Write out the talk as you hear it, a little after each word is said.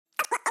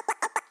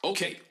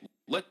Okay,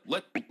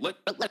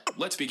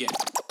 let's begin.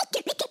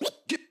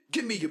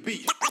 Give me your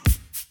beat.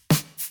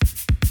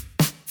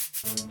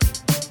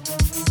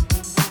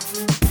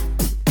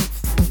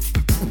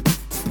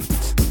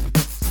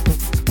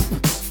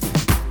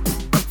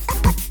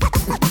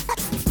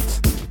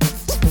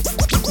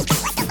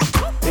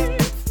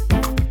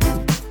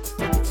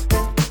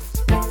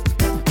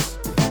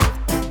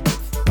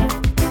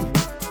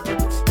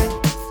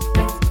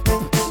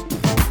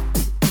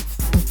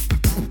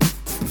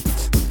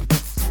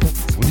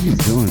 What are you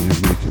doing?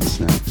 You're making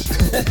snacks.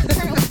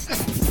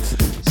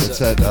 What's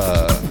that?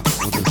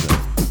 What is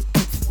that?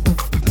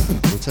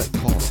 What's that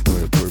called?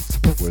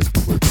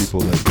 Where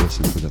people like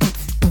listen to them?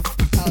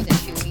 Oh, the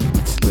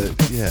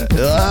chewy.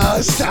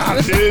 Yeah.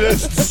 Stop, dude.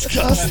 That's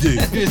disgusting.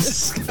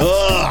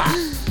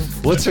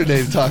 What's her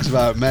name? Talks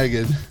about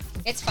Megan.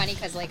 It's funny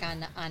because, like, on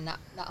the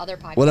other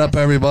podcast. What up,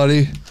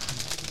 everybody?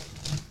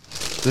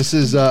 This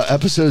is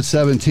episode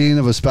 17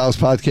 of A Spouse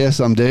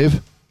Podcast. I'm Dave.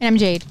 And I'm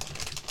Jade.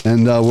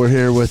 And we're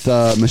here with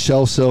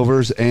Michelle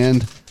Silvers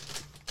and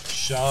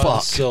Sean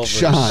Silvers.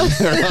 Sean,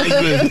 her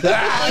husband.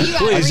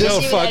 Please,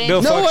 no fuck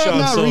No, Sean I'm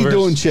not Silvers.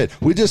 redoing shit.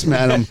 We just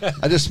met him.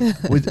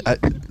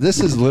 This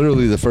is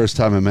literally the first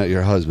time I met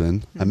your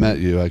husband. I met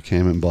you. I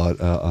came and bought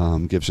a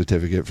gift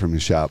certificate from your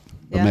shop,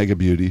 Omega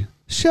Beauty.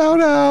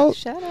 Shout out.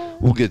 Shut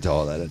up. We'll get to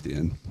all that at the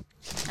end.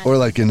 Or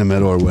like in the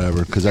middle or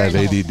whatever, because I have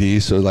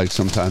ADD, so like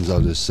sometimes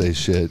I'll just say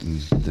shit and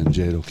then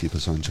Jade will keep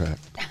us on track.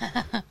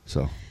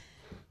 So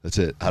that's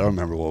it. I don't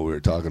remember what we were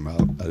talking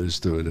about. I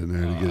just threw it in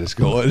there to get us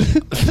going.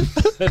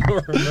 I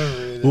don't remember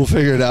either. We'll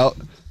figure it out.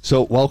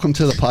 So welcome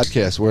to the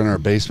podcast. We're in our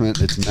basement.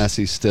 It's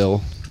messy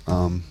still.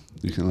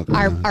 You can look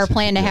around. Our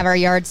plan to have our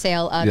yard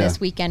sale Yeah. this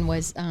weekend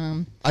was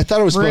I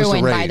thought it was supposed to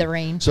ruined rain. by the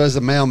rain. So as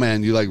a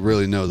mailman, you like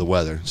really know the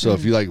weather. So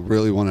if you like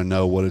really want to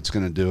know what it's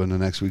going to do in the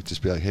next week,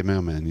 just be like, hey,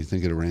 mailman, you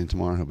think it'll rain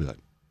tomorrow? He'll be like,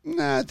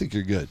 nah, I think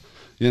you're good.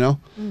 You know?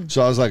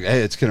 So I was like,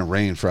 hey, it's going to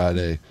rain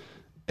Friday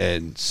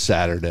and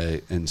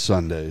Saturday and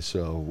Sunday.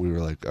 So we were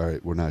like, all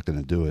right, we're not going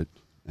to do it.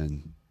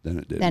 And then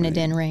it did. Then it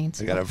didn't rain.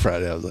 I got up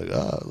Friday. I was like,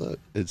 oh, look,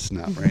 it's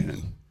not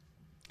raining.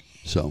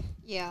 So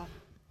Yeah.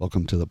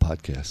 welcome to the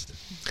podcast.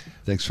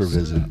 Thanks for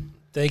visiting.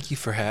 Thank you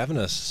for having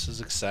us. This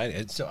is exciting.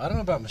 And so I don't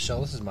know about Michelle.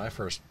 This is my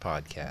first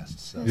podcast.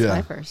 So. Yeah.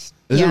 My first.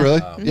 Is Yeah. it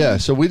really? Yeah.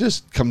 So we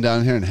just come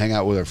down here and hang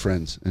out with our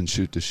friends and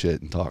shoot the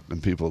shit and talk,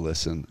 and people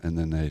listen, and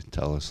then they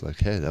tell us like,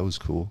 "Hey, that was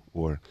cool,"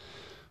 or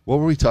 "What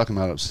were we talking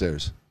about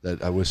upstairs?"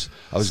 That I was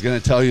gonna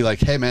tell you like,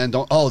 "Hey, man,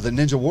 don't." Oh, the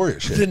Ninja Warrior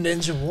shit. The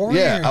Ninja Warrior.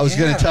 Yeah, I was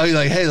gonna tell you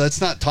like, "Hey, let's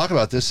not talk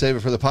about this. Save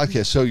it for the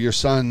podcast." So your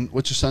son,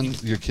 what's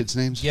your kids'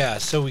 names? Yeah,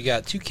 so we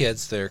got two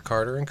kids. They're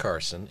Carter and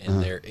Carson,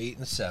 and they're 8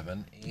 and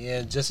 7.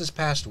 And just this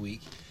past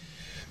week,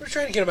 we're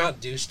trying to get them out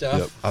and do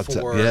stuff.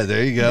 Yeah,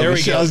 there you go. There we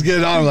Michelle's go.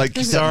 getting on. I'm like,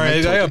 Sorry,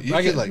 you I could,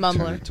 get like, mumbler.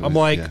 turn it to I'm it.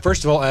 like, Yeah.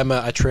 first of all,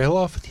 I trail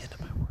off at the end of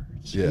my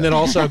words. Yeah. And then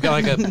also I've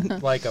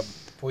got like a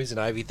poison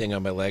ivy thing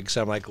on my leg,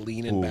 so I'm like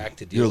leaning Ooh, back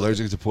to deal You're with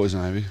allergic to poison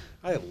ivy? it.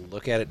 I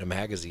look at it in a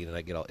magazine and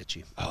I get all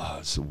itchy. Oh,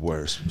 it's the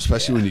worst.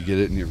 Especially when you get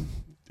it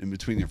in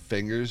between your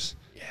fingers.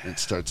 Yeah. And it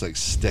starts like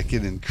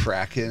sticking and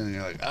cracking, and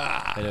you're like,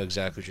 ah. I know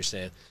exactly what you're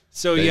saying.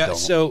 So They yeah, don't.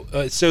 so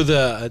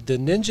the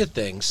ninja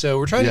thing. So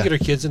we're trying Yeah. to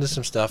get our kids into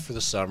some stuff for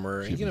the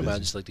summer and Keep get them busy. out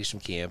and just like do some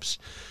camps.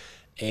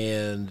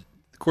 And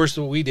of course,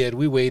 what we did,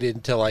 we waited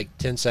until like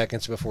 10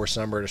 seconds before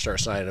summer to start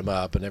signing them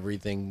up, and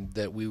everything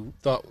that we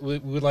thought we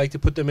would like to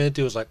put them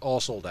into was like all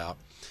sold out.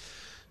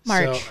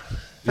 March. So,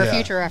 For Yeah.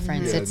 future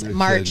reference, Yeah, it's no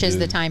March kidding, is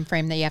the dude. time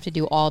frame that you have to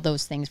do all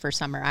those things for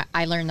summer.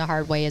 I learned the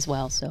hard way as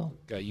well. So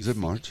got you. Is it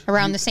March?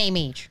 around the same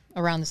age,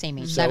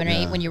 7 or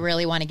 8, when you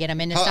really want to get them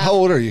into stuff. How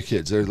old are your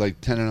kids? They're like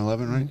 10 and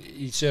 11,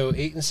 right? So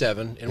 8 and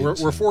 7, and 8 we're and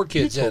 7. 4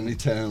 kids You told in. me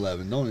 10 and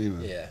 11. Don't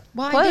even. Yeah.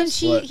 Why did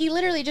she? What? He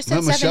literally just No,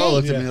 said 7, Michelle 8.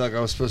 looked at me like I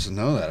was supposed to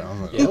know that. I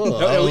was like, Yeah. oh,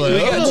 No, we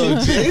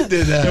got two- Jade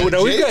did that.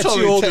 No, we've Jade got told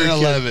two me older 10, kids.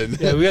 11.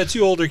 Yeah, we got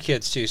 2 older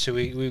kids too. So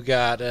we've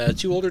got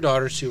 2 older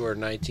daughters who are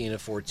 19 and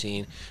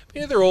 14. But,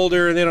 yeah, they're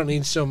older and they don't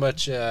need so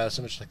much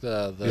like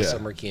the Yeah.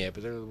 summer camp.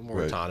 But they're a little more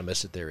Right.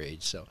 autonomous at their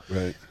age. So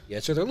Right. yeah,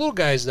 so they're little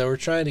guys though. We're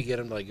trying to get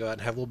them to like go out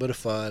and have a little bit of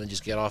fun and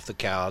just get off the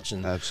couch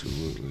and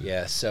Absolutely.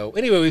 yeah. So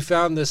anyway, we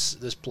found this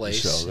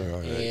place Michelle, they're all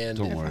right. and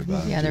Don't worry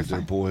about it. Yeah, they're dude. They're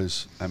fine.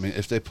 boys. I mean,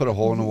 if they put a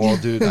hole in the wall,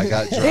 dude, I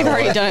got They've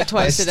already done it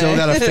twice I today. still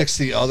got to fix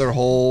the other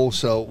hole,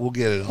 so we'll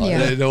get it on.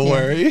 Yeah. Don't Yeah.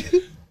 worry.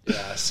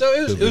 yeah. So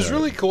it They'll be was all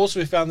really right. cool. So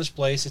we found this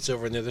place. It's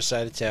over on the other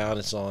side of town.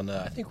 It's on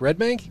I think Red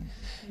Bank.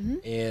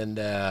 And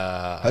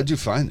How'd you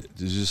find it?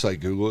 Did you just like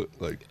Google it?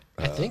 Like,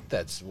 I think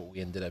that's what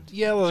we ended up.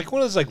 Yeah, like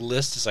one of those like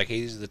lists. It's like,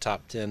 hey, these are the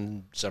top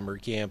 10 summer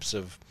camps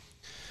of.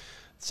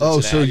 oh,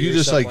 so Cincinnati you or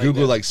just something like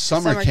Google that. like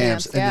summer Summer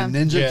camps, camps, and the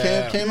ninja Yeah.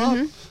 camp came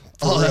up.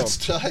 Oh, real. that's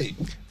tight.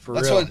 For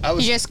That's real. what I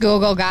was. You just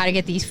Google, gotta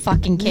get these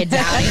fucking kids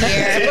out of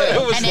here.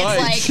 It was And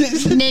it's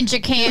like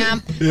ninja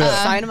camp.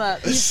 Sign them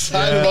up.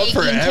 Sign up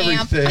for baking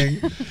camp.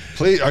 everything.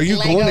 Please, are you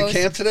going to Legos.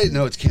 camp today?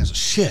 No, it's canceled.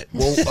 Shit.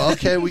 Well,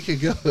 okay, we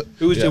could go.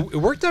 It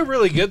worked out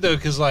really good though,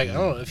 because like I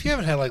don't know if you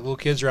haven't had like little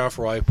kids around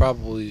for a while, you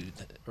probably,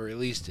 or at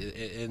least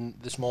in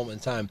this moment in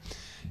time,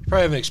 you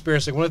probably haven't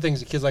experienced like one of the things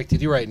the kids like to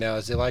do right now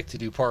is they like to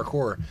do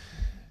parkour.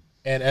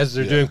 And as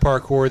they're doing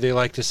parkour, they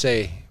like to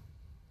say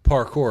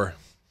parkour.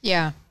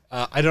 Yeah.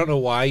 I don't know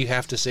why you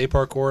have to say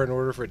parkour in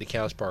order for it to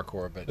count as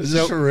parkour, but Is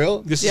this for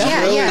real? this Yeah.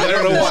 is really. Yeah. I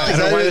don't know why. I don't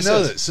know why didn't this know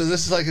is. that. So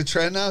this is like a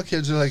trend now.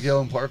 Kids are like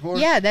yelling parkour.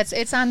 Yeah,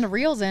 it's on the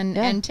reels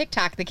and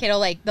TikTok. The kid will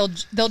like they'll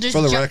just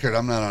For the jump, record,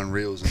 I'm not on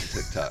Reels and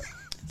TikTok.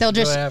 they'll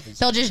what happens.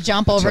 just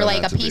jump over Try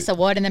like not a to piece be. of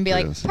wood and then be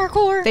like Yes.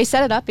 parkour. They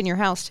set it up in your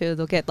house too.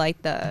 They'll get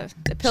like the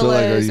So pillows,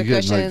 like, are you the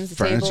getting cushions, like the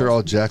furniture tables.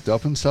 all jacked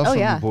up and stuff Oh from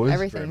yeah, the boys?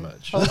 everything. Very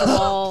much. Hold the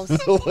walls.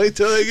 Wait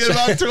till they get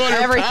about 200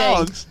 Everything.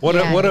 pounds. One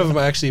Yeah. of them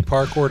actually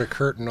parkoured a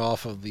curtain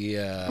off of the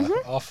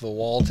off the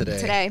wall today.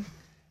 Today,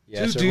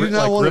 Yeah, Dude, so do you Rick,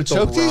 not want ripped to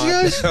the choke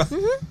these rod-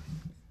 guys?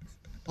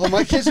 Oh,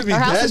 my kids would be Our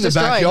house dead in is the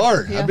destroyed.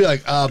 backyard. Yeah. I'd be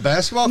like,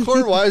 basketball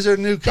court? Why is there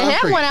new they concrete?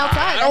 have one outside.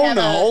 I They don't have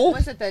know.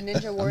 what's it? The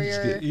Ninja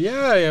Warrior.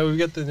 Yeah, we've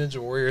got the Ninja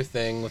Warrior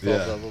thing with Yeah.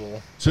 all the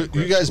little. So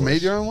you guys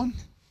made your own one?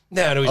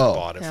 No, we Oh.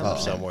 bought it from Oh.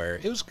 somewhere.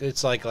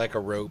 It's like a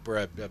rope or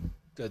a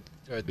thing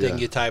Yeah.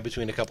 you tie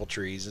between a couple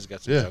trees. It's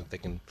got some Yeah. junk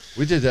that can.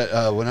 We did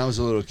that when I was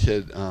a little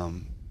kid.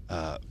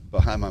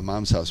 Behind my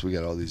mom's house, we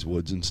got all these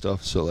woods and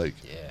stuff. So like,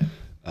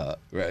 Yeah.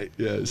 right,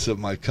 yeah. So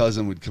my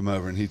cousin would come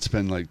over and he'd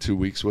spend like 2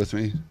 weeks with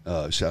me.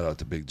 Shout out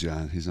to Big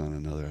John. He's on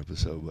another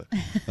episode, but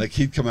like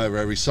he'd come over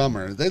every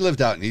summer. They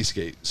lived out in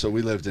Eastgate, so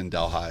we lived in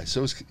Delhi. So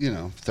it was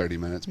 30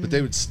 minutes. But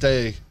they would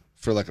stay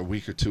for like a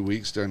week or 2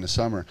 weeks during the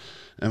summer,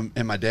 and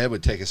my dad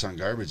would take us on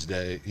garbage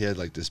day. He had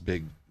like this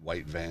big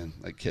white van,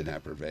 like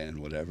kidnapper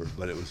van, whatever.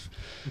 But it was,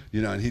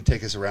 and he'd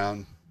take us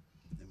around.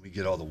 We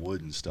get all the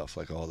wood and stuff,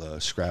 like all the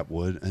scrap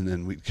wood, and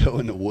then we'd go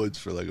in the woods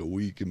for like a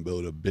week and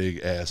build a big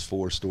ass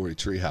 4-story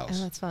tree Oh,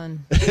 house. that's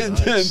fun. and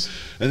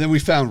then we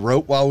found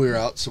rope while we were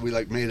out, so we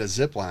like made a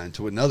zip line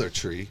to another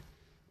tree,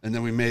 and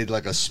then we made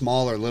like a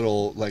smaller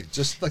little, like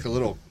just like a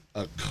little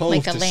cove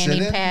Like a to landing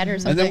sit in. pad or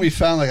And then something? we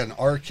found like an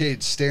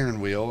arcade steering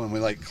wheel, and we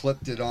like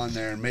clipped it on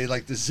there and made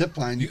like the zip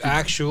line.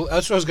 That's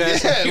what I was going to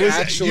say. Yeah, it You're was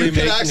actually you could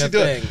making actually a do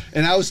thing. it.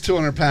 And I was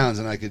 200 pounds,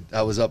 and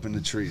I was up in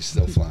the trees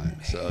still flying.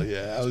 So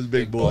yeah, I was a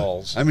big boy.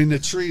 balls. I mean, the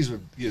trees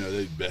would,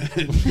 they'd bend.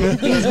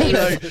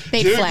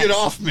 Big Dude, flex. get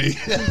off me.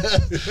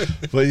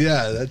 But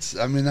yeah,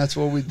 that's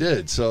what we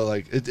did. So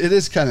like, it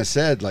is kind of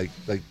sad. Like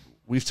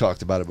we've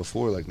talked about it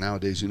before. Like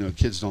nowadays,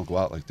 kids don't go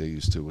out like they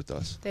used to with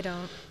us. They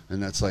don't.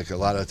 And that's like a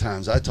lot of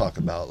times I talk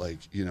about, like,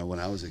 when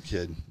I was a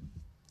kid,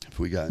 if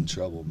we got in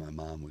trouble, my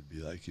mom would be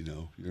like,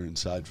 you're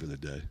inside for the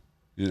day.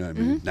 You know what I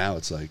mean? Now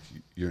it's like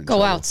you're in Go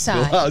trouble.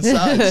 outside. Go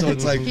outside. So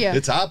it's like Yeah.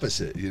 it's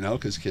opposite,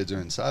 because kids are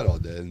inside all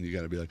day, and you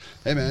got to be like,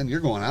 hey man, you're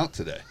going out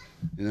today.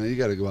 You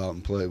got to go out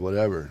and play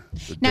whatever.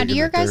 Now, do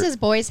your guys'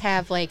 boys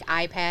have like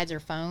iPads or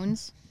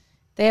phones?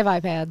 They have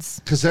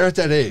iPads. Because they're at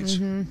that age.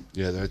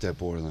 Yeah, they're at that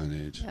borderline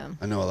age. Yeah.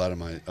 I know a lot of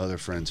my other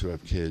friends who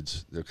have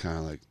kids. They're kind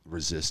of like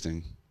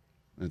resisting.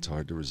 It's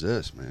hard to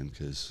resist, man,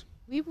 because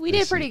We They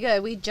did see- pretty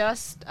good. We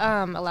just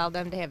allowed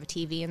them to have a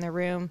TV in their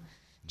room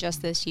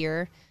just this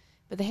year,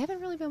 but they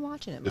haven't really been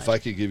watching it much. if I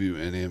could give you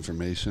any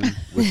information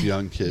with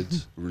young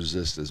kids,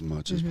 resist as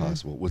much as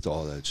possible with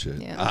all that shit.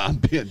 Yeah. I'm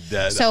being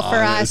dead So for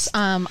us,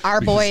 honest. our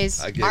Because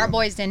boys, I get our 'em.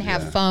 boys didn't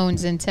have Yeah.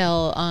 phones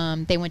until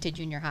they went to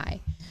junior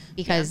high,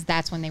 because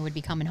that's when they would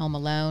be coming home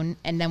alone.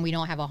 And then we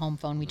don't have a home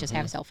phone; we just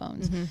have cell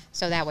phones.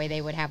 So that way,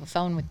 they would have a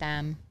phone with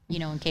them,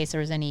 in case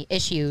there was any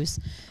issues.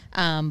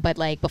 But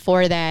like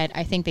before that,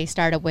 I think they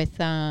started with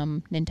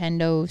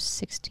Nintendo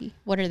 60.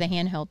 What are the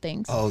handheld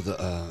things? Oh, the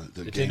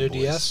Nintendo Game Boys.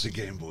 DS? The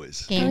Game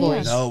Boys. Game Oh, yeah.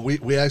 Boys. No,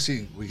 we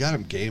actually got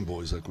them Game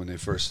Boys like when they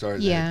first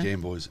started. They Yeah. had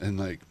Game Boys, and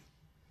like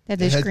That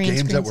they there's had green games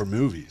screens. that were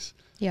movies.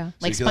 Yeah, So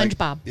like you could,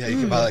 SpongeBob. yeah, you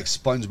could buy like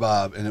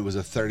SpongeBob, and it was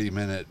a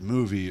 30-minute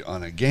movie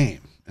on a game,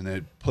 and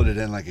they'd put it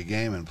in like a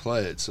game and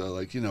play it. So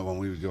like when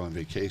we would go on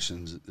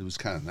vacations, it was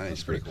kind of nice.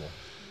 That's pretty but cool.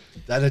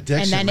 That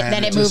addiction, And then- man,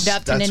 then it moved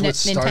up to that's what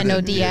started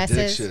Nintendo the DSs.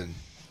 addiction.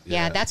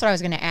 Yeah, that's what I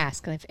was going to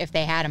ask, if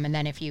they had them, and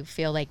then if you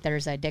feel like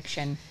there's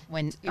addiction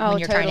when Oh,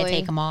 you're trying to totally.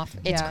 take them off.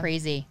 It's Yeah.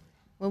 crazy.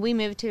 When we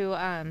moved to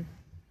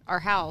our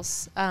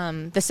house,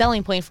 the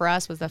selling point for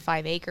us was the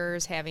 5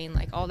 acres, having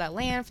like all that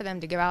land for them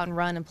to go out and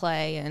run and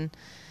play and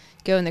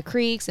go in the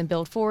creeks and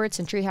build forts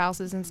and tree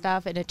houses and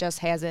stuff. And it just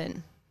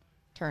hasn't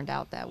turned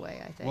out that way,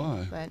 I think.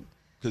 Why? But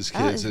Because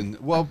kids and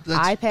that's,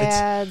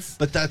 iPads.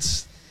 but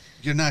that's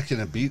you're not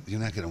gonna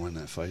win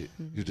that fight.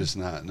 You're just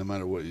not. No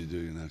matter what you do,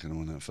 you're not gonna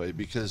win that fight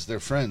because their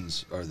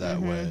friends are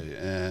that way,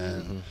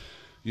 and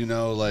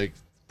like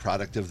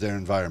product of their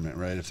environment,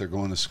 right? If they're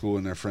going to school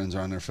and their friends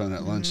are on their phone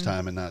at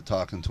lunchtime and not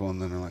talking to them,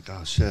 then they're like,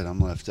 oh shit, I'm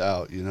left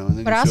out, And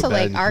then But you also, feel bad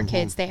like and you our come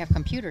kids, home. they have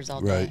computers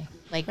all day. Right.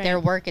 Like their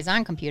work is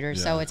on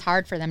computers, so Yeah. it's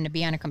hard for them to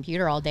be on a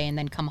computer all day and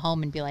then come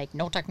home and be like,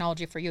 "No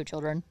technology for you,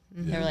 children."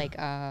 They're like,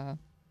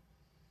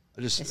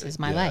 this is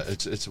my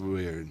life. It's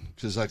weird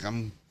because like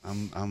I'm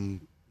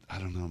I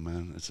don't know,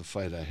 man. It's a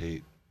fight I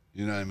hate.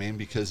 You know what I mean?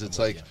 Because it's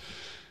like.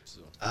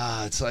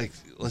 It's like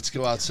let's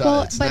go outside.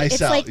 Well, it's but nice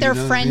it's out, like you their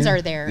know what I friends mean?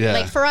 are there. Yeah.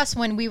 Like for us,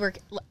 when we were,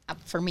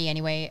 for me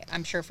anyway,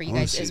 I'm sure for you I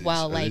wanna guys see as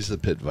well. these. Are Like these the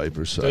pit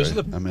vipers? Sorry, Those are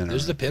I'm in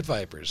the pit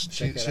vipers.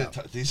 Check that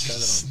out.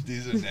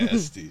 These are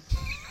nasty.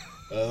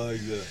 I like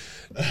that.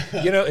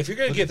 if you're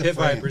gonna get pit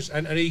vipers,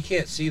 I know you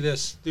can't see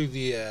this through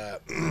the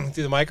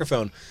through the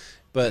microphone,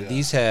 but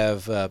these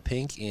have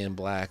pink and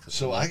black.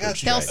 So I got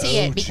They'll see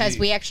it OG. because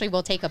we actually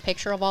will take a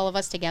picture of all of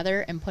us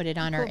together and put it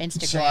on our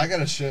Instagram. So I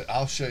gotta show.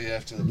 I'll show you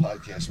after the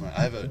podcast. Man.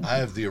 I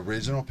have the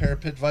original pair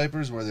of pit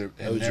vipers where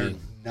they're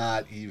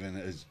not even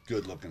as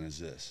good looking as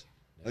this.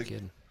 Like,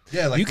 kidding.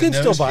 yeah, like You the can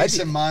still nose buy piece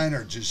the- of mine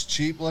are just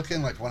cheap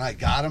looking. Like when I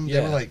got them, they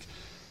Yeah. were like.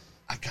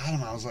 I got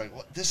them. I was like,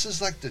 "What? This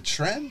is like the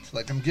trend.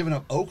 Like I'm giving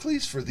up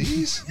Oakleys for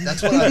these."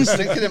 That's what I was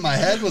thinking in my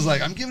head. Was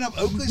like, "I'm giving up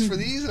Oakleys for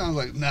these," and I was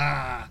like,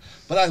 "Nah."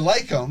 But I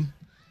like them.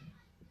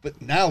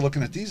 But now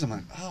looking at these, I'm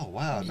like, "Oh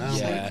wow!" Now I'm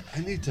Yeah. like, I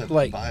need to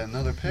Like, buy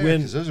another pair when-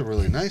 because those are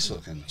really nice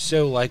looking.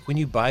 So like when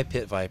you buy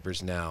pit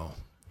vipers now,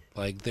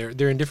 like they're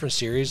in different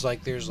series.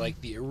 Like there's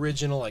like the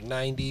original like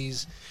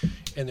 90s,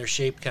 and they're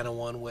shaped kind of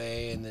one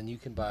way, and then you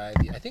can buy.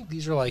 I think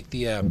these are like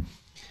the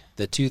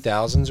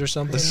 2000s or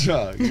something.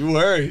 You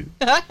worried?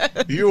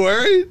 You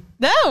worried?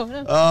 No,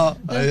 no. Oh,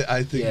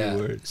 I think Yeah. you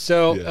worried.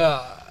 So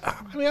Yeah.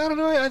 I mean I don't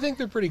know. I think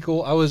they're pretty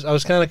cool. I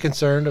was kind of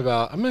concerned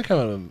about. I'm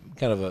kind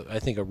of a I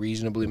think a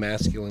reasonably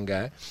masculine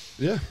guy.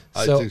 Yeah,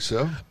 I So- think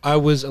so. I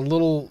was a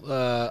little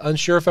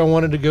unsure if I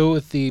wanted to go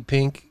with the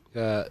pink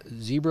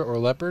zebra or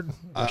leopard.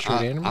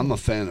 I'm a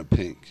fan of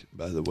pink,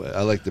 by the way.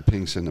 I like the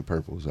pinks and the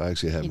purples. I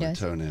actually have He my does.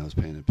 toenails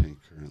painted pink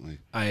currently.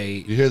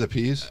 I You hear the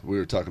P's? We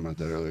were talking about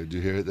that earlier. Do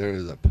you hear it? There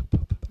is a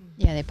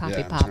Yeah, they poppy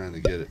yeah. I'm pop. trying to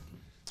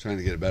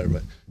get it better,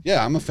 but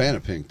yeah, I'm a fan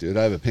of pink, dude.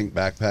 I have a pink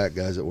backpack.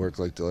 Guys at work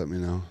like to let me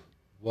know.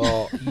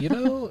 well,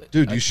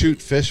 Dude, you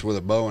shoot fish with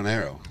a bow and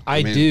arrow.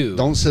 I do.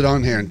 Don't sit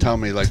on here and tell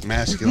me like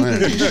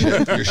masculinity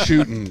shit. You're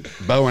shooting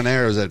bow and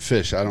arrows at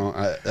fish.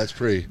 That's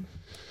pretty.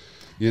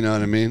 You know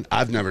what I mean?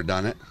 I've never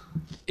done it.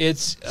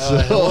 It's So,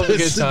 a hell of a good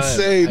it's time.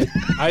 insane.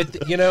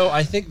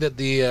 I think that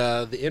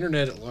the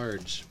internet at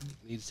large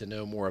needs to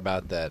know more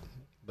about that.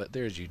 But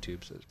there's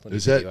YouTube, so there's plenty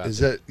Is of video that out is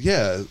there. that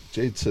yeah?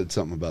 Jade said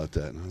something about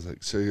that, and I was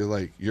like, so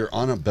you're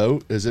on a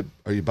boat?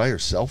 Are you by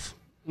yourself?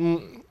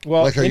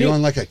 Well, Like, are you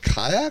on like a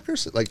kayak or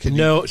something? Like, can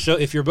no. So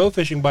if you're bow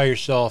fishing by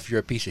yourself,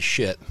 you're a piece of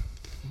shit.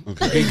 you?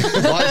 Okay.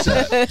 Why is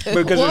that?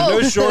 Because there's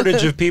no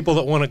shortage of people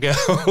that want to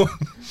go.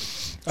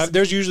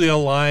 There's usually a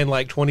line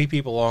like 20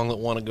 people long that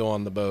want to go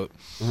on the boat.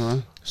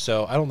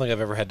 So I don't think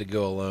I've ever had to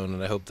go alone,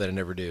 and I hope that I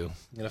never do.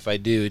 And if I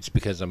do, it's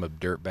because I'm a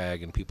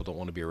dirtbag and people don't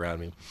want to be around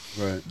me.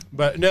 Right.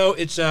 But no,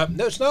 it's not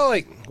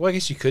like. Well, I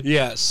guess you could.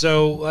 Yeah.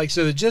 So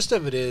the gist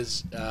of it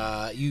is,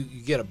 you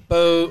get a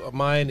boat.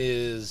 Mine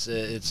is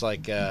it's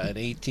like an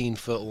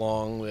 18-foot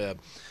long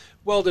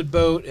welded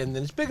boat, and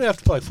then it's big enough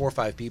to put like 4 or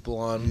 5 people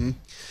on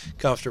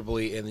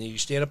comfortably. And then you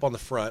stand up on the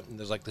front, and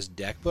there's like this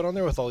deck put on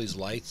there with all these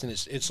lights, and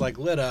it's like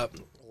lit up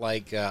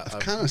like I've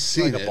kind of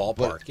seen like it, a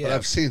ballpark. but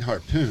I've seen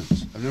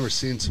harpoons. I've never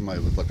seen somebody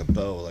with like a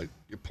bow. Like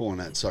you're pulling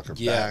that sucker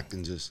back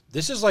and just.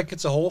 This is like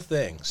it's a whole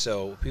thing.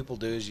 So what people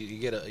do is you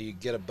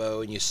get a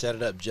bow and you set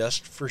it up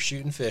just for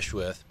shooting fish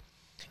with,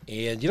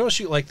 and you don't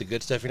shoot like the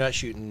good stuff. You're not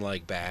shooting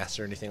like bass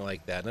or anything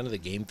like that. None of the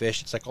game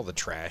fish. It's like all the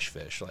trash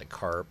fish like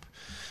carp,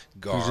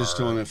 gar. You're just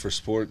doing it for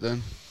sport,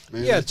 then?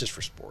 Maybe? Yeah, it's just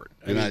for sport.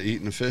 You're not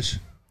eating the fish.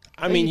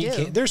 I mean, you you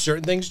do. can. There's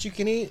certain things that you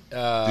can eat. Do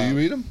you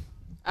eat them?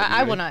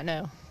 I will not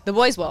know. The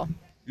boys will.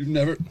 You've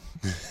never.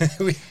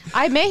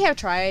 I may have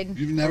tried.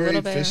 You've never a little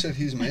ate bit. fish that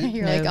he's made.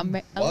 You're like, I'm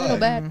a little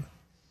Why? bit.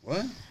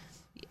 What?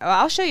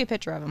 I'll show you a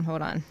picture of them.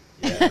 Hold on.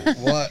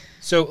 What?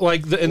 So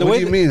like the What way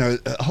do you mean?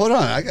 Hold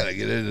on, I gotta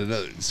get into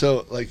another.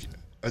 So, like,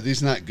 are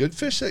these not good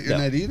fish that you're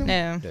No. not eating?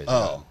 No.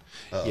 Oh.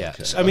 yeah.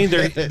 Okay. So, I mean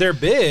Okay. they're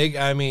big.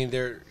 I mean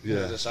they're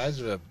Yeah. the size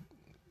of a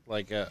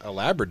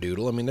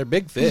labradoodle. I mean they're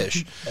big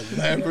fish.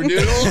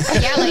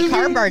 Labradoodle. Yeah, like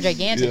carp are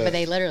gigantic, Yeah. but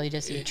they literally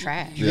just eat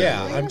trash.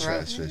 Yeah, like I'm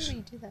trash fish.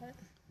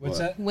 What's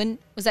that? When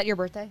was that your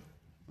birthday?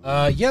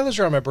 Yeah, those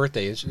are on my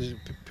birthday. It's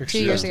pictures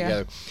 2 years ago.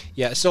 together.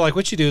 Yeah, so like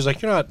what you do is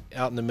like you're not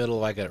out in the middle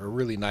of like a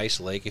really nice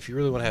lake. If you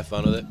really want to have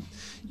fun with it,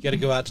 you got to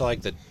go out to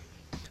like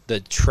the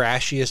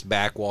trashiest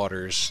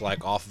backwaters,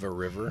 like off of a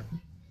river,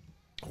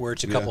 where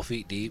it's a couple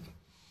feet deep,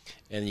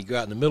 and you go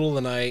out in the middle of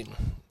the night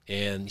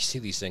and you see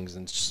these things,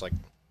 and it's just like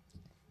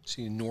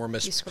see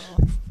enormous. You scroll.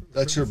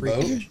 That's your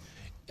boat.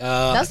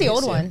 That's the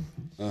old one.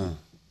 Let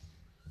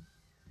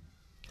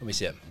me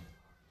see it.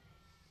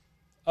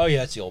 Oh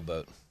yeah, it's the old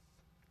boat.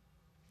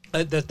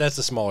 That's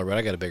the smaller boat.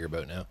 I got a bigger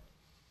boat now.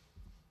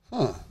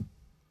 Huh.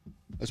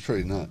 That's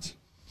pretty nuts.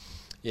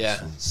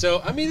 Yeah.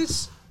 So I mean,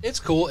 it's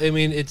cool. I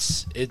mean,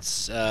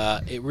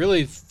 it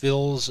really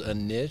fills a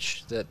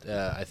niche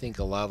that I think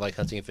a lot of like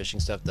hunting and fishing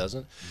stuff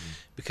doesn't,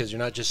 because you're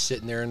not just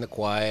sitting there in the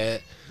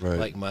quiet, Right.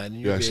 like minding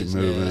You're your actually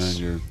business.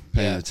 moving. You're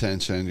paying Yeah.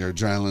 attention. Your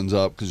adrenaline's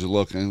up because you're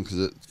looking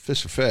because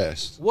fish are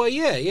fast. Well,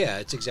 yeah,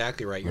 it's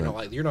exactly right.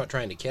 You're not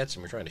trying to catch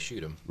them. You're trying to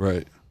shoot them.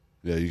 Right.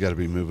 Yeah, you got to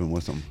be moving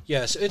with them.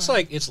 Yeah, so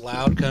it's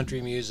loud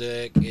country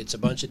music. It's a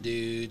bunch of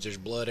dudes. There's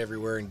blood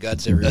everywhere and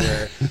guts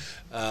everywhere,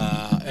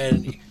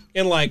 and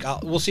And like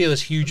we'll see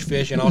this huge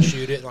fish, and I'll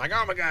shoot it, and like,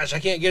 oh my gosh, I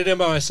can't get it in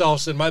by myself.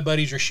 So my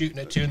buddies are shooting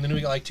it too, and then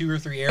we got like 2 or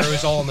 3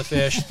 arrows all on the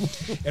fish,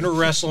 and we're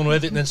wrestling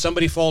with it. And then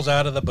somebody falls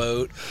out of the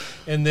boat,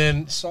 and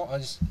then That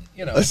sounds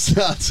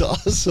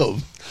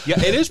awesome. yeah,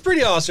 it is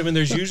pretty awesome. And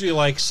there's usually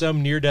like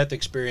some near-death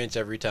experience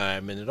every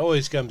time, and it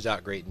always comes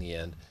out great in the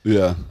end.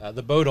 Yeah.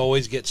 The boat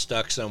always gets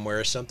stuck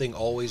somewhere. Something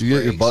always You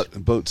breaks. get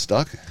your boat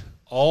stuck?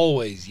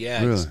 Always,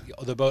 yeah. Really?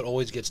 The boat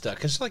always gets stuck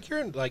because like you're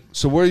in like.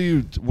 So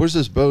where's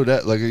this boat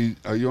at? Like,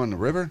 are you on the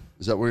river?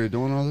 Is that where you're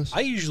doing all this?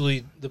 I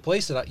usually the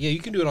place that you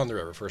can do it on the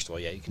river. First of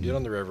all, yeah, you can do it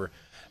on the river.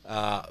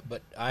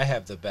 But I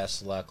have the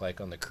best luck like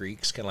on the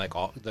creeks, kind of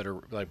like that are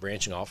like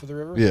branching off of the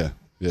river. Yeah.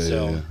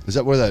 So- Yeah. Is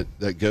that where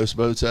that ghost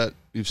boat's at?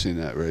 You've seen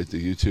that, right?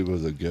 The YouTube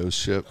of the ghost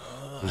ship.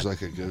 There's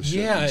like a ghost ship.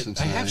 yeah, in I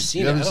Cincinnati. have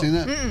seen you it. haven't seen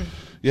that?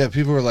 Yeah,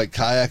 people were like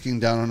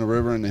kayaking down on the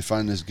river and they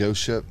find this ghost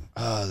ship.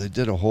 They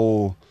did a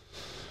whole.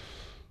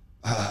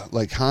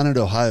 Like Haunted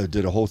Ohio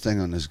did a whole thing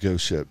on this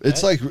ghost ship.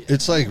 It's like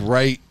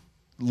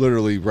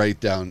literally right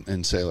down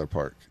in Sailor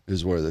Park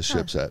is where the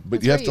ship's at.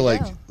 But That's you have where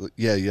to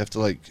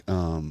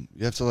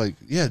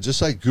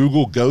just like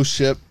Google ghost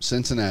ship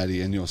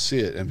Cincinnati and you'll see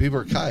it. And people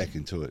are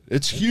kayaking to it.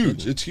 It's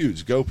huge. It's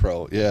huge.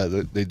 GoPro. Yeah,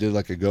 they did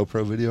like a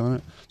GoPro video on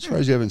it. I'm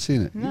surprised you haven't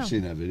seen it. You've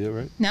seen that video,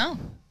 right? No.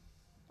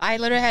 I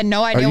literally had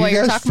no Are idea you what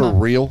you're guys talking for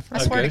about. real? I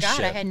swear to ghost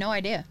God, I ship. had no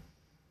idea.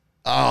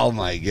 Oh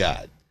my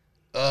God.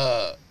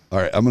 All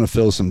right, I'm gonna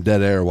fill some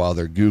dead air while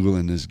they're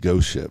googling this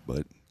ghost ship,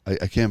 but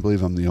I can't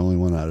believe I'm the only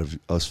one out of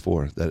us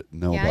 4 that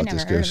know Yeah, I about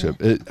this never ghost heard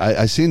ship. of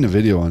I seen the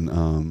video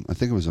on I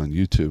think it was on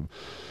YouTube.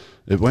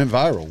 It went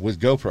viral with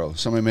GoPro.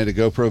 Somebody made a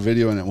GoPro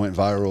video and it went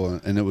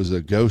viral, and it was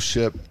a ghost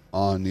ship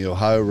on the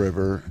Ohio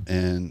River,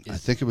 and I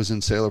think it was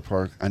in Sailor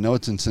Park. I know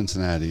it's in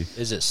Cincinnati.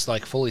 Is it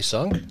like fully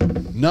sunk?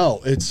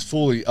 No, it's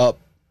fully up.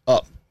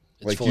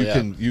 It's Like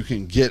fully you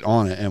can get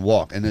on it and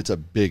walk, and it's a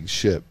big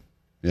ship.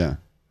 Yeah.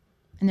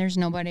 And there's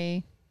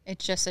nobody.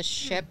 It's just a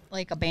ship,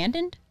 like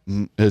abandoned.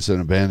 It's an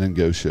abandoned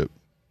ghost ship.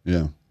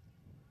 Yeah.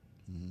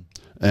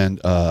 And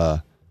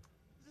This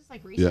is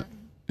like recent.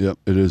 yep,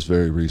 it is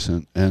very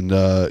recent. And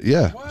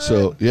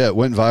so it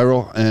went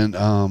viral,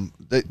 and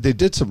they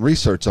did some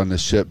research on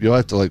this ship. You'll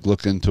have to like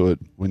look into it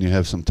when you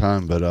have some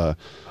time, but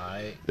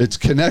it's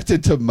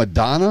connected to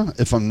Madonna,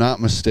 if I'm not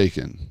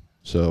mistaken.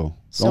 So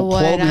So don't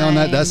quote what me on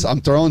that.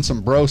 I'm throwing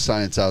some bro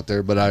science out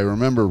there, but I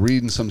remember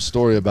reading some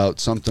story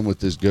about something with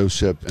this ghost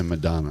ship and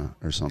Madonna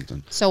or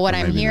something. So what Or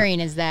I'm maybe not. hearing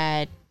is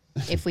that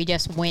if we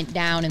just went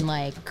down and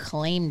like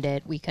claimed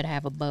it, we could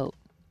have a boat.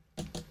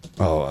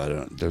 Oh, I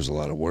don't. There's a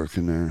lot of work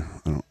in there.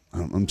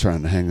 I'm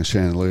trying to hang a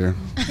chandelier.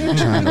 I'm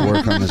trying to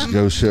work on this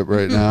ghost ship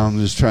right now. I'm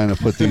just trying to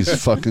put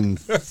these fucking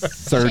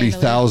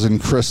 30,000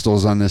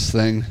 crystals on this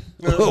thing.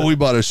 We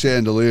bought a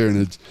chandelier, and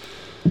it's,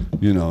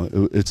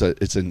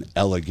 it's an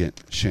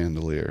elegant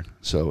chandelier.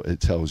 So it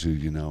tells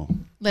you,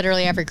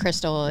 Literally every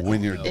crystal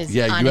when you're is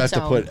you on have its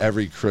to own. put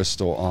every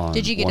crystal on.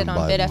 Did you get one it on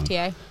by Bid one.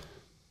 FTA?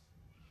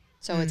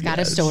 So it's got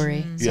a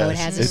story. So it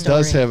has a It story.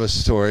 does have a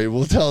story.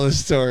 We'll tell the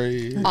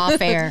story Off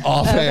air.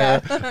 off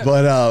air.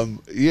 But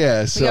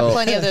yeah, so We got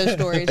plenty of those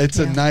stories. it's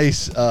a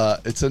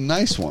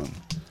nice one.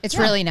 It's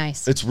really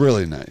nice. It's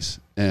really nice,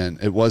 and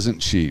it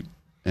wasn't cheap,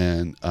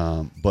 and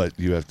but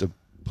you have to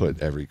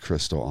put every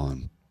crystal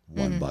on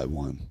one by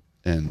one,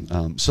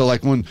 and so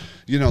like when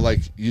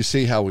like you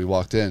see how we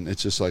walked in,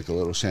 it's just like a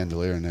little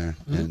chandelier in there,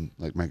 and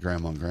like my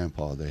grandma and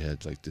grandpa, they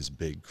had like this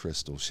big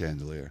crystal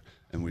chandelier,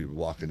 and we would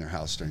walk in their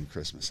house during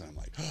Christmas, and I'm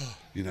like,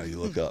 you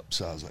look up,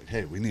 so I was like,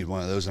 hey, we need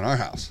one of those in our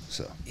house,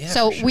 so.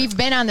 So we've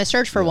been on the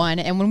search for one,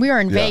 and when we were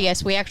in Yeah.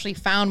 Vegas, we actually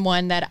found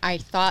one that I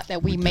thought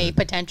that we may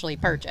potentially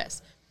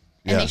purchase,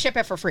 and Yeah. they ship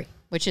it for free,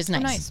 which is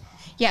nice. nice.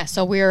 Yeah,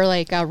 so we were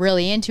like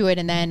really into it,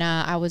 and then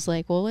I was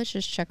like, well, let's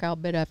just check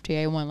out Bid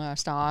FTA one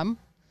last time,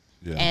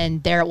 Yeah.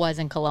 and there it was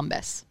in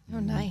Columbus, Oh,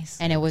 nice.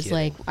 and it was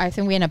like I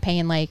think we ended up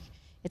paying like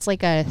it's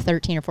like a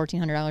 $1,300 or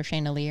 $1,400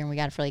 chandelier, and we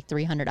got it for like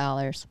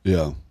 $300.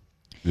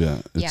 Yeah,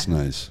 it's Yeah.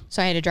 nice.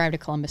 So I had to drive to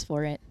Columbus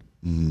for it.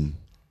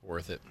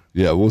 Worth it.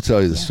 Yeah, we'll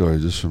tell you the story.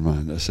 Just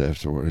remind us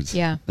afterwards.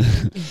 Yeah.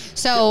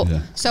 So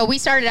Yeah. so we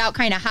started out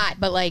kind of hot,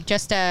 but like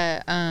just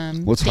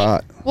What's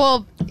hot?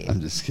 Well,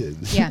 I'm just kidding.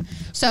 yeah.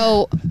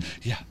 So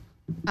Yeah.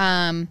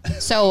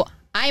 so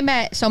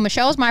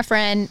Michelle's my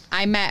friend.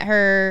 I met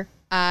her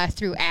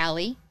through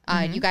Allie.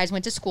 You guys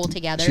went to school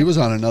together. She was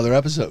on another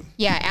episode.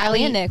 yeah,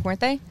 Allie and Nick, weren't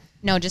they?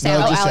 No, just No,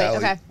 Allie. just Allie, Allie.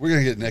 okay. We're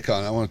gonna get Nick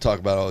on. I want to talk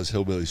about all his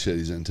hillbilly shit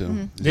he's into.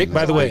 He's Nick, into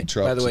by the way,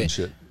 trucks and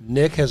shit.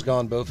 Nick has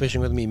gone bow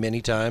fishing with me many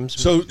times.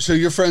 So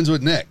you're friends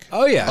with Nick?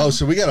 Oh, yeah. Oh,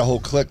 so we got a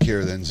whole clique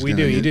here then. We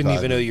do. You didn't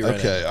even know you were in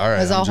Okay, it. all right.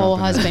 There's a I'm whole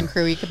jumping in. husband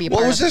crew. You could be a Well,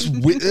 part it was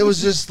of. just it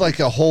was just like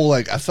a whole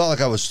like I felt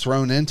like I was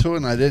thrown into it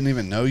and I didn't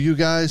even know you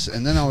guys,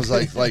 and then I was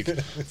like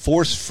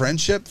forced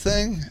friendship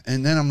thing,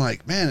 and then I'm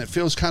like, man, it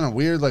feels kind of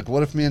weird. Like,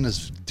 what if me and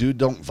this dude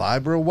don't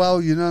vibe real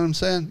well? You know what I'm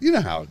saying? You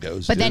know how it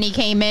goes. But dude. then he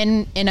came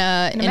in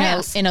a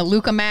mask.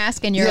 Luca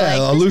mask, and you're yeah,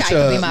 like, this guy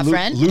could be my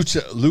friend.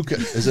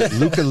 Lucha, is it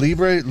Luca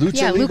Libre? Lucha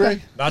Yeah, Libre?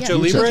 Luca. Nacho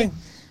Yeah.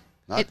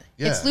 Libre?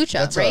 It's Lucha,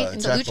 that's right?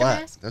 It's a Jack Lucha Black.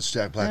 mask? That's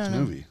Jack Black's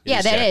movie. Yeah,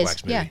 It's that Jack is.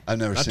 Black's Yeah. movie. I've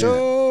never seen it.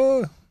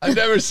 Nacho. I've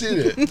never seen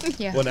it.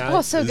 Yeah. Well, now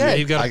Oh, so now good.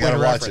 You've got a I point gotta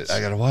of watch reference. it. I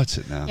gotta watch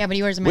it now. Yeah, but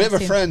he wears a We mask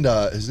have a too. friend.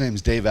 His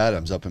name's Dave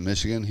Adams up in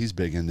Michigan. He's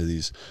big into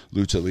these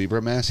lucha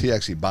libre masks. He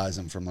actually buys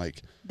them from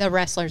like The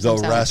wrestlers the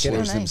themselves. wrestlers Oh,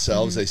 nice.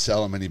 themselves. They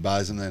sell them, and he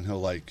buys them. Then he'll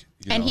like.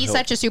 And he's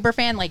such a super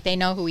fan, like they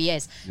know who he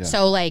is. Yeah.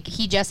 So like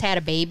he just had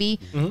a baby,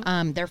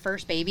 their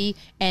first baby,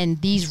 and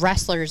these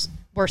wrestlers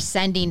were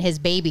sending his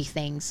baby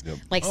things. Yep.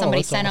 Like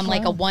somebody that's sent him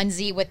like a awesome.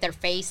 onesie with their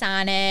face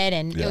on it,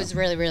 and Yeah. it was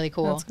really really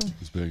cool. That's cool.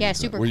 He's big Yeah, into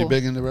super it. Were you cool.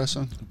 big into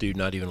wrestling? Dude,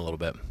 not even a little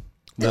bit.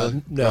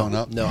 Really? No, Growing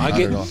up? no. Not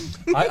at all.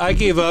 I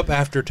gave up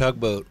after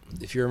Tugboat.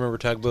 If you remember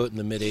Tugboat in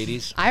the mid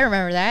 '80s, I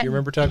remember that. you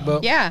remember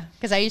Tugboat? Yeah,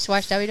 because I used to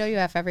watch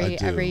WWF I do.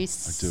 every I do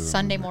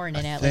Sunday remember.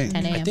 morning I at think-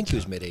 like 10 a.m. I think he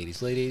was mid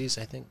 '80s, late '80s.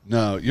 I think.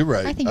 No, you're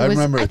right. I think it was.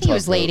 remember I a think it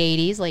was late Tugboat.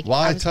 '80s. Like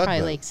Why I was probably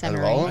Tugboat? like 7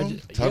 Out or of all 8. of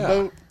them? Yeah.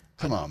 Tugboat?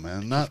 Come on,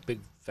 man. Not Big,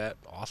 fat,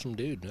 awesome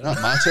dude. No.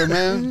 not Macho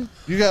Man.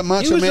 You got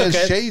Macho was Man's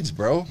okay. shades,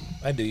 bro.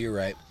 I do. You're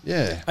right.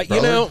 Yeah. You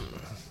brother. know,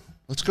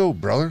 Let's go,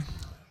 brother.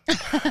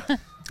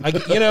 I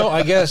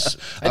guess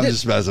I I'm did.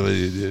 just messing with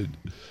you,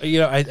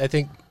 dude. I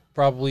think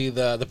probably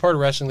the part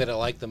of wrestling that I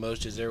liked the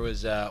most is there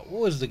was what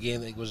was the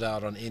game that was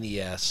out on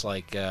NES,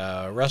 like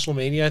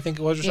WrestleMania, I think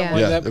it was, or something Yeah.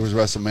 like Yeah, that. there was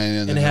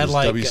WrestleMania, and then it there had was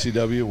like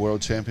WCW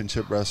World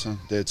Championship Wrestling.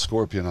 They had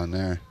Scorpion on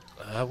there.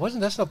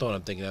 That's not the one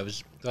I'm thinking of. It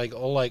was like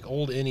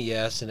old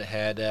NES, and it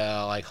had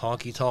like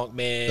Honky Tonk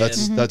Man.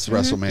 That's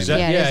WrestleMania. Is that-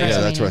 Yeah, it is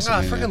yeah, that's WrestleMania.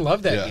 WrestleMania. Oh, I freaking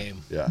love that yeah.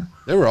 game. Yeah,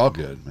 they were all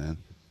good, man.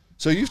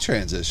 So you've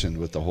transitioned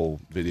with the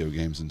whole video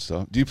games and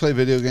stuff. Do you play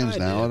video games I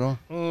now do.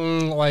 at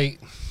all? Like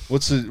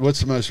What's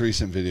the most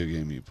recent video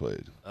game you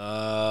played?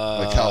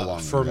 Like how long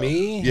for ago?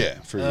 me? Yeah,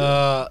 for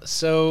you.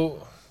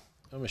 So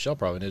Michelle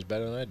probably knows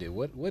better than I do.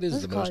 What is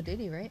This the is Call most? of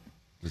Duty, right?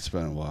 It's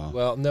been a while.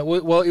 Well, no.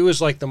 Well, it was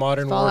like the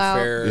Modern Fallout.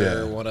 Warfare.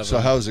 Yeah. One of So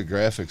them. how's the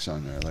graphics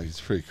on there? Like it's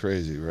pretty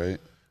crazy, right?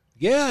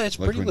 Yeah, it's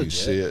Like pretty when legit. you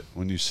see it,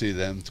 when you see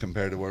them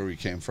compared to where we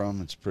came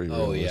from, it's pretty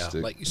Oh yeah,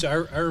 realistic. like so.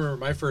 I remember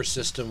my first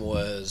system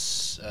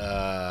was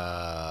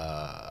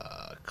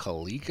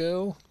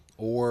Coleco,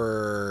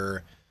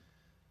 or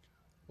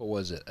what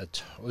was it?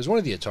 It was one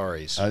of the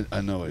Ataris.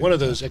 I know it. One of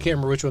those. I can't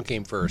remember which one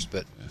came first,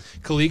 but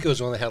Coleco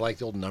is one that had like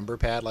the old number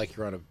pad, like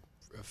you're on a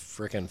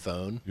freaking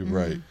phone. You're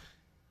right. You're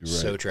right.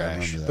 So I trash.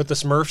 remember that. But the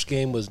Smurfs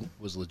game was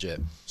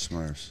legit.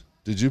 Smurfs.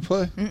 Did you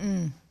play?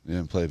 Mm-mm. You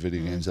didn't play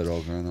video games at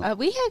all growing up?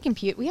 We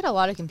had a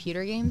lot of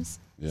computer games.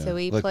 Yeah. So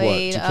we like played. what?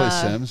 Did you play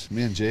Sims?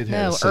 Me and Jade had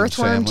a No, Sims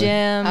Earthworm family.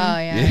 Jim. Oh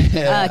yeah.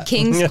 Yeah.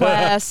 King's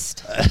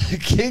Quest.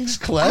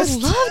 King's I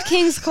Quest? loved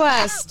King's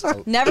Quest.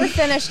 Never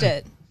finished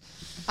it.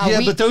 yeah,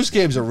 we, but those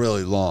games are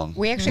really long.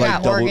 we actually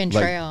got Oregon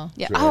Trail.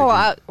 Yeah.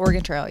 Dragon.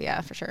 Oregon Trail.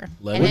 Yeah, for sure. And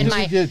When then did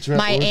we get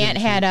my Oregon aunt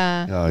had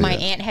Oh, my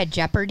yeah. aunt had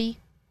Jeopardy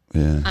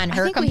Yeah. on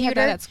her think we had computer,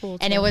 that at school,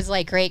 and too. it was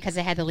like great because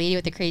it had the lady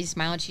with the crazy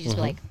smile, and she just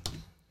be like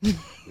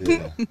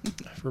Yeah.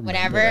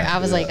 whatever. I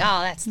was like,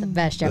 oh, that's the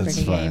best That's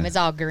Jeopardy game. fine. It's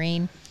all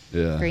green,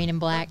 Yeah. green and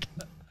black.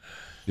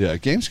 Yeah,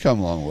 games come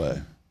a long way.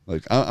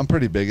 Like I'm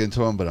pretty big into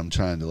them, but I'm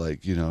trying to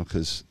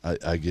because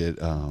I get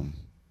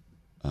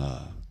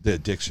the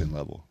addiction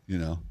level.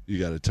 You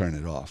got to turn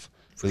it off.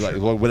 'Cause, like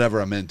whatever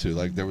I'm into.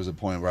 Like there was a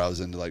point where I was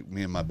into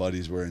me and my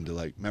buddies were into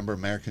remember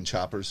American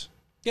Choppers?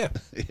 Yeah.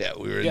 Yeah,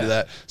 we were into Yeah.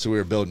 that. So we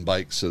were building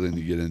bikes. So then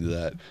you get into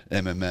that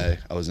MMA.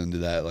 I was into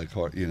that.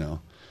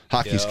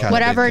 Hockey's Yeah. kind of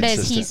Whatever it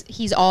is,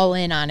 he's all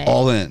in on it.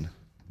 all in.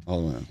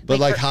 But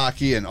Like for-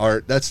 hockey and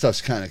art, that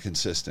stuff's kind of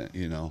consistent.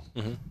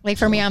 Like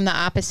for me, I'm the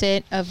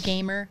opposite of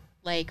gamer.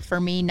 Like for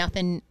me,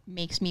 nothing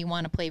makes me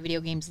want to play video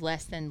games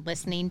less than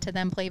listening to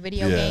them play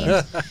video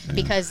Yeah. games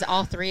because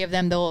all three of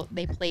them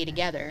they play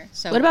together.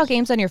 So What about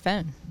games on your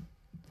phone?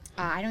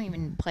 I don't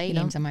even play You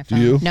games don't? on my Do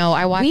phone. you? No,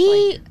 I watch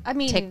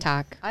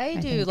TikTok. I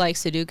do think. like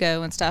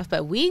Sudoku and stuff,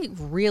 but we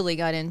really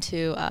got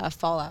into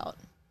Fallout,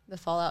 the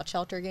Fallout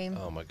Shelter game.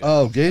 Oh my god.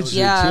 Oh, Gage did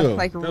yeah, too.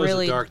 like That was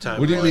really. a dark time.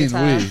 What do you really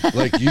mean tough. we?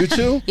 Like you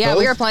two? Yeah, we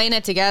Both? were playing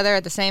it together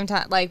at the same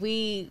time. Like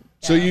we.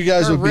 So yeah, you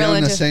guys we're would be real on the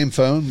into- same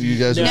phone? You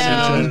guys would see each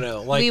other?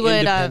 No. Like we would.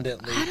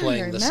 independently I don't playing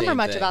even the remember same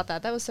much thing. about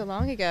that. That was so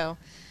long ago.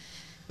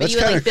 But That's you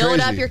would kinda like build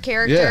up crazy. your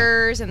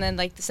characters and then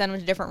like send them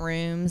to different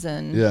rooms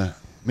and. Yeah.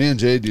 Me and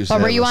Jade used to But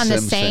have were you a on the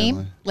Sims same?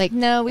 family. Like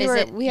No, we is were-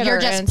 it- we had You're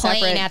our just own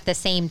playing separate- at the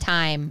same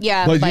time.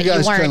 Yeah, But but you you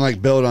guys weren't- can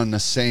build on the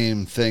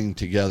same thing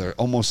together,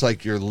 almost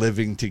like you're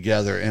living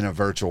together in a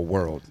virtual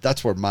world.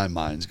 That's where my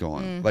mind's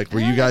going. Like, were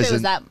I you don't know if guys it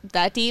was in?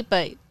 that deep,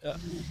 but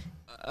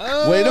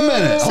Wait a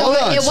minute, So hold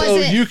on. it So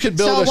wasn't- you could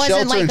so build it a wasn't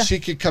shelter, like and a- she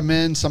could come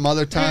in some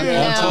other time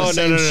No. onto the Oh, no,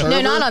 same no. server.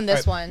 no, not on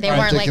this one. They I'm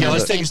weren't like thinking on of the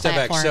Let's take same a step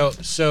back.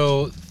 platform.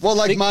 So Well,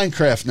 like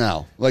Minecraft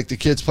now. Like the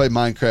kids play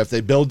Minecraft, they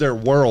build their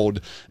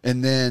world,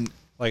 and then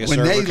Like a when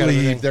server they kind of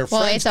leave, thing? their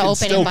Well, friends it's an can open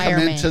still come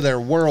environment. into their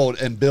world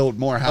and build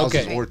more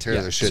houses Okay. or tear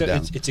Yeah. their shit So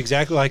down. It's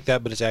exactly like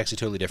that, but it's actually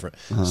totally different.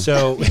 Uh-huh.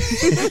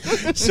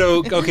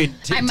 So okay,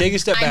 take a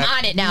step I'm back.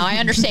 on it now. I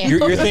understand.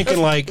 You're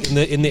thinking like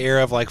in the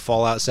era of like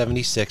Fallout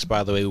 76.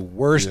 By the way,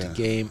 worst Yeah.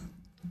 game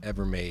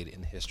ever made in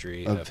the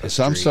history of history.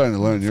 So I'm starting to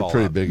learn you're Fallout.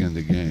 pretty big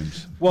into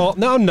games. Well,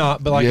 no, I'm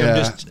not. But like yeah, I'm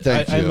just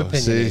thank I'm you.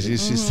 opinionated. See,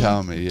 she's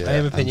telling me. Yeah, I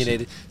am I'm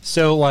opinionated.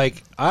 So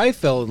like I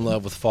fell in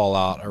love with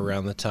Fallout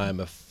around the time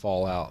of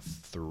Fallout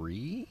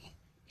 3.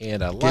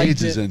 and I liked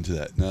Gage is it. into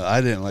that. No,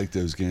 I didn't like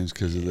those games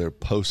because of their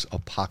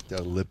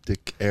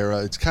post-apocalyptic era.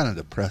 It's kind of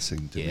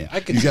depressing to me. I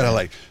could You see got to that.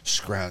 like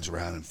scrounge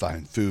around and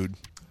find food.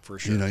 For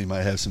sure. You know, you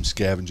might have some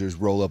scavengers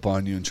roll up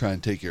on you and try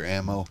and take your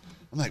ammo.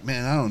 I'm like,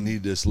 man, I don't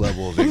need this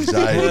level of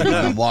anxiety when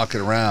I'm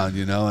walking around,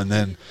 you know. And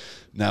then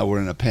now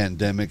we're in a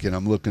pandemic and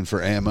I'm looking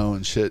for ammo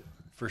and shit.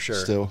 For sure.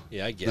 Still,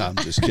 Yeah, I get No, it. I'm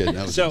just kidding.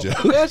 That was So a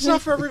joke. that's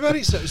not for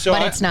everybody. So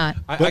But it's not.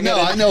 But no,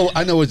 I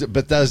know.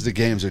 Bethesda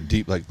games are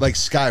deep, like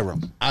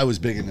Skyrim. I was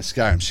big into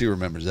Skyrim. She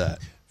remembers that,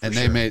 and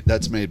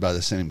that's made by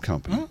the same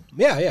company.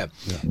 Yeah.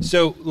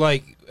 So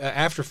like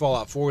after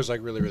Fallout 4 was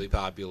like really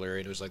popular,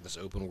 and it was like this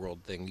open world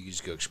thing. You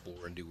just go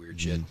explore and do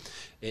weird shit.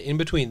 In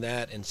between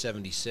that and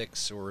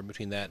 76, or in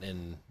between that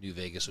and New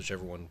Vegas,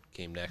 whichever one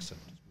came next,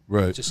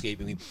 Right. it's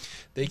escaping me.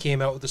 They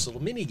came out with this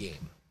little mini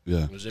game.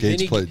 Yeah, It was a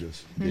Gates mini- played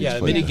this. Gates Yeah, a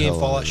played mini the game hell out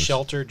of Fallout this.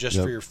 Shelter just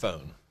Yep. for your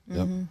phone.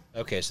 Yep.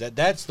 Okay, so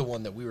that's the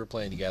one that we were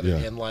playing together, Yeah.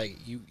 and like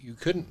you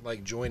couldn't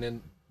like join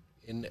in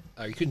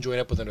you couldn't join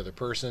up with another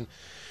person.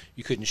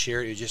 You couldn't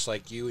share it. It was just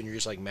like you, and you're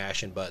just like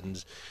mashing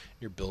buttons.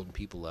 You're building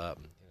people up.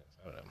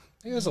 I don't know.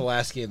 I think it was the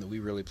last game that we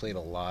really played a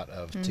lot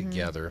of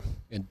together.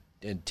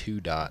 And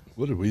 2 Dot.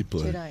 What did we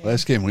play? Did I?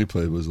 Last game we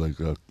played was like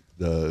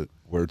the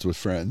Words with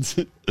Friends.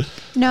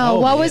 No, Oh,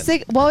 what man. was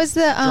the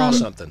Draw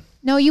something.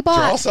 No, you Draw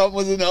bought something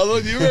was another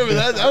one. You remember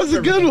that? That was a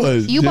good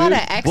one. You dude. bought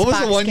an What was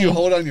the Xbox one you game.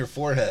 hold on your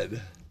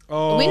forehead?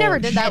 Oh, We never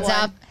did that heads one.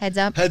 up, heads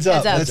up. Heads up.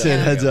 Heads up. That's it.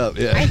 Heads up.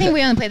 Yeah. I think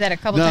we only played that a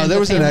couple No, times. there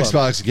with was an family.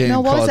 Xbox game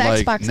No, what was called the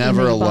like Xbox game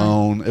Never that you bought?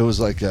 Alone. It was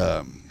like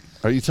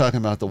are you talking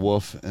about the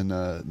wolf and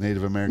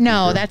Native American?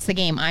 No, girl? that's the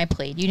game I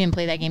played. You didn't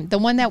play that game. The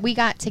one that we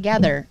got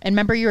together. And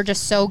remember, you were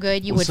just so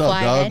good, you What's would up,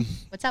 fly dog? ahead.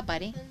 What's up,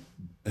 buddy?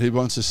 He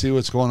wants to see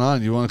what's going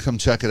on. You want to come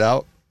check it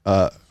out?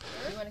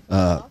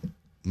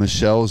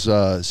 Michelle's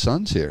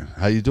son's here.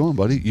 How you doing,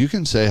 buddy? You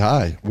can say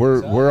hi.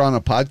 We're on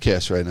a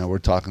podcast right now. We're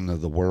talking to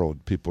the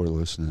world. People are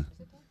listening.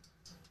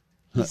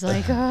 He's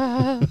like,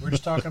 We're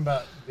just talking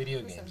about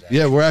video games.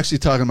 Yeah, we're actually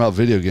talking about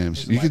video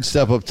games. You can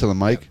step up to the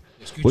mic.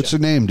 Scooch What's up.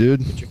 your name,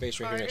 dude? Put your face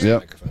right here next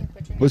Yep. to the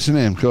microphone. What's your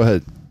name? Go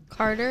ahead.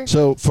 Carter.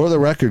 So, for the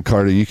record,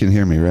 Carter, you can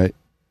hear me, right?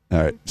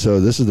 All right.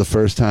 So, this is the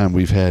first time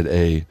we've had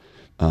a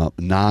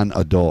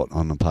non-adult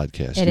on the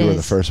podcast. It You were the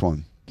is. first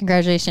one.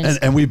 congratulations.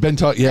 And we've been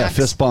talking, Congrats.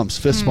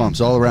 fist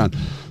bumps all around.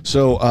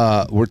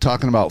 So, we're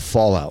talking about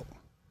Fallout.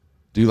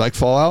 Do you like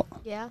Fallout?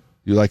 Yeah.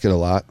 You like it a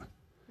lot?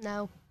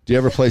 No. Do you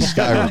ever play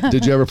Skyrim?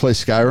 Did you ever play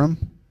Skyrim?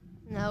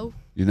 No.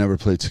 You never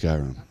played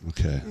Skyrim.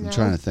 Okay. I'm No.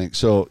 trying to think.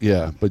 So,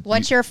 yeah. But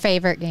What's your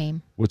favorite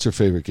game? what's your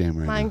favorite game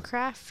right now?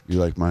 Minecraft. You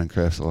like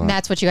Minecraft a lot? And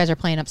that's what you guys are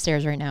playing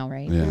upstairs right now,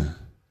 right? Yeah.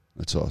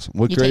 That's awesome.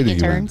 What You grade are taking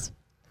you turns?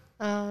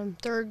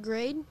 Third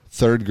grade. in?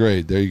 Third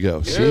grade. There you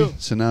go. See?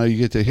 So now you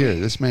get to hear.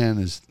 This man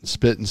is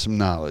spitting some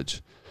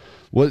knowledge.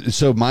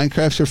 So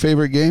Minecraft's your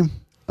favorite game?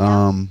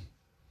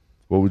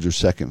 What would your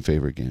second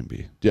favorite game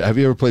be? Have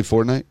you ever played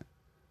Fortnite?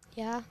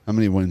 Yeah. How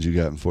many wins you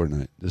got in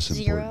Fortnite? This is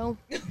important.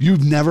 0.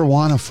 You've never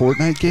won a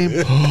Fortnite game?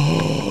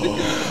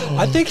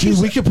 I think Dude,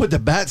 we could put the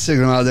bat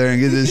signal out there and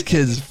get this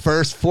kid's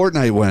first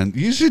Fortnite win.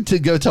 You should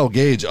go tell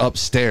Gage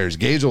upstairs.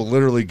 Gage will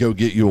literally go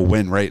get you a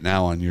win right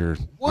now on your.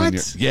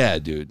 What? Yeah,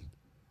 dude.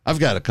 I've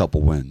got a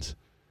couple wins.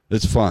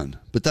 It's fun,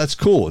 but that's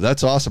cool.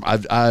 That's awesome.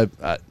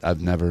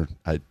 I've never.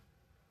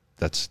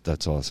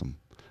 That's awesome.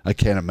 I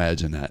can't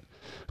imagine that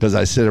because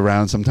I sit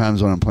around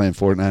sometimes when I'm playing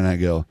Fortnite and I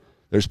go,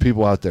 "There's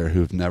people out there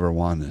who've never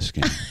won this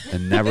game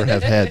and never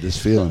have had this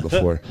feeling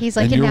before." He's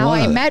like, and you're now one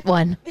I of them. met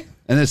one.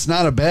 And it's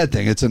not a bad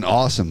thing. It's an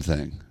awesome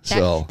thing. That,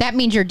 So that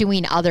means you're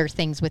doing other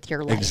things with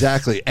your life.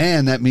 exactly,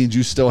 and that means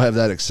you still have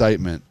that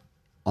excitement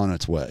on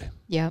its way.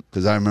 Yep.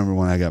 Because I remember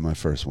when I got my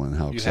first one,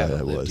 how you excited I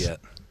haven't lived was. yet.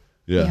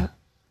 Yeah. Yep.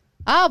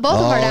 Oh, both of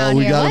them are down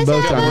we here. got them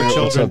What's both up, down here.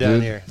 buddy? What's Children up, down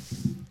dude? here.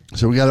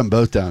 So we got them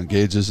both down.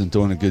 Gage isn't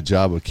doing a good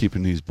job of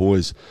keeping these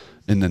boys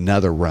in the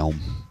nether realm.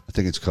 I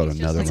think it's called a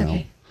nether realm.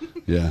 okay.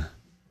 Yeah.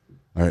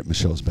 All right,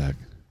 Michelle's back.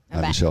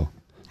 Hi, back. Michelle.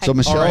 Hi. So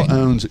Michelle All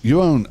right.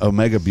 you own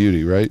Omega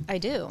Beauty, right? I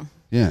do.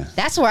 Yeah.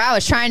 That's where I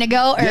was trying to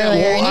go earlier,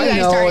 Yeah, and you I guys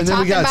know, started and then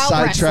we talking got about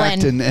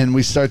sidetracked wrestling. and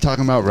we started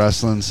talking about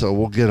wrestling. So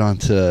we'll get on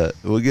the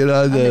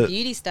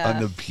beauty stuff.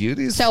 On the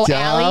beauty So stuff.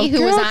 Allie,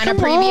 who was Girl, on a come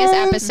previous on.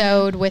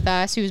 episode with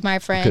us, who's my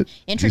friend, You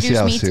see introduced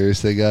how me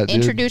serious they got, dude?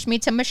 introduced me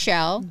to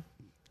Michelle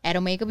at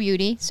Omega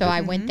Beauty. So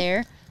I went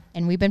there,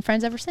 and we've been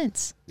friends ever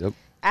since. Yep.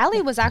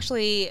 Allie was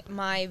actually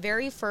my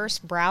very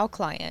first brow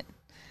client.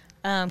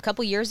 A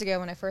couple years ago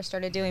when I first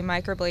started doing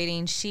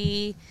microblading,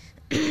 she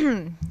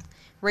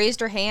raised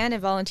her hand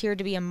and volunteered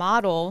to be a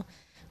model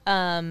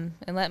and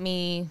let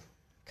me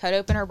cut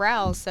open her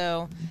brows.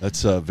 So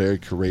That's very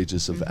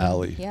courageous of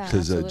Allie. Yeah,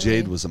 Because absolutely.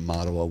 Jade was a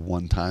model at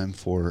one time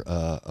for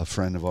a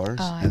friend of ours.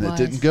 Oh, I and it was.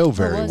 didn't go I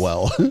very was.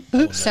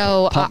 well.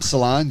 So Pump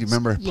Salon, you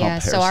remember Pump yeah,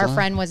 Hair so our Salon?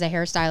 friend was a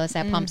hairstylist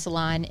at Pump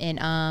Salon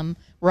in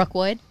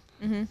Rookwood,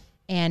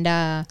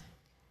 and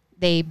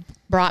they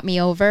brought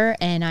me over,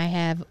 and I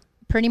have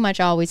pretty much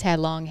always had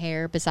long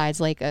hair, besides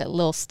like a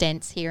little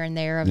stints here and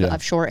there of, Yeah.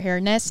 of short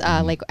hairness.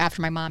 Like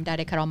after my mom died,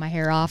 I cut all my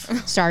hair off,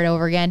 started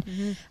over again.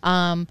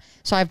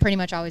 So I've pretty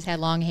much always had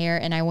long hair,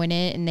 and I went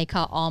in and they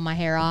cut all my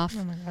hair off.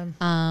 Oh my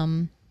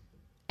God.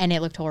 And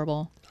it looked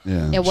horrible.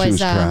 Yeah, It she was,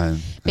 crying. I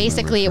remember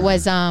basically it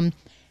crying. was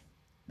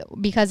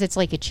because it's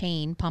like a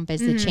chain, pump is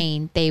the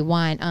chain. They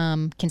want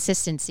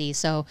consistency.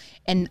 So,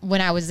 and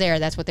when I was there,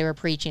 that's what they were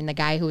preaching. The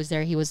guy who was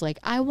there, he was like,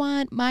 I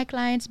want my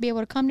clients to be able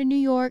to come to New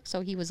York.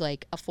 So he was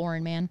like a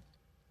foreign man.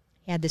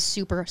 He had this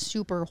super,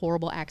 super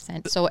horrible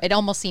accent. So it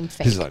almost seemed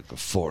fake. He's like a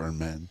foreign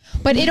man.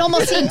 But it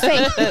almost seemed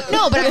fake.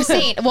 No, but I'm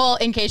saying, well,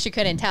 in case you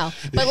couldn't tell.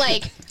 But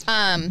like,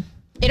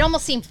 it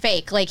almost seemed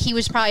fake. Like he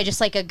was probably just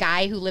like a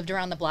guy who lived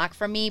around the block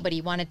from me, but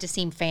he wanted to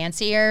seem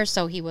fancier,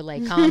 so he would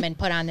like come and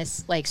put on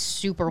this like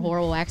super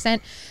horrible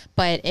accent.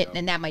 But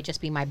and that might just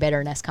be my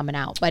bitterness coming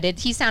out. But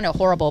he sounded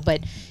horrible.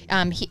 But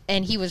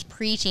he was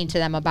preaching to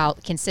them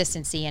about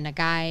consistency, and a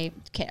guy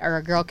or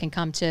a girl can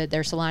come to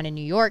their salon in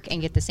New York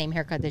and get the same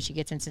haircut that she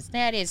gets in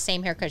Cincinnati, the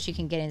same haircut she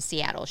can get in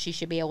Seattle. She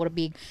should be able to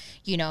be,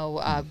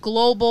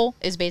 global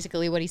is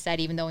basically what he said,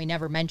 even though he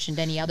never mentioned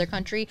any other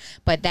country.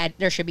 But that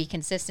there should be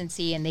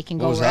consistency, and they can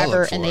What go was that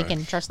wherever look and they for?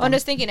 can trust Well, I'm them.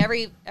 just thinking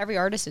every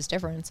artist is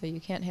different, so you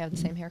can't have the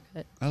same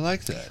haircut. I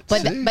like that.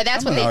 But See? but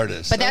that's I'm what an they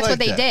artist. but I that's like what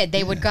they that. did.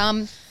 They would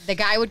come. The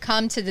guy would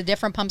come to the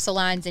different pump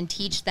salons and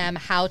teach them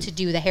how to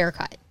do the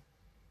haircut,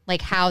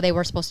 like how they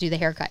were supposed to do the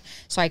haircut.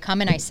 So I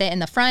come and I sit in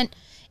the front,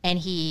 and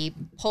he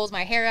pulls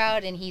my hair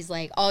out, and he's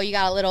like, "Oh, you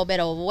got a little bit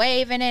of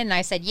wave in it," and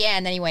I said, "Yeah,"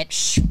 and then he went,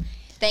 "Shh,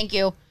 thank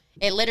you."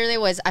 It literally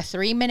was a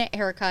 3-minute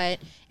haircut,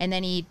 and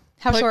then he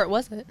How put, short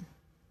was it?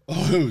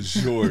 Oh, it was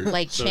short.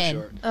 like chin,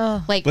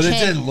 short. like but chin. it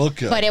didn't look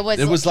good. But it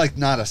was like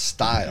not a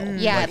style.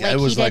 Yeah, like it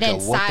was he didn't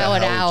like a, what the style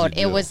it hell out. did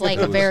you It do? was like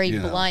It a very you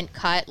know. blunt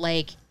cut.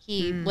 Like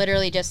he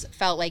literally just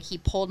felt like he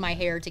pulled my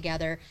hair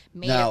together,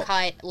 made Now- a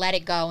cut, let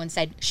it go, and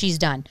said, "She's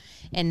done."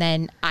 And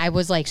then I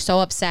was like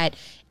so upset,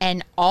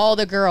 and all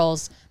the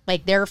girls,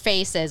 like their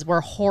faces were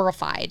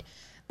horrified.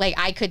 Like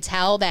I could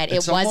tell that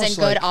It's it wasn't almost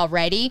good like-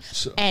 already.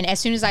 So- And as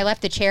soon as I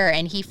left the chair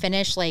and he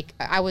finished, like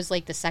I was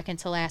like the second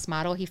to last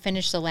model. He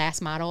finished the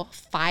last model.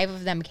 5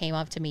 of them came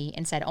up to me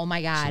and said, "Oh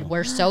my God,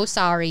 we're so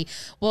sorry.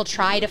 We'll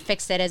try to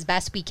fix it as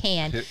best we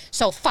can."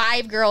 So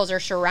 5 girls are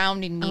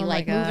surrounding me, Oh my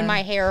like God. moving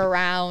my hair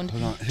around,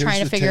 Hold on. Here's trying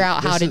to the figure take-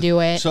 out how this to is- do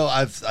it. So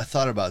I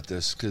thought about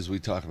this because we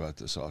talk about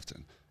this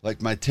often.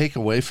 Like my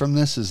takeaway from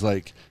this is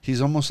like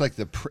he's almost like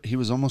he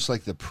was almost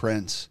like the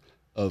Prince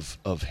of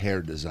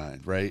hair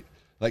design, right?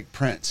 Like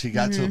Prince, he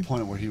got to the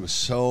point where he was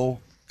so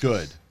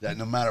good that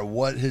no matter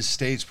what his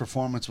stage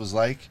performance was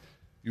like,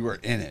 you were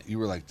in it. You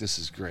were like, "This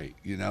is great,"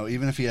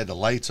 Even if he had the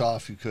lights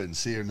off, you couldn't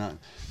see or not.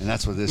 And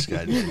that's what this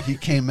guy did. He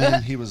came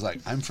in, he was like,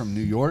 "I'm from New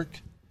York,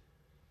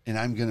 and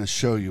I'm gonna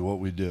show you what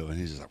we do." And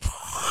he's just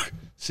like,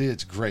 "See,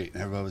 it's great."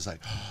 And everybody was like,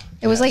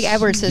 It was like "Yes,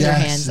 Edward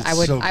Scissorhands. yes, I it's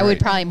would so I would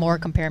great." probably more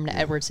compare him to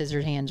Edward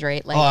Scissorhands,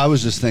 right? Like Oh, I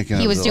was just thinking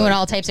he of was the, doing like,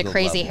 all types of the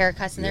crazy level.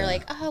 haircuts, and they're Yeah.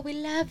 like, "Oh, we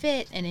love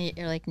it," and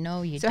you're like,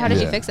 "No, you So don't." how did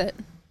you Yeah. fix it?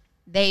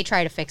 They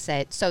try to fix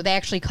it, so they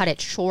actually cut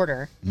it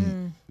shorter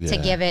to Yeah.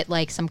 give it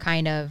like some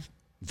kind of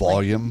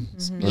volume.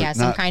 Or yeah,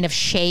 some not- kind of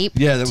shape.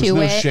 Yeah, there was to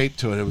no it. shape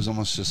to it. It was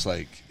almost just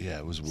like, yeah,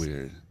 it was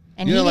weird.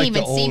 And You he know, like didn't the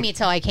even see old- me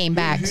till I came Who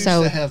back. used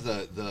So to have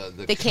the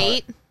The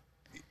Kate?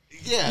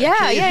 Yeah, Yeah,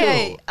 Kate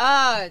yeah, who?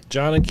 yeah.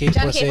 John and Kate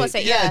John plus Kate eight. plus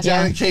 8, Yeah, yeah.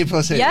 John and Kate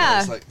plus 8. Yeah.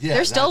 It's like, yeah,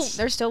 there's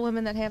that's- still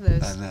women that have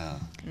those. I know.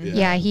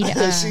 yeah, he She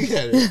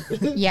had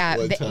it. yeah.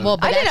 One but- time. well,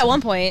 but I did that's, at one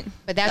point.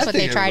 but that's I what they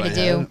think tried to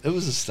everybody do. had It. It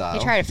was a style.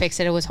 They tried to fix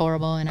it. It was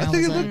horrible, and I, I think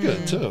was it like, looked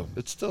good too.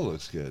 It still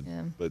looks good.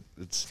 Yeah. But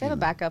it's I have a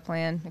backup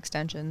plan,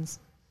 extensions.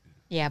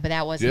 yeah, but that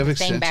Do you wasn't have the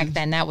thing back extensions?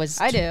 then. That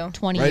was I do.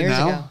 20 right years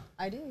now. ago.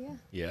 I do, yeah.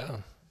 Yeah.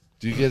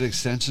 Do you get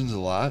extensions a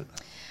lot?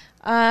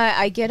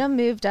 I get them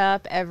moved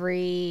up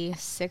every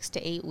 6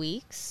 to 8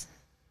 weeks.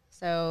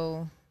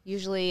 So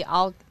usually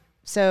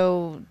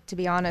so to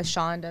be honest,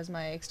 Sean does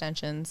my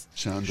extensions.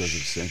 Sean does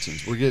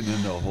extensions. We're getting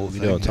into a whole We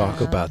thing. don't talk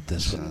here. about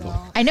this one.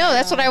 I know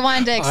that's what I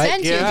wanted to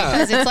extend yeah.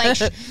 to because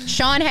it's like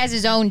Sean has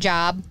his own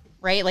job,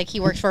 right? Like he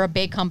works for a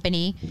big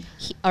company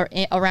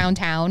around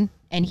town,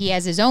 and he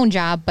has his own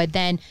job. But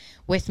then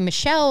with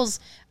Michelle's,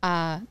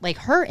 like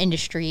her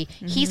industry,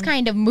 he's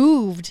kind of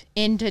moved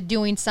into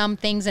doing some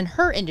things in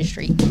her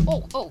industry.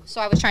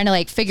 So I was trying to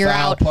like figure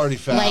Foul, out party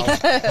foul, like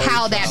party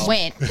how that foul.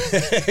 went.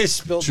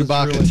 Spilled the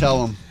Chewbacca, truth.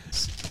 tell him.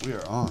 We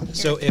are on.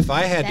 So if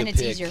I had Then to it's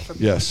pick, easier for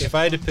Yes. if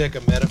I had to pick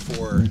a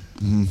metaphor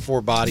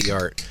for body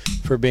art,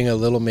 for being a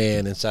little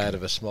man inside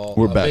of a small,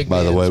 We're a back, big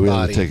by the man's way. We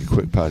body, had to take a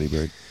quick potty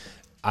break.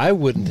 I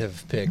wouldn't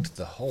have picked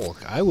the Hulk.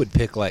 I would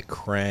pick like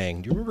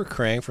Krang. Do you remember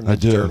Krang from the I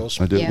do.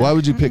 Turtles? I do. Yeah. Why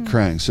would you pick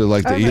Krang? So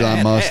like the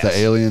Elon Musk, the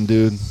alien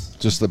dude,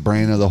 just the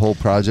brain of the whole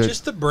project.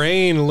 Just the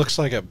brain looks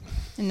like a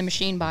In the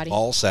machine body.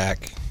 ball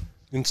sack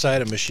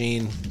inside a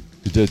machine.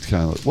 He did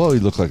kind of. Well, he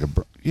looked like a.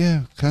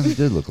 Yeah, kind of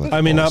did look like. I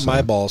a mean, ball not my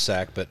sack. ball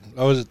sack, but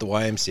I was at the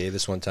YMCA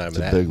this one time,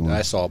 a and big one.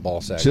 I saw a ball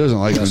sack. She doesn't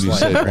like when Just you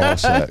say Krang. ball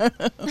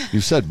sack.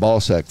 You've said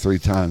ball sack 3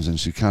 times, and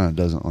she kind of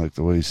doesn't like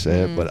the way you say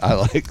it. But I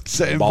like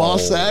saying ball Ball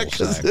sack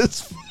because sack.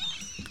 it's.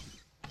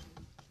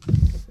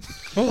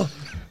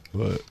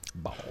 But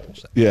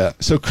Balls. yeah,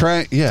 so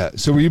Crank. Yeah,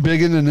 so were you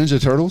big into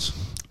Ninja Turtles?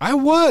 I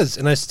was,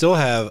 and I still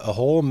have a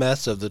whole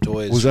mess of the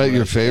toys. Was that from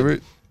your as a kid.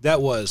 favorite?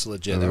 That was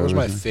legit. That Oh, was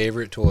my really?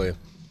 favorite toy.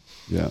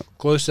 Yeah,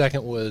 Close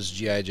second was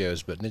G.I.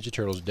 Joe's, but Ninja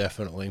Turtles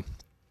definitely.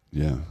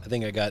 yeah. I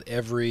think I got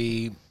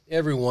every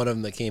one of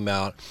them that came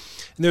out.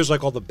 And there's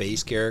like all the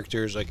base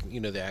characters, like, you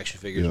know, the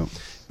action figures. Yeah.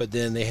 But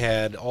then they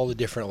had all the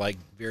different like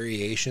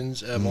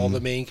variations of all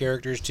the main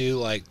characters too.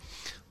 Like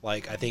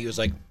I think it was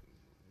like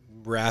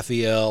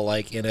Raphael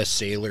like in a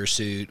sailor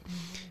suit.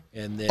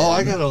 And then Oh,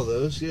 I got all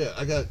those. Yeah,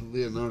 I got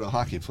Leonardo,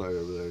 hockey player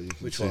over there. You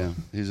can Which see one? him.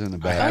 He's in the I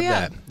back. have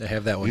yeah. that. I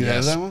have that one. You have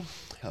yes. that one?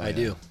 Hell I yeah.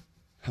 do.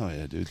 Hell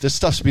yeah, dude. This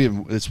stuff's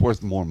it's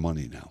worth more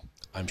money now.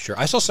 I'm sure.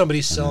 I saw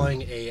somebody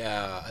selling a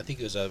I think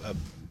it was a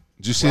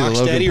Did you see the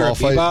Logan Rocksteady or Paul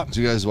fight? Bebop? Did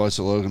you guys watch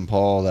the Logan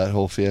Paul, that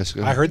whole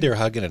fiasco? I heard they were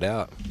hugging it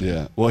out.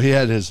 Yeah. Well, he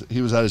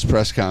was at his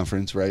press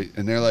conference, right?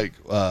 And they're like,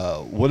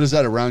 "What is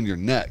that around your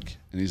neck?"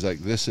 And he's like,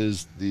 "This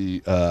is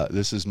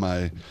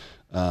my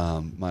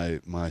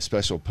my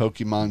special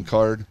Pokemon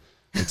card.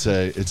 It's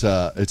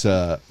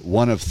a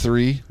 1 of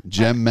 3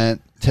 Gem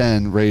Mint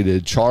 10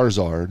 rated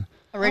Charizard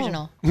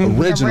Original.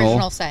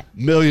 original set.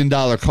 $1 million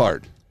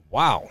card."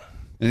 Wow.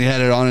 And he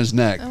had it on his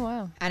neck. Oh,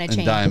 wow. On a And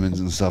chain.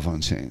 diamonds and stuff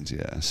on chains,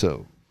 yeah.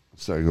 So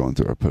started going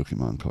through our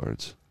Pokemon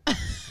cards.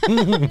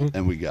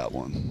 And we got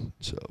one.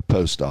 So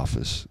post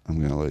office. I'm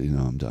gonna let you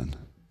know I'm done.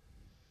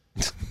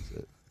 That's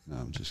it. No,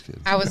 I'm just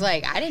kidding. I was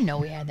like, I didn't know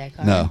we had that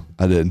card. No,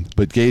 I didn't.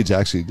 But Gage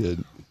actually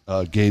did.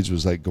 Gage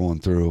was like going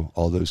through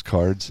all those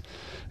cards.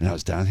 And I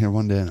was down here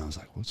one day and I was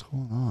like, what's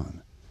going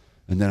on?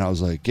 And then I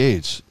was like,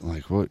 Gage,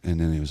 like what? And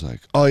then he was like,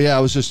 oh yeah, I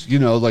was just,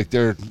 like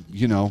they're,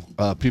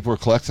 people are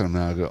collecting them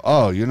now. I go,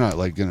 oh, you're not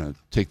like gonna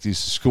take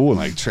these to school and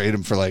like trade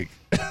them for like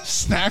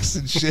snacks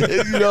and shit,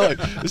 like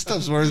this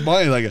stuff's worth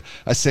money. Like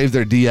I saved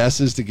their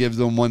DSs to give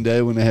them one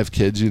day when they have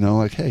kids,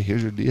 like, hey,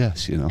 here's your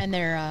DS, And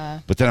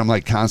they're But then I'm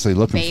like constantly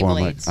looking for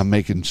them. Like Beyblades. I'm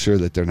making sure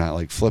that they're not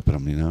like flipping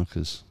them,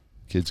 because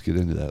kids get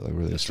into that. Like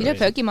where they That's You know,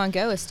 right. Pokemon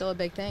Go is still a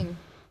big thing.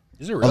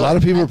 Is it A really? lot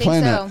of people I are think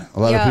playing so. that. A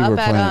lot Yeah, of people are up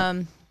at,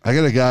 playing it. I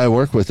got a guy I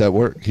work with at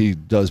work. He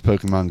does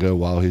Pokemon Go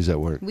while he's at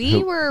work.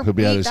 He'll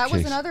be at his that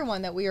was case. another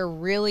one that we were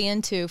really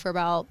into for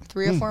about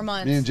 3 or 4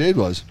 months. Me and Jade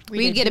was.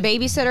 We'd get a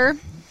babysitter,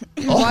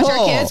 watch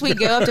our kids. We'd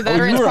go up to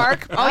Veterans you were-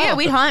 Park. Oh yeah,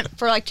 we'd hunt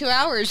for like 2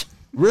 hours.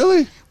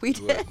 Really? We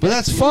did. But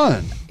that's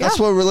fun. That's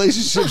what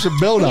relationships are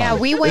built on. Yeah,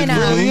 we went, It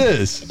really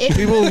is. it-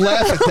 People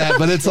laugh at that,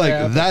 but it's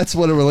like that's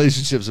what a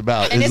relationship's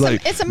about. And it's a-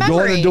 like it's a going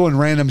memory. and doing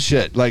random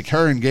shit. Like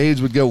her and Gage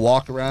would go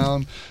walk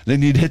around.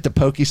 Then you'd hit the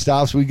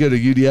Pokestops. We'd go to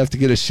UDF to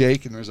get a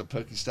shake, and there's a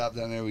Pokestop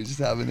down there. We just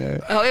have in there.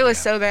 Oh, it was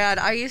so bad.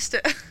 I used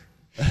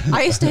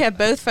to have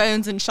both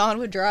phones, and Sean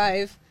would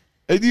drive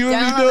And you would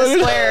down be on the doing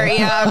it. square.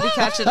 Yeah, I'd be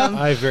catching them.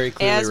 I very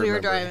clearly As we were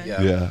remember. driving.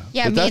 Yeah. Yeah. Yeah, But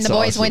me and that's the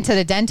boys awesome. went to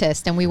the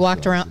dentist and we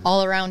walked around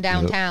all around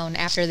downtown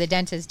after the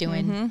dentist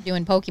doing Mm-hmm.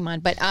 doing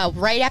Pokemon. But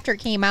right after it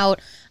came out,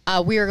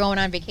 we were going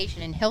on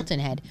vacation in Hilton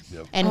Head,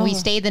 and Oh. we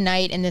stayed the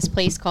night in this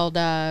place called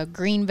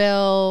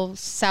Greenville,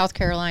 South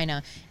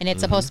Carolina, and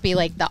it's supposed to be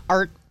like the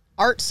art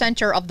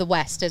center of the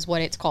West is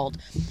what it's called.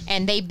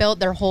 And they built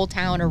their whole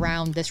town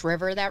around this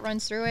river that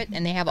runs through it,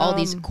 and they have all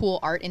these cool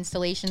art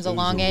installations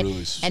along a it,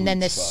 really and then sweet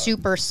this spot.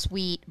 super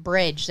sweet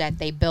bridge that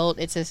they built.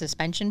 It's a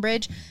suspension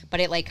bridge, but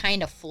it like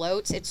kind of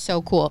floats. It's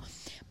so cool.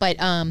 But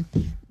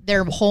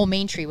their whole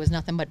main street was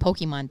nothing but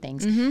Pokemon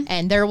things,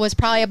 and there was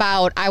probably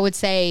about, I would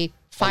say,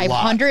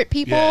 500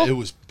 people. Yeah, it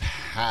was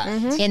packed.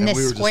 In And this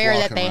we were just square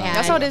that walking they around. had.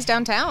 That's how it is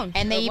downtown.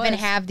 And they It even was.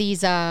 have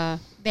these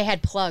they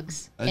had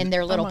plugs in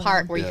their little my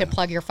park where you Yeah. could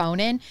plug your phone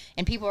in,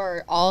 and people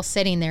are all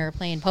sitting there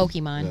playing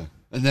Pokemon. Yeah.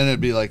 And then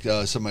it'd be like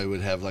somebody would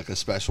have like a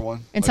special one.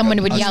 And Like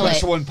someone would yell a it.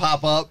 special one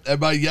pop up,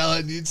 everybody yell it,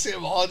 and you'd see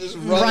them all just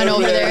Run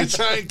over there. and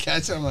try and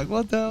catch it. I'm like,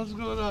 what the hell's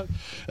going on?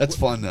 That's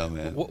fun though,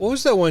 man. What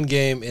was that one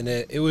game? And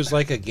it was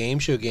like a game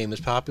show game. It was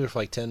popular for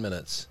like 10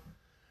 minutes.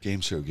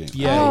 Game show game.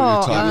 Yeah. I know what you're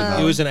Oh, talking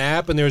about. It was an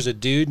app, and there was a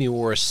dude, and he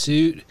wore a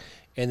suit,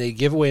 and they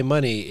give away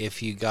money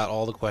if you got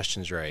all the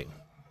questions right.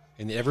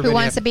 And everybody Who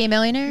wants to be a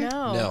millionaire?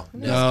 No.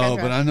 No,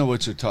 but I know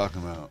what you're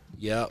talking about.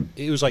 Yeah,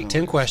 it was like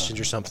 10 questions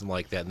or something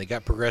like that, and they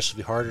got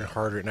progressively harder and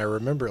harder. And I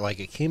remember, like,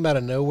 it came out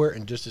of nowhere,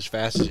 and just as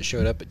fast as it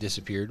showed up, it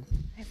disappeared.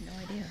 I have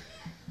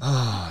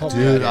no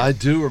idea. Dude, I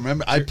do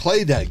remember. I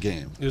played that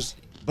game. It was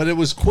But it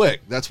was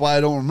quick. That's why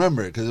I don't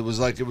remember it, because it was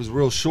like it was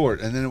real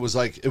short, and then it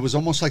was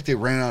almost like they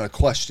ran out of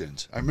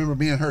questions. I remember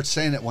me and her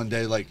saying it one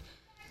day, like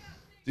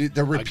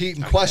they're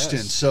repeating I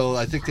questions, guess. so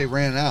I think they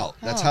ran out.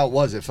 That's how it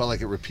was. It felt like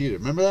it repeated.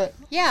 Remember that?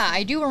 Yeah,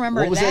 I do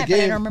remember What was that but I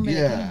game? don't remember the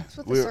Yeah. game. It's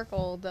with We the were-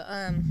 circle.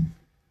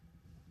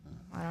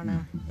 I don't know.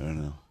 I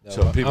don't know. No,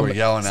 So people are I'm-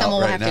 yelling out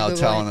Someone will right have to now, Google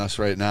telling it. us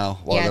right now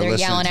while Yeah, they're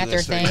listening yelling to at their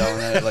this, they're thing.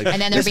 yelling at it, like,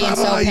 And then they're "It's being not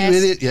so allowed, you pissed."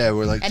 idiot. Yeah,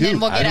 we're like, And dude, then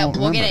we'll I get don't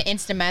we'll get remember. an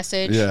instant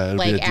message Yeah, it'll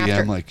like be a DM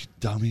after like,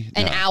 dummy.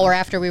 an No. hour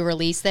after we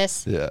release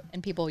this. Yeah.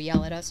 And people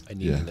yell at us. I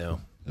need Yeah. to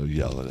know. They'll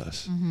yell at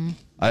us. Mm-hmm.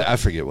 I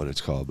forget what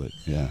it's called, but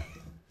yeah.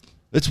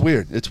 It's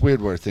weird. It's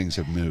weird where things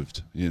have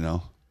moved,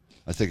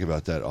 I think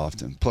about that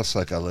often. Plus,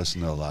 like, I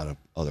listen to a lot of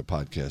other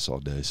podcasts all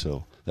day,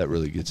 so that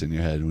really gets in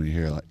your head when you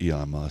hear like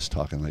Elon Musk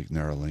talking like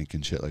Neuralink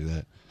and shit like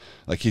that.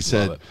 Like he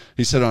said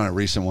on a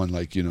recent one,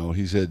 like, you know,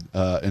 he said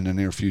in the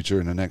near future,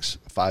 in the next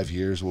 5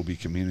 years, we'll be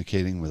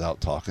communicating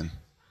without talking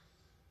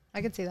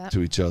I could see that.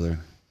 to each other.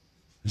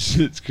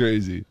 Shit's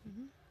crazy.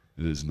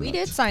 It is nuts. We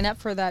did sign up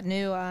for that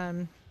new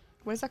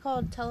what is that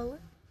called?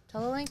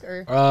 Telelink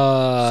or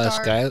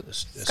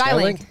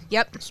Skylink?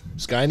 Yep.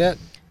 Skynet?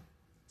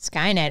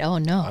 Skynet. Oh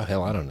no. Oh,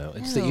 hell, I don't know.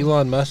 It's the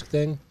Elon Musk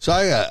thing So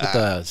I got. with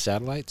the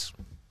satellites.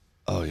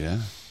 Oh yeah.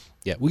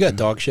 Yeah, we got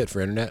dog shit for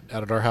internet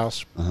out at our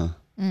house,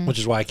 Mm. which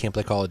is why I can't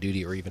play Call of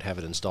Duty or even have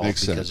it installed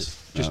Makes because sense.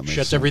 it just Makes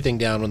shuts sense. everything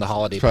down when the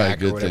holiday Probably a pack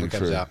or good whatever thing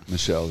comes for out.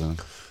 Michelle then.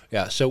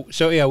 Yeah, so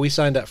yeah, we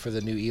signed up for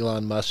the new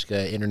Elon Musk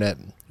internet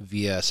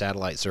via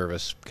satellite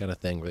service kind of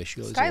thing where they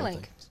show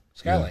Skylink.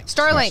 Skylink.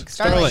 Starlink.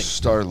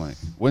 Starlink.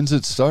 When's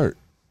it start?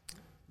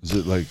 Is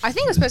it like? I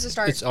think it's supposed to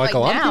start It's like a now.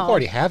 lot of people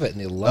already have it and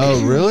they love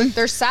Oh it. really?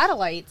 There's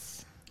satellites.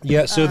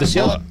 Yeah, so the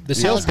sales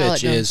tell us how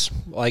pitch it goes. is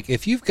like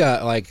if you've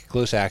got like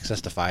close access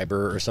to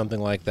fiber or something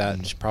like that,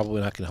 it's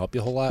probably not going to help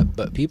you a whole lot.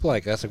 But people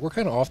like us, like we're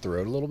kind of off the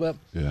road a little bit.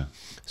 Yeah.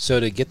 So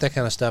to get that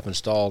kind of stuff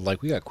installed,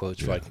 like we got quotes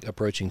for like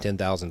approaching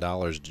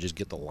 $10,000 to just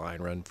get the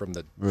line run from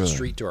the Really?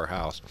 street to our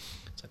house.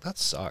 It's like that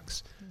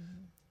sucks.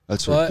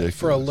 That's But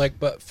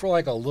ridiculous. for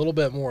like a little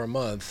bit more a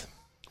month,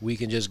 we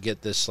can just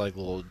get this like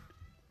little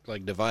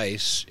like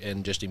device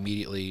and just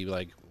immediately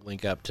like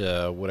link up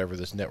to whatever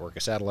this network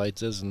of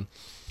satellites is, and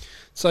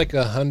it's like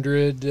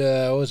 100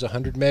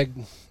 meg,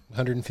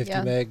 150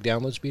 Yeah. meg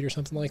download speed or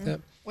something like that.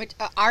 Which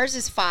ours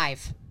is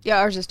 5. Yeah,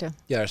 ours is too.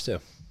 Yeah, there's two.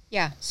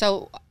 Yeah.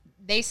 So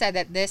they said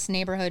that this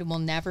neighborhood will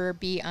never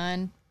be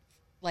on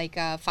like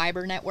a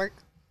fiber network.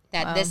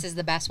 That this is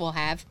the best we'll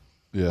have,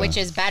 Yeah. which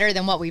is better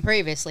than what we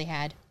previously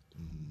had.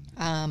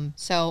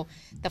 So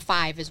the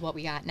 5 is what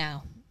we got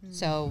now.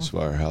 So That's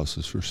why our house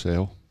is for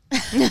sale. So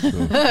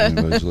if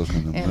anybody's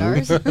looking to And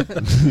move.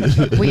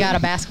 ours. we got a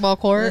basketball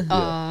court.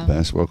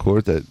 Basketball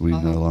court that we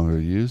no longer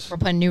use. We're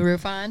putting new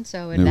roof on,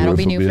 so New that'll roof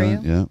be will new for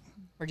on, you. Yeah.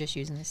 We're just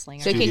using this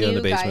slinger. So can Studio in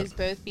you the basement. guys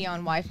both be on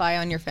Wi-Fi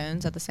on your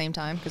phones at the same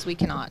time? Because we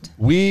cannot.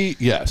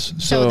 Yes.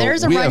 So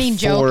there's a we have running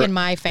joke 4 in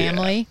my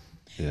family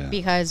Yeah.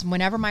 because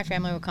whenever my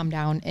family would come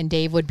down and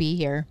Dave would be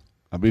here,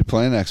 I'll be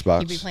playing Xbox.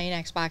 he'd be playing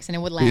Xbox and it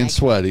would being lag.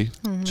 sweaty,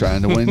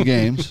 trying to win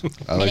games.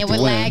 I And like it to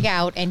would win. lag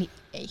out, and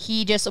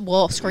he just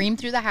will scream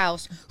through the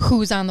house,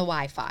 "Who's on the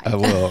Wi-Fi?" I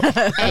will.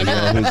 I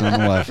know who's on the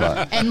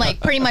Wi-Fi. And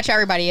like pretty much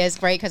everybody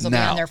is, right? Because they'll be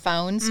Now. on their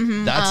phones.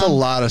 That's a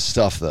lot of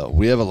stuff, though.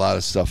 We have a lot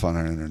of stuff on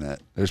our internet.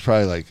 There's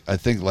probably like, I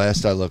think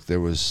last I looked, there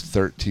was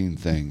 13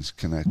 things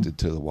connected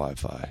to the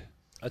Wi-Fi.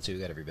 I'd say we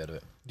got every bit of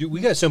it. Dude,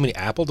 we got so many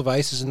Apple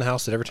devices in the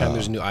house that every time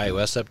there's a new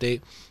iOS update,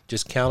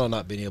 just count on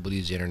not being able to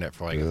use the internet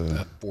for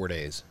like 4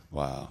 days.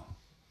 Wow.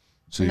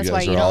 So And you that's guys why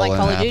are you don't all like in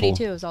Call of Duty Apple?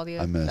 too. Is all the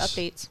I miss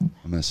updates.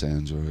 I miss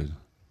Android.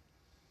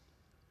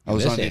 You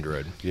miss on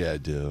Android? Yeah, I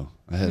do.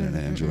 I had an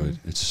Android.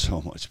 It's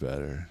so much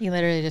better. He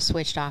literally just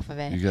switched off of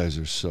You it. guys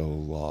are so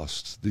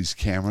lost. These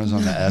cameras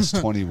on the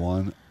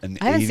S21, an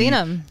I haven't seen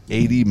 'em.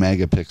 80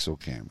 megapixel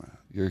camera.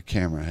 Your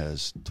camera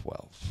has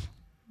 12.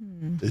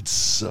 It's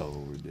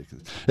so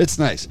ridiculous. It's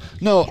nice.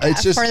 No,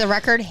 it's just For the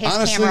record, his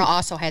honestly- camera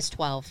also has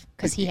 12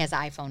 because he has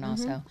iPhone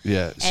also.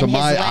 Yeah. And So his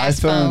my last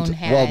iPhone. phone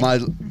had- Well, my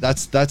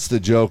that's the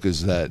joke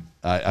is that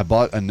I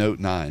bought a Note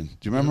 9.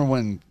 Do you remember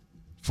when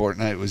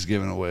Fortnite was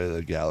giving away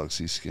the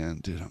Galaxy skin?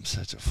 Dude, I'm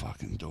such a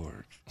fucking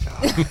dork.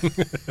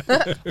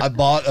 God. I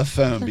bought a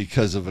phone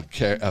because of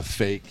a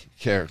fake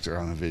character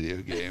on a video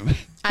game.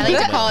 I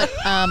like to call it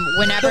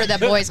whenever the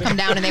boys come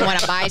down and they want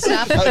to buy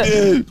stuff. I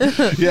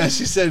did. Yeah,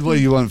 she said, "What,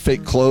 you want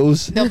fake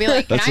clothes?" They'll be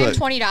like, "Can That's I have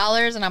what-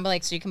 $20?" And I'm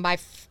like, "So you can buy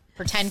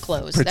pretend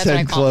clothes." That's what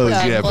I Pretend call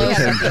clothes, it. yeah,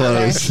 pretend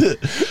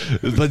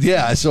clothes. But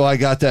yeah, so I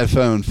got that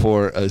phone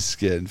for a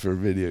skin for a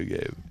video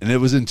game, and it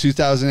was in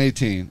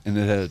 2018, and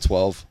it had a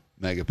 12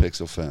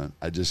 megapixel phone.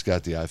 I just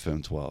got the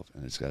iPhone 12,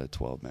 and it's got a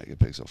 12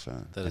 megapixel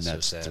phone, That and is so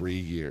that's sad. 3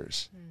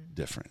 years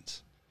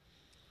difference.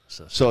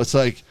 So So it's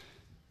like,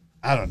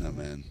 I don't know,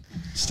 man.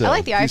 Still, I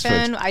like the these folks-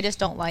 iPhone. I just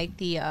don't like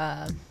the.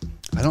 I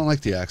don't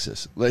like the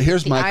access. Like,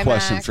 here's The my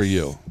question iMacs. for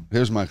you.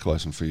 Here's my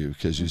question for you,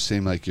 because you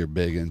seem like you're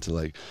big into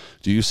like,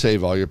 do you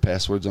save all your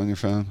passwords on your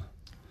phone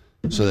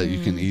so that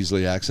you can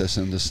easily access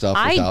into stuff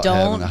I without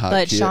don't, having a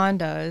but hotkey? Sean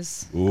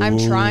does. I'm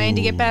trying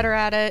to get Ooh. better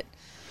at it.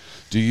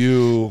 Do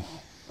you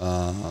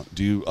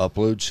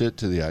upload shit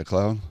to the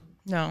iCloud?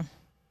 No.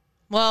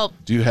 Well,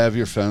 Do you have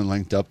your phone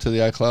linked up to the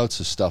iCloud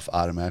so stuff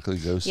automatically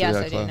goes yes, to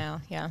the I iCloud? do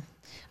now. Yeah.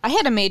 I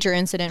had a major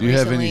incident Do you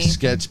recently. have any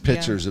sketch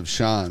pictures of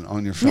Sean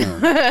on your phone?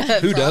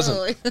 who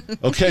doesn't?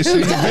 Okay, so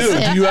you do.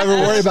 Do you ever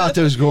worry about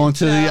those going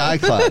to the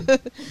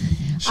iCloud?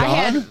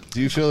 Sean, do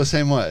you feel the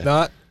same way?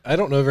 I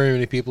don't know very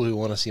many people who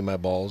want to see my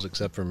balls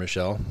except for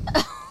Michelle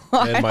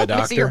and my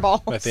wanna see your doctor,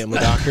 balls. my family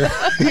doctor.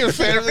 Your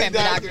Family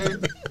doctor.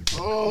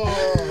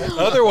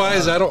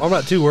 Otherwise, I'm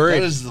not too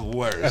worried. That is the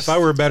worst. If I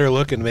were better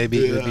looking,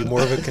 maybe it would be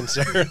more of a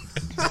concern.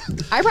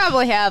 I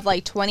probably have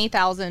like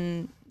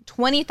 20,000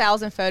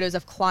 photos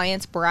of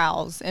clients'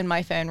 brows in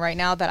my phone right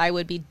now that I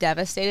would be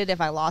devastated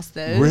if I lost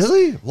those.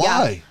 Really?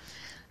 Why?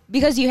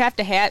 Because you have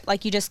to have,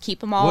 like, you just keep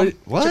them all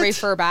What? to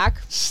refer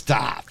back.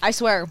 Stop. I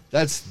swear.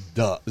 That's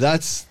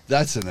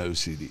an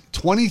OCD.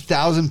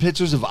 20,000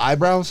 pictures of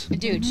eyebrows?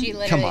 Dude, she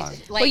literally. Come on.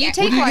 Like, Well, you What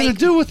take are you going like to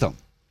do with them?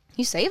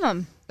 you save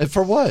them And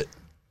for what?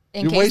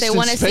 in You're case they wasting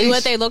want to see space.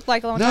 what they looked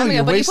like a long No, time ago.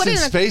 you're But you put wasting it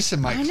in a space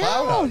in my I cloud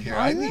know, out here.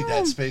 I I need know.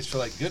 that space for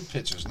like good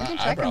pictures, not can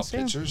check eyebrow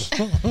them, too. pictures.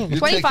 You're taking all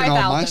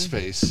my 25,000.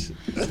 space.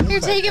 You're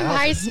taking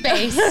my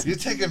space. You're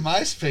taking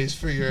my space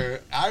for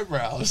your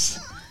eyebrows.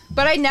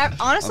 But I never,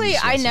 honestly,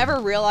 just I messing. never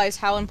realized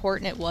how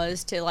important it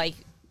was to like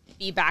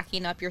be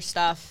backing up your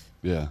stuff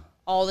Yeah.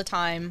 all the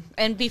time.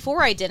 And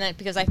before I didn't,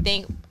 because I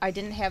think I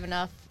didn't have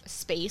enough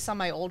space on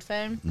my old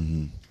phone.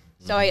 Mm-hmm.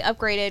 So I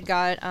upgraded,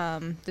 got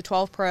the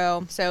 12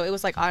 Pro. So it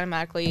was like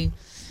automatically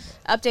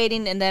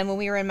updating. And then when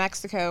we were in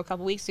Mexico a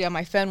couple weeks ago,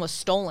 my phone was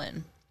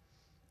stolen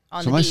on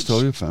the Somebody beach.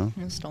 stole your phone?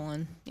 It was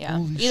stolen. Yeah.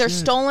 Holy Either shit.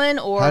 stolen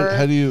or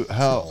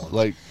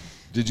Like,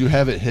 did you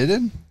have it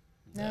hidden?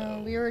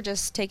 no, we were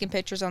just taking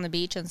pictures on the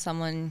beach and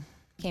someone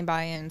came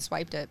by and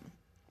swiped it.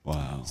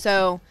 Wow.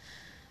 So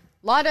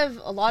a lot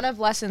of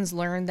lessons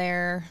learned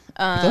there.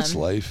 That's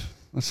life.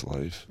 That's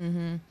life.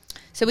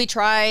 So we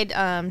tried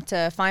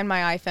to find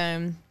my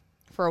iPhone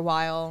for a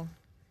while.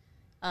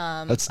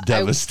 That's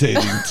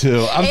devastating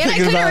too. I'm And I thinking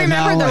couldn't about it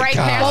now. remember the Like, right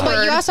God, password. Well,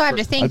 but you also have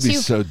to think I'd be too.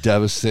 so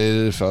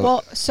devastated if I.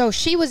 Well, so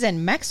she was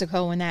in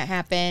Mexico when that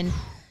happened.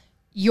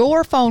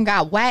 Your phone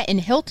got wet in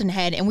Hilton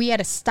Head, and we had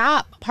to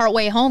stop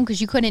partway home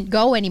because you couldn't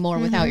go anymore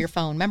without your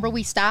phone. Remember,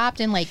 we stopped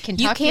in like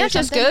Kentucky. You can't or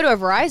just something? go to a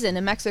Verizon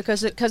in Mexico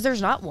because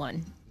there's not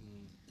one.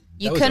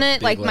 You That was a couldn't,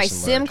 big like, my lesson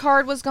SIM learned.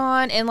 card was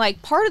gone. And,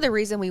 like, part of the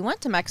reason we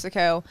went to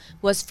Mexico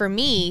was for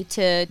me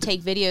to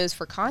take videos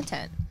for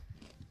content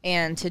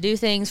and to do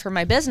things for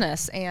my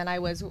business. And I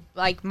was,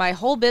 like, my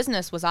whole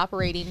business was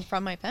operating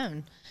from my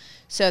phone.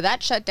 So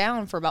that shut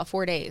down for about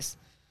 4 days.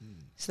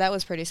 So that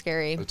was pretty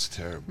scary. That's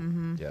terrible.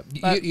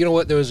 Yeah. You know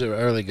what? There was a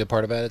really good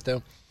part about it,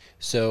 though.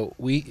 So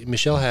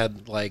Michelle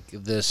had like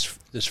this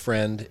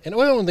friend, and I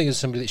don't think it's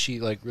somebody that she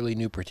like really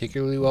knew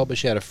particularly well, but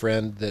she had a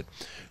friend that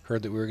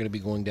heard that we were going to be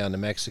going down to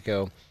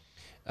Mexico,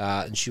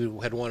 and she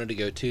had wanted to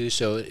go too.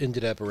 So it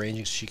ended up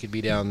arranging so she could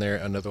be down there.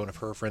 Another one of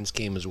her friends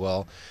came as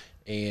well,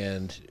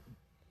 and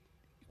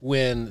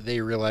when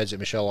they realized that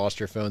Michelle lost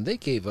her phone, they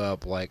gave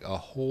up like a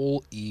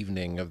whole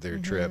evening of their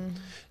trip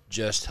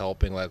just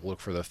helping like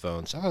look for the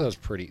phone. So I thought that was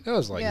pretty. That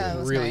was like Yeah, it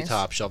was really nice.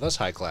 top shelf. That's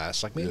high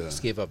class. Like maybe Yeah.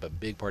 just gave up a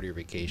big part of your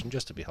vacation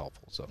just to be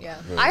helpful. So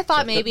Yeah, I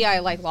thought maybe I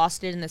like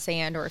lost it in the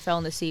sand or it fell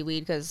in the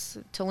seaweed because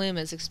Tulum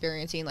is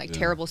experiencing like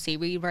terrible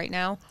seaweed right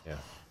now. Yeah.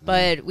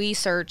 But we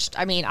searched.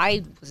 I mean,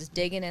 I was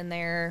digging in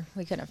there.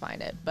 We couldn't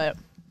find it. But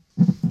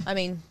I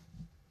mean,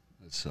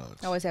 It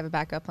sucks. always have a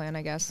backup plan.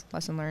 I guess.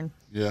 Lesson learned.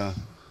 Yeah,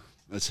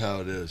 that's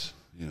how it is.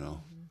 You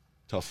know,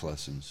 tough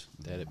lessons.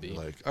 That'd be.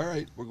 Like, all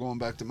right, we're going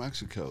back to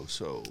Mexico,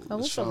 so we'll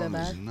this still go phone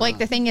is back. not- Like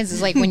the thing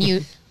is like when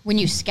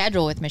you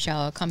schedule with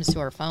Michelle, it comes to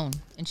her phone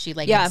and she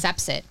like Yeah.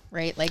 accepts it,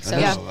 right? Like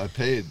I so. know, I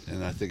paid,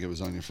 and I think it was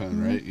on your phone,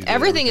 right? You did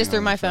Everything is on through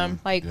your my phone.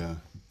 Like- yeah.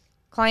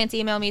 Clients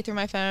email me through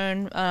my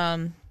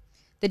phone.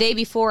 The day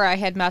before, I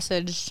had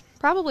messaged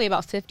probably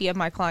about 50 of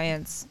my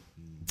clients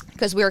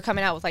because we were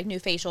coming out with like new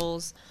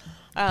facials,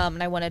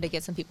 and I wanted to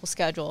get some people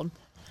scheduled.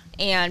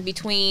 And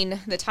between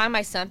the time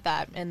I sent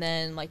that and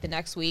then like the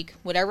next week,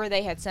 whatever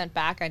they had sent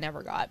back, I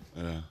never got,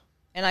 Yeah.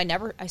 and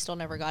I still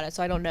never got it.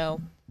 So I don't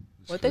know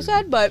what they crazy.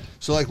 said, but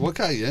So, like, what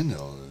got you into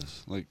all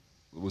this? Like,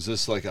 was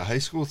this like a high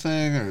school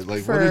thing, or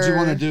like, what did you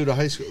want to For do to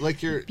high school?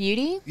 Like, your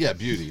beauty. yeah,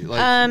 beauty.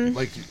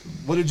 Like,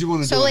 what did you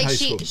want to So do like in high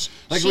she school?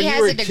 Like she when you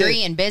has were a degree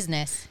kid- in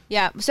business.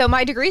 Yeah. So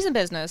my degree's in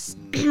business.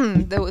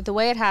 The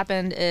way it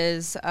happened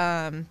is,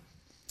 I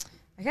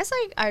guess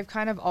I've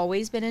kind of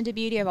always been into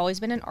beauty. I've always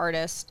been an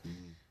artist.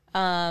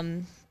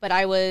 But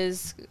I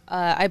was,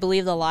 I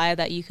believe the lie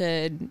that you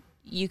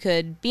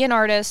could be an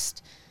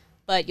artist,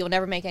 but you'll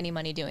never make any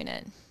money doing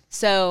it.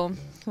 So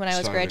when I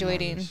was Starving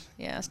graduating,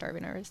 artist.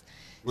 starving artist.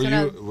 Were So you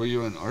now- were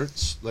you in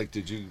arts? Like,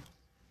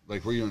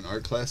 were you in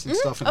art class and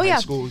stuff in Oh high yeah,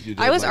 school? You did,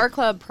 I was like, art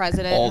club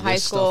president all in high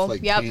this school. Stuff,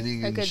 like Yep,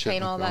 painting I and could shit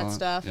paint like all that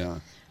stuff. Yeah.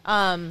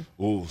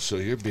 Oh, so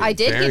you're being I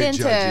did very get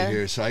into- judgy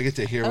here, so I get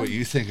to hear what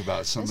you think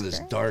about some of this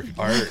dark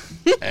art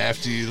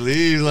after you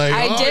leave. Like,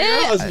 I oh, did.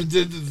 your husband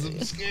did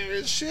some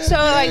scary shit. So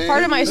like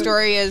part of my man."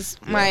 story is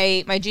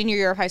my junior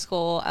year of high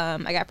school.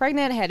 I got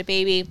pregnant. I had a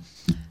baby.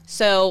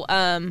 So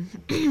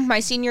my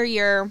senior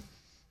year,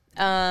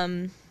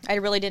 I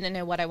really didn't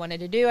know what I wanted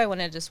to do. I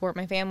wanted to support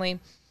my family.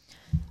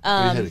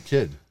 Well, you had a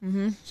kid.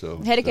 Mm-hmm. So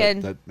Had a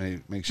kid. That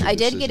makes your I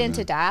did get decision into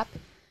then. DAP,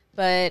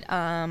 but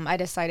I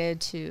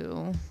decided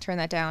to turn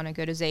that down and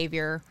go to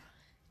Xavier.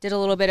 Did a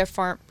little bit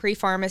of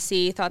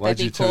pre-pharmacy. Thought Why'd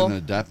that'd you be cool. turn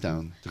the DAP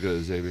down to go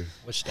to Xavier?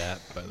 What's that,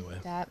 by the way?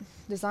 DAP,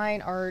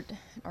 design, art,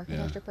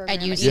 architecture Yeah. program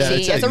At UC. Yeah,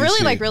 it's it's at a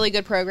really UC. really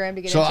good program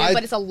to get So into,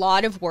 but it's a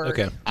lot of work.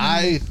 Okay.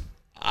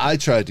 I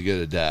tried to get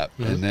a DAP,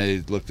 and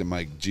they looked at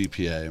my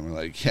GPA and were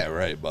like, "Yeah,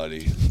 right,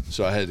 buddy."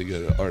 So I had to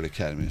go to Art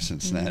Academy of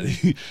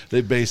Cincinnati. They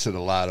base it a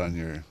lot on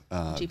your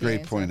GPA grade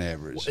and point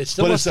average. It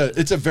still but must-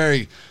 it's a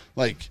very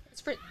like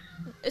It's pretty.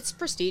 It's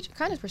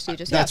kind of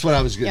prestigious. That's what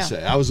I was gonna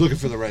say. I was looking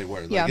for the right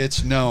word. Like Yeah.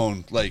 it's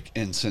known, like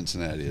in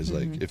Cincinnati, as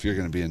like if you're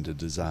gonna be into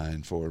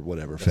design for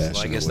whatever fashion.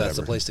 I guess or that's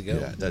the whatever. place to go.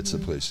 Yeah, that's the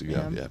place to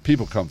go. Yeah,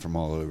 people come from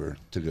all over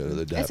to go to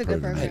the DAP That's a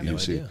good program at program.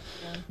 UC. idea.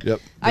 Yep.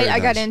 I very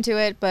got nice. into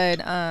it,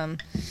 but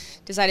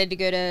decided to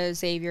go to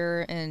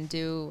Xavier and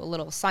do a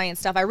little science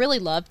stuff. I really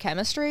loved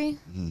chemistry.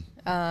 And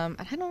I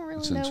don't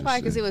really Mm-hmm. That's know why,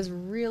 because it interesting.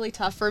 was really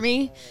tough for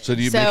me. So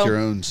do you make your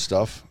own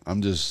stuff?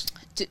 I'm just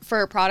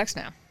For products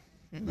now.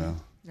 no.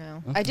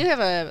 No, I do have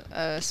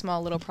a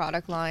small little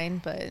product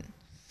line,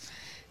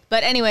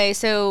 but anyway,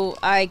 so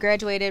I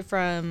graduated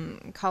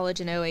from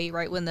college in 2008,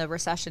 right when the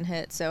recession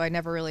hit. So I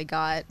never really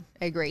got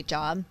a great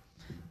job.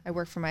 I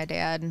worked for my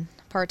dad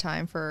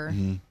part-time for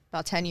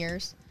about 10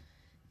 years.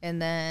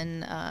 And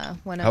then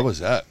when How was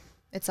that?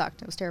 it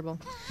sucked. It was terrible.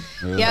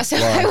 Really? Yeah, so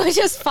Why? I would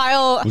just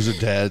file. Was it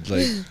dad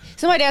like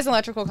So my dad's an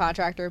electrical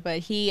contractor,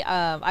 but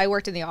I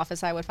worked in the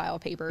office. I would file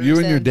papers. you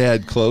and your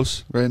dad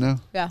close right now?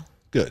 Yeah.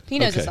 Good. He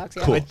knows okay. it sucks,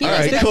 yeah. Cool. He All knows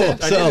right, it cool.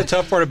 sucks. I think the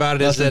tough part about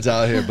it is Nothing's that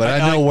out here, but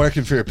I know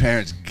working for your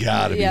parents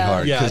gotta be Yeah.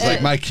 hard. Yeah. Because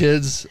like my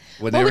kids,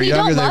 when they Well, were when you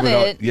younger, don't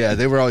love they it.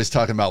 they were always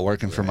talking about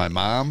working for my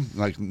mom,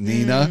 like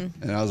Nina,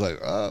 and I was like,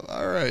 oh,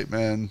 all right,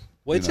 man.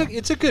 well, You know.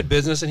 it's a good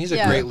business, and he's a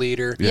Yeah. great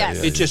leader.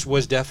 Yes. It just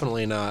was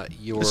definitely not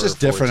your. It's just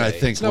different, I forte.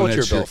 think, It's not when what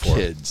it's you're your built for.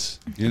 kids.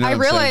 You know I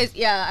what I'm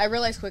saying?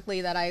 realized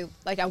quickly that I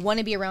want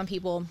to be around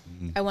people.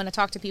 I want to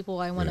talk to people.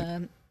 I want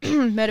to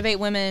motivate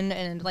women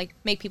and like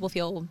make people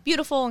feel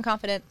beautiful and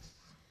confident.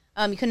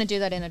 You couldn't do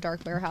that in a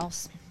dark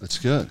warehouse. That's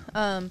good.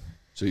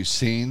 So you've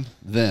seen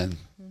then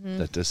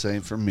that this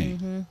ain't for me.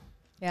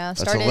 Yeah,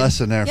 That's a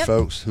lesson there, Yep.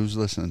 folks. Who's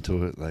listening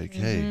to it? Like,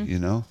 hey, you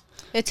know?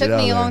 It took Get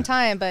out me a there. long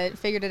time, but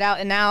figured it out.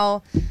 And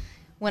now,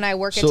 when I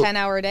work So- a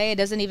 10-hour day, it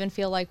doesn't even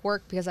feel like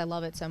work because I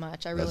love it so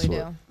much. I really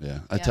do. Yeah,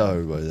 I tell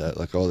everybody that.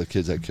 Like all the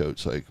kids I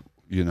coach, like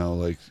you know,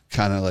 like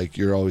kind of like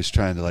you're always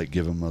trying to like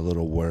give them a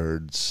little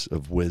words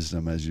of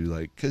wisdom as you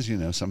like, because you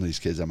know some of these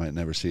kids I might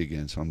never see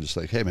again. So I'm just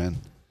like, hey man,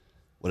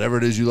 whatever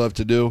it is you love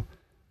to do,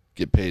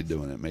 get paid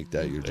doing it. Make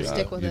that your job.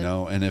 Stick with you it.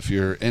 know, and if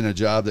you're in a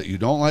job that you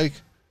don't like,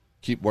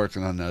 keep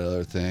working on that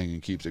other thing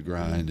and keep the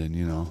grind. And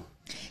you know,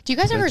 Do you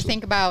guys ever Eventually.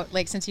 think about,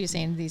 like, since you're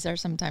saying these are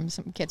sometimes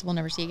some kids we'll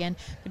never see again,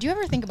 but do you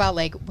ever think about,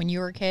 like, when you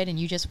were a kid and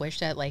you just wish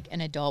that, like,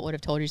 an adult would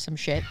have told you some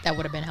shit that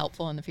would have been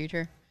helpful in the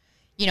future?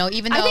 You know,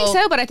 even though... I think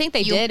so, but I think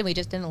they you- did, and we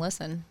just didn't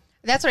listen.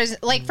 That's what I was,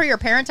 like, for your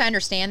parents, I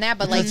understand that,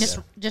 but, like,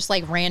 just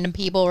like, random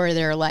people where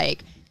they're,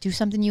 like, do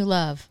something you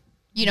love.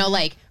 You know,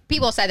 like,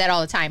 people said that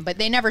all the time, but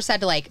they never said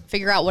to, like,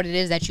 figure out what it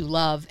is that you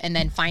love and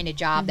then find a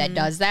job that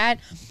does that.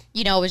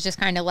 You know, it was just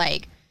kind of,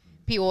 like,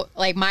 people,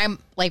 like my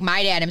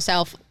dad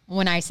himself,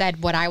 when I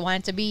said what I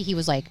wanted to be, he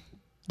was like,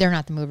 they're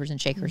not the movers and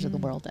shakers of the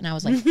world. And I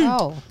was like,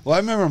 oh. well, I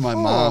remember my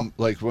mom,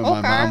 like when my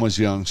Okay. mom was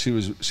young, she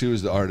was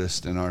the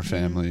artist in our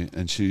family,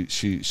 and she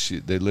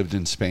they lived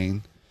in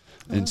Spain,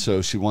 and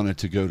so she wanted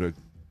to go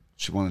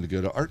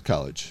to art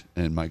college,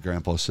 and my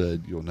grandpa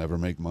said, "You'll never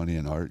make money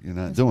in art. You're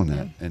not doing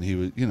that." And he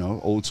was, you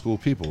know, old school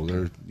people.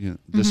 They're, you know,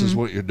 this is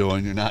what you're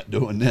doing. You're not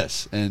doing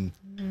this. And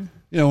you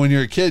know, when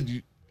you're a kid,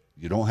 you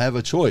don't have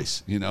a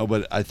choice, you know.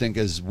 But I think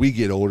as we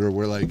get older,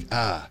 we're like,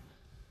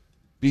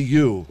 be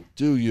you,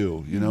 do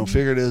you, you know,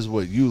 figure it is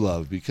what you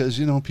love, because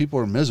you know people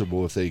are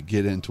miserable if they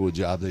get into a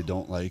job they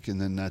don't like,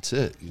 and then that's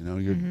it. You know,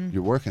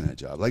 you're working that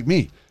job. Like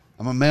me,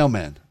 I'm a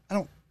mailman. I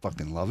don't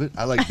fucking love it.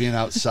 I like being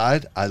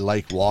outside. I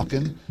like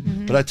walking,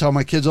 but I tell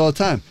my kids all the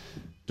time,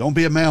 don't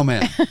be a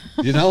mailman.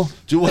 You know,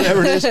 do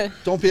whatever it is.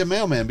 Don't be a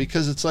mailman,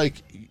 because it's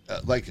like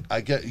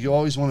I get, you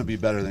always want to be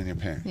better than your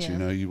parents. Yeah. You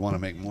know, you want to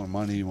make more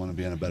money. You want to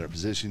be in a better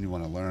position. You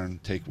want to learn,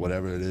 take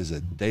whatever it is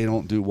that they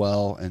don't do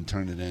well and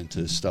turn it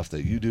into stuff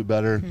that you do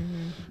better.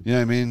 You know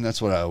what I mean?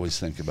 That's what I always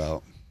think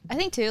about. I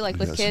think too, like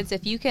with Yes. kids,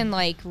 if you can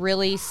like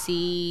really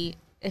see,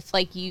 if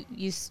like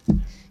you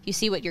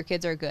see what your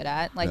kids are good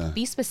at, like Yeah.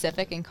 be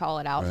specific and call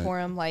it out Right. for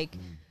them. Like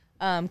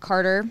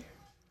Carter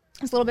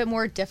is a little bit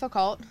more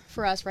difficult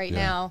for us right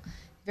Yeah. now.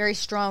 Very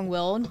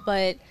strong-willed,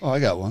 but Oh, I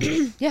got one.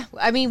 yeah,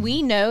 I mean,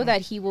 we know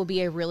that he will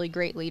be a really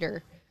great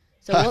leader.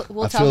 So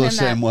we'll I tell feel him the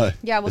same that. way.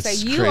 Yeah, we'll It's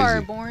say you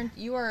are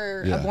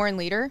crazy. a born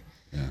leader.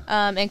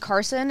 Yeah. And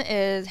Carson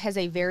has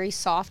a very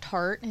soft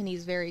heart, and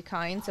he's very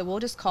kind. So we'll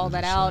just call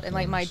that out. And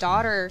like my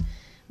daughter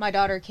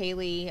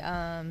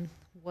Kaylee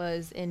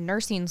was in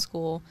nursing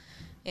school,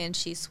 and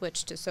she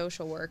switched to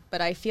social work.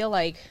 But I feel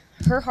like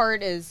her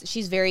heart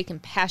she's very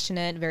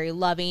compassionate, very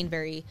loving,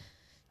 very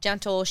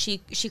gentle. She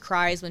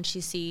cries when she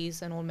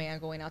sees an old man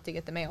going out to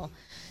get the mail.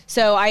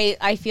 So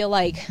I feel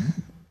like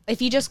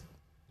if you just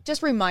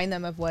remind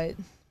them of where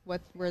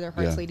their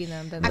heart's Yeah. leading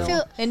them, then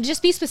and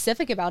just be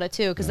specific about it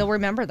too, because they'll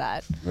remember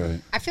that. Right.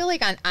 I feel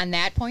like on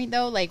that point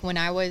though, like when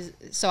I was,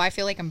 so I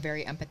feel like I'm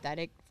very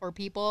empathetic for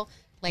people.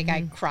 Like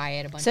I cry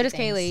at a bunch So of does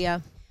things. Kaylee, yeah.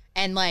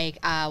 And like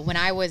when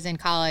I was in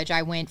college,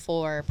 I went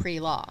for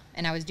pre-law,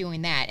 and I was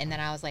doing that. And then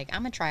I was like,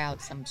 I'm gonna try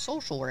out some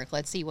social work.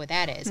 Let's see what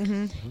that is.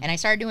 And I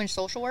started doing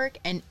social work,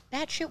 and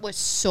that shit was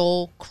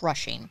soul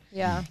crushing.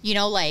 Yeah. You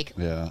know, like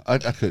Yeah, I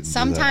couldn't.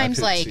 Sometimes,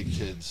 do that. I couldn't like,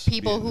 see kids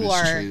people being who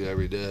are mistreated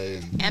every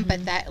day. And,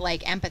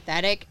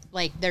 empathetic,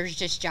 like there's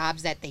just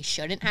jobs that they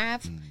shouldn't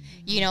have.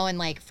 You know, and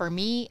like for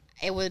me,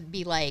 it would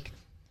be like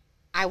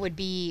I would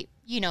be,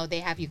 you know, they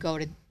have you go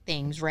to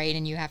things, right?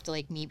 And you have to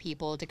like meet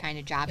people to kind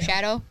of job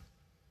shadow.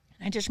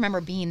 I just remember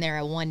being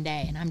there one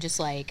day, and I'm just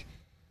like,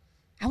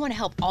 I want to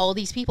help all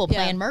these people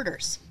plan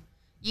murders.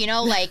 You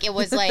know, like it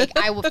was like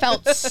I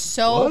felt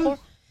so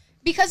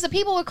because the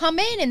people would come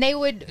in and they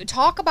would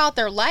talk about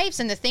their lives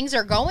and the things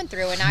they're going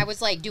through, and I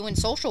was like doing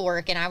social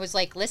work, and I was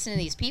like listening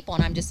to these people,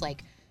 and I'm just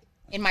like,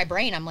 in my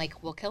brain, I'm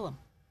like, we'll kill them.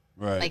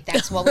 right. Like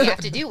that's what we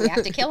have to do. We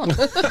have to kill them.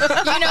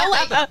 You know,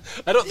 like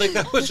I don't think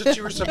that was what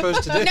you were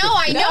supposed to do. no,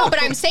 I know, but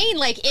I'm saying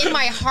like in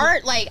my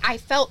heart, like I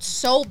felt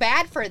so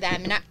bad for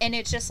them, and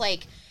it's just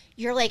like.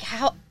 You're like,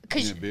 how?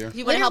 Because Need a beer?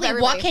 You wanna help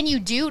literally, what everybody. can you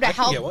do to I can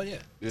help? get one, yeah.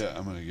 Yeah,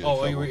 I'm gonna get.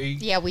 Oh, a couple.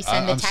 Yeah, we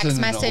send the I'm text sending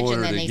the message, order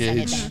and then to they send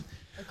it Gage. down.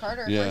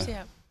 Carter, Yeah. where's he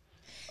at?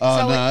 Oh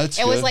So no, it, it's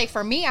it was good. like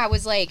for me, I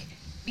was like,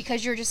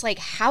 because you're just like,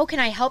 how can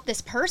I help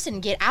this person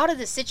get out of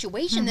this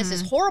situation? This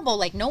is horrible.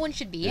 Like no one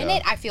should be in Yeah.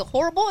 it. I feel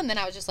horrible, and then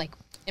I was just like,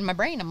 in my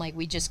brain, I'm like,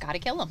 we just got to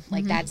kill him.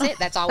 Like that's it.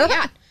 That's all we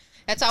got.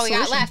 That's all we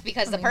got left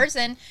because the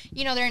person,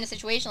 you know, they're in a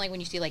situation like when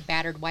you see like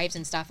battered wives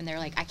and stuff, and they're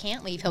like, I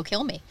can't leave. He'll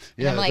kill me.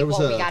 And I'm like, there was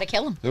well, we got to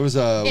kill him. There was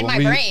a In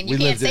when my brain. You we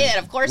can't lived say in- that,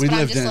 of course, we but I'm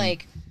lived just in-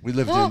 like, we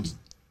lived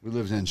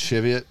oh. in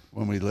Cheviot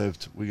when we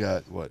lived. We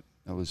got what?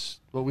 That was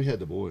we had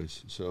the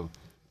boys. So,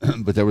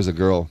 but there was a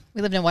girl.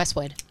 We lived in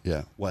Westwood.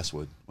 Yeah,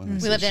 Westwood. We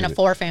lived in a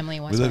 4-family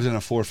in We Westwood. lived in a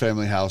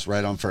 4-family house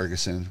right on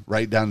Ferguson,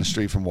 right down the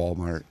street from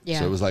Walmart. Yeah.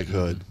 So it was like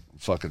hood,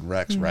 fucking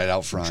wrecks right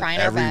out front. Trying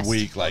our Every best.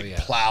 week, like yeah.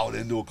 plowed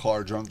into a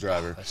car, drunk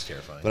driver. That's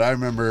terrifying. But I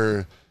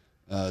remember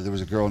there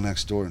was a girl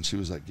next door, and she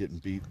was like getting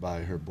beat by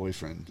her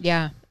boyfriend.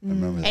 Yeah. I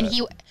remember And that.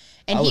 he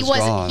I was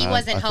gone. he I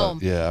wasn't thought- home.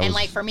 yeah, I and was-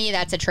 like for me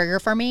that's a trigger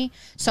for me.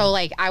 So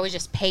like I was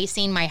just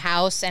pacing my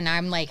house, and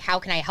I'm like, how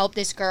can I help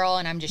this girl?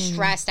 And I'm just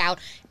stressed out.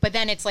 But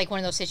then it's like one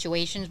of those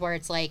situations where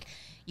it's like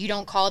you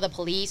don't call the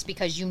police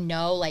because you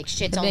know like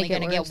shit's To only make it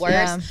going to get worse, worse.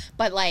 yeah.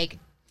 But like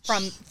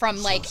from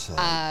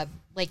sad.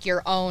 like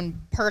your own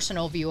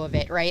personal view of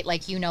it, right?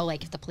 Like, you know,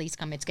 like if the police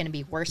come, it's going to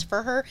be worse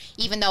for her.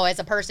 Even though as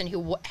a person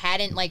who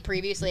hadn't like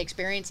previously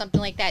experienced something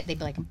like that, they'd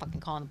be like, I'm fucking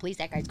calling the police.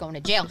 That guy's going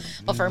to jail.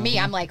 But for me,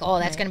 I'm like, oh,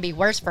 that's going to be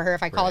worse for her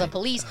if I call the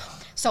police.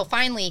 So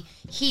finally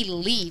he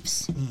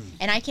leaves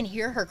and I can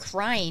hear her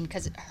crying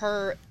because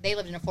they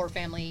lived in a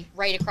 4-family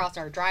right across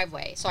our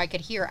driveway. So I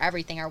could hear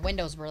everything. Our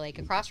windows were like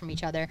across from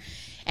each other.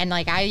 And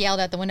like, I yelled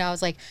out the window. I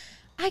was like,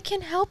 I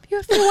can help you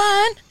if you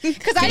want.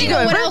 Because I didn't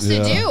know what else to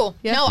Yeah. do.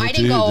 Yeah. No, What I do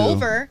didn't you go do?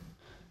 over.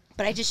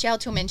 But I just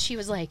yelled to him, and she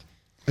was like,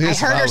 I guess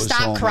if heard I her was stop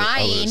home, I would've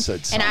crying.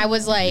 said And I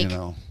was like,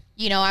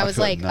 something, I was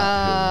could like,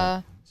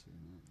 not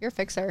You're a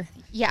fixer.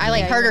 yeah, I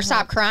like Yeah, heard you her can stop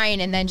help.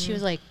 crying. And then she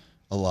was like,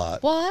 a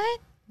lot. what?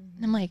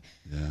 And I'm like,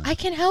 Yeah. I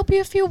can help you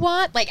if you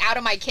want. Like out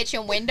of my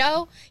kitchen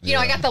window. You know,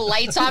 I got the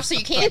lights off so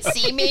you can't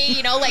see me.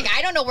 You know, like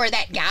I don't know where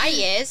that guy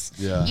is.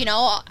 Yeah. You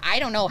know, I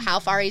don't know how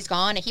far he's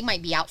gone. He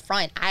might be out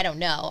front. I don't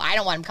know. I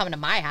don't want him coming to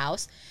my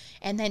house.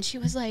 And then she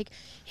was like,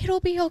 it'll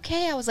be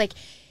okay. I was like,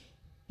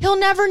 he'll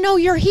never know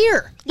you're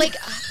here. Like,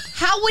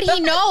 how would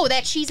he know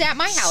that she's at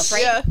my house,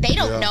 right? Yeah. They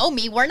don't Yeah. know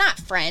me. We're not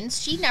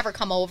friends. She'd never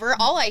come over.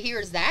 All I hear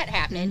is that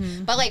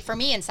happening. But like for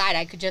me inside,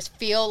 I could just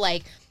feel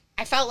like,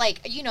 I felt like,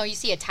 you know, you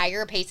see a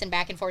tiger pacing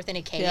back and forth in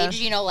a cage,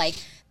 Yeah. you know, like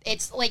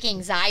it's like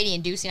anxiety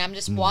inducing. I'm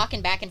just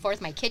walking back and forth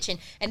in my kitchen.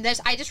 And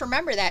I just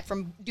remember that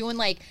from doing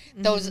like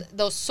those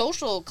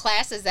social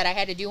classes that I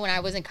had to do when I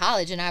was in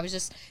college. And I was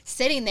just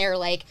sitting there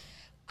like,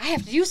 I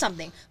have to do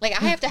something. Like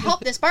I have to help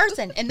this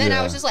person. And then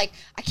I was Yeah. just like,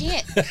 I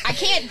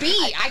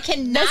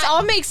cannot. This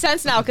all makes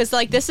sense now because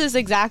like this is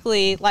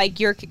exactly like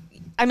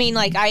I mean,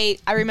 like I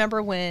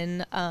remember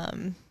when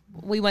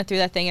we went through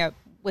that thing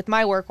with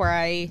my work where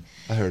I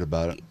heard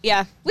about it. we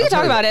can talk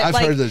I've about it. I've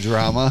like, heard the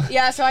drama.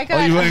 yeah, so I got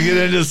Oh, you want to get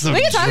into some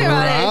We can talk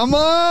about it. drama?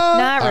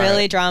 not All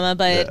really right. drama,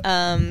 but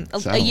a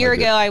Sounded year like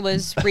it. ago I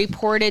was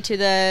reported to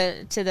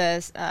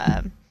the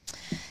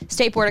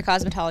State Board of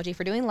Cosmetology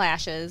for doing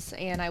lashes,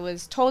 and I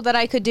was told that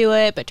I could do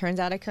it, but turns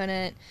out I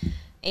couldn't.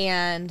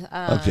 And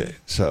Okay,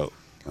 so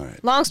all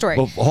right. long story.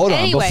 But hold on,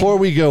 Anyway, before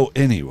we go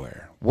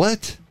anywhere,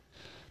 what?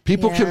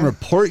 People can Yeah.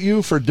 report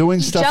you for doing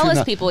stuff. you're jealous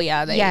not- people,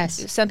 yeah,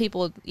 Yes. some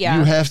people, yeah.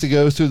 You have to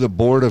go through the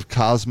Board of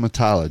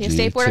Cosmetology. The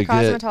State Board to of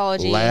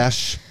Cosmetology. get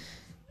lash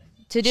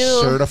to do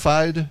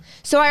certified.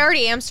 so I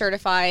already am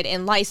certified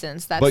and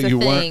licensed. That's But the you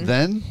thing. weren't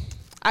then.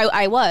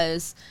 I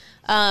was.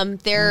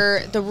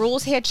 The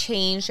rules had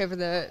changed over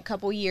the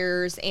couple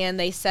years, and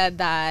they said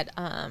that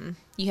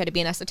you had to be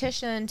an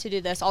esthetician to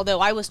do this. Although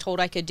I was told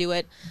I could do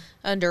it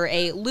under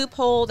a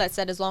loophole that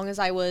said as long as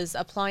I was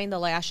applying the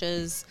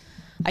lashes,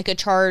 I could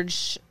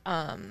charge.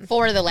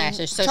 for the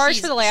lashes. So Charge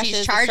she's, for the lashes, she's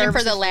the charging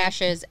for the services.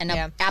 lashes, and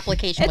Yeah. the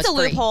application It's was a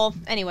free. loophole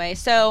anyway.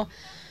 So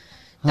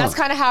That's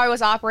kind of how I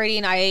was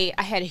operating. I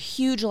had a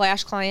huge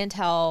lash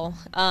clientele.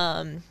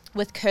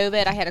 With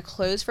COVID, I had to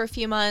close for a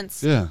few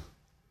months. Yeah.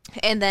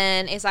 And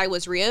then as I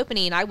was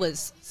reopening, I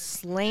was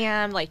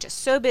slammed, like just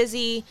so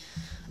busy.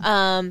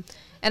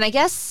 And I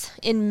guess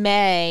in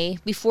May,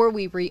 before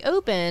we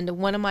reopened,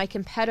 one of my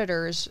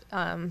competitors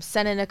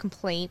sent in a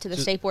complaint to the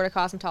State Board of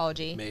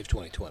Cosmetology. May of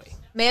 2020.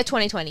 May of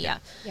 2020, yeah.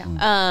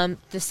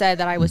 That said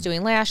that I was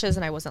doing lashes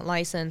and I wasn't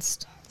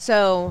licensed.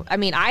 So, I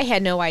mean, I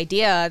had no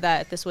idea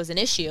that this was an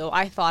issue.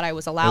 I thought I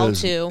was allowed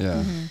to,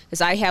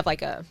 because I have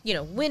like a,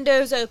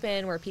 windows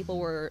open where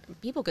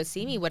people could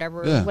see me,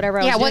 whatever I was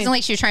doing. Yeah, it wasn't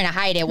like she was trying to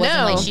hide it. It wasn't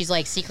No. like she's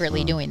like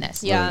secretly doing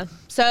this. Yeah.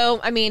 So,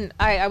 I mean,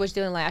 I was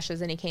doing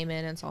lashes and he came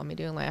in and saw me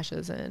doing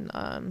lashes and,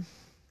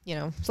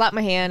 slapped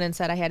my hand and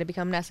said I had to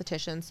become an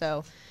esthetician.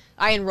 So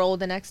I enrolled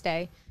the next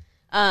day.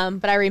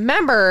 But I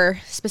remember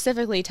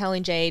specifically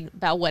telling Jade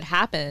about what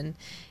happened.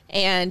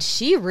 And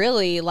she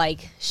really,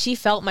 she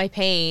felt my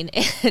pain.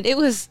 And it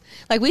was,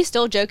 we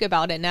still joke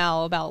about it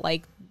now, about,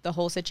 the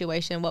whole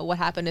situation, what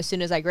happened as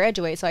soon as I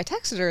graduate. So I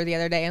texted her the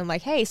other day, and I'm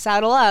like, hey,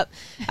 saddle up.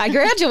 I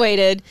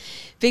graduated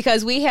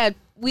because I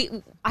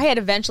had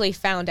eventually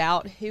found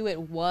out who it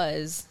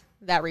was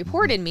that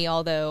reported me,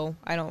 although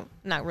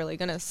not really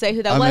going to say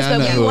who that was. I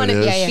know But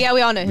who it is. yeah,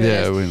 we all know who it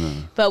is. Yeah, we know.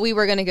 But we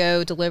were going to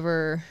go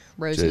deliver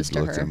roses Jade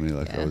to looked her. at me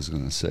like I was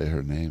going to say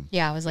her name.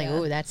 Yeah, I was like,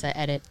 oh, that's an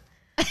edit.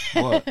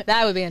 What?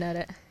 That would be an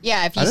edit.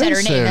 Yeah, if you I said didn't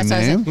her say name, that's what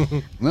I was like.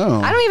 name.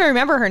 No. I don't even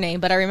remember her name,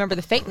 but I remember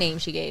the fake name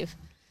she gave.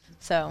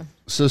 So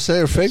say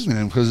her fake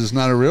name because it's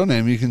not a real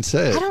name. You can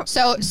say it.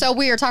 So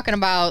we were talking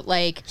about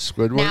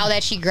Squidward? now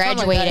that she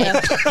graduated.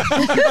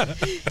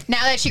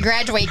 Now that she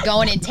graduated,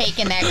 going and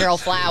taking that girl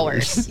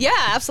flowers. yeah,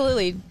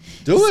 absolutely.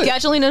 Do it.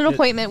 Scheduling an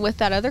appointment with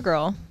that other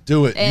girl.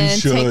 Do it. And you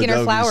should. taking her That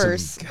would be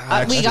flowers.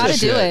 some We extra gotta do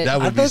shit. it.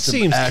 That would be That some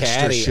seems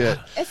extra catty. shit.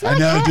 It's I not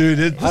know, cat-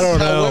 dude. I don't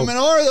know. Women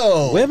are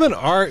though. Women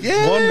are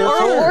Yeah.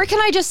 wonderful. Or can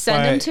I just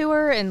send them Right. to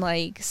her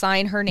and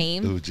sign her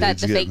name, Ooh, that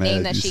Jade's the fake getting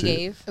name mad, that you she see it.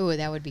 gave? Ooh,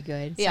 that would be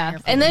good. Sign Yeah, her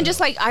and then phone.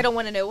 just I don't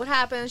want to know what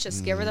happens.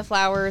 Just give her the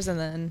flowers and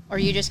then Or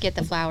you just get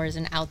the flowers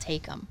and I'll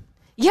take them.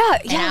 yeah.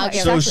 I'll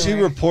give So Exactly she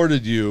right.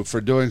 reported you for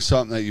doing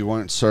something that you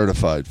weren't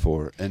certified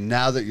for, and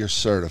now that you're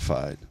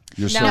certified,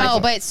 you're No, certified. No,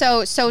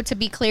 but so to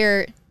be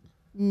clear,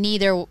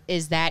 neither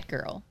is that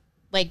girl.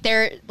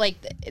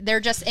 They're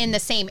just in the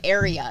same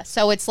area.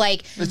 So it's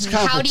like, it's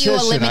how do you competition.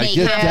 I eliminate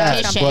get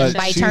that, competition but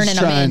by she's turning them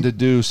trying in? to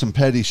do some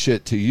petty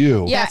shit to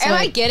you. Yeah, That's and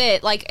I what- get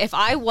it. If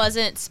I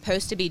wasn't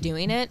supposed to be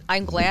doing it,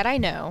 I'm glad I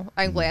know.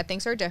 I'm glad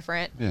things are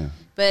different. Yeah.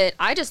 But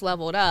I just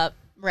leveled up.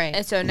 Right.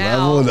 And so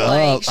now, Leveled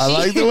up. I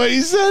like the way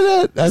you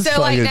said it. That's So,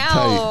 fucking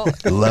now-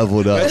 tight.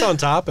 Leveled That's up. on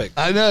topic.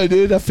 I know,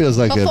 dude. That feels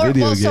like a video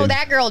game. So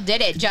that girl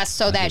did it just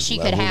so that she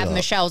could leveled have up.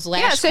 Michelle's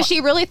lash. Yeah, so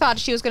she really thought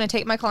she was going to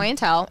take my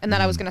clientele and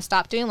that I was going to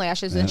stop doing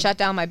lashes and shut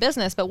down my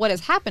business. But what has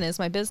happened is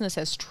my business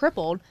has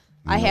tripled.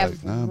 I You're have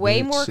like, "Nah,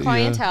 way bitch, more see ya."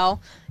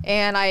 clientele,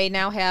 and I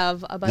now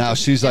have a bunch Now of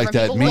she's like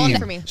different that people working meme.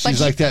 for me.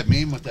 She's like that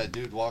meme with that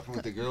dude walking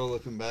with the girl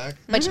looking back.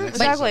 But, And it's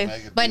exactly. like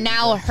Megan But Thee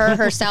now Stallion.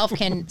 her herself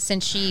can,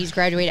 since she's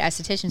graduated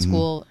esthetician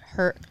school,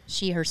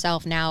 she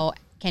herself now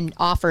can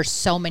offer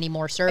so many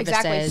more services.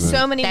 Exactly.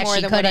 So many that more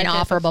she than what I couldn't did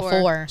offer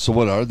before. So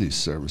what are these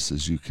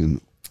services you can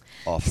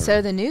offer?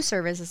 So the new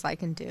services I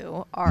can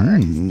do are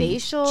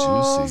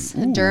facials, juicy.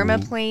 Ooh.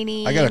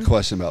 dermaplaning. I got a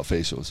question about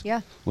facials.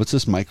 Yeah. What's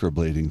this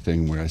microblading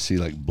thing where I see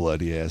like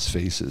bloody ass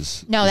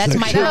faces? No, Is that's that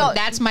micro. good?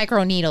 That's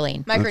micro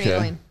needling. Microneedling.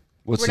 Okay.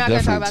 What's We're the not going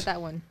to talk difference? about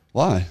that one.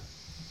 Why?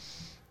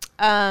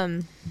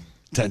 Um,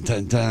 Dun,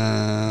 dun,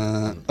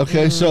 dun.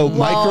 Okay, so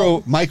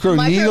micro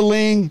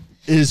needling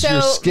is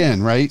your So-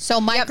 skin, right?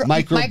 So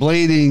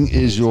Microblading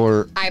is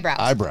your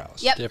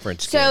Eyebrows. Yep.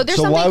 Different So skin. there's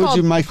So something why would called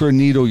you micro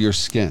needle your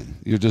skin?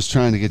 You're just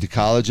trying to get the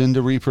collagen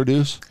to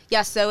reproduce,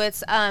 yes. So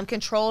it's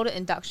controlled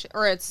induction,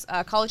 or it's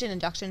collagen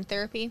induction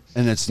therapy.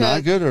 and it's So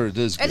not good, or it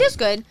is. Good? It is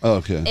good. Oh,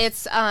 okay.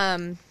 It's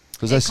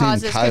Because it I seen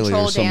causes Kylie or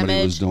control somebody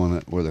damage. was doing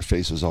it where their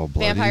face was all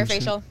bloody. Vampire and shit.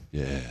 facial.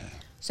 Yeah.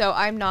 So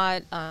I'm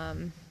not.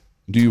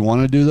 Do you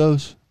want to do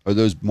those? Are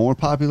those more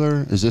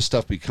popular? Is this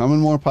stuff becoming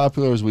more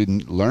popular as we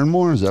learn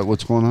more? Is that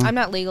what's going on? I'm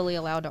not legally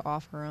allowed to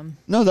offer them.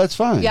 No, that's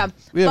fine. Yeah,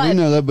 we but-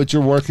 know that, but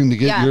you're working to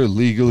get Yeah. your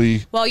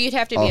legally. Well, you'd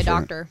have to be a offer it,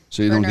 doctor,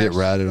 so you or don't a get nurse.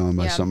 ratted on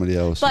by Yeah. somebody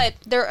else. But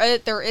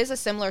there is a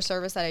similar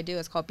service that I do.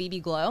 It's called BB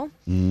Glow,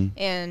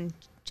 and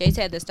Jay's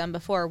had this done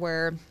before,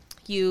 where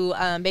you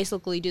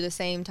basically do the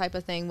same type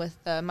of thing with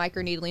the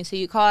microneedling. So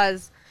you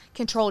cause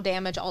control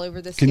damage all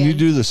over the skin. Can you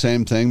do the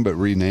same thing but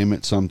rename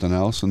it something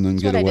else and then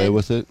get what I away did.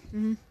 with it?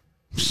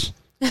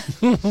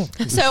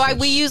 So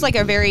we use like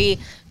a very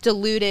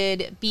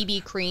diluted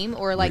BB cream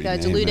or like Rename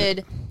a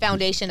diluted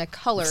foundation of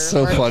color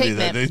So or funny pigment.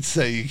 that they'd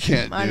say you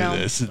can't I do know.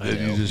 this, and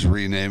then you just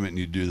rename it and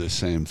you do the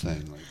same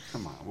thing. Like,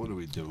 come on, what are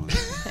we doing?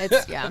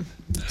 It's yeah.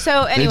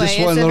 So They anyway, just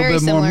it's want a a little very bit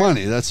similar. more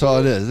money. That's all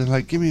it is. They're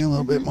like, give me a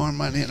little bit more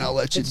money and I'll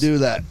let you do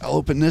that. I'll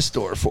open this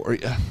door for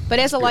you. But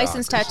as a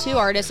licensed tattoo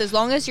artist, as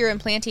long as you're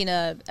implanting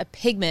a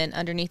pigment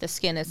underneath the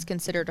skin, it's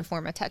considered a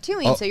form of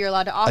tattooing. Oh, So you're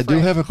allowed to offer. I do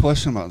it. have a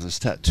question about this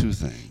tattoo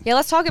thing. Yeah,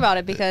 let's talk about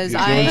it because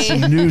You're doing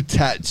some new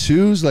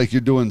tattoos? Like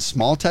you're doing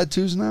small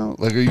tattoos now?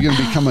 Like are you going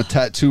to become a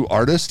tattoo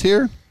artist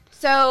here?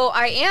 So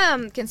I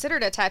am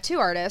considered a tattoo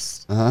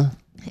artist. Uh-huh.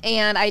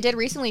 And I did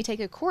recently take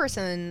a course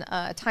in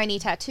tiny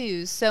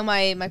tattoos. So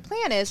my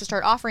plan is to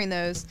start offering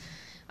those.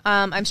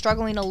 I'm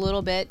struggling a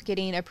little bit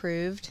getting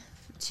approved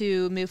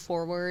to move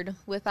forward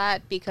with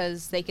that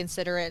because they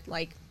consider it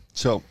like.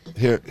 So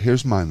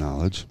here's my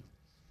knowledge,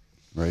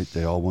 right?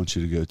 They all want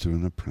you to go through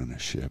an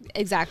apprenticeship.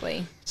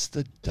 Exactly. It's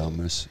the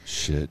dumbest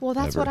shit. Well,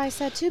 that's ever. what I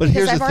said too But because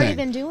here's I've the already thing.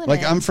 been doing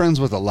like, it. I'm friends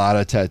with a lot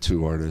of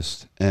tattoo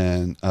artists,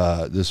 and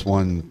this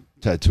one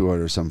tattoo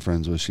artist I'm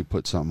friends with, she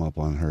put something up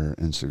on her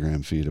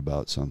Instagram feed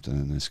about something,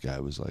 and this guy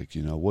was like,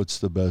 what's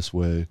the best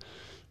way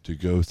to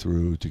go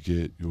through to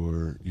get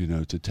your,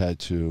 to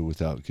tattoo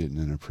without getting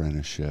an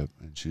apprenticeship?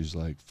 And she's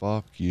like,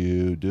 fuck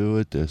you, do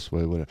it this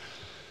way, whatever.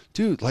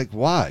 Dude, like,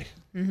 why?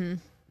 Mm-hmm.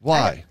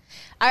 Why?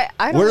 I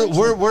don't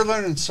We're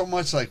learning so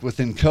much, like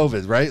within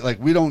COVID, right? Like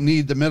we don't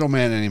need the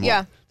middleman anymore.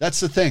 Yeah. That's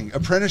the thing.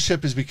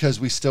 Apprenticeship is because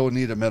we still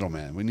need a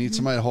middleman. We need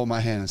somebody to hold my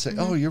hand and say,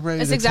 "Oh, you're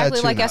ready It's to exactly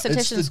tattoo like now." esthetician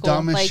It's the school.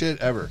 dumbest Like- shit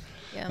ever.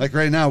 Yeah. Like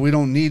right now, we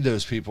don't need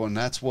those people, and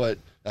that's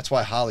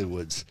why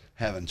Hollywood's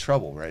having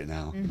trouble right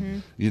now.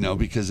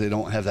 Because they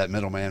don't have that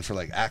middleman for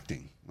like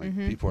acting. Like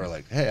people are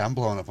like, "Hey, I'm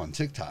blowing up on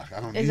TikTok. I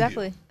don't need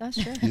Exactly. you."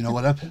 That's true. You know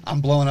what? I'm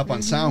blowing up on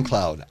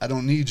SoundCloud. I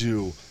don't need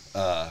you.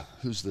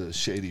 Who's the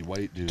shady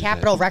white dude?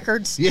 Capitol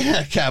Records.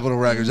 Yeah, Capitol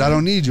Records. I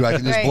don't need you. I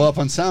can just Right. blow up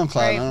on SoundCloud.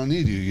 Right. I don't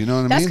need you. You know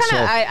what I That's mean?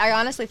 kind of. I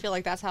honestly feel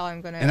like that's how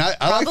I'm gonna. and I like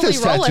probably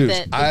those roll tattoos. with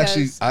it. I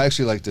because-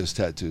 actually like those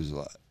tattoos a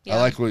lot. Yeah. I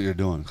like what you're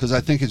doing because I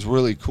think it's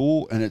really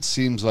cool, and it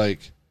seems like,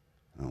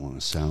 I don't want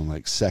to sound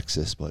like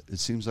sexist, but it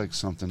seems like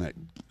something that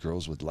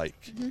girls would like.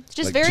 It's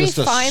just Like very a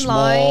fine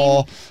small,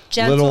 line,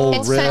 gentle. little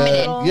It's red-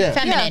 feminine. Yeah,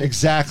 Feminine.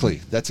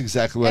 exactly. That's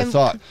exactly what I And-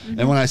 thought.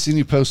 And when I seen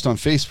you post on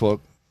Facebook,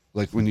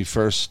 like when you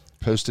first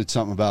posted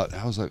something about,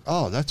 I was like,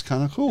 oh, that's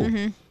kind of cool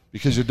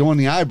because you're doing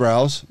the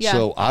eyebrows. Yeah.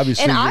 So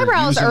obviously, And you're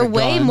eyebrows using are a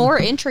way gun. more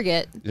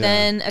intricate Yeah.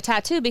 than a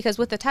tattoo because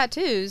with the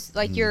tattoos,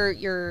 like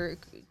you're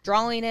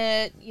drawing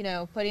it,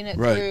 putting it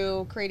Right.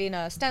 through, creating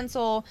a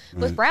stencil.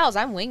 Right. With brows,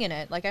 I'm winging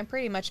it. Like I'm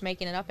pretty much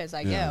making it up as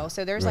I Yeah. go.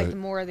 So there's Right. like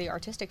more of the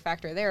artistic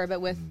factor there.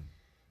 But with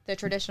the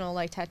traditional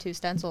like tattoo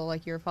stencil,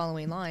 like you're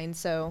following lines.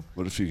 So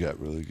What if you got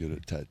really good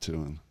at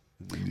tattooing?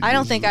 I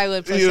don't think I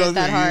would push You it don't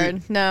that think you-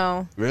 hard.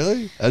 No.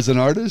 Really? As an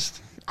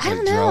artist? I don't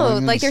Like know. drawing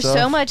and Like there's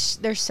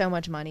stuff? so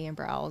much money in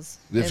brows.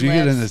 If and you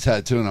get lips. into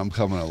tattooing, I'm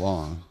coming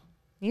along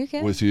you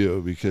can. with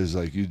you because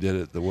like you did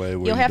it the way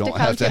where You'll you have to don't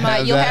come have to to my-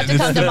 have you'll that have to in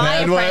come to the my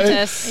bad way.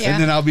 apprentice. Yeah.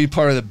 And then I'll be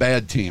part of the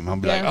bad team. I'll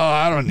be like, Yeah. oh,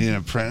 I don't need an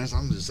apprentice.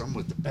 I'm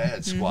with the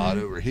bad squad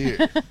over here.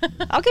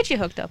 I'll get you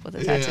hooked up with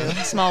a tattoo,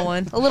 Yeah. a small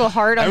one, a little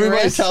heart on your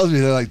Everybody wrist. tells me,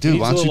 they're like, dude,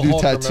 Needs why a don't you do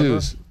little Hulk,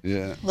 tattoos?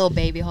 Yeah. Little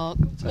baby Hulk.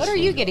 What are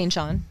you getting,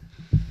 Sean?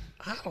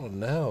 I don't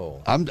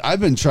know.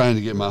 I've been trying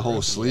to get my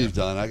whole sleeve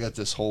done. I got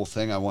this whole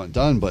thing I want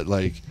done, but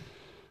like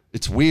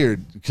it's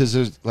weird because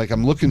there's like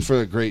I'm looking for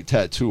a great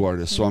tattoo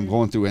artist, so I'm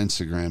going through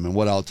Instagram and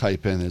what I'll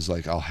type in is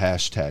like I'll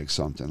hashtag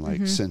something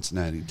like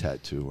Cincinnati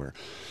tattoo or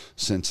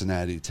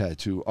Cincinnati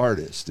tattoo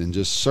artist and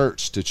just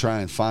search to try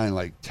and find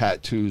like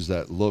tattoos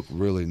that look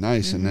really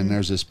nice. And then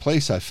there's this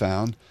place I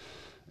found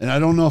and I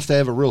don't know if they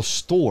have a real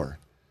store.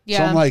 So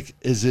Yeah. I'm like,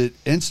 is it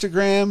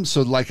Instagram?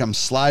 So like I'm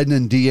sliding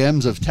in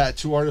DMs of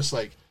tattoo artists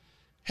like,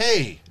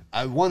 hey,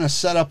 I want to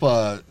set up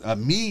a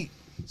meet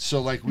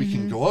so like we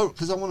can go out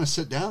because I want to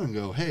sit down and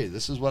go, hey,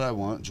 this is what I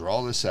want.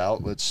 Draw this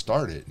out. Let's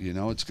start it.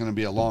 It's going to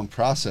be a long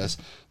process.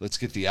 Let's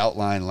get the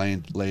outline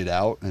laid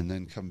out and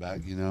then come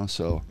back.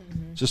 So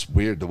it's just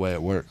weird the way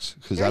it works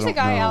because I There's don't a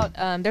guy know.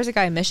 out. There's a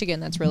guy in Michigan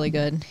that's really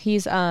good.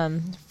 He's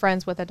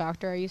friends with a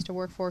doctor I used to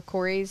work for.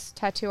 Corey's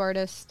tattoo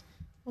artist.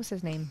 What's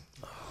his name?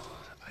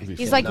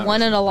 He's like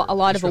won a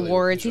lot of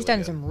awards. He's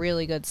done some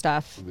really good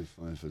stuff. It'd be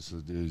fun if it's a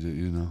dude that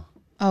you know.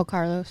 Oh,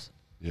 Carlos.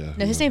 Yeah.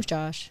 No, his name's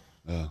Josh.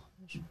 Oh.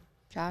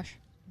 Josh.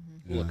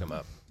 Yeah. Look him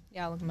up.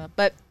 Yeah, I'll look him up.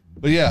 But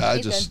Yeah,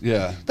 He's good.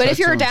 yeah. But if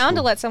you're tattooing's down to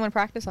cool. let someone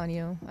practice on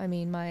you, I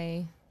mean,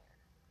 my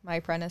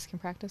apprentice can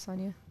practice on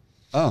you.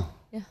 Oh.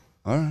 Yeah.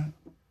 All right.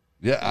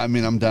 Yeah, I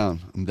mean, I'm down.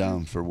 I'm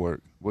down for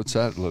work. What's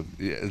that look?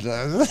 Yeah.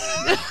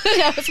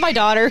 Yeah, it's my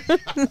daughter.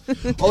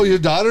 Oh, your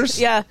daughter's?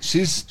 Yeah.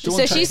 She's doing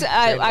So she's.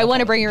 I want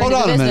to bring her Hold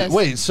into on the a business. minute.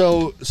 Wait.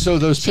 So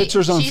those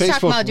pictures on she's talking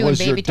Facebook about doing was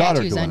your baby daughter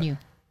tattoos doing on it? you.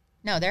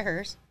 No, they're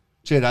hers.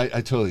 Jade, I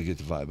totally get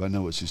the vibe. I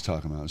know what she's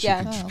talking about. She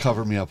Yeah. can Oh.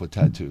 cover me up with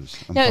tattoos.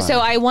 I'm No, fine. so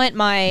I want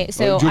my.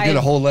 So You'll get I.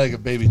 a whole leg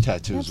of baby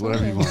tattoos,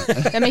 whatever you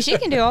want. I mean, she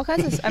can do all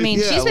kinds of. I mean,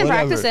 Yeah, she's been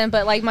whatever. practicing,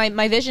 but like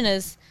my vision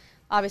is,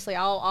 obviously,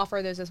 I'll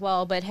offer those as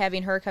well. But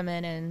having her come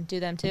in and do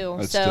them too.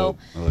 That's so dope.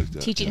 I like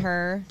that, teaching yeah.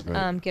 her,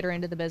 Right. get her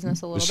into the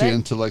business a little Is she bit.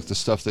 into like the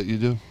stuff that you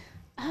do?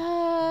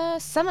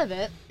 Some of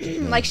it.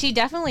 Like she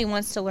definitely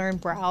wants to learn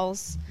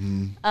brows.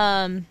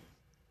 Mm-hmm.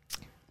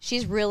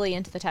 she's really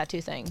into the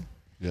tattoo thing.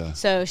 Yeah.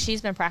 So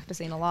she's been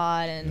practicing a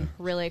lot and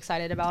really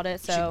excited about it.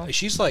 So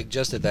She's like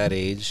just at that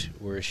age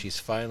where she's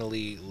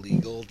finally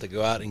legal to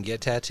go out and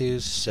get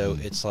tattoos. So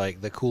it's like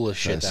the coolest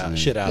shit out yeah,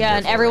 there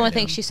and for her everyone right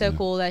thinks now. she's so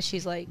cool that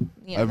she's like,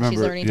 you I know, she's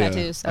remember, learning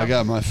tattoos. So. I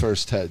got my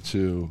first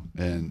tattoo,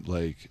 and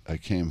like I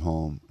came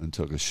home and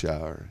took a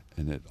shower,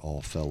 and it all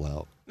fell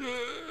out.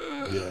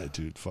 Yeah,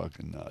 dude,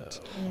 fucking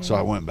nuts. So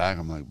I went back.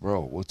 I'm like,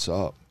 bro, what's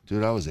up,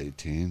 dude? I was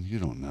 18. You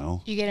don't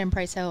know. You get in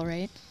Price Hill,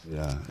 right?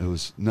 Yeah, it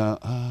was no.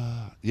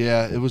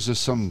 Yeah, it was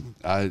just some.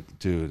 I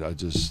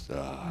just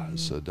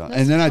so dumb.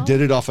 And then I did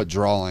it off a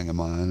drawing of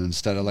mine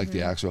instead of like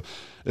the actual.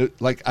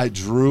 Like I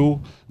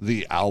drew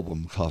the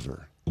album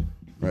cover.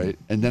 Right,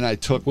 and then I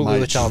took my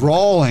which album?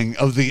 drawing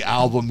of the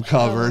album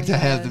cover my to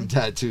have God. them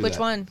tattoo. Which that.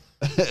 one?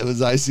 It was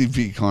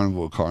ICP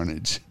Carnival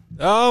Carnage.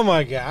 Oh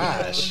my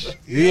gosh.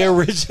 The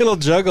original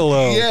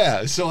Juggalo.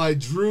 Yeah, so I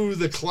drew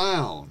the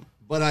clown,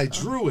 but I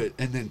drew it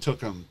and then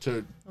took him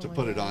to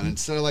put it on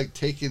instead of like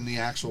taking the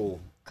actual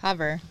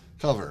Cover.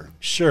 cover.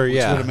 Sure, which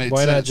yeah. would've made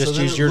Why not sense. just So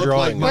then use it your looked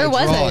drawing? Like my Where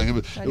was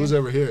it? drawing. It was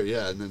over here,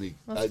 yeah, and then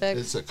fixed.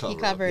 it's a cover. He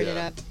covered it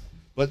yeah. up.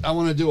 But I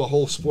want to do a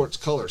whole sports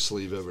color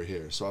sleeve over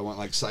here. So I want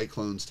like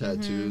Cyclones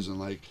tattoos and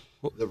like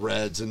the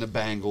Reds and the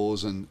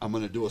Bengals, and I'm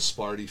gonna do a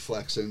Sparty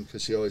flexing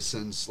because she always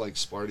sends like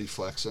Sparty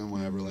flexing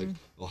whenever like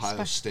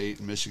Ohio State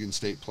and Michigan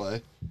State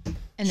play.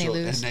 And they She'll-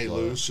 lose. And they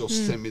lose. She'll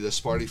send me the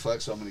Sparty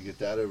flex, so I'm gonna get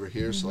that over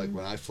here. So like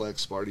when I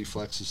flex, Sparty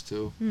flexes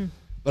too.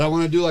 But I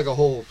want to do like a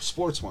whole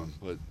sports one,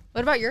 but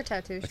What about your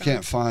tattoo? I Sean?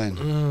 can't find.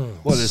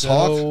 What is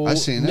Hawk? I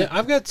seen No, it.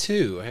 I've got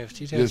two. I have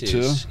two You have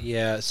tattoos. two?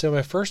 Yeah. So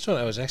my first one,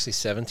 I was actually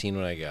 17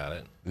 when I got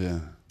it. Yeah,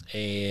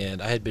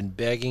 And I had been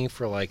begging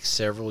for like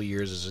several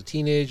years as a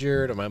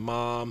teenager to my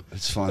mom.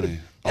 it's funny.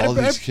 And All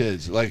I- these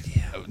kids, like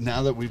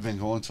now that we've been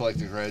going to like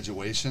the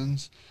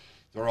graduations,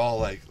 they're all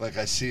like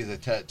I see the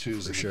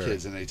tattoos of sure. the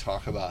kids, and they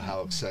talk about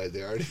how excited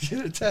they are to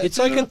get a tattoo. It's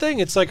like a thing.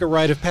 It's like a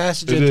rite of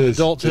passage It into is.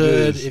 adulthood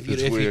It is. if you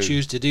It's if you weird.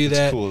 choose to do It's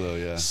that. cool though,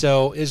 yeah.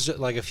 So it's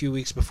like a few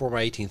weeks before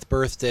my 18th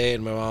birthday,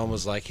 and my mom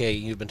was like, "Hey,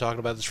 you've been talking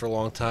about this for a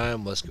long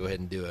time. Let's go ahead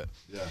and do it."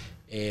 Yeah.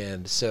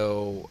 And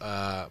so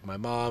my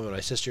mom and my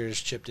sisters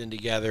chipped in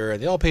together,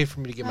 and they all paid for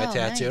me to get my Oh,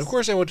 tattoo. And of nice.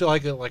 course, I went to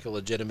like a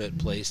legitimate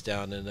place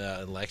down in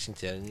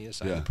Lexington, and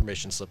signed Yeah. the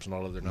permission slips and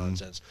all of their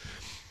nonsense.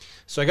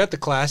 So I got the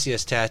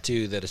classiest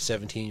tattoo that a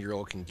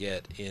 17-year-old can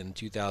get in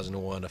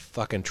 2001, a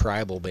fucking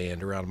tribal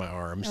band around my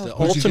arms. The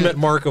What'd you ultimate get?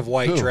 mark of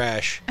white Who?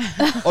 trash.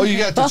 Oh, you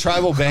got the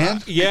tribal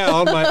band? Yeah,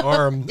 on my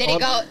arm. Did it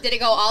go? Did it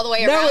go all the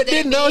way No, around? it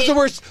didn't. That was the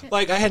worst.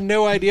 Like, I had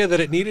no idea that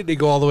it needed to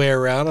go all the way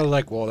around. I was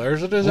like, well,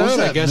 there's a What was design.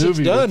 that I guess it's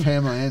movie done. with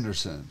Pamela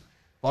Anderson?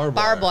 Barbed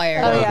Barbed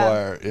wire. Oh, yeah.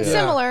 Wire. Yeah.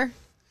 Similar.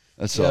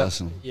 That's Yeah.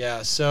 awesome.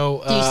 Yeah,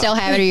 so Do you still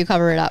have it, or you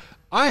cover it up?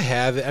 I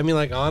have it. I mean,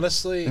 like,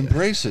 honestly,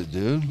 Embrace it,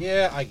 dude.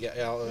 yeah, I get.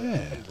 I'll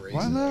embrace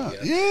Why it, I not?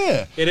 guess.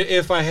 Yeah.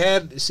 If I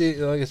had, see,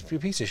 like, it's a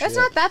piece of That's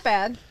shit. not that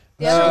bad.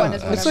 The other one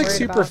is what It's I'm like worried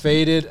super about.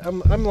 faded.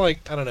 I'm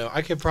like, I don't know.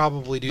 I could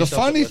probably do The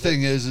something funny with it.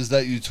 thing is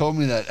that you told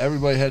me that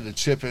everybody had to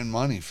chip in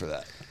money for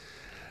that.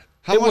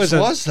 How It much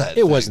wasn't- was that? It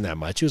thing? wasn't that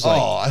much. It was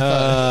like, Oh, I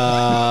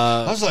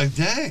thought. I was like,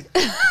 dang.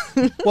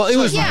 well, it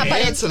was. Yeah,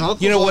 but Aunts and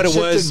uncles You know all what it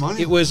chipped in was?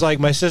 money. It was like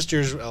my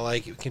sisters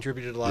like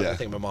contributed a lot. Yeah. I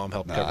think my mom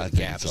helped Nah, cover I the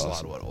think gap. it's Is a lot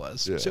awesome. of what it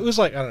was. Yeah. So it was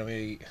like I don't know.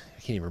 Maybe I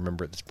can't even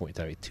remember at this point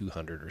in time.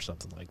 200 or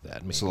something like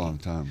that. Maybe. It's a long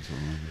time to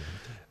remember.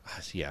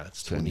 Yeah,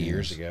 it's 10 20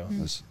 years ago.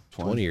 That's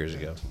 20 years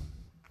ago.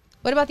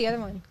 What about the other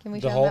one? Can we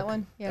The show Hulk? that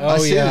one? Yeah. Oh, I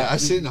seen yeah. it. I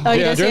seen the Oh, whole.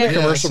 you Yeah, did see during the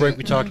it? commercial Yeah, I break, seen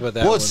we it. talked about that.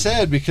 Well, one. it's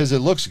sad because it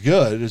looks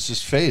good. It's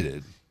just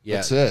faded. Yeah.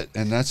 That's it,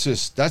 and that's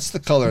the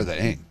color of the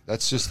ink.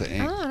 That's just the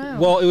ink.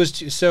 Well, it was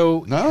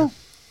so. No.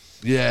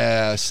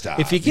 Yeah, stop.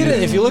 If you get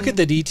it, if you look at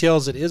the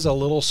details, it is a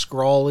little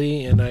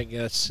scrawly, and I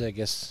guess it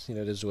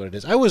is what it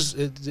is. I was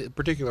a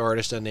particular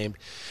artist unnamed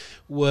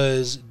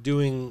was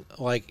doing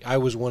like I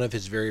was one of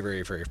his very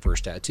very very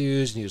first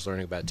tattoos, and he was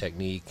learning about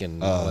technique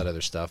and all that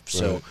other stuff.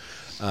 So,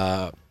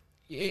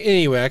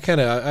 anyway, I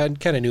kind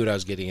of knew what I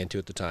was getting into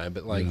at the time,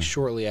 but like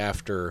shortly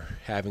after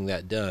having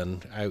that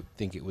done, I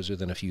think it was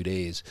within a few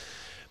days.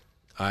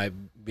 I,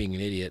 being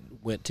an idiot,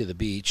 went to the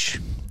beach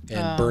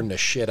and burned the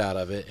shit out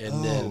of it,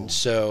 and then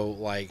so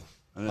like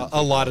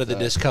a lot of the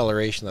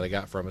discoloration that I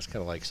got from it's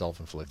kind of like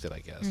self-inflicted, I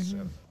guess. So,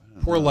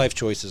 poor life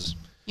choices.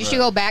 You should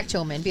go back to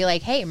him and be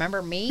like, "Hey,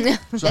 remember me? This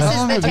is how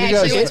long the have you tattoo.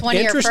 guys- It's one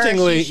of your first.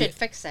 Interestingly- You should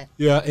fix it."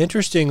 Yeah,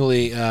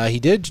 interestingly, he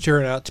did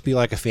turn out to be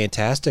like a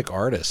fantastic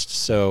artist.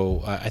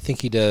 So I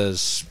think he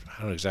does. I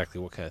don't know exactly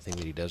what kind of thing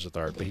that he does with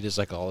art, but he does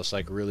like all this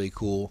like really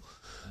cool,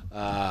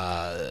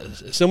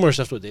 similar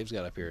stuff to what Dave's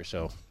got up here.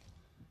 So.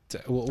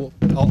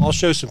 I'll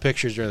show some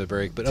pictures during the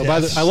break. But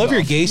I love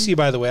your Gacy,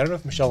 by the way. I don't know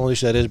if Michelle knows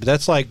who that is, but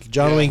that's like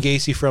John Wayne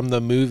Gacy from the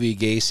movie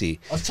Gacy.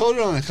 I've told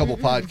it on a couple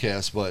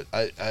podcasts, but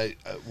I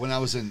when I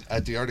was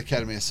at the Art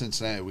Academy of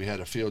Cincinnati, we had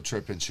a field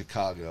trip in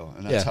Chicago,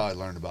 and that's Yeah. how I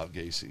learned about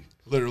Gacy.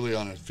 Literally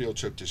on a field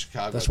trip to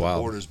Chicago, That's at the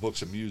wild. Borders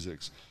Books and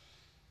Musics.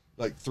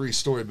 like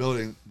 3-story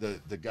building.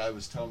 The guy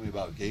was telling me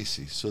about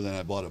Gacy, so then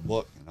I bought a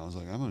book and I was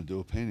like, I'm gonna do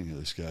a painting of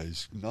this guy.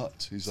 He's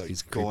nuts. He's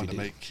like going to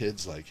make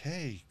kids like,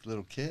 hey,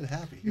 little kid,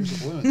 happy.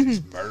 Here's a balloon.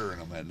 He's murdering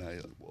them at night.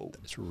 Like, whoa,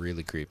 It's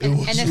really creepy. And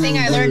the thing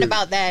I learned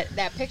about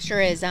that picture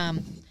is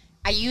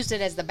I used it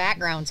as the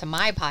background to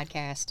my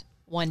podcast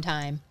one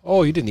time,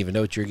 Oh, you didn't even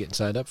know what you were getting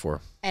signed up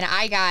for. and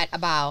I got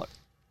about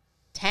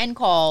 10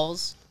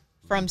 calls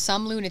from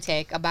some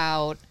lunatic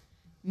about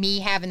me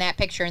having that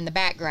picture in the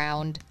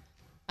background.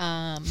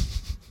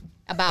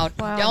 About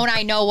don't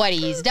I know what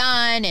he's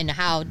done and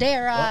how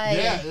dare I?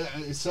 yeah,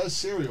 it says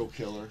serial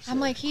killer. So. I'm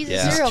like, he's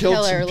Yeah. a serial He's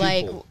killed killer,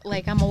 some people.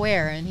 like I'm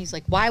aware. And he's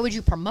like, why would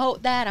you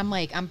promote that? I'm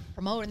like, I'm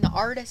promoting the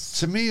artist.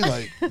 To me,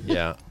 like,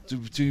 Yeah.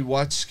 do you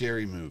watch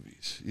scary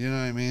movies? You know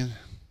what I mean?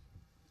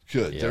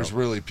 Good. Yeah. There's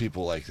really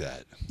people like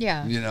that.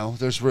 Yeah. You know,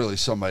 there's really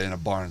somebody in a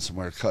barn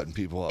somewhere cutting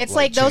people up. It's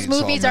like those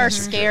Chainsaw movies are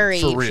Massacre. scary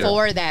For real.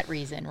 for that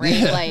reason, right?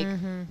 Yeah. Like,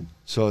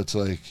 So it's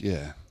like,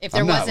 yeah. If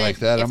there I'm not wasn't- like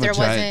that. if I'm a there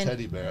giant wasn't-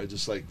 teddy bear. I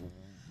just like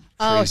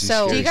Oh, crazy,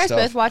 so- Do scary you guys stuff.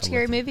 both watch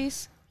scary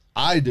movies?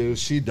 I do.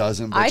 She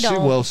doesn't, but I she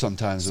don't. will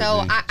sometimes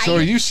So with me. I- So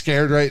are you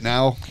scared right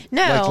now?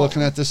 No. Like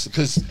looking at this?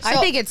 Because I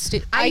think it's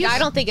I used- I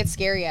don't think it's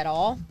scary at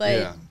all. But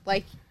Yeah.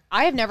 like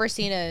I have never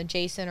seen a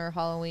Jason or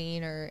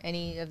Halloween or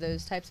any of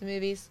those types of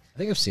movies. I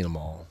think I've seen them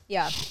all.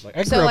 Yeah. Like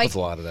I grew So, up like, with a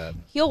lot of that.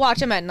 He'll watch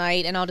them at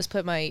night, and I'll just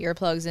put my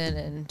earplugs in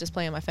and just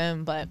play on my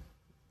phone. But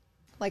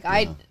like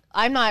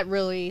I'm not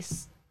really.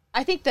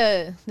 I think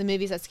the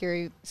movies that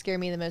scare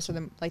me the most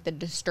are the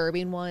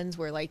disturbing ones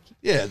where like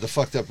yeah, the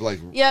fucked up like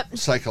Yep.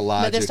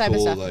 psychological, But this type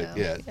of stuff, like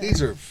no. yeah,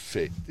 these are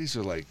fake. These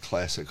are like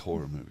classic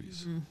horror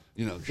movies. Mm-hmm.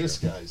 You know, this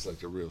guy's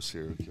like a real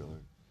serial killer.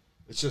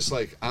 It's just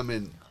like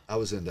I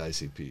was into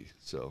ICP,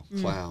 so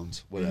Mm.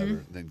 clowns, whatever.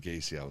 Mm-hmm. And then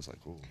Gacy, I was like,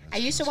 oh. I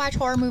used to watch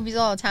horror movies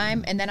all the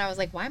time, and then I was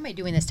like, why am I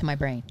doing this to my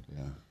brain?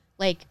 Yeah.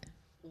 Like,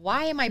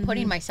 why am I Mm-hmm.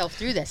 putting myself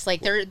through this?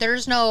 Like,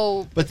 there's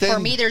no, But then, for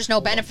me, there's no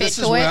benefit this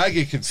to is it. where I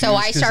get confused. So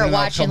I 'cause start then I'll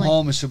watching, come like,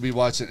 home and she'll be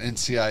watching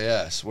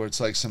NCIS, where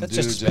it's like some That's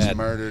dude just just bad.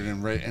 murdered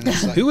and raped. And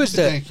it's like, Who is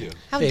that? Thank you.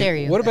 how Hey, dare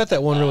you? What about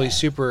that one really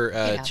super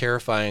Yeah.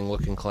 terrifying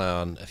looking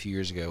clown a few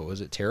years ago?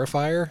 Was it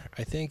Terrifier?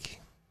 I think.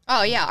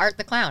 Oh, yeah, Art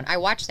the Clown. I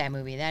watched that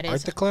movie. That is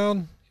Art the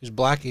Clown. He was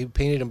black. He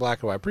painted in black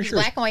and white. I'm pretty sure.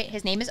 black and white.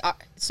 His name is,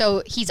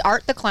 so he's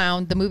Art the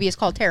Clown. The movie is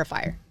called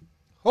Terrifier.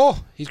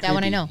 Oh, he's That one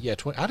I creepy. know. Yeah.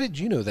 How did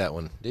you know that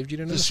one, Dave? You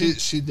didn't know this one?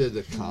 She did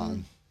the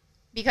con.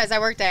 Because I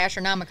worked at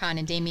Astronomicon,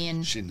 and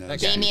Damien She knows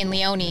Damien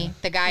people. Leone,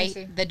 the guy,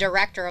 the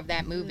director of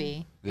that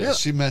movie. Yeah,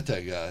 she met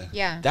that guy.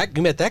 Yeah.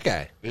 You met that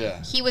guy.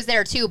 Yeah. He was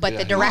there too, but Yeah,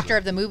 the he director was.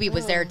 of the movie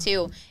was there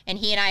too, and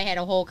he and I had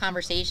a whole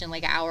conversation,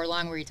 like an hour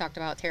long, where he talked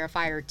about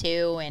Terrifier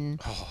 2,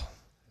 and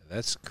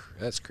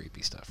That's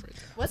creepy stuff right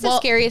there. what's Well, the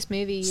scariest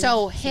movie? you've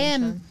so seen,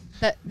 him,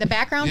 the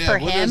background Yeah, for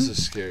what him. is the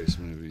scariest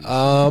movie?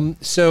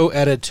 So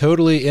at a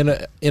totally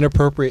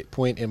inappropriate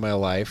point in my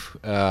life,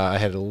 I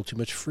had a little too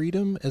much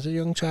freedom as a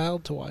young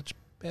child to watch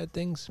bad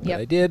things, but Yep.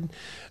 I did.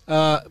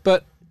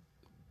 But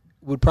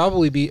would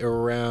probably be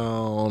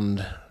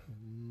around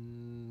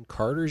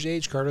Carter's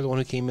age. Carter, the one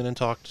who came in and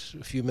talked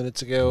a few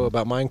minutes ago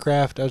about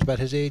Minecraft. I was about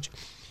his age.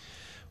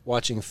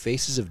 Watching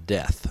Faces of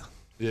Death.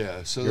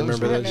 yeah, so You those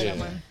remember were- those? yeah. that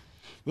one.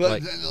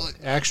 But, Like,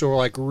 actual,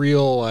 like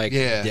real, like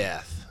Yeah.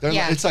 death. they're-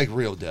 Yeah. it's like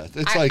real death.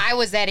 It's like I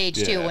was that age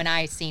too yeah. when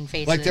I seen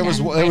Faces. Like, there of was-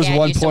 Death. there My was dad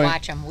one used point- to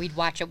watch them. We'd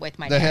watch it with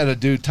my they dad. had a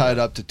dude tied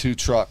up to 2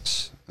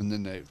 trucks, and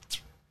then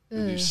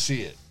and you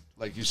see it.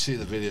 Like, you see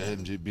the video of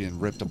him being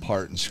ripped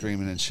apart and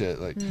screaming and shit.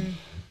 Like, I The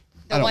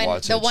don't one,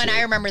 watch the that one shit.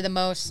 I remember the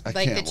most, I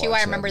like the can't 2 watch I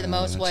that, remember the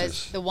man. most It's was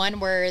just- the one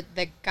where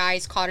the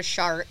guys caught a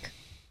shark,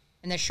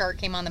 and the shark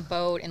came on the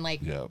boat and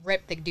like Yeah.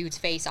 ripped the dude's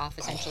face off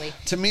essentially.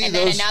 To me, and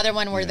then those- another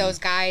one where yeah. those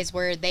guys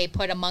where they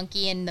put a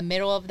monkey in the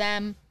middle of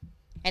them,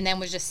 and then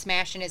was just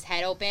smashing his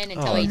head open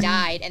until he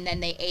died, and then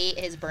they ate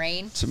his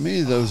brain. To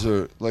me, those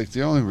are like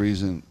the only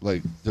reason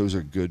like those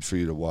are good for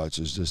you to watch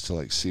is just to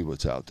like see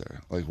what's out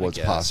there, like what's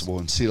guess. possible,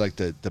 and see like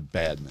the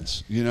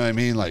badness. You know what I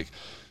mean? Like,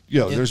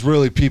 there's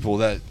really people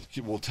that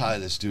will tie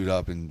this dude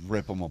up and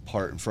rip him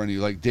apart in front of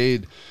you. Like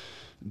Dade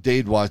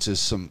watches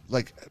some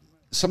like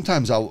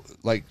sometimes I'll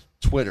like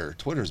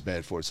Twitter's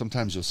bad for it.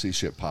 Sometimes you'll see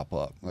shit pop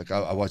up. Like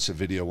I watched a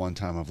video one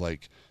time of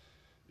like.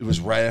 It was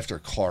right after a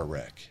car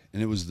wreck,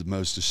 and it was the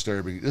most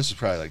disturbing. This was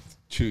probably like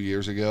 2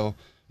 years ago,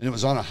 and it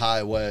was on a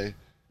highway,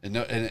 and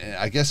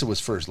I guess it was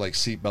for like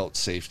seatbelt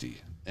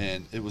safety.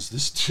 And it was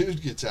this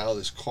dude gets out of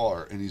this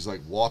car, and he's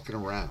like walking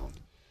around,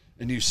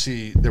 and you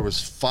see there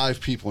was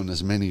 5 people in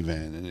this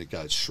minivan, and it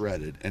got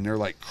shredded, and they're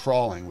like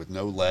crawling with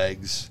no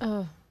legs.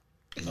 Oh.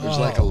 There's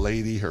like a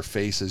lady, her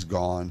face is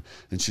gone,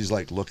 and she's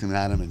like looking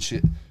at him, and she.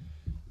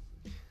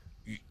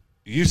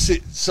 You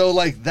see, so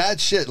like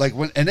that shit, like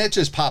when, and it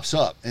just pops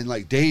up, and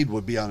like Dade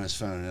would be on his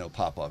phone and it'll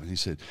pop up, and he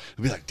said,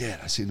 he'll be like, Dad,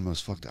 I seen the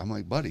most fucked up. I'm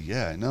like, buddy,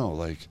 yeah, I know,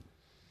 like,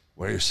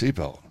 wear your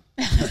seatbelt.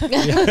 You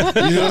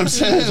know what I'm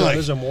saying? Like,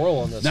 There's a moral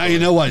on this. now you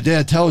know why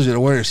Dad tells you to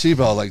wear your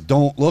seatbelt. Like,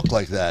 don't look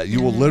like that.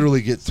 You will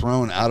literally get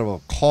thrown out of a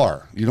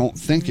car. You don't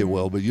think it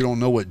will, but you don't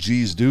know what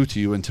G's do to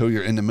you until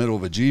you're in the middle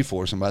of a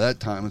G-force, and by that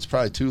time, it's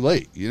probably too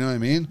late. You know what I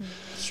mean?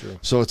 That's true.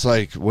 So it's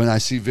like when I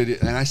see video,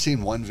 and I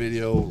seen one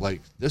video,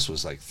 like this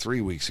was like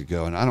 3 weeks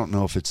ago, and I don't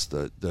know if it's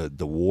the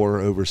war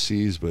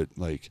overseas, but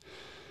like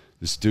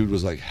this dude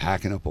was like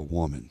hacking up a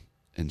woman,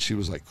 and she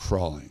was like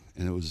crawling,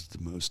 and it was the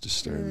most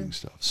disturbing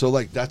stuff. So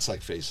like that's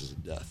like Faces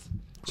of Death.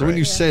 So when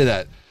you say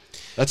that,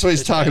 that's what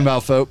he's talking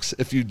about, folks.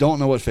 If you don't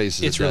know what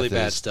Faces It's of Death really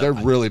bad is, stuff. they're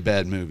really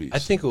bad movies. I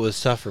think what was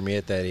tough for me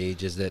at that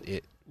age is that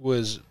it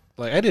was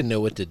like I didn't know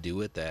what to do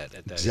with that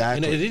at that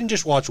Exactly. age. And I didn't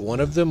just watch one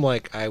of them.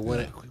 Like we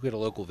had a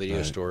local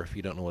video store. If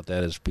you don't know what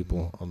that is,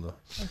 people on the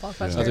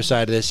other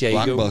side of this, you go.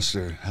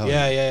 Blockbuster. Hell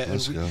Yeah.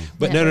 Let's go.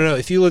 But no.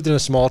 If you lived in a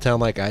small town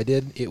like I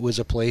did, it was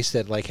a place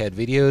that like had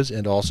videos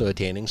and also a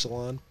tanning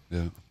salon.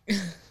 Yeah.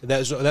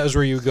 That was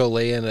where you would go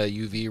lay in a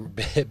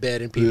UV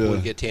bed and people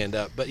would get tanned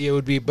up. But it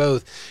would be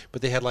both.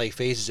 But they had like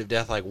Faces of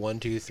Death, like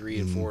 1, 2, 3,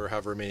 and 4,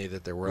 however many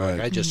that there were. Right.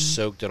 Like, I just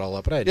soaked it all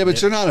up. But Yeah, but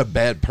you're not a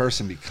bad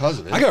person because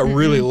of it. I got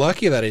really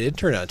lucky that I did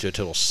turn out to a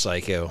total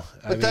psycho.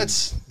 But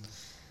that's,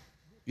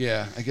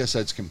 yeah, I guess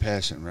that's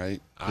compassion, right?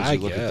 'Cause I you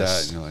look at that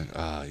guess. and you're like,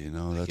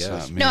 that's guess.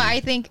 not me. No, I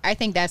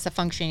think that's a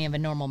functioning of a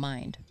normal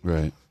mind,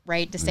 Right.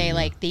 right? To say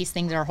like these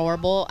things are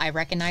horrible. I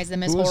recognize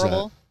them as Who was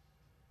horrible.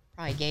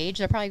 Probably Gage.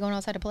 They're probably going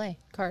outside to play.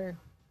 Carter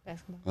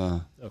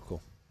basketball. Oh,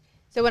 cool.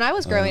 So when I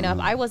was growing up,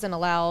 I wasn't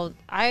allowed.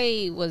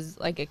 I was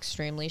like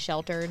extremely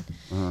sheltered,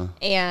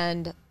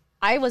 and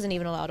I wasn't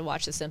even allowed to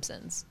watch The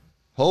Simpsons.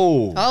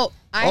 Oh,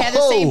 I had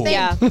the same thing.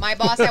 Yeah. My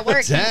boss at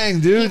work. Dang,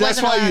 dude. he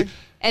That's wasn't why you. allowed.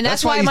 And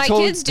that's why you my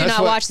told- kids do that's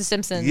not why- watch The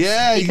Simpsons.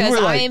 Yeah, you because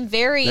were like, I am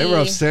very. They were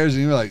upstairs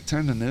and you were like,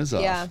 turn the news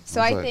off. Yeah, so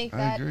was I like, think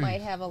that agree.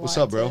 might have a What's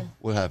lot up, bro? to-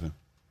 What happened?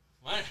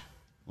 What?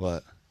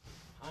 What?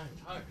 I'm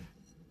tired.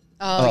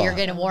 Oh, you're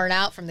getting worn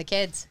out from the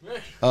kids.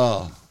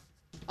 Oh.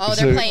 Oh,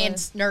 So- they're playing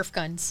Nerf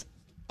guns.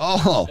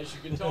 Oh. As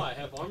you can tell, I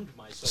have armed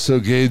myself. So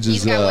Gage He's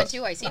is got one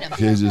too. I seen him.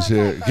 Gage is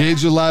here.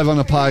 Gage, you're live on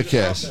the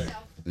podcast.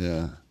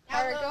 Yeah.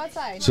 Carter, go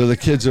outside. So the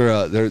kids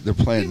are they're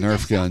playing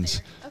Nerf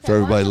guns. For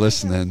everybody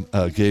listening,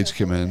 Gage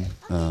came in,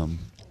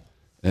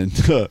 and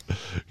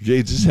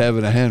Gage is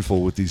having a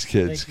handful with these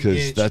kids Thank you,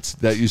 because Gage.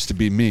 that used to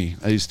be me.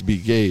 I used to be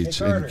Gage,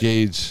 Hey, Carter. and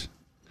Gage,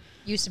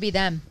 Used to be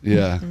them.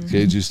 yeah,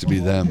 Gage used to be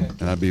them,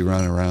 and I'd be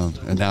running around.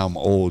 And now I'm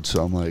old,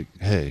 so I'm like,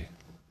 hey,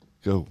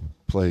 go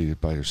play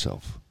by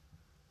yourself.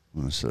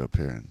 I'm gonna sit up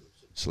here and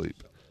sleep.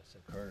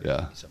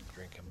 Yeah.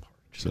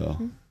 So,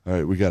 all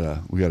right, we got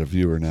a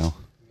viewer now.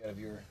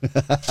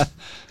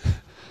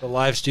 The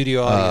live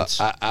studio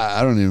audience.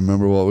 I don't even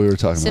remember what we were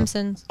talking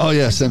Simpsons. about. Oh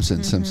yeah,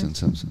 Simpsons.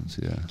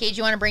 Yeah. Gage,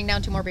 you want to bring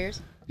down 2 more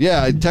beers?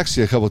 Yeah, I texted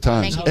you a couple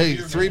times. Thank you.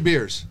 Hey, 3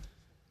 beers.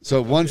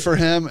 So 1 for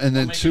him and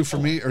then 2 for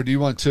me, or do you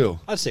want 2?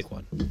 I'll take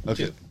one.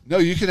 Okay. 2. No,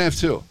 you can have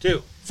 2.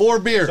 2. 4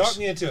 beers. Talk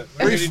me into it.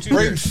 We're gonna do 2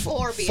 Bring beers.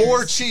 4 beers.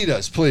 4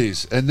 cheetahs,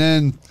 please, and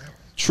then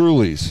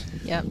Trulies.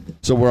 Yep.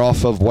 So we're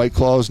off of White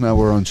Claws. Now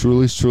we're on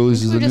Trulies. Trulies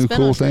is a We've new just been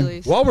cool on thing.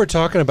 Trulies. While we're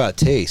talking about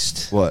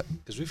taste, What?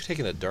 because we've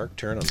taken a dark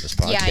turn on this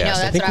podcast, Yeah, I know,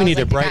 that's think what we I need was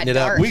to like, brighten it it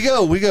got up. dark.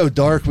 We go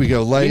dark. We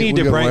go light. We need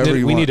to go brighten wherever it-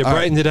 you we want. need to All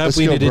brighten it up. let's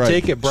We go need to bright.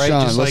 take it bright,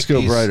 Sean, just let's like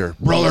go these- brighter,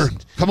 brother.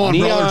 Come on,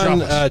 brother. Neon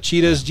Drop us.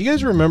 Cheetahs. Do you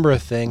guys remember a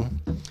thing?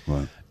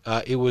 What?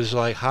 It was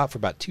like hot for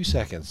about 2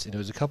 seconds, and it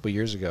was a couple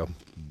years ago.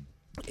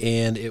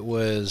 And it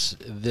was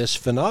this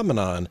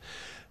phenomenon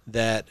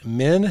that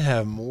men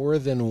have more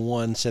than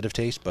one set of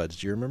taste buds.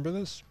 Do you remember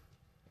this?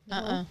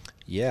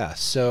 Yeah.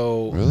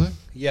 So Really?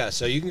 Yeah.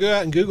 So you can go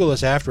out and Google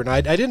this after. And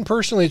I didn't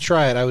personally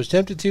try it. I was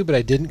tempted to, but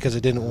I didn't because I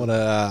didn't want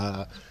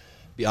to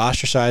be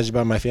ostracized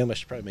by my family. I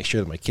should probably make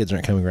sure that my kids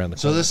aren't coming around the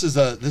So corner. this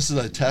is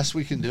a test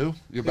we can do.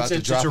 You're about to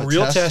It's drop a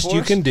real test for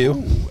you us? can do. Ooh,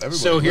 everybody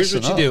So here's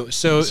what listen you up. do.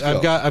 So Let's go.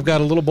 I've got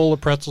a little bowl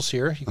of pretzels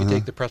here. You can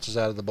take the pretzels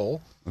out of the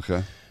bowl.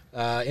 Okay.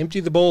 Empty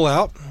the bowl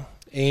out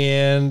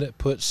and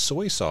put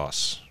soy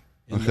sauce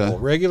in the Okay. bowl.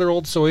 Regular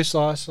old soy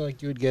sauce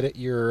like you would get at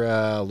your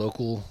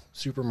local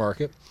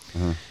supermarket.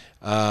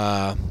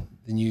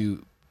 Then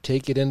you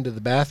take it into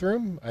the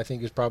bathroom. I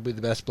think is probably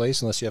the best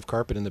place unless you have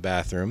carpet in the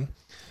bathroom.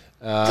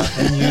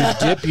 And you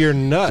dip your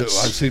Dude,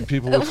 nuts. I've seen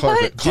people with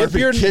carpet. Carpet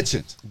your-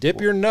 kitchens. Dip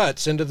your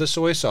nuts into the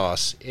soy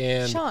sauce.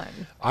 And Sean.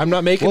 I'm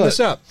not making What? this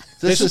up.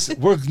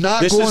 We're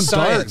not this going is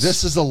dark. science.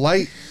 This is a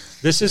light.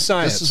 This is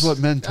science. This is what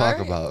men talk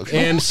about.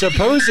 And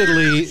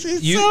supposedly,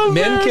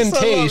 men can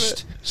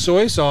taste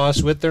soy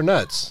sauce with their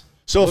nuts.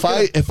 So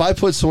if I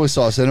put soy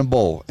sauce in a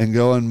bowl and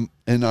go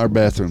in our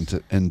bathroom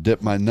and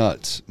dip my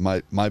nuts,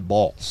 my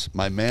balls,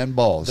 my man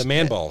balls, The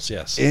man balls,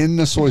 yes. in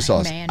the soy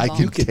sauce, Man I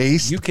can balls.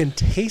 taste. You can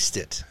taste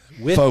it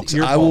with Folks,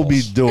 your I will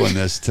be balls. doing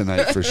this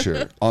tonight for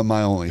sure on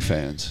my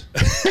OnlyFans.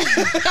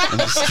 I'm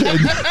just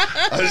kidding.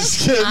 I'm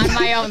just kidding. On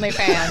my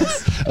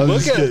OnlyFans. I'm Look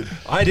just at kidding.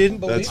 I didn't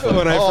believe That's it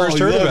when I funny. first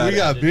heard look, about we it.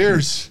 got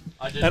beers.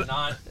 I did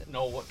not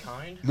know what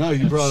kind. No,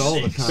 you brought all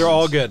the kinds. They're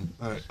all good.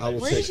 All right, I will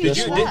Where take did you this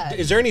get one. that?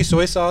 Is there any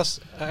soy sauce?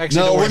 Actually,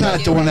 No, don't we're worry not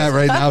about doing that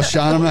right now,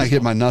 Sean. I'm not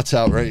getting my nuts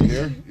out right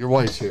here. Your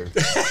wife's here.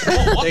 it.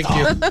 Thank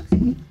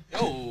you.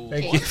 Yo.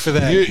 Thank you for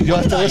that. You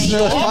have to listen to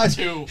this want podcast.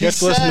 to. He You have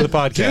to listen to the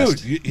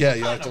podcast. Dude, you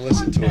have to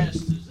listen to it.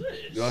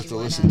 You have to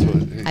listen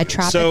to it. A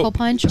tropical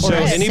punch or so a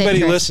anybody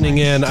citrus listening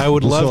punch? in, I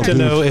would love to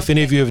know if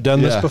any of you have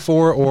done this Yeah.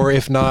 before, or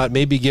if not,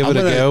 maybe give it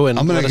a go. And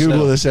I'm gonna let us Google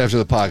know. this after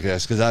the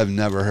podcast because I've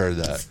never heard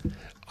that.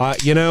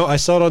 I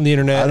saw it on the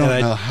internet. I don't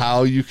and know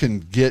how you can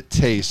get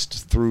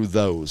taste through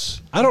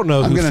those. I don't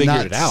know I'm who gonna figured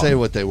not it out. say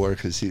what they were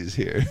because he's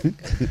here.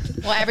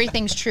 Well,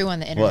 everything's true on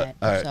the internet.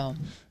 All right. So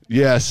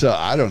Yeah, so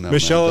I don't know.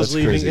 Michelle man. is That's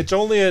leaving. crazy. It's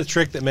only a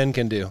trick that men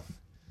can do.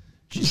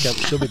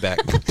 She'll be back.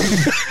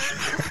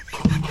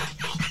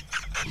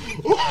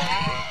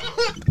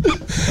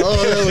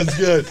 Oh, that was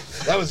good.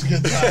 That was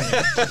good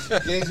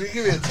time. James, will you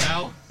give me a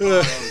towel? Oh, that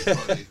was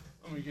funny.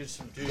 Let me get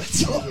some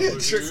It's only a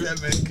trick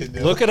that men can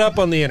do. Look it up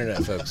on the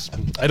internet, folks.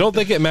 I don't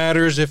think it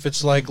matters if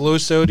it's like low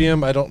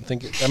sodium. I don't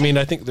think.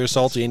 I think they're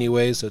salty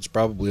anyway, so it's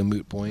probably a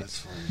moot point.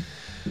 That's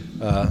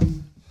funny.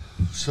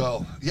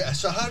 So yeah.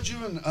 So how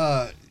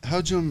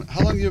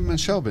long you and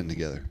Michelle been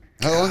together?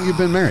 How long you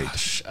been married?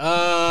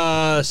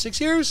 6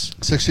 years.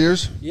 6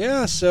 years.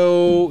 Yeah,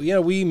 so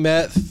we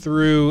met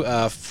through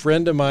a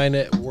friend of mine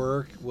at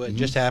work. What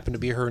just happened to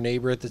be her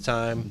neighbor at the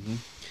time.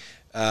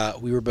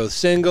 We were both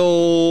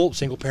single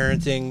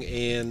parenting,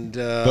 and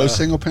Both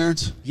single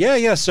parents.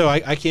 Yeah. So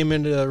I came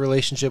into a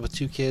relationship with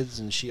 2 kids,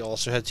 and she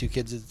also had 2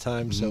 kids at the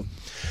time. So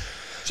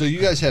So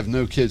you guys have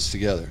no kids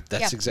together.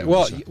 that's Yeah.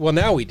 exactly well.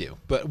 Now we do,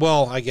 but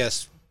I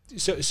guess.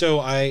 So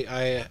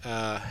I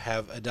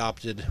have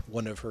adopted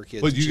one of her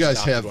kids. But and you she's guys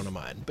adopted have- one of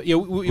mine. But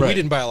we Right.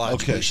 didn't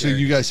biologically. Okay, so share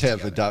you guys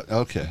kids have together.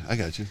 Okay, I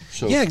got you.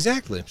 So Yeah,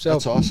 exactly. So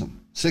that's awesome.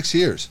 6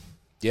 years.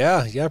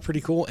 Yeah, pretty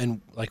cool.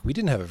 And we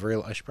didn't have a very.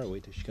 I should probably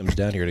wait till she comes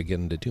down here to get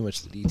into too much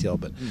of the detail.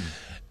 But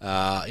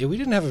we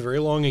didn't have a very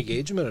long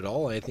engagement at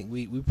all. I think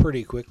we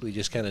pretty quickly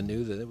just kind of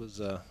knew that it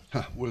was.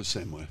 Huh, we're the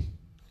same way.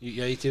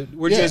 You too.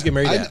 Where'd you guys get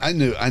married at? I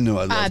knew I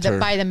loved her.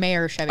 by the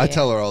mayor of Cheviot. I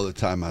tell her all the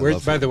time I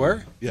love her. By the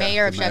where? Yeah,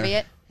 Mayor of the mayor.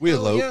 Cheviot. We Oh,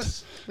 eloped.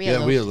 yes. We We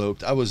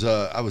eloped. eloped. I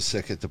was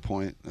sick at the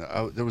point.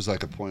 There was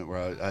like a point where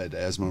I had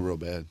asthma real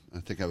bad.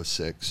 I think I was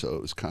sick, so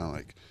it was kind of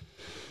like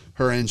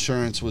her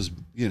insurance was.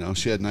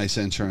 She had nice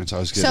insurance. I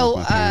was getting So,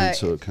 with my parents,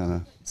 so it kind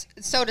of.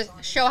 So to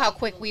show how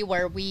quick we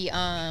were, we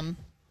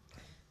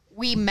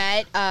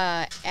met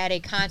at a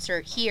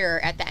concert here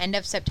at the end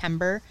of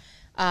September.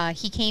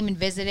 He came and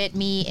visited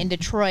me in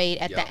Detroit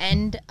at the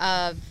end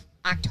of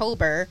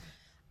October.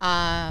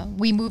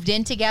 We moved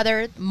in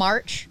together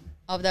March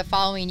of the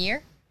following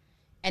year,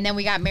 and then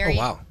we got married.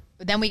 wow.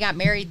 Then we got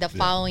married the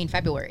following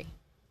February.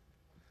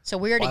 So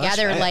we were Wow, that's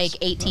together fast. like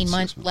 18 That's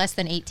months, 6 months. less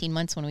than 18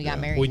 months when we got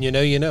married. When you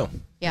know, you know.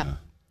 Yeah.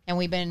 And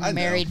we've been I know.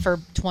 married for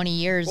 20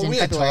 years Well, in we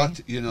had February.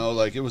 talked,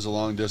 like it was a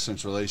long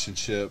distance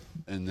relationship,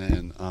 and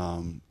then,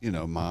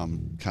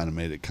 mom kind of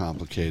made it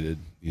complicated,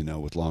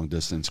 with long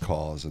distance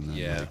calls, and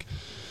then like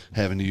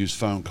having to use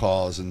phone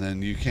calls, and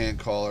then you can't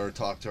call her or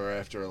talk to her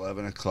after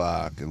 11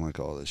 o'clock, and like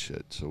all this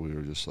shit. So we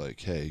were just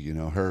like, hey,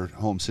 her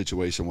home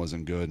situation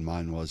wasn't good,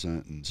 mine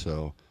wasn't, and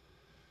so,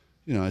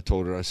 I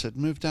told her, I said,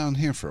 move down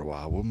here for a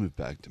while. We'll move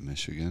back to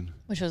Michigan.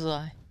 Which was a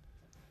lie.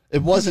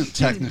 It wasn't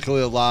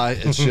technically a lie.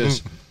 It's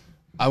just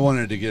I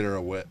wanted to get her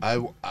away. I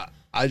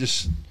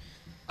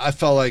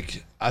felt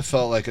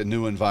like a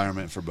new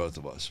environment for both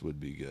of us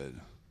would be good,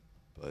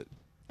 but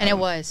And it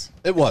was.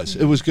 it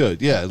was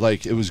good. Yeah,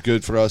 like it was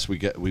good for us. We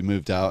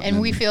moved out,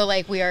 And we feel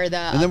like we are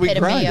the then we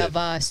epitome grinded.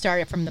 of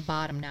started from the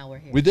bottom, now we're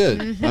here. we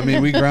did. I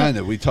mean, we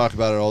grinded. We talk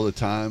about it all the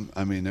time.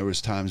 I mean, there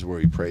was times where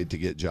we prayed to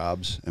get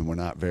jobs, and we're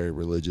not very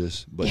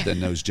religious, but then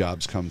those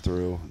jobs come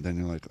through. Then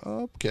you're like,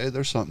 oh, okay,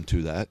 there's something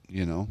to that.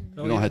 You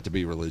don't have to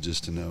be religious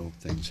to know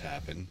things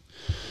happen.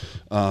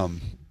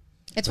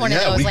 It's But one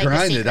of yeah, those we like the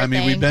grinded. secret I mean,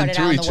 thing, we've been put it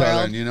through out in each the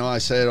other, world. and I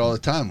say it all the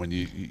time. When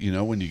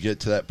you get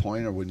to that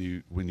point, or when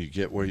you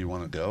get where you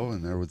want to go,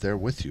 and they're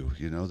with you.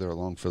 They're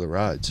along for the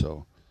ride.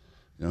 So,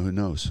 who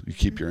knows? You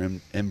keep your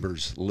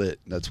embers lit.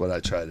 That's what I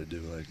try to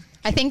do. Like,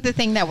 I think the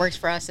thing that works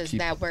for us is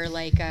that we're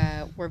like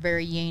we're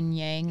very yin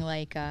yang.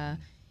 Like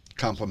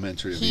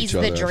complimentary of he's each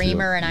other. the I feel.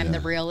 dreamer and I'm Yeah. the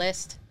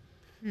realist.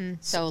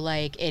 So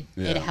like it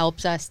Yeah.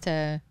 helps us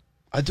to.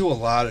 I do a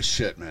lot of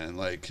shit, man.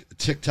 Like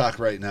TikTok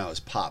right now is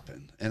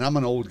popping, and I'm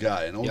an old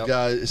guy. An old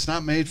guy. It's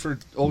not made for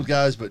old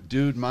guys, but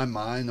dude, my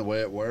mind, the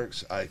way it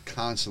works, I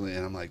constantly,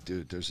 and I'm like,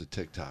 dude, there's a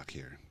TikTok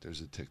here. There's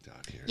a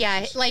TikTok here.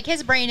 Yeah, like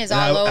his brain is And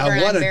all over. I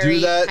and want I'm to very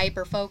do that,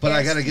 hyper focused. but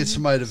I got to get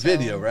somebody to So-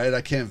 video, right? I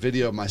can't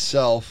video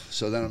myself,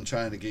 so then I'm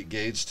trying to get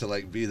Gage to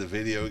like be the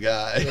video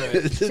guy.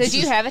 So do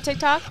you have a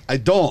TikTok? I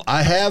don't.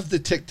 I have the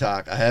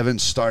TikTok. I haven't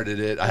started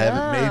it. I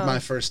haven't made Oh. my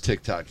first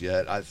TikTok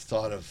yet. I've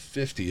thought of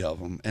 50 of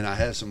them, and I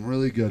have some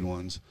really good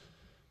ones.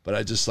 But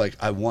I just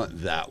I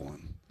want that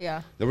one.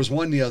 Yeah. There was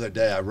one the other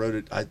day. I wrote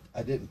it.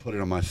 I didn't put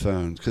it on my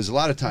phone because a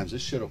lot of times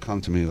this shit will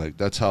come to me. Like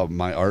that's how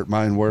my art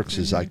mind works.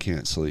 Is I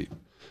can't sleep.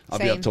 I'll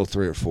be up Same. till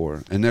 3 or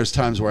 4. And there's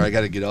times where I got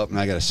to get up and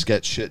I got to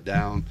sketch shit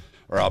down,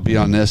 or I'll be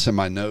on this in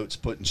my notes,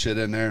 putting shit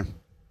in there,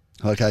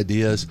 like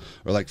ideas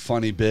or like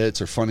funny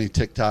bits or funny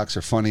TikToks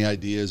or funny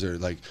ideas or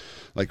like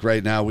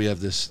right now we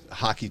have this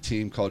hockey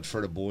team called For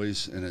the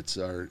Boys, and it's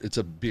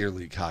a beer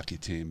league hockey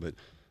team, but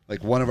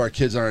Like one of our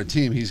kids on our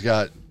team, he's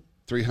got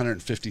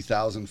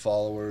 350,000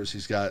 followers.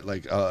 He's got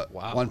like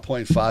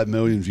 1.5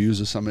 million views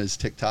of some of his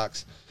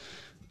TikToks,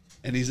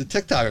 and he's a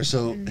TikToker.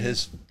 So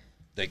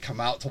they come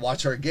out to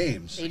watch our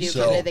games. They do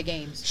so come to the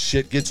games.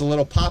 Shit gets a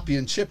little poppy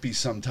and chippy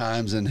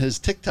sometimes, and his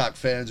TikTok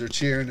fans are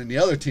cheering, and the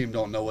other team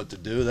don't know what to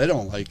do. They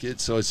don't like it,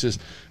 so it's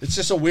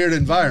just a weird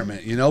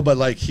environment, you know. But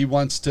like he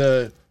wants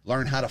to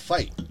learn how to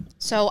fight.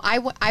 So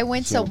I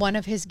went to one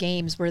of his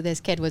games where this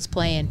kid was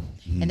playing,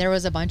 and there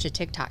was a bunch of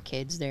TikTok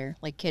kids there,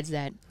 like kids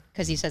that,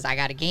 because he says, I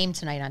got a game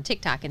tonight on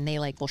TikTok, and they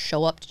like will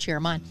show up to cheer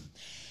him on.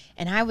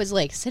 And I was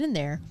like sitting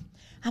there,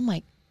 I'm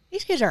like,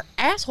 these kids are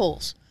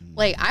assholes.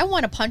 Like, I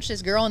want to punch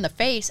this girl in the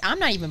face. I'm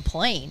not even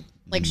playing.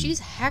 Like, she's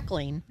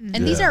heckling.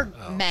 And these are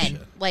men.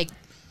 shit. Like,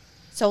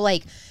 so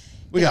like,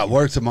 We got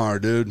work tomorrow,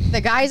 dude.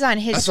 the guys on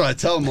his That's what I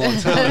tell them all the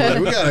time. Like,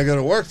 we gotta go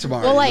to work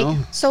tomorrow. well, like, you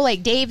know? so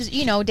like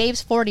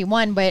Dave's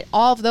 41, but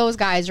all of those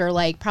guys are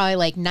like probably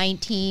like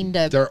 19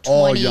 to They're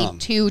all young,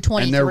 22,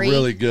 23. and they're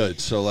really good.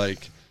 So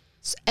like,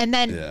 And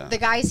then Yeah. the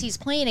guys he's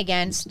playing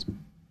against,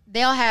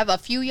 they'll have a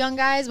few young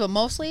guys, but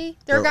mostly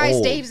they're They're guys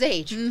old. Dave's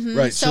age.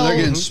 right? So they're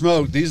getting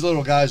smoked. These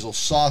little guys will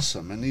sauce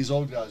them, and these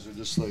old guys are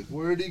just like,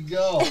 "Where'd he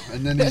go?"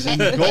 And then he's in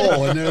the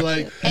goal, and they're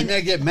like, and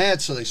they get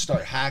mad, so they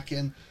start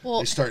hacking.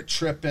 Well- they start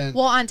tripping.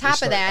 Well, on they top of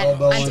start that,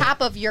 elbowing. on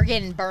top of you're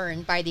getting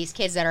burned by these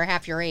kids that are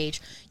half your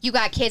age, you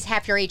got kids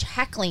half your age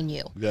heckling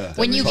you Yeah.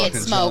 when you get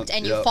Talking smoked junk,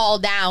 and you yep. fall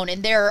down,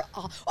 and they're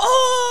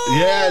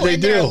Yeah, they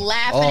and they're do.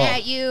 laughing Oh,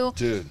 at you,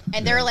 dude.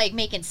 and they're like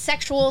making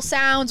sexual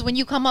sounds when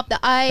you come up the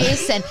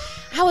ice, and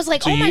I was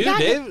like, To oh my you, god,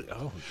 Dave?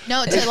 Oh.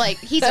 no, to like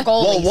he's a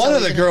goalie. Well, one so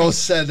of he's the gonna girls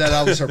said that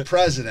I was her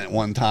president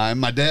one time.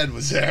 My dad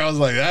was there. I was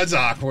like, "That's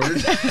awkward."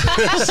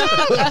 So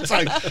it's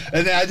like,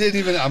 and I didn't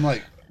even. I'm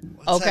like,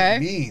 "What's Okay.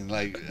 that mean?"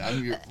 Like,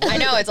 I'm your. I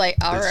know it's like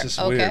all It's right, just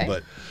okay. weird,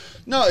 but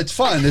no, it's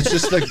fun. It's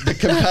just the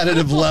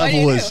competitive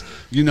level is,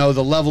 you know,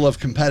 the level of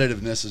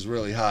competitiveness is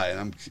really high, and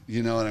I'm,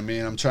 you know what I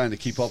mean. I'm trying to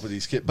keep up with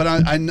these kids, but I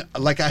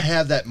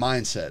have that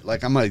mindset.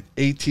 Like I'm an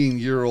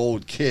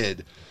 18-year-old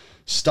kid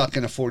stuck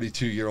in a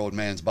 42-year-old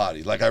man's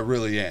body. Like I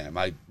really am.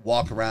 I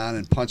walk around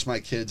and punch my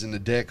kids in the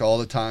dick all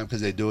the time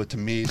because they do it to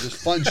me. Just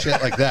fun shit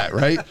like that,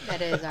 right?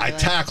 That is our I life.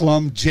 tackle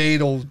them.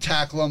 Jade will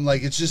tackle them.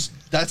 Like it's just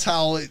that's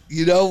how it,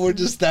 you know, we're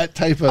just that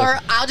type of. Or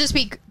I'll just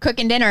be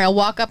cooking dinner. I'll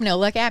walk up and he'll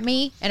look at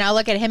me, and I'll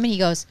look at him, and he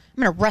goes,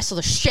 "I'm gonna wrestle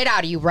the shit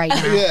out of you right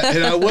now." Yeah,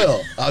 and I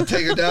will. I'll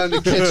take her down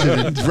to the kitchen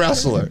and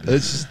wrestle her.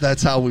 It's just,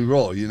 that's how we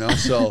roll, you know.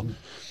 So,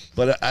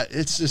 but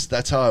it's just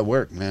that's how I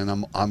work,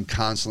 man. I'm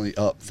constantly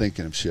up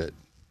thinking of shit,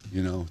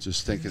 you know,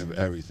 just thinking of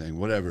everything,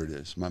 whatever it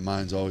is. My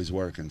mind's always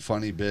working.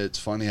 Funny bits,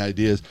 funny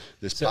ideas.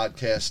 This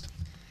podcast,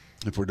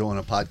 if we're doing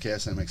a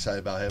podcast, and I'm excited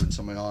about having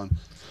somebody on.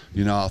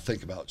 You know, I'll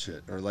think about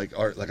shit, or like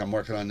art. Like I'm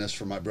working on this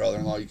for my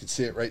brother-in-law. You can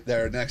see it right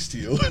there next to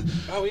you.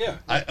 Oh, yeah.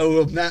 I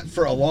owe him that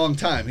for a long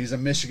time. He's a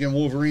Michigan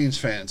Wolverines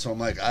fan, so I'm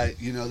like,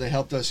 you know, they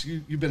helped us.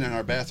 You've been in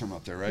our bathroom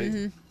up there, right?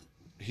 Mm-hmm.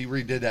 He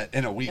redid that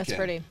in a weekend.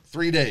 pretty.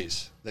 3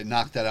 days. They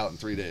knocked that out in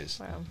 3 days.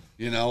 Wow.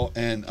 You know,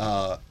 and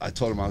I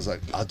told him, I was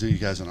like, I'll do you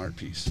guys an art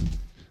piece.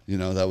 You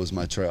know, that was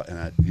my trail, and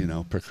I, you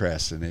know,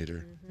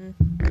 procrastinator.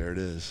 There it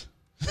is.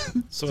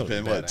 So It's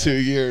been what, 2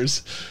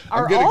 years.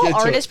 I'm Are gonna all get to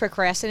it. artists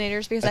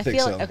procrastinators? Because I think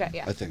feel so. like, okay,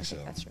 yeah. I think so.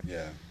 That's true.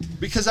 Yeah.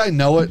 Because I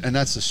know it, and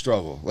that's the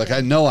struggle. Like,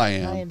 I know I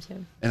am. I am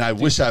too. And I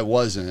wish I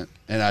wasn't.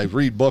 And I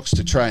read books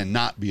to try and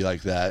not be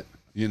like that,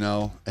 you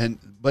know?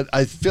 But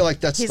I feel like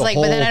that's He's the like,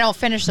 whole... but then I don't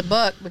finish the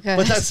book because.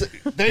 But that's...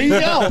 There you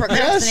go.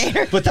 Procrastinator.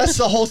 Yes. But that's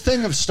the whole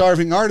thing of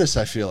starving artists,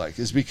 I feel like,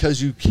 is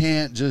because you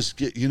can't just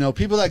get... You know,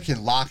 people that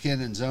can lock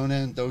in and zone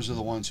in, those are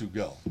the ones who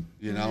go,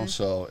 you know?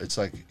 So it's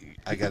like,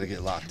 I got to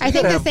get locked in. I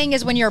think the thing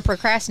is when you're a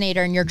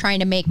procrastinator and you're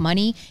trying to make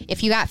money,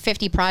 if you got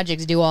 50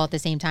 projects due all at the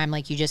same time,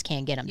 like you just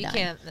can't get them You done.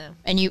 can't, no.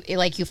 And you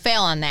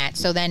fail on that.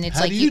 So then it's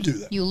How like do you do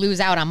that? you lose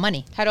out on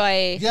money. How do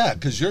I? Yeah,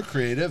 because you're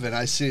creative, and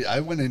I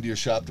went into your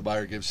shop to buy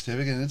your gift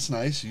certificate, and it's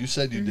nice. You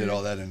said you did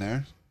all that in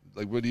there.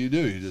 Like, what do?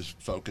 You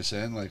just focus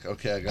in, like,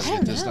 okay, I got to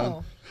get this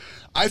done.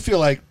 I feel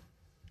like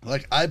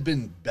I've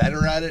been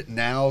better at it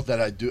now that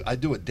I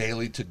do a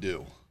daily to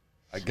do.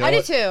 I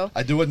do too.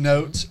 I do a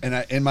notes,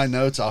 and in my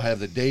notes I'll have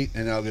the date,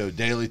 and I'll go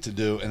daily to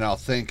do, and I'll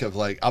think of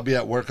like I'll be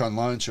at work on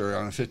lunch or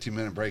on a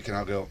 15-minute break, and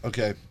I'll go,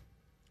 okay,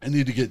 I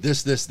need to get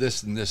this,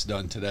 and this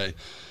done today.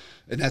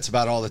 And that's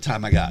about all the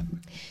time I got.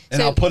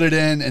 And So- I'll put it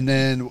in, and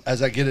then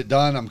as I get it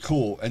done, I'm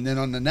cool. And then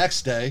on the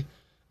next day,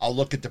 I'll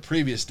look at the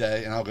previous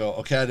day, and I'll go,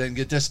 okay, I didn't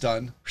get this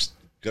done.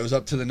 Goes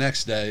up to the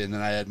next day, and then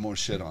I add more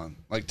shit on.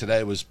 Like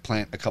today was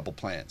plant a couple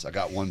plants. I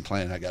got one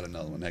plant, I got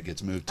another one that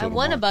gets moved to I'm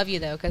one tomorrow. above you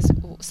though, because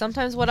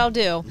sometimes what I'll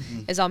do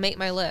is I'll make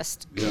my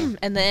list, Yeah.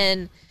 and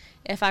then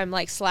if I'm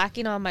like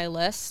slacking on my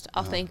list,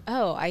 I'll think,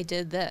 oh, I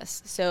did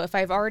this. So if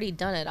I've already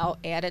done it, I'll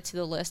add it to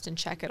the list and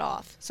check it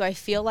off. So I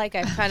feel like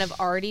I've kind of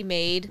already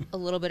made a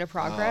little bit of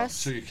progress.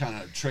 So you're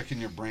kind of tricking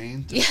your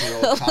brain to Yeah, feel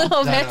a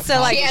little bit. So,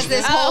 like, She has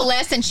this whole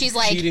list, and she's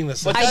like, Cheating the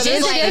system. I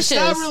did the It's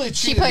not dishes. really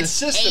She cheating the puts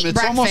system. 8 It's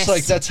almost breakfasts.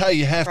 like that's how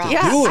you have to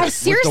Yeah, do it. I with the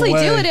seriously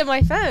way- do it in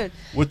my phone.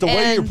 With the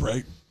way you And-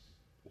 break.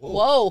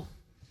 whoa.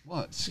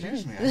 What?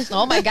 Excuse me. I said-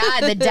 Oh my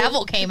God, the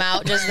devil came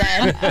out just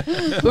then.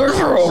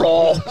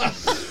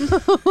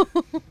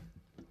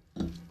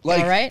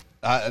 Like, All right.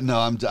 I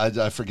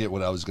forget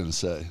what I was going to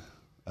say.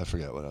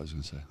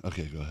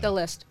 Okay, go ahead. The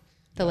list.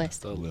 The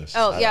list. The list.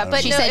 Oh, yeah,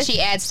 but She no, said it's-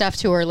 she adds stuff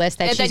to her list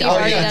that And then she's you Oh,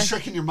 already yeah, done.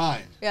 trick in your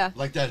mind. Yeah.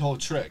 Like that whole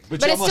trick.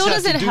 But you it almost still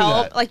have to doesn't do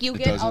help. that. Like I'll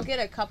doesn't. get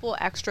a couple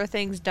extra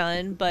things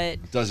done, but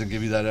It doesn't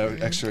give you that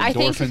extra I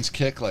think- endorphins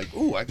kick. Like,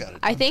 ooh, I got it.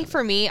 I done think today.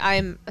 for me,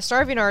 I'm a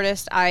starving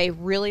artist. I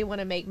really want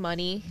to make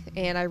money,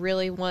 and I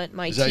really want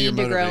my Is that your team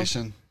to grow.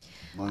 motivation?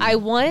 Money? I Is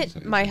want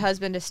that my your-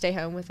 husband to stay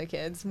home with the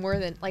kids more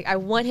than like I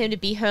want him to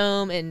be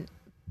home and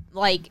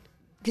like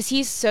because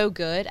he's so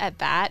good at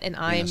that and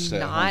I'm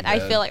stay-at-home not. I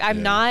dad, feel like I'm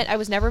yeah. not. I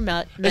was never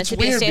meant It's to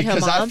be a weird stay-at-home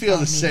because I mom. feel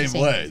the me same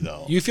same. way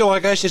though. You feel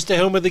like I should stay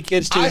home with the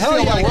kids too? I Hell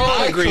feel yeah, like we're all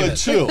in I agreement. could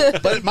too.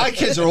 But my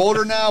kids are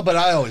older now, but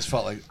I always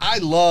felt like I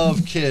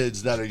love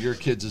kids that are your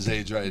kids'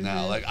 age right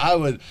now. Like I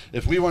would,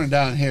 if we weren't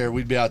down here,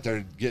 we'd be out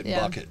there getting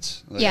Yeah.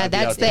 buckets. Like, Yeah, I'd be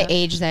that's out there. the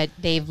age that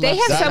Dave They loves.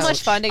 have so That's-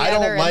 much fun I don't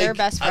together, and like, they're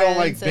best I don't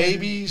like friends, and-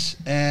 babies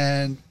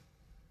and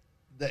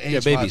the age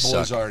my babies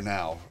boys suck. are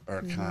now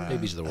are kind of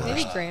Babies are the worst.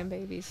 Maybe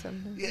grandbabies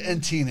sometimes. Yeah,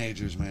 and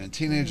teenagers, man.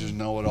 Teenagers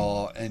know it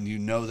all, and you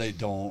know they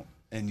don't.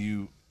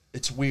 And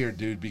it's weird,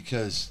 dude,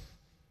 because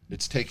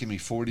it's taken me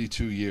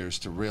 42 years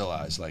to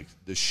realize, like,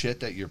 the shit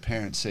that your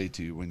parents say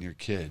to you when you're a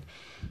kid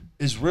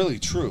is really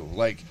true.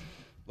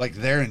 Like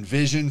their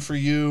envision for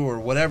you or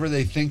whatever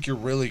they think you're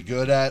really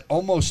good at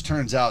almost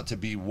turns out to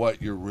be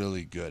what you're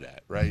really good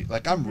at, right?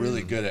 Like I'm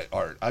really good at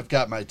art. I've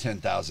got my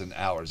 10,000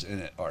 hours in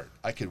it art.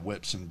 I could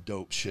whip some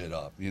dope shit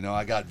up. You know,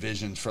 I got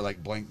visions for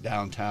like Blink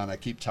Downtown. I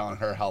keep telling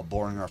her how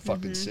boring our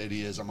fucking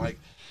city is. I'm like,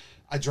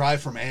 I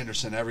drive from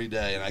Anderson every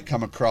day and I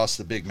come across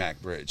the Big Mac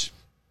Bridge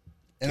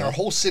and our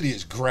whole city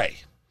is gray.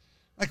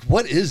 Like,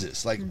 what is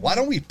this? Like, why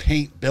don't we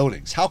paint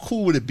buildings? How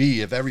cool would it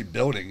be if every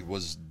building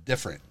was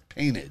different,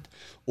 painted?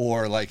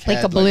 Or like like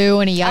had, a blue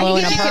and a yellow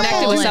and a I purple.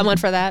 connected with and- someone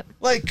for that.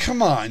 like,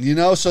 come on, you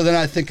know. So then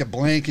I think of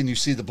Blink, and you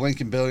see the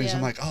Blinking buildings. Yeah.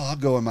 I'm like, oh, I'll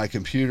go in my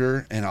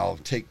computer and I'll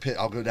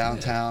go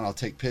downtown. I'll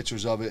take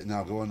pictures of it, and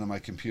I'll go into my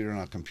computer and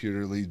I'll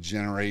computerly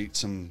generate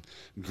some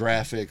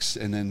graphics,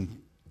 and then,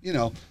 you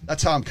know,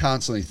 that's how I'm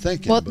constantly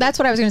thinking. Well, But- that's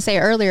what I was going to say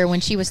earlier when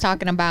she was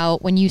talking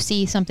about when you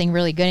see something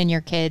really good in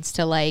your kids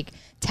to like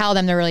tell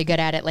them they're really good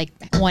at it, like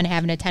one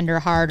having a tender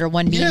heart or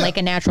one being Yeah. like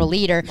a natural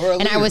leader. Or a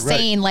And I leader, was right.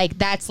 saying like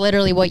that's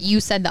literally what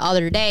you said the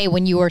other day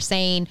when you were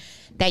saying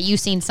that you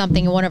seen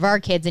something in one of our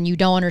kids and you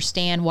don't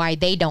understand why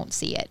they don't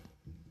see it.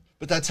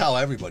 But that's how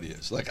everybody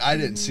is. Like, I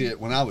didn't see it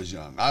when I was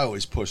young. I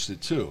always pushed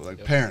it too.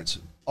 Like, parents,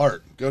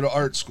 art, go to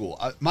art school.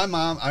 I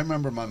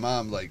remember my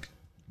mom, like,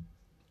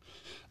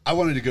 I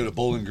wanted to go to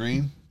Bowling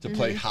Green to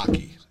play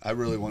hockey. I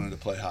really wanted to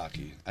play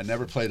hockey. I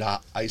never played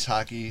ice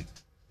hockey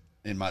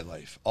in my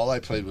life. All I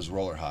played was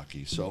roller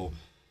hockey. So,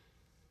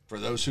 for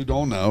those who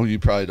don't know, you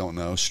probably don't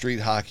know, street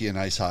hockey and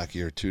ice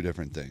hockey are two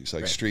different things.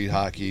 Like, street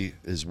hockey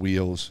is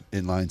wheels,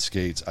 inline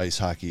skates, ice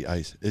hockey,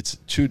 ice. It's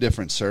two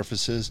different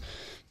surfaces.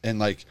 And,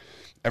 like,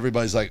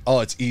 everybody's like, oh,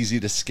 it's easy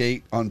to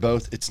skate on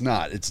both. It's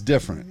not. It's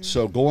different.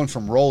 So going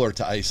from roller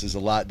to ice is a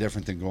lot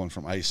different than going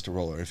from ice to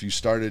roller. If you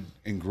started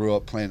and grew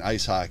up playing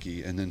ice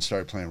hockey and then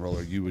started playing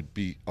roller, you would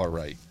be all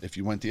right. If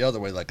you went the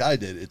other way like I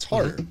did, it's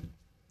harder.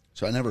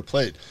 So I never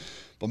played.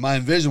 But my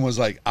envision was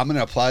like, I'm going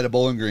to apply to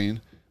Bowling Green.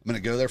 I'm going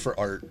to go there for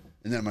art.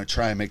 And then I'm going to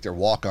try and make their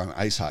walk-on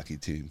ice hockey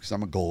team because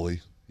I'm a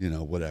goalie. You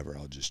know, whatever,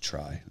 I'll just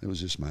try. It was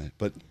just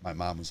but my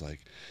mom was like,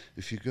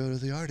 if you go to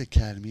the art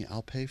academy,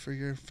 I'll pay for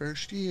your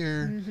first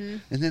year.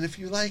 And then if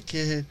you like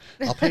it,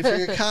 I'll pay for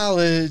your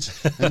college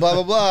and blah,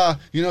 blah, blah.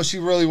 You know, she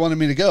really wanted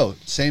me to go.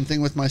 Same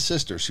thing with my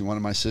sister. She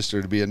wanted my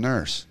sister to be a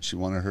nurse. She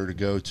wanted her to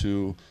go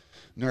to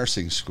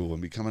nursing school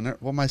and become a nurse.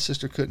 Well, my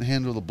sister couldn't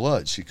handle the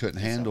blood. She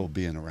couldn't handle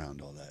being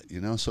around all that,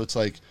 you know? So it's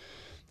like,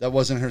 that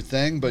wasn't her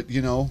thing, but,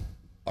 you know,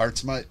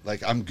 art's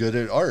I'm good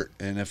at art.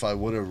 And if I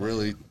would have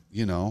really,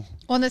 you know.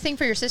 Well, and the thing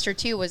for your sister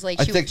too was like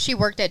I think- she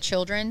worked at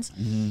Children's,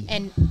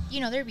 and you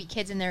know there'd be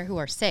kids in there who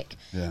are sick,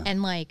 Yeah.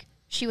 and like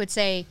she would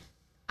say,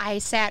 "I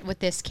sat with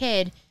this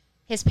kid,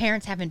 his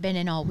parents haven't been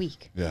in all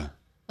week." Yeah.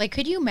 Like,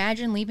 could you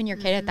imagine leaving your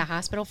kid at the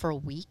hospital for a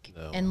week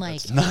and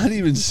like Not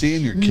even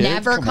seeing your kid.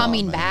 never Come on,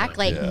 coming man. back?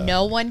 Like Yeah.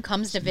 no one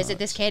comes to visit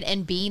this kid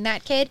and being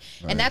that kid,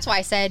 and that's why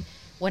I said.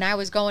 When I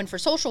was going for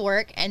social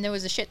work and there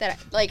was a shit that,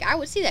 I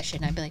would see that shit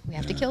and I'd be like, we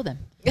have to kill them.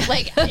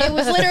 Like, it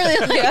was literally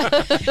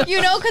like,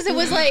 you know, because it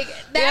was like,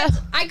 that.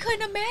 I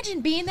couldn't imagine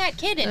being that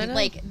kid. And,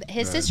 like,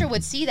 his sister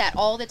would see that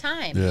all the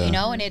time, Yeah. you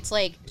know, and it's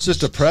like, It's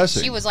just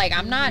depressing. she was like,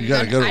 I'm not, You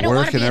got to go I to don't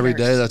wanna work be and a every nurse.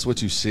 day that's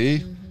what you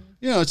see.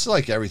 You know, it's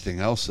like everything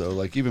else, though.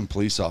 Like even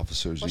police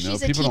officers, Well, you know,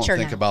 she's a people don't teacher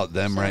think now, about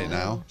them so right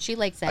now. She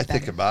likes that I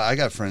think better. I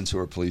got friends who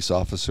are police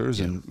officers,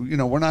 and, you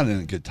know, we're not in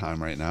a good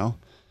time right now,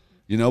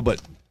 you know,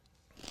 but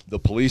the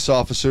police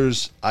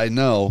officers, I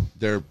know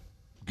they're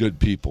good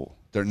people.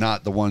 They're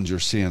not the ones you're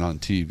seeing on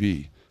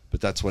TV, but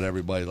that's what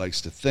everybody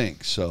likes to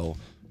think. So,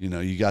 you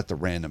know, you got the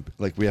random,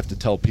 like we have to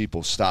tell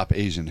people, stop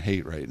Asian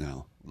hate right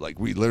now. Like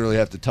we literally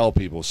have to tell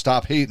people,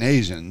 stop hating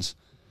Asians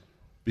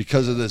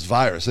because of this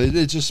virus.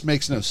 It just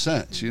makes no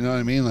sense. You know what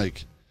I mean?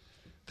 Like,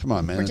 Come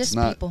on, man. We're it's just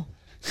not. people.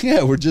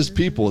 Yeah, we're just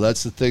people.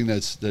 That's the thing.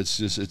 That's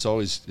just.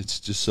 It's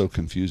just so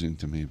confusing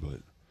to me. But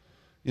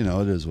you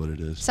know, it is what it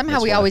is. Somehow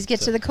That's we why- always get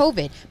to the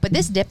COVID, but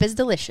this dip is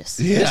delicious.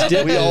 Yeah,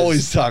 dip we is-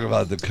 always talk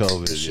about the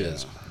COVID. Shit.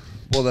 Yeah.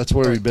 Well, that's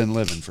where we've been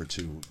living for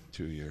two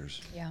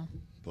years. Yeah.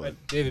 But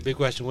David, big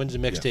question. When's the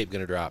mixtape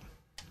going to drop?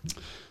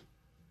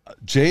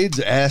 Jade's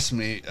asked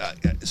me.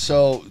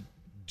 So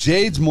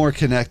Jade's more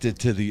connected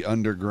to the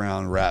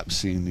underground rap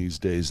scene these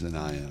days than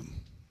I am.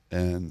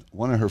 And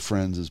one of her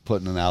friends is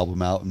putting an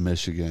album out in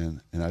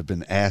Michigan, and I've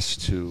been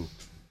asked to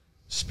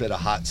spit a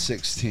hot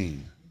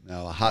 16.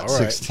 Now, a hot All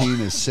right. 16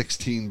 is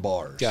 16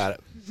 bars. Got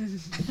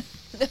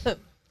it.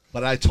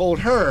 But I told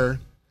her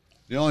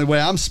the only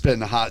way I'm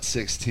spitting a hot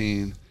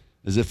 16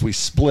 is if we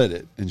split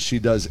it, and she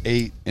does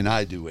 8 and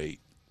I do 8,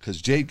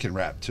 because Jade can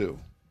rap too.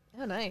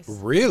 Oh, nice.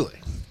 Really?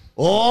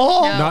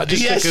 Oh, Not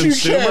just yes, a you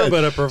consumer, can.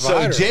 but a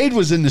provider. So Jade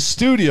was in the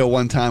studio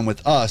one time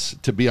with us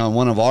to be on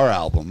one of our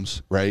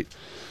albums, right?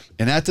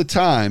 And at the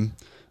time,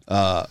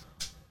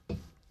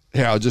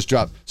 here, I'll just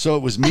drop. So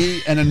it was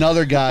me and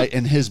another guy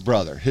and his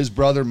brother. His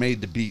brother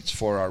made the beats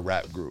for our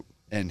rap group,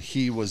 and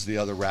he was the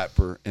other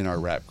rapper in our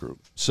rap group.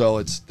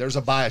 So there's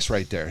a bias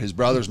right there. His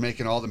brother's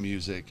making all the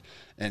music,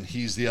 and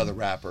he's the other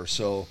rapper.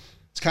 So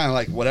it's kind of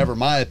like whatever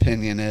my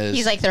opinion is.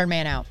 He's like third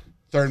man out.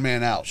 Third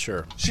man out.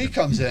 Sure. She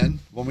comes in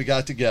when we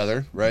got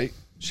together, right?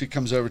 She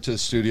comes over to the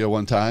studio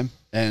one time,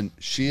 and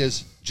she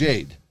is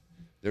Jade.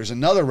 There's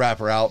another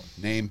rapper out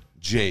named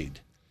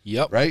Jade,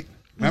 Yep. right?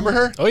 Remember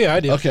her? Oh, yeah,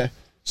 I do. Okay.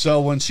 So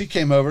when she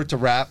came over to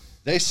rap,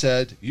 they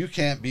said, "You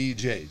can't be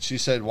Jade." She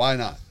said, "Why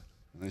not?"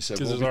 And they said,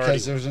 'Cause "Well, there's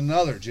because already there's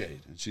another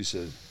Jade." And she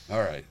said, "All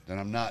right, then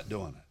I'm not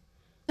doing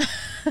it."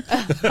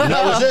 And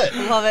that was it.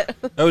 Love it.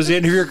 That was the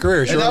end of your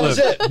career. And that was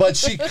Short-lived. it. But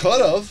she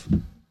could have.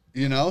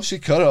 You know, she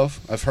could have.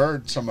 I've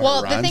heard some of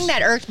Well, her the rhymes. thing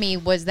that irked me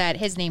was that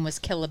his name was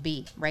Killa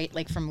B, right?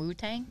 Like from Wu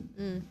Tang.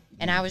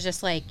 And I was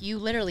just like, you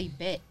literally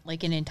bit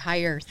like an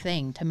entire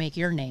thing to make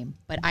your name,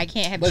 but I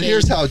can't have. But Jade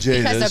here's how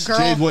Jade because is. a girl,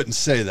 Jade wouldn't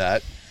say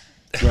that.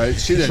 Right?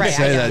 She didn't Right,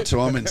 say I know. that to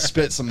him and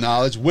spit some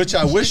knowledge, which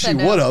I wish she said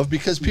no. would have,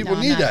 because people No,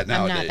 I'm need not- that I'm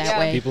nowadays. not that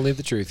way. People leave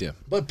the truth, yeah.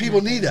 But people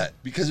need that,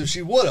 because if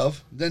she would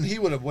have, then he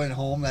would have went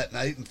home that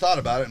night and thought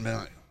about it and been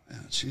like,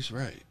 "Man, she's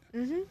right."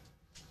 Mm-hmm.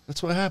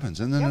 That's what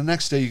happens. And then the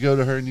next day you go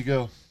to her and you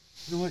go,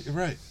 "You know what? You're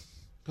right.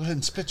 Go ahead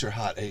and spit your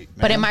hot 8, man."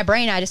 But in my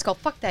brain, I just go,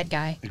 "Fuck that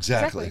guy."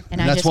 exactly. And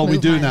And I that's just what we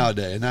move do on.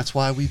 nowadays, and that's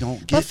why we don't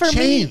But get for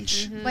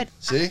change. me, but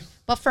See?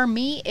 but for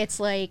me,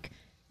 it's like,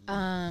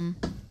 I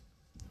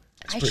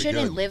pretty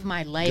shouldn't good. live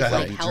my You life gotta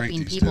like help me helping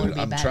drink these, people dude. to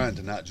be I'm better. trying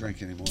to not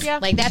drink anymore. Yeah.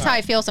 Like that's how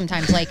I feel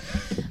sometimes.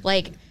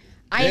 Like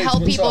I Hey,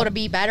 help what's people up? to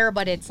be better,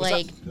 but it's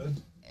like Good.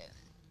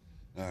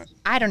 All right.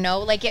 I don't know.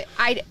 Like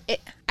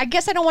I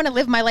guess I don't want to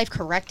live my life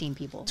correcting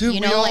people. Dude,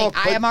 you we know, all like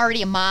I put- am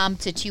already a mom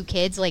to 2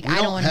 kids. Like We I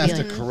don't don't want have be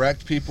to like,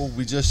 correct people.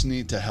 We just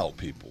need to help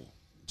people.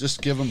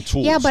 Just give them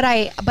tools. yeah, but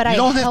I you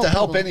don't have to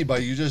help people.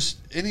 anybody. You just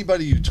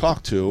anybody you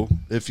talk to.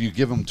 If you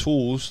give them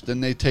tools, then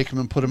they take them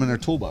and put them in their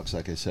toolbox.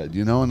 Like I said,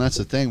 you know, and that's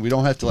the thing. We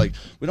don't have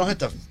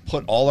to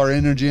put all our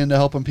energy into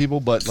helping people.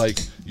 But like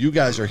you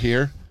guys are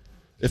here.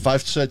 If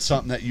I've said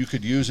something that you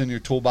could use in your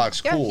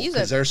toolbox, Yeah, cool. use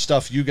Because it. there's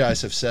stuff you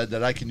guys have said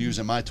that I can use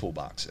in my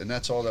toolbox, and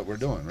that's all that we're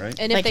doing, right?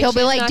 And if Like they he'll be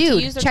choose like, not to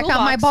dude, use their check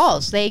out my toolbox-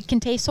 balls. They can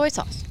taste soy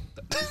sauce.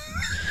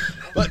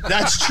 But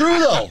that's true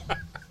though.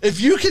 If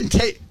you can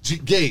take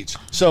Gage,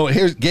 so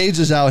here's Gage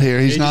is out here.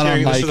 He's Gage is not on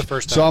hearing this mic, for the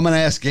first so time. I'm going to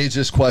ask Gage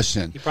this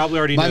question. He probably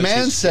already My knows man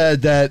his-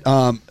 said that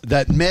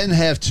that men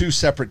have 2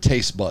 separate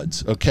taste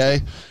buds.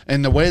 Okay,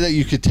 and the way that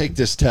you could take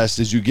this test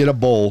is you get a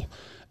bowl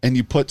and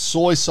you put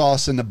soy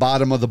sauce in the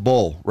bottom of the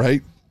bowl,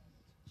 right?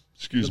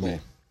 Excuse me,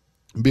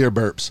 beer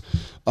burps.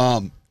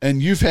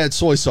 And you've had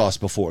soy sauce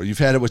before. You've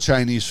had it with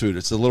Chinese food.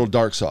 It's a little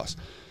dark sauce.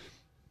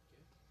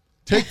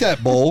 Take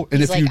that bowl, and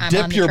He's if like, you "I'm on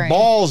dip the your train."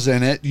 balls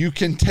in it, you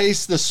can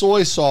taste the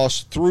soy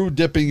sauce through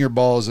dipping your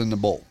balls in the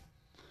bowl.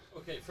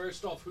 Okay,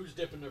 first off, who's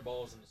dipping their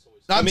balls in the soy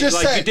sauce? I'm mean, just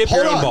like, you saying. dip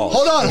Hold your own on, balls.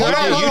 hold on, hold Like,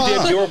 on, you hold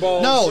on. dip your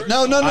balls. No,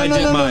 no, no, no, I no,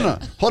 dip no, no, mine.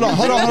 no. Hold on,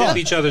 hold on, hold Dip on.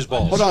 each other's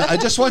balls. Hold on. I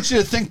just want you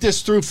to think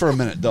this through for a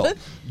minute, though.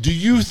 Do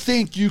you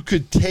think you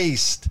could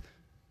taste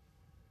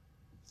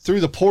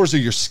through the pores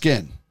of your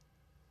skin?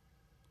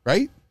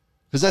 Right?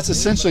 Because that's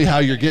essentially how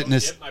you're getting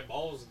this. Dip my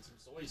balls in some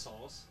soy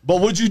sauce. But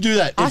would you do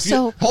that? If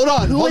Also, you, hold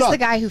on, who hold was on. the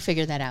guy who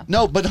figured that out?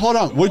 No, but hold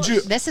on. Would you?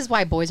 This is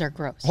why boys are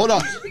gross. Hold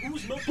on.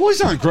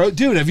 Boys aren't gross,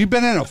 dude. Have you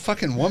been in a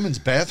fucking woman's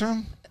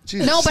bathroom?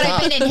 Jesus, No, but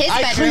I've stop. been in his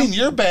I bedroom. clean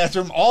your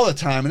bathroom all the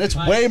time, and it's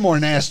way more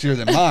nastier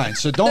than mine.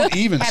 So don't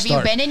even Have you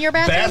start. been in your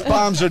bathroom? Bath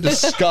bombs are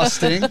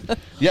disgusting.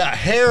 Yeah,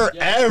 hair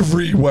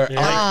everywhere,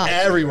 like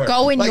everywhere.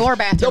 Go in Like, your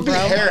bathroom, There'll be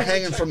bro. hair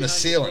hanging from the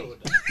ceiling.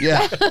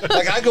 Yeah,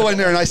 like I go in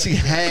there and I see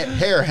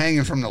hair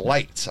hanging from the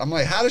lights. I'm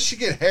like, how does she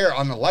get hair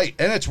on the light?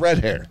 And it's red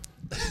hair.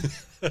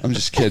 I'm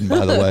just kidding,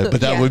 by the way, but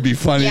that Yeah. would be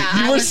funny. Yeah,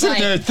 you I were was sitting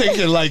like- there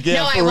thinking, like,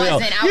 yeah, no, for I real.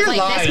 wasn't. I You're was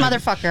like, lying.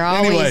 this motherfucker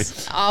Anyway,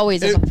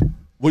 always.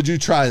 Would you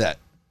try that?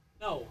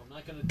 No, I'm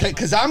not gonna. Okay,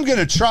 because I'm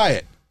gonna try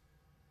it.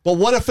 But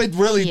what if it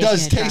really He is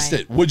does gonna taste try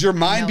it? Would your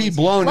mind No, be he's-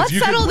 blown Let's if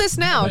you settle could? this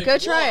now. Go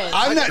try it.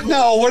 I'm not.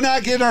 No, we're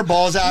not getting our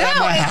balls out at No,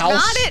 my it's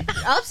house.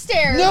 not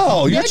upstairs.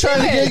 No, you're Go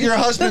trying do to it. get your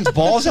husband's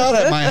balls out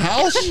at my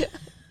house.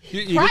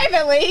 You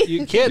privately.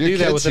 You can't Your do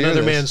that kids with hear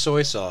another this. man's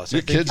soy sauce.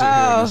 Your I think- kids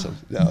are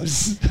hearing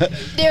this. No.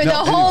 Dude, the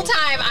whole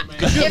time, if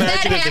that imagine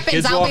if the happens,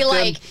 kids I'll be walked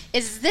in? like,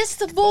 is this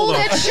the bowl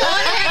that Sean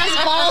had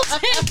his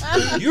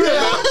balls in? You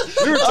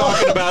were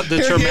talking about the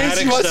Here, traumatic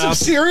Gates, you want some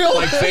stuff, cereal?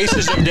 like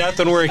Faces of Death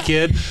when we're a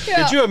kid.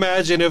 Yeah. Could you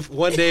imagine if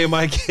one day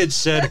my kid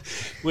said,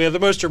 "Well, the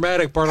most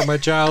traumatic part of my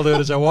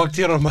childhood is I walked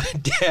in on my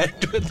dad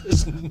with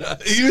this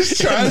nut." He was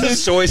trying the to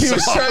soy He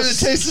was sauce. trying to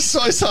taste the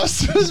soy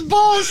sauce through his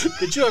balls.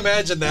 Could you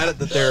imagine that at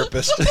the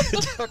therapist?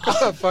 Talk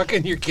about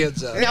fucking your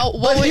kids out. No,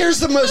 But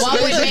here's the most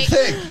what would amazing make-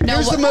 thing. No,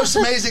 Here's the what- most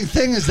amazing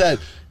thing is that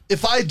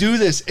if I do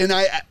this and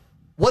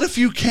what if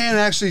you can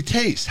actually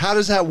taste? How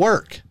does that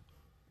work?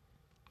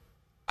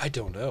 I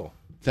don't know.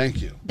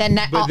 Thank you. Then,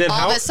 all then of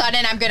how- a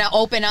sudden, I'm going to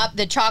open up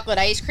the chocolate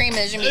ice cream.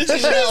 There's going to be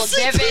two little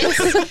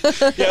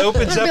divots. Yeah, it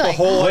opens up a like,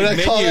 whole What like,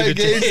 did I call menu that, to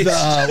Gage?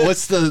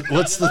 taste.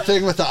 What's the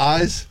thing with the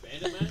eyes?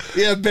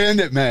 Yeah,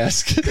 bandit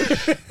mask.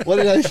 What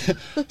did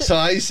I? So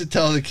I used to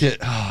tell the kid.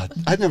 Oh,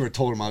 I never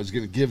told him I was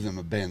going to give them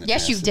a bandit.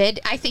 Yes, mask. you did.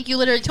 I think you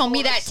literally told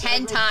me that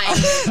 10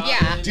 times.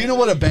 Yeah. Do you know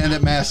what a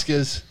bandit mask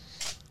is?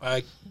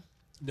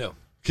 No,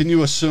 Can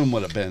you assume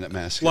what a bandit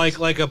mask is?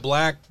 like a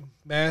black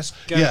mask.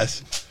 Guy?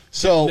 Yes.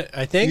 So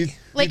I think. you-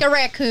 Like a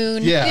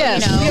raccoon. Yeah.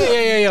 You know.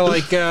 Yeah,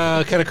 like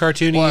kind of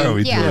cartoony. why are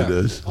we Yeah.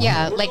 doing this?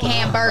 Yeah, like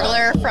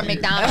Hamburglar from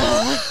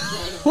McDonald's.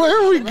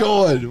 Where are we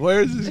going? Where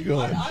is this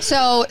going?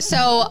 So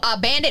a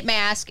bandit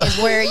mask is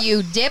where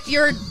you dip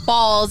your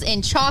balls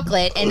in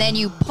chocolate and then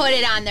you put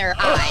it on their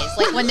eyes,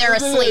 like when they're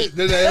asleep.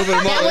 Then they open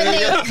them up.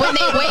 Then when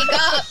they wake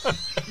up,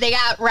 they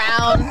got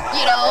round,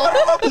 you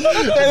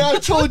know. And I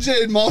told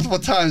Jade multiple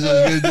times I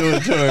was going to do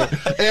it to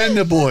her and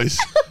the boys.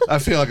 I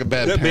feel like a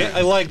bad That parent.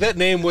 I like that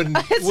name wouldn't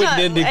not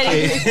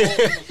indicate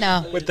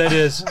No. what that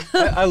is.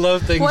 I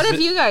love things. What that,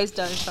 have you guys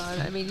done,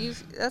 Sean? I mean, you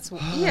have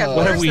What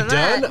have worse we than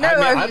that. done? No, I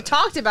mean, have I- you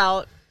talked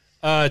about?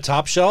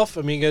 Top Shelf.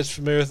 I mean, you guys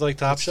familiar with like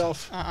Top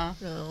Shelf?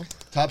 No.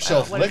 Top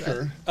shelf what is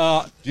liquor.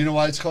 Uh, Do you know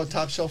why it's called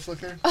top shelf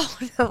liquor? Oh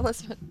no,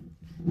 listen.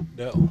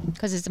 no.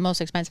 Because it's the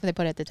most expensive, they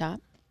put it at the top.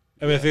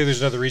 I mean, I think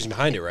there's another reason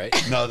behind it, right?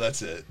 No,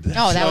 that's it.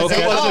 Oh, that was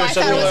Okay, it. I thought Oh, there I was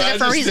thought it was something- a I different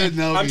just reason. didn't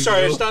know I'm if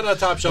sorry, you it's not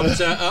Top Shelf.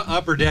 It's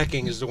Upper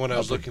Decking is the one I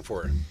was looking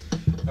for.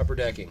 Upper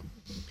Decking.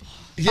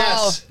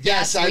 Yes,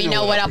 yes, I we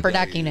know what upper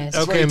decking decking is.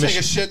 That's where Okay, you take Mich-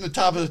 a shit in the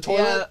top of the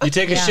toilet. You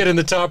take a Yeah. shit in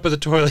the top of the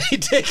toilet. You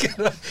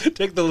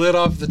take the lid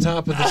off the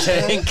top of the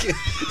tank.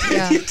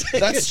 Yeah.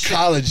 That's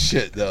college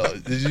shit, though.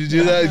 Did you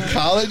do that in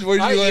college? Where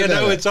did you learn you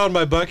know, that? it's on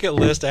my bucket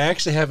list. I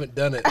actually haven't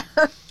done it.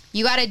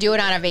 You got to do it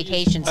on a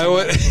vacation. I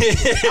would.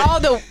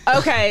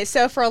 Okay,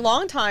 so for a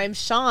long time,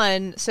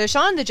 Sean the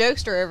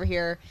jokester over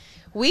here,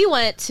 we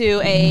went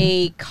to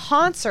a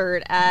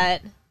concert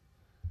at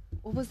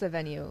what was the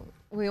venue?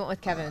 We went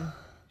with Kevin.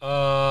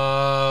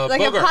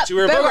 Like a Bogarts. pop- You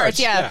were Bogarts.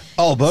 yeah.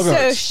 Oh,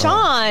 Bogarts. So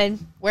Sean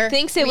Where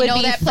thinks it we would know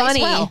be that place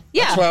funny. well.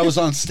 Yeah. That's why I was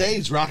on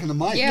stage rocking the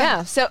mic.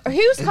 Yeah. So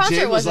whose And concert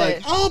Jade was like,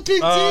 it? "Oh, Big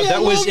D, I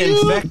That was love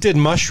you." Infected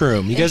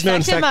Mushroom. You guys know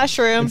Infected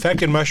Mushroom.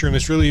 Infected Mushroom.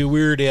 This really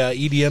weird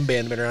EDM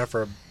band been around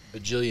for a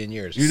bajillion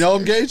years. You know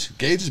him, Gage?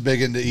 Gage is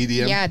big into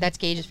EDM. Yeah, that's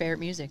Gage's favorite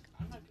music.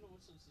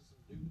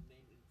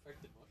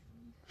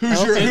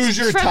 Who's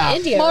your From top?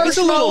 India. It's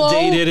a little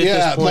dated at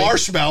Yeah, this point.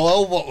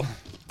 Marshmallow. Well,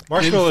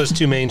 Marshmallow is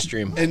too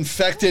mainstream.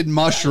 infected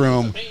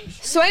mushroom.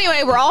 So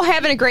anyway, we're all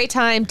having a great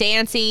time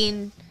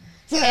dancing.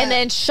 And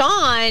then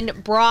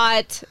Sean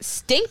brought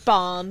stink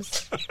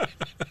bombs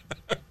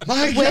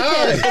My with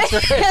God.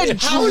 it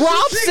and How would you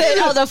drops think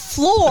it of on the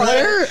floor.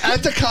 Where?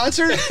 At the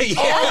concert?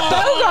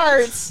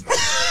 Bogarts.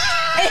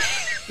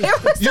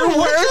 It was You're the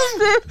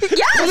worst.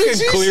 Yes. What did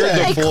you cleared say?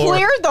 the They floor.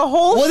 cleared the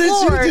whole What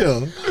floor. did you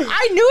do?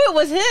 I knew it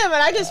was him, and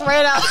I just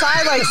ran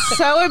outside like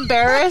so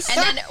embarrassed.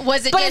 And then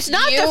was it but just it's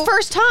not you? the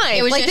first time.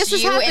 It was like, just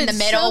this has you in happened the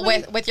middle so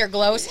many- with your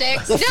glow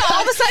sticks. No,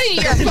 all of a sudden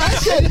you're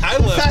I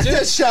The left fact it.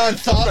 that Sean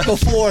thought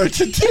before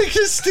to take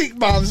his stink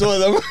bombs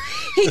with him.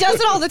 He does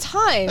it all the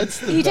time. That's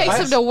the He takes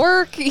best. them to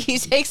work. He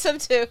takes them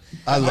to.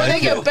 I like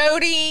They go it.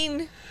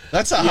 boating.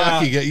 That's a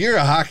hockey guy. You're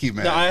a hockey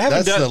man. No, I haven't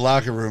that's done- the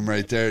locker room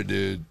right there,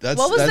 dude. That's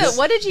What was that's, the-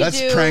 what did you that's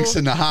do? pranks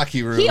in the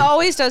hockey room. He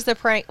always does the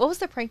prank. What was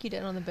the prank you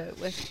did on the boat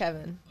with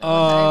Kevin?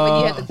 When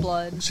you had the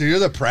blood. So you're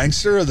the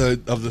prankster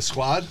of the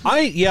squad?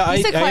 I He's a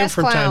am class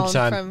from time clown to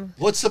time. from.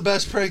 What's the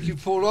best prank you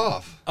pulled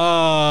off?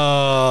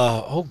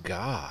 Oh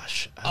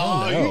gosh.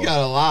 I don't know. you got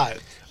a lot.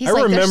 He's I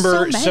like, "There's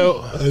remember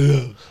so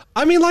many."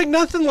 I mean, like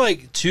nothing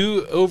like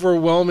too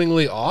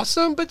overwhelmingly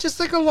awesome, but just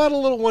like a lot of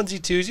little onesie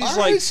twosies. All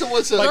like, right, so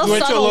what's a like Little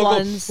went to a subtle local,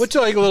 ones. went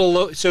to like a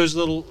little. So it's a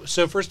little.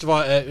 So first of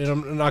all, and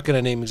I'm not going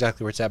to name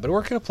exactly where it's at, but I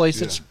work in a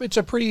place. It's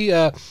a pretty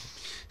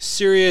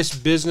serious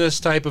business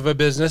type of a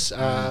business.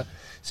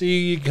 So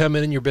you come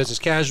in and you're business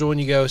casual, and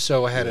you go.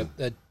 So I had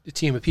a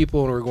team of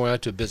people, and we were going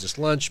out to a business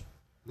lunch.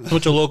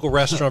 Went to a local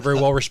restaurant, very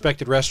well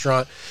respected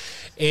restaurant,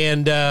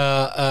 And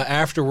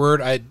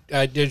afterward,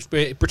 I did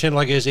pretend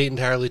like I was ate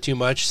entirely too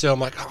much. So I'm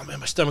like, oh man,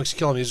 my stomach's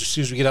killing me as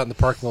soon as we get out in the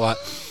parking lot.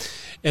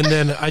 And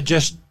then I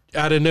just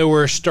out of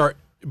nowhere start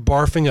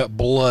barfing up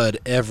blood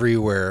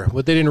everywhere.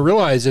 What they didn't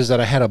realize is that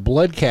I had a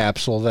blood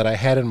capsule that I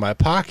had in my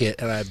pocket,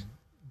 and I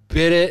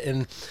bit it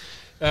and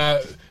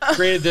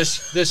created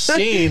this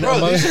scene.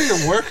 Bro, these are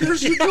your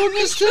workers you're doing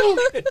this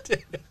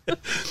to?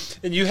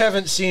 And you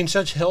haven't seen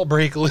such hell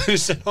break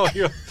loose in all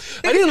your.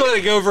 I didn't let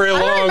it go very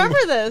long. I remember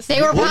this.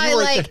 They were probably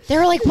like, they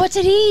were like, "What's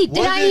it eat? Did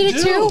What'd I they eat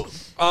it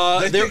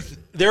do? too?"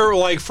 They were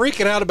like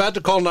freaking out, about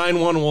to call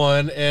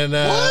 911, and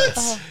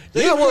What?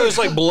 yeah, well, it was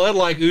like blood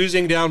like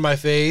oozing down my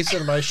face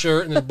and my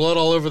shirt, and there's blood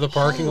all over the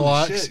parking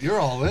lot. Shit, you're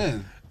all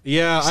in.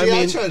 Yeah, See, I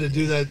mean, try to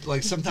do that.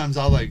 Like sometimes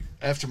I'll like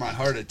after my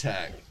heart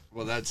attack.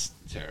 Well, that's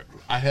terrible.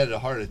 I had a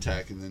heart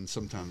attack, and then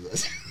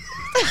sometimes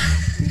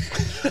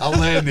I'll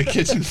lay on the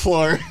kitchen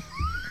floor.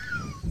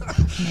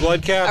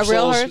 blood capsules,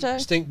 real heart attack?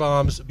 stink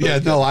bombs. Yeah,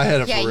 no, I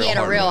had a. Yeah, for he real had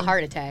a real attack.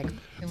 heart attack.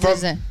 It From,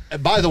 was a-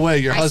 by the way,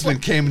 your I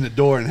husband came in the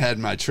door and had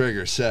my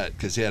trigger set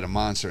because he had a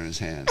monster in his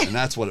hand, and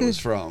that's what it was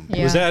from.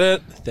 Yeah. Was that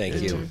it? Thank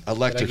you. Can I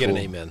Electrical. get an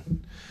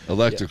amen?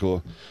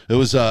 Electrical. It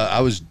was. I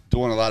was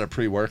doing a lot of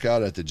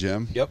pre-workout at the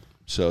gym. Yep.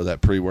 So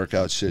that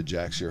pre-workout shit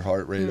jacks your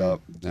heart rate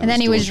up. and then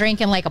he was doing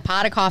drinking like a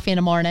pot of coffee in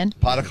the morning.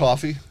 pot of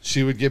coffee.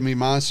 She would give me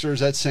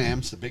Monsters at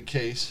Sam's, the big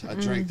case. I'd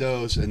drink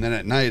those, and then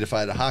at night, if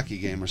I had a hockey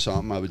game or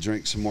something, I would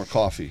drink some more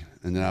coffee,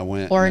 and then I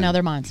went. Or and then-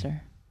 another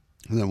monster.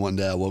 And then one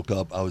day I woke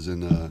up, I was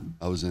in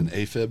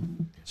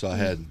AFib, so I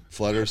had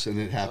flutters, and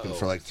it happened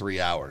for like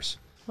 3 hours.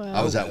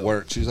 I was at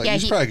work. She was like, Yeah, "You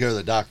should probably go to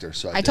the doctor."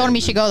 So I told him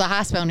he did. should go to the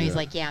hospital, and he's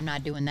like, "Yeah, I'm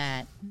not doing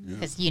that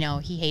because he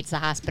hates the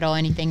hospital.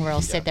 Anything where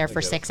he'll sit there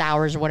for 6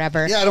 hours or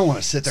whatever." Yeah, I don't want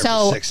to sit there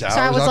for 6 hours. So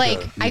I was I'll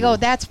like, go. I go,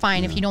 that's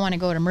fine if you don't want to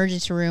go to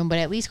emergency room, but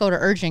at least go to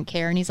urgent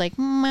care. And he's like,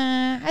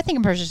 I think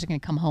I'm just going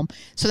to come home.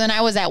 So then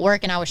I was at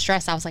work and I was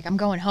stressed. I was like, I'm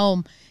going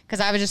home because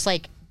I was just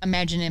like,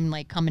 imagine him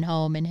like coming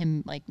home and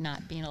him like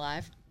not being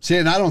alive. See,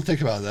 and I don't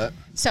think about that.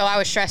 So I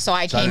was stressed. So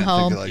I So I came didn't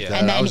home, think it like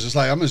that. and I then was just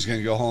like, I'm just going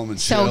to go home and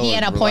so chill he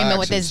had an and appointment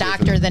relax with his and see if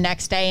doctor it- the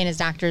next day, and his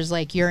doctor's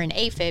like, "You're in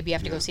AFib. You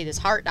have to go see this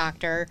heart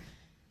doctor."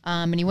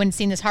 And he wouldn't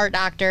seen this heart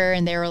doctor,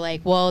 and they were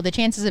like, "Well, the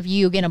chances of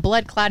you getting a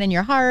blood clot in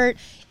your heart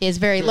is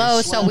very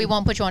low, so we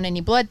won't put you on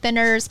any blood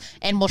thinners,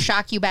 and we'll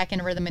shock you back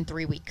into rhythm in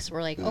 3 weeks."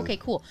 We're like, "Okay,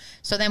 cool."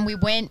 So then we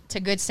went to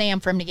Good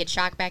Sam for him to get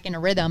shocked back into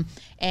rhythm,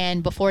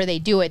 and before they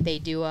do it, they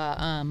do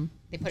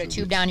they put a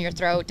tube down your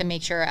throat to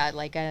make sure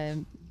like a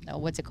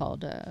what's it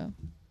called?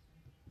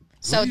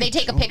 So they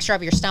take a picture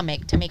of your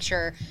stomach to make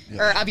sure,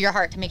 or of your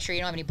heart to make sure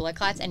you don't have any blood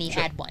clots, and he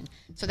had one.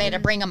 So they had to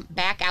bring him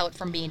back out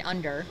from being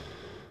under.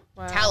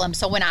 Tell him.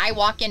 So when I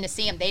walk in to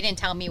see him, they didn't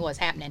tell me what was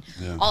happening.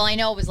 All I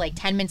know was like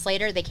 10 minutes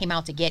later, they came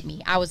out to get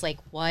me. I was like,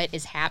 what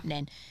is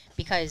happening?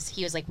 Because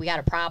he was like, we got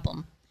a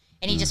problem.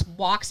 And he just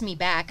walks me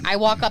back. I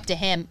walk up to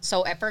him.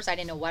 So at first I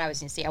didn't know what I was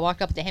going to see. I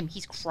walked up to him.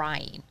 He's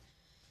crying.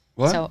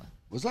 What? So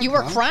Was that you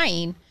were crying?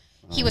 crying.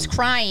 He was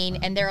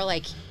crying, and they're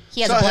like,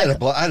 he has So a I blood. had a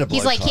blo- I had a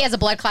he's blood like, clot. he has a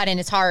blood clot in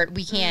his heart.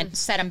 We can't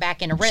set him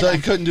back in a rhythm. So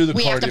he couldn't do the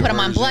We have to put him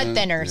on blood cardioversion,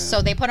 thinners. yeah.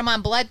 So they put him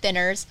on blood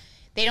thinners.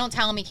 They don't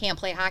tell him he can't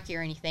play hockey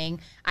or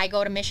anything. I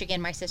go to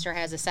Michigan. My sister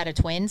has a set of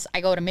twins.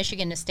 I go to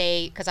Michigan to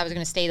stay because I was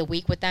going to stay the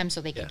week with them so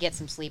they could get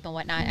some sleep and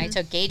whatnot. I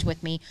took Gage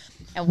with me,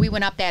 and we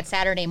went up that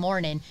Saturday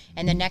morning,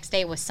 and the next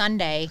day was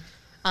Sunday,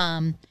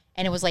 and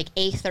it was like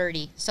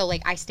 8:30. So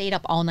like I stayed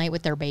up all night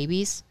with their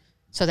babies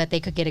so that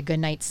they could get a good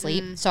night's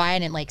sleep. So I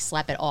hadn't like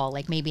slept at all,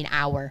 like maybe an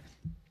hour.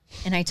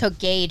 And I took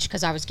Gage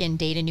because I was getting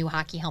Dade a new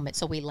hockey helmet.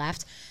 So we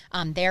left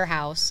their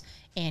house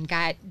and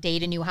got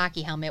Dade a new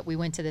hockey helmet. We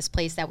went to this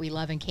place that we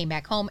love and came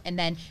back home. And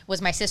then it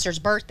was my sister's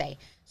birthday.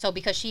 So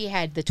because she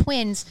had the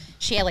twins,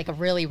 she had like a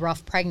really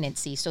rough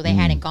pregnancy. So they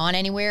hadn't gone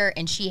anywhere.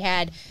 And she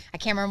had, I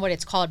can't remember what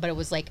it's called, but it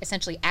was like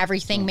essentially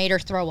everything made her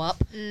throw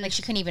up. Like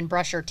she couldn't even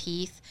brush her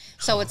teeth.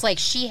 So it's like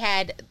she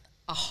had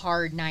a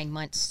hard 9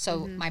 months.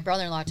 So my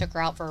brother-in-law took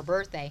her out for her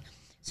birthday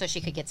so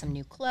she could get some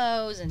new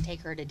clothes and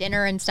take her to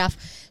dinner and stuff.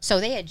 So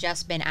they had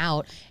just been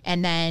out,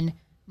 and then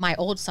my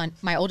oldest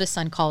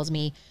son calls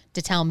me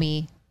to tell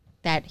me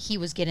that he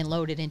was getting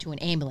loaded into an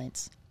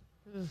ambulance.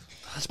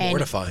 That's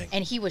mortifying.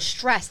 And he was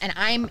stressed, and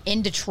I'm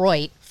in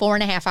Detroit,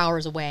 4.5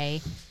 hours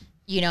away.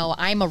 You know,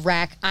 I'm a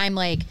wreck. I'm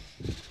like,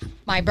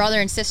 my brother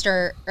and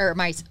sister, or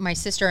my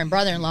sister and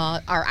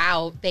brother-in-law are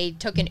out. They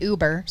took an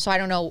Uber, so I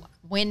don't know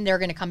when they're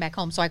going to come back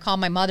home. So I called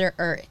my mother,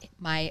 or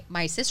my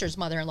sister's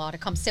mother-in-law, to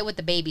come sit with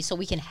the baby so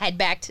we can head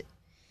back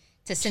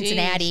to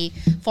Cincinnati,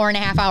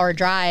 4.5 hour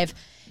drive.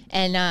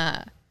 And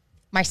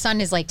my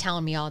son is like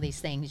telling me all these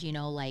things, you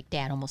know, like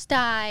dad almost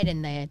died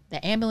and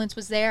the ambulance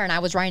was there, and I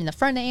was riding the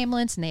front of the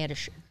ambulance, and they had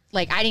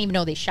I didn't even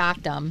know they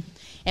shocked him.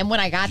 And when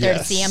I got there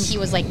to see him, he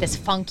was like this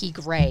funky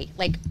gray,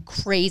 like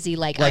crazy,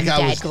 like I'm I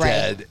dead was gray.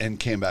 dead and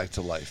came back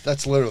to life.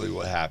 That's literally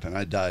what happened.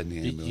 I died in the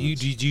ambulance.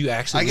 Did you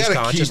actually I lose gotta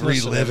keep consciousness and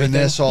reliving everything?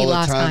 this all He the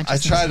lost time. I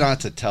consciousness. try not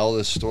to tell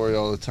this story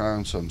all the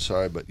time, so I'm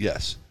sorry, but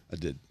yes, I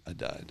did. I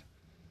died.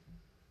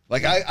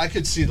 Like I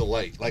could see the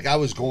light. Like I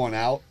was going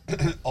out,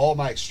 all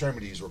my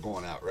extremities were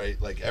going out, right?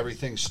 Like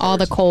everything starts, All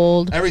the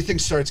cold. everything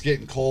starts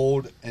getting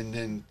cold, and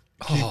then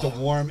keep the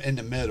warm in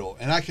the middle.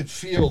 And I could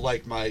feel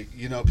like my,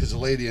 because the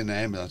lady in the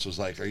ambulance was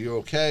like, "Are you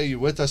okay? You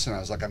with us?" And I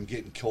was like, "I'm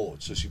getting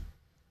cold." So she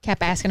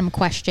Kept asking him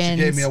questions.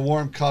 gave me a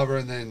warm cover,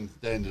 and then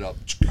they ended up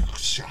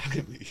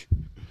shocking me.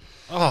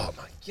 Oh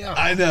my god!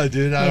 I know,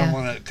 dude. I don't Yeah.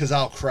 want to, because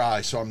I'll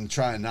cry, so I'm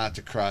trying not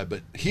to cry.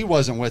 But he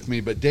wasn't with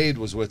me, but Dade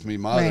was with me,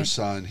 my other Right.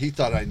 son. He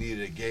thought I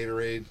needed a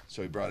Gatorade,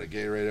 so he brought a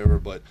Gatorade over.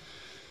 But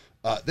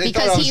they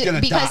because thought I was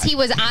going to die. he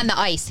was on the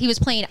ice. He was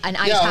playing an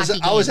ice Yeah, hockey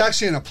game. I was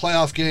actually in a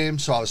playoff game,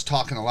 so I was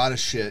talking a lot of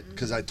shit,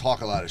 because I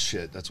talk a lot of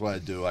shit. That's what I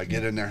do. I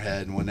get in their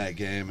head and win that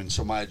game, and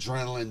so my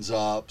adrenaline's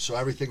up, so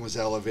everything was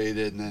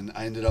elevated, and then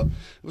I ended up,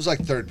 it was like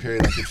third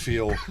period,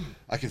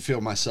 I could feel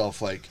myself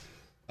like,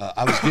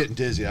 I was getting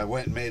dizzy. I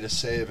went and made a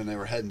save, and they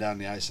were heading down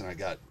the ice, and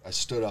I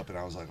stood up, and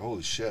I was like,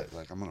 holy shit,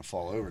 like I'm gonna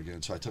fall over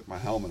again. So I took my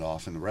helmet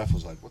off, and the ref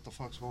was like, what the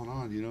fuck's going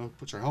on?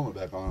 Put your helmet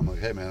back on. I'm like,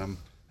 hey man, I'm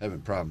having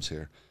problems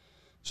here.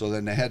 So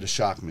then they had to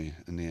shock me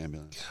in the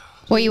ambulance.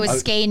 Well, he was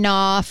skating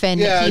off, and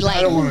Yeah, he like,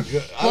 I don't want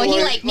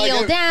to.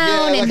 kneeled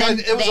down, and then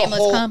it was the a ambulance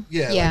whole. come.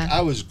 Yeah, like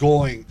I was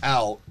going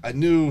out. I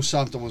knew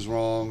something was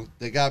wrong.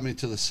 They got me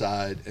to the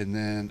side, and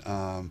then,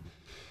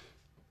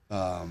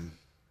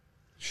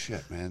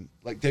 shit, man.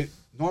 Like they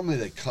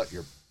cut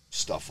your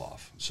stuff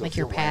off, so Like if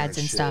your you're wearing pads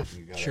and shit stuff.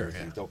 you got Sure,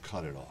 everything, yeah. they'll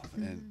cut it off.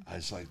 And I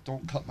was like,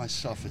 don't cut my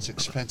stuff. It's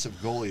expensive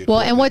goalie. Well,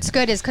 and equipment. what's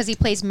good is because he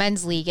plays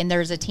men's league, and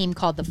there's a team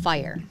called the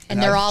Fire,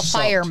 and they're I've all subbed.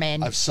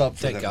 firemen. I've subbed for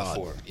Thank them God.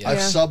 before. Yeah. I've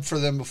Yeah. subbed for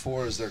them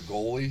before as their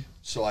goalie,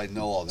 so I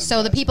know all them.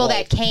 So the guys. people Well,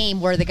 that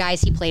came were the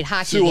guys he played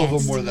hockey two against.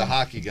 of them were the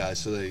hockey guys,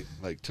 so they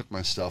like took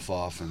my stuff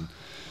off, and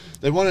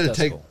they wanted to That's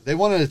take cool. they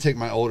wanted to take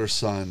my older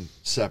son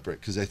separate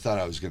because they thought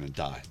I was going to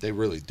die. They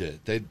really did.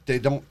 They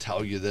don't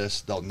tell you this.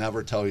 They'll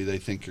never tell you they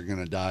think you're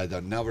going to die. They'll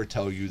never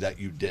tell you that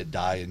you did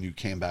die and you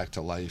came back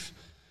to life.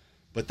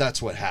 But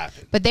that's what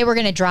happened. But they were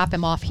going to drop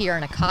him off here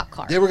in a cop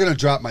car. They were going to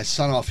drop my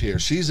son off here.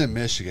 She's in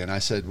Michigan. I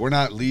said, we're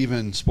not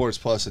leaving Sports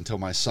Plus until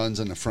my son's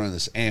in the front of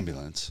this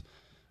ambulance.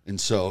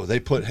 And so they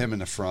put him in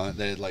the front.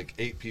 They had like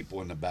 8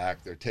 people in the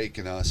back. They're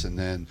taking us. And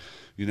then,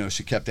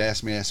 she kept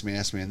asking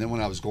me. And then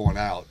when I was going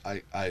out,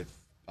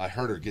 I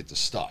heard her get the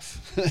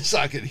stuff. So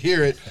I could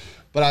hear it.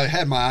 But I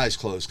had my eyes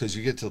closed because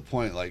you get to the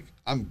point like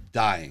I'm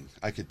dying.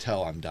 I could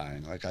tell I'm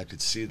dying. Like I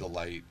could see the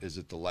light. Is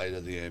it the light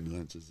of the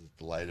ambulance? Is it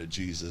the light of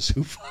Jesus?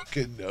 Who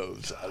fucking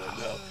knows? I don't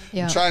know.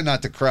 Yeah. I'm trying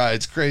not to cry.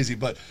 It's crazy.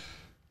 But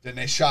then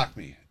they shocked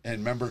me. And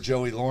remember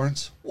Joey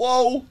Lawrence?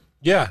 Whoa.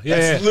 Yeah.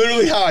 That's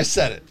literally how I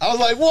said it. I was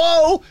like,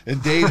 whoa.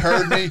 And Dade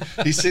heard me.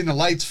 He seen the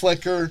lights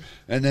flicker.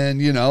 And then,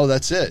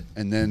 that's it.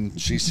 And then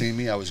she seen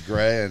me. I was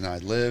gray, and I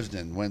lived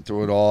and went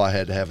through it all. I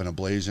had to have an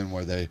ablation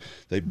where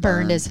they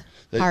burned his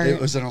heart.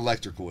 It was an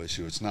electrical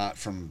issue. It's not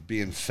from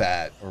being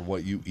fat or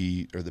what you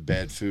eat or the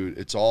bad food.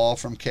 It's all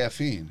from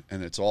caffeine,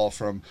 and it's all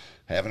from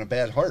having a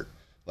bad heart.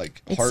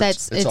 Like It hearts,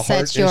 sets it's a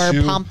heart your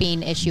issue.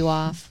 pumping issue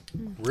off.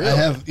 I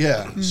have,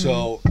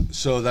 So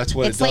that's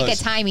what It's it does. like a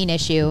timing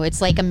issue.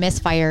 It's like a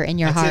misfire in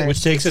your That's it. heart.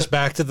 Which takes us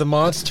back to the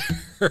monster.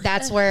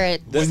 That's where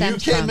it When you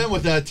stems came from. in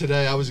with that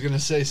today, I was going to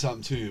say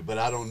something to you, but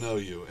I don't know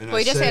you. And Well, I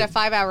we just said, had a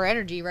 5-hour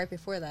energy right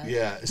before that.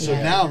 Yeah, so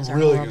Yeah, now those I'm are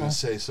really horrible. going to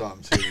say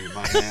something to you,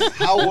 my man.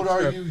 How old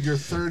are you? You're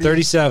 30?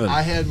 37.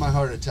 I had my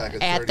heart attack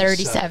at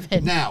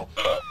 37. Now,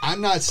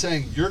 I'm not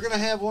saying you're going to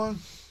have one.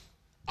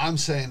 I'm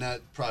saying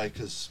that probably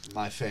because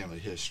my family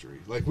history.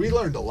 Like, we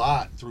learned a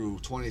lot through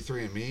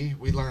 23andMe.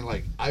 We learned,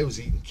 like, I was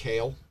eating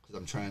kale because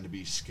I'm trying to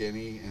be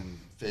skinny and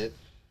fit.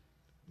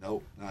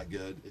 Nope, not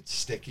good. It's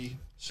sticky,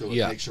 so it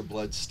Yeah. makes your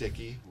blood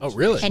sticky. Oh,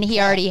 really? And he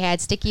already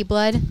had sticky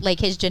blood, like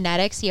his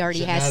genetics. He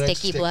already has Genetics,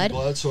 sticky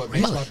blood. So it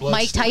makes my blood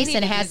Mike sticky. Tyson need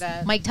to has do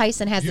that. Mike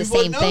Tyson has You the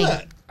wouldn't same know thing.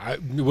 that. I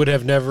would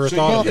have never So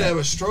thought you of could that. have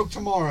a stroke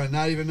tomorrow and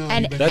not even know.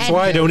 And- you've been That's eating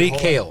why I it don't your eat whole-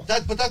 kale.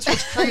 But that's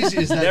what's crazy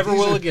is that Never these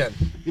will are- again.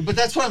 But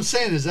that's what I'm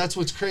saying is that's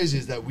what's crazy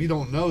is that we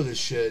don't know this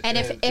shit. And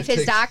if it his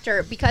takes-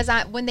 doctor, because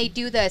when they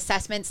do the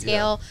assessment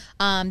scale,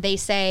 they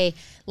say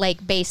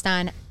like based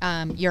on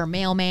your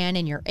mailman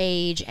and your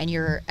age and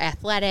your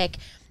athletic,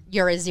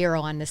 you're a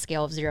 0 on the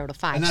scale of 0 to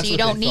 5. And So that's you what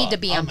don't they need thought. to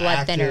be on I'm blood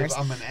active, thinners.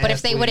 I'm an But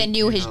if they would have athlete,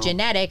 knew his you know.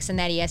 genetics and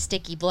that he has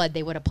sticky blood,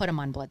 they would have put him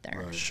on blood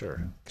thinners.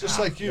 Sure. just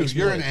like you,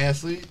 you're an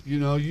athlete.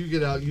 You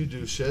get out, you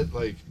do shit.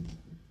 Like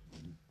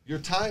you're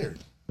tired,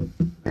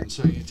 and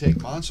so you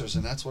take monsters,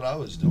 and that's what I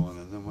was doing.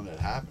 And then when it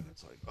happened,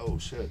 it's like, oh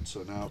shit.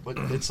 So now, but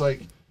it's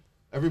like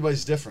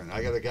everybody's different.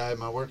 I got a guy at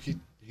my work. He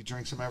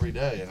drinks them every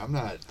day, and I'm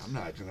not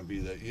gonna be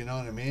the, you know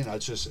what I mean?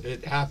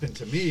 It happened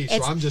to me, so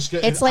It's- I'm just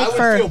getting. it's like I would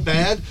for- feel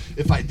bad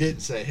if I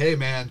didn't say, hey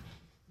man,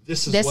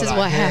 this is what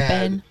I had.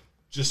 happened.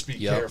 Just be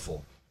Yep.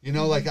 careful.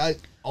 Like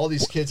all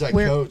these kids I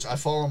We're- coach, I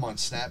follow them on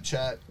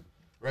Snapchat,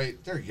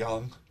 right? They're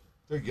young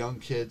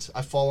kids.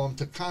 I follow them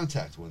to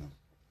contact with them.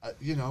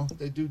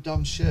 They do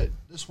dumb shit.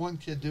 This one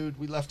kid, dude,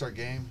 we left our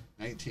game,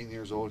 19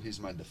 years old. He's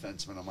my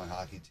defenseman on my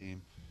hockey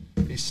team.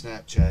 He's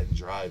Snapchatting,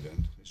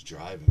 driving. He's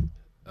driving.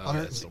 Oh,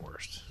 that's the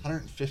worst.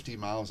 150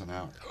 miles an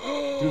hour.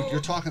 Dude, you're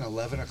talking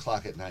 11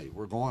 o'clock at night.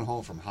 We're going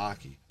home from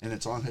hockey, and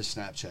it's on his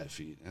Snapchat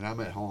feed. And I'm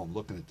at home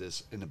looking at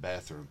this in the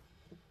bathroom.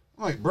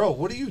 I'm like, bro,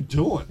 what are you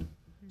doing?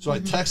 So I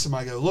text him.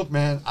 I go, look,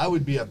 man, I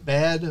would be a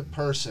bad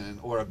person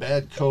or a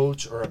bad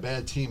coach or a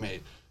bad teammate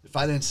if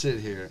I didn't sit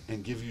here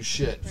and give you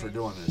shit for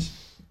doing this.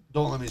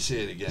 Don't let me see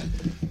it again.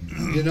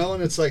 You know,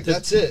 and it's like,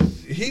 that's it.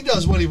 He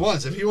does what he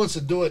wants. If he wants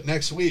to do it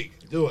next week,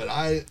 do it.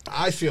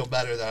 I feel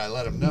better that I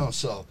let him know,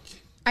 so.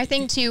 I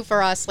think too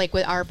for us, like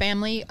with our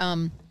family,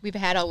 we've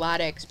had a lot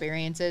of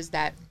experiences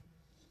that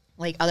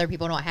like other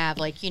people don't have.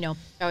 Like, you know,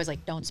 I was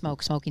like, don't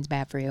smoke. Smoking's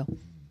bad for you.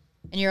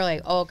 And you're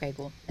like, oh, okay,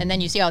 cool. And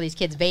then you see all these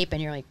kids vape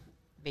and you're like,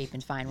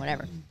 vaping's fine,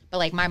 whatever. But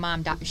like my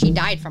mom, she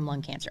died from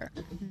lung cancer.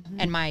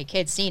 And my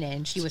kid's seen it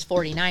and she was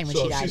 49 when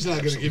she died. So she's not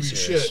going to give you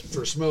shit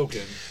for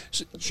smoking.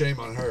 Shame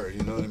on her,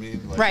 you know what I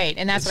mean? Like, right.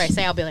 And that's what I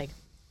say. I'll be like,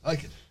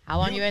 how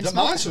long you been the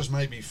smoking? monsters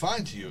might be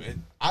fine to you,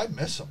 and I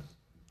miss them.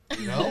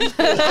 You know,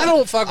 I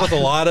don't fuck with a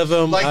lot of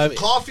them. Like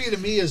coffee to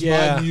me is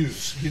my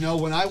muse. You know,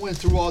 when I went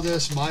through all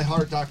this, my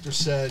heart doctor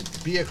said,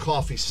 "Be a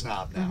coffee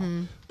snob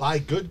now. Buy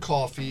good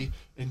coffee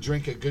and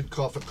drink a good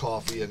cup of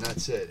coffee, and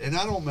that's it." And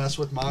I don't mess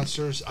with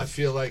monsters. I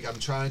feel like I'm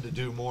trying to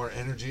do more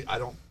energy.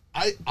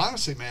 I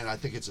honestly, man, I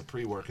think it's a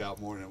pre-workout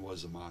more than it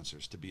was the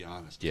monsters. To be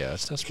honest, yeah,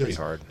 that's pretty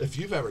hard. If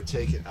you've ever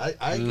taken,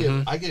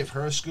 I gave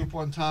her a scoop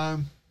one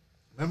time.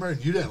 Remember,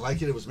 and you didn't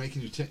like it. It was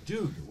making you,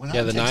 dude. When the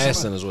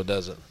niacin is what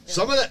does it.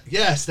 Some of that,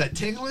 yes, that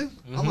tingling.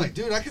 I'm like,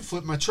 dude, I could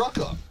flip my truck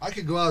up. I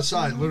could go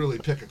outside and literally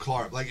pick a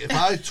car up. Like if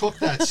I took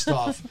that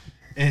stuff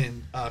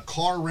and a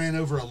car ran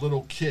over a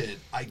little kid,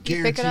 I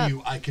guarantee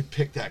you, I could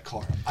pick that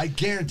car up. I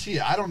guarantee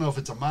you. I don't know if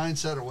it's a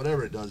mindset or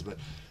whatever it does,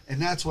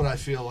 and that's what I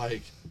feel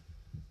like.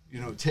 You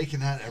know, taking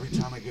that every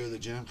time I go to the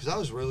gym because I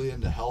was really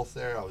into health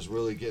there. I was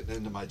really getting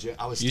into my gym.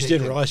 You just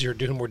didn't realize you were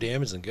doing more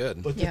damage than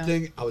good. But the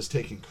thing, I was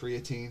taking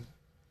creatine.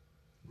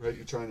 Right,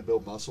 you're trying to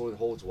build muscle. It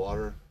holds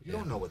water. You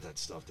don't know what that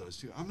stuff does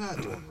to you. I'm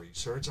not doing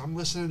research. I'm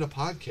listening to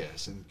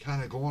podcasts and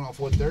kind of going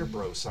off what they're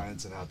bro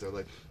sciencing out there.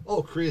 Like,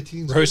 oh,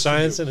 creatine's bro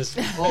sciencing is.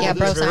 Yeah,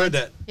 bro science. Heard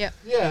that. Yeah.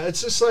 Yeah,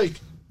 it's just like,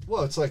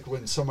 well, it's like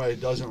when somebody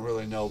doesn't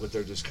really know, but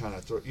they're just kind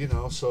of, you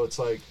know. So it's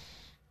like,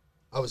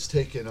 I was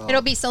taking.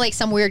 It'll be like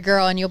some weird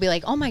girl, and you'll be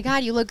like, "Oh my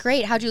god, you look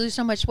great! How'd you lose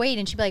so much weight?"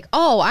 And she'll be like,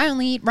 "Oh, I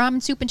only eat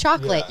ramen soup and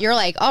chocolate." Yeah. You're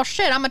like, "Oh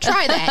shit, I'm gonna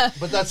try that."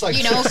 But that's like,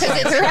 you know, because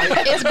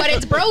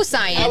it's bro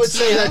science. I would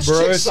say that's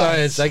bro chick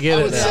science. I get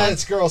it. I would say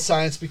it's girl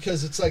science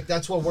because it's like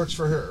that's what works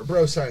for her. Or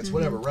bro science,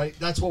 whatever, right?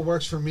 That's what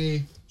works for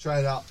me. Try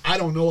it out. I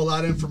don't know a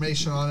lot of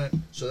information on it,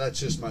 so that's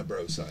just my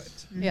bro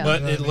science. Yeah.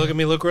 But You know look at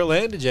me, look where it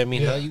landed you. I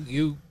mean, Yeah.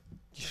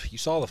 you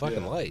saw the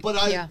fucking light. But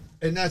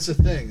and that's the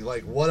thing.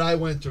 Like what I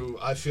went through,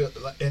 I feel,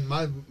 and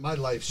my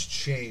life's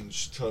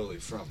changed totally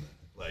from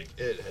it. Like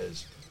it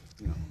has.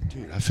 You know,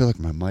 dude, I feel like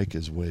my mic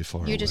is way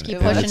far away. You just keep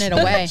pushing it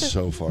away.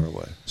 So far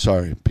away.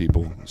 Sorry,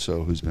 people.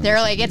 So who's been?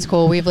 They're like, it's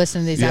cool. We've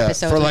listened to these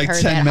episodes. for We've like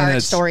heard 10 that art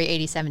minutes. story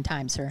 87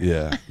 times, sir.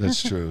 Yeah,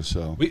 that's true.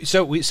 So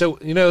So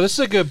you know, this is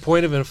a good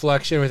point of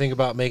inflection. We think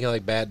about making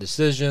like bad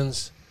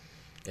decisions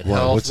and What?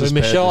 health. What's this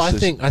Michelle, bad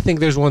decision? I think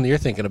there's one that you're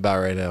thinking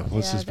about right now.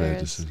 what's Yeah, this there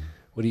bad is. decision?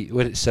 With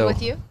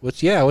you?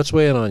 What's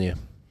weighing on you?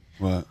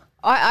 What?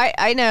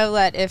 I know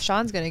that if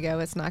Sean's going to go,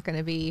 it's not going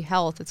to be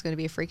health. It's going to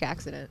be a freak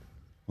accident.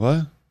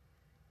 What?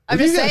 I'm What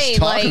are just you guys saying,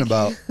 talking like,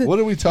 about? What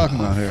are we talking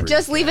about here?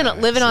 just living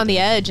on the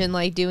edge and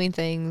like doing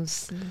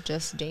things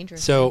just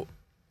dangerous. So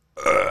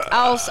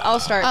I'll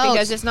start Oh,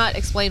 because it's not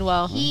explained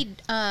well. He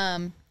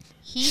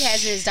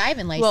has his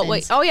diving license. Well,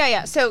 wait. Oh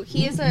yeah. So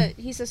he's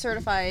a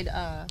certified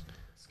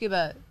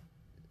scuba.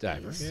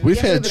 diver. We've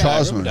Yeah, had scuba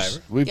Chosmers.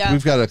 diver. Yeah.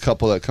 We've got a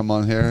couple that come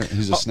on here.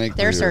 He's a snake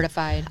They're breeder.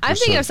 certified. I'm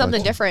thinking of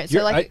something certified. different. So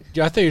You're- like,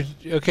 I think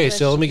okay.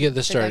 So let me get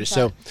this Think I've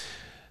started.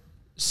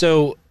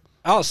 So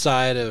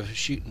outside of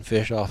shooting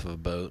fish off of a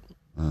boat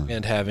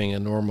and having a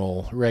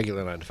normal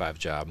regular 9-to-5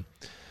 job,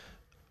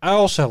 I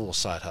also have a little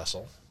side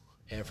hustle,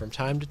 and from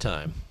time to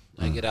time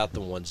I get out the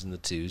ones and the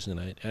twos and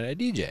I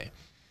DJ.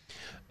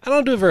 I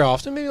don't do it very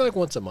often, maybe like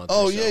once a month.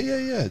 Oh or so.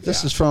 yeah.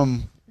 This is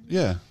from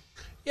Yeah,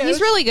 he's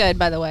that's- really good,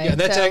 by the way. Yeah,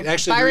 that's So,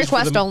 actually by the reason for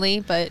request the- only.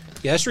 But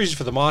Yeah, that's the reason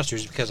for the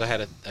monsters because I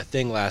had a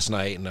thing last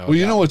night. And Well,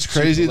 you know what's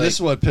crazy? Super This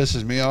is what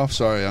pisses me off.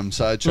 Sorry, I'm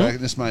sidetracking.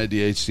 This is my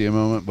ADHD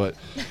moment, but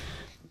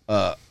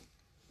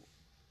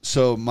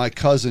so my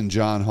cousin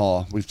John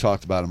Hall, we've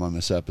talked about him on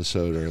this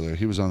episode earlier.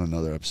 He was on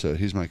another episode.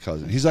 He's my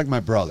cousin. He's like my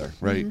brother,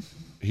 right?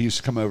 He used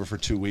to come over for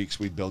 2 weeks.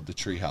 We'd build the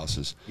tree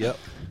houses. Yep.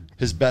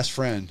 His best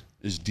friend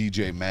is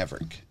DJ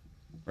Maverick,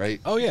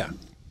 right? Oh yeah,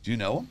 Do you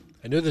know him?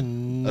 I know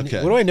the. Okay.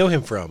 What do I know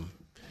him from?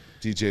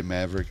 DJ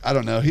Maverick. I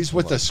don't know. He's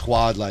with the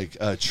squad like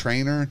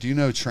Trainer. Do you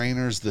know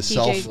Trainers? The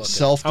DJ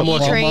self I'm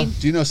looking. diploma. Train.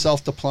 Do you know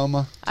self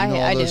diploma? Do you know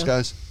all I those do.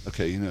 guys?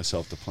 Okay, you know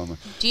self diploma.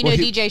 do you know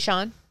DJ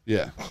Sean?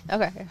 Yeah.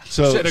 Okay.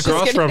 So Sitting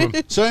across from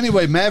him. so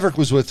anyway, Maverick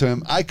was with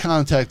him. I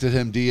contacted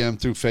him DM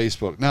through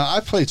Facebook. Now I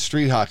played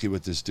street hockey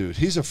with this dude.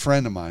 He's a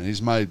friend of mine.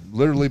 He's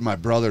literally my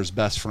brother's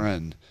best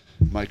friend,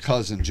 my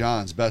cousin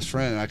John's best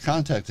friend. And I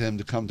contacted him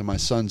to come to my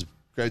son's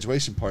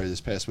graduation party this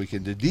past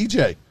weekend to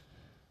DJ.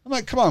 I'm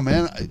like, come on,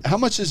 man. How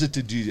much is it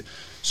to do?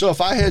 So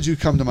if I had you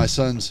come to my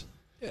son's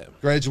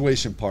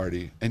graduation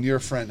party and you're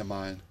a friend of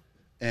mine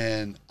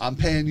and I'm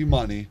paying you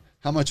money,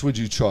 how much would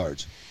you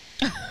charge?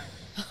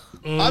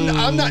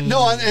 I'm not.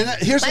 No, and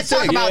here's Let's the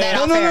thing. talk about that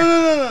no, off no,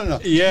 air. no.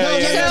 Yeah, no,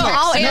 yeah. So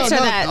I'll answer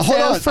that. Hold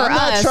So on. for I'm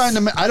not us, trying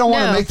to. I don't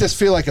want to no. make this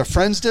feel like a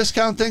friends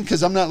discount thing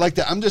because I'm not like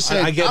that. I'm just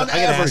saying. I get on asked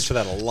average for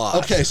that a lot.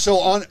 Okay,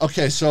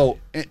 so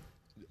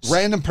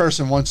random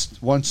person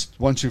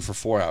wants you for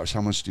 4 hours.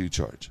 How much do you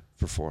charge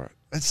for 4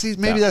 hours? See,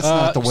 maybe that's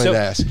not the way to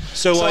ask.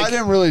 So, like, I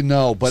didn't really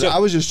know, but so- I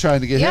was just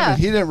trying to get him, Yeah. and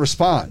he didn't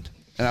respond.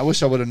 And I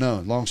wish I would have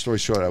known. Long story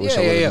short, I wish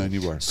I would have known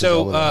you were. 'Cause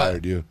So, I would have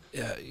hired you.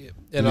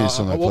 And need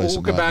somebody to play we'll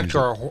some go live back to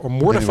our music.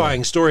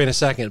 mortifying story in a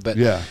second. But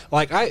Yeah.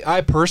 like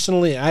I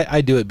personally,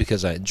 I do it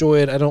because I enjoy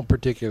it. I don't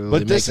particularly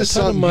But make this a is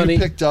ton of something money. you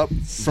picked up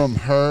from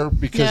her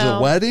because No.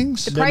 of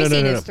weddings? The No, no,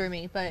 pricing no, no. is through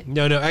me, but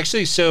No,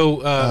 actually,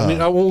 so I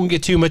mean, I won't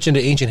get too much into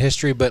ancient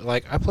history, but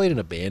like I played in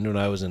a band when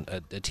I was a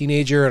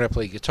teenager, and I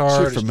played guitar. So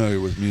you're Just- familiar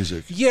with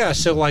music. yeah,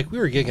 so like we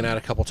were gigging out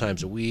a couple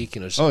times a week,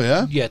 and it was Oh,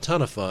 yeah? a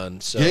ton of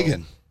fun. So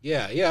Gigging?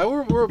 yeah,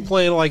 we're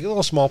playing like a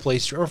little small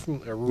place. We're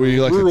from a Were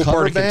you like rural a cover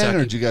part of band, Kentucky.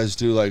 or did you guys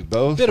do like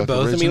both? Bit of like both.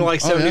 I mean, original?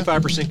 like Oh, yeah?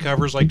 75%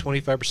 covers, like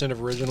 25% of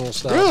original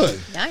stuff. Really?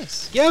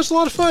 Nice. Yeah, it was a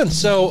lot of fun.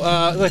 So,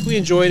 like, we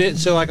enjoyed it.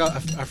 So, like, I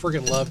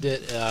freaking loved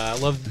it. I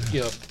loved,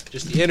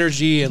 just the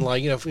energy and,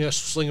 like,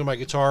 slinging my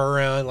guitar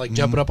around, like,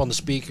 jumping up on the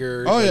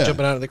speakers, Oh, like, yeah.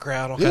 jumping out of the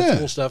crowd, all kinds Yeah. of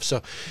cool stuff.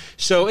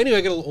 So anyway,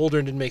 I got a little older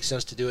and didn't make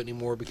sense to do it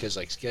anymore because,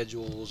 like,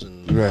 schedules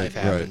and life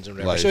happens and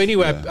whatever. Life, so,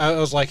 anyway, yeah. I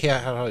was like,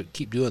 how do I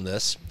keep doing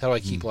this? How do I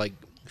keep, like,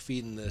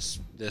 feeding this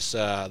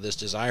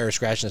desire,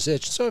 scratching this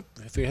itch? So,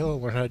 I figured, hell,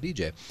 I'll learn how to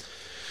DJ.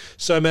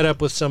 So I met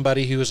up with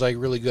somebody who was like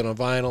really good on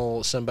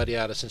vinyl. Somebody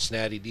out of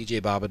Cincinnati,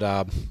 DJ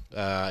Babadob.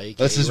 AKA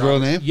That's his real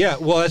Robert- name? Yeah,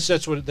 well,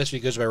 that's what he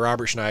goes by,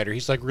 Robert Schneider.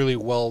 He's like really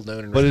well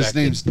known and But his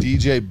respected. name's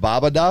DJ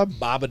Babadob?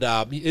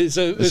 Babadob. Is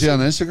he on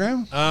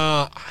Instagram?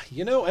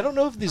 I don't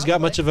know if he's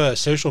got much of a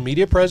social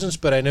media presence,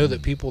 but I know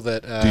that people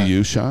that Do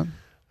you, Sean?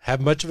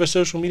 have much of a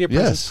social media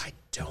presence. Yes. I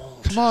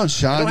don't. Come on,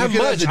 Sean. I don't You have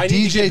could much. have I the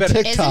need to DJ get better.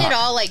 TikTok. Isn't it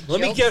all like Let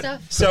me joke get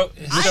stuff? so.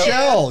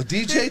 Michelle,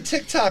 DJ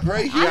TikTok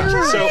right here.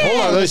 So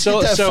hold on. Let's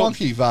So get that so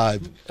funky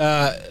vibe.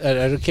 I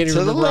can't even To the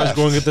remember where I was left.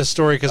 going with this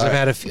story because I've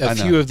had a I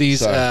know. few of these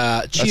Sorry.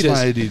 That's cheetahs.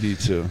 my ADD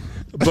too.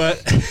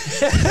 But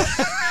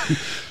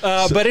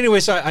but anyway,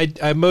 so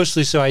I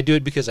mostly I do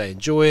it because I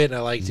enjoy it and I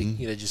like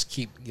to just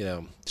keep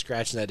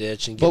scratching that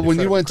itch and. But getting in when front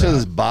you of a went to crowd.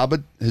 this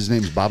Baba, his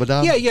name's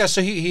Babadob? yeah.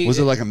 So he Was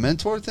it like a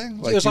mentor thing?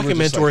 it was you like were a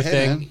just mentor hey,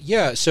 thing. man.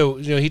 Yeah. So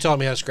he taught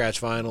me how to scratch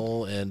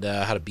vinyl and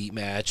how to beat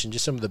match and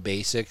just some of the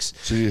basics.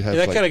 So you have And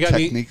that like kinda got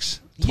me- techniques,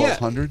 Yeah.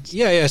 1200s?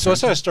 Yeah. So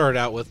that's how I started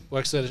out with.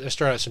 Like I said, I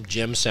started out some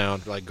gem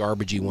sound, like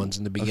garbagey ones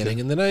in the beginning,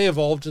 and then I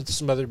evolved into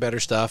some other better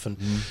stuff, and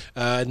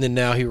then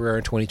now here we are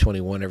in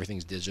 2021.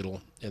 Everything's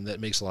digital, and that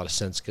makes a lot of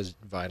sense because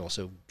vinyl's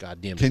so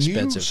goddamn Can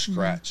expensive. you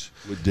scratch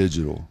with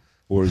digital?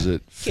 Or is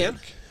it Can.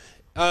 fake?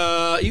 You.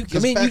 I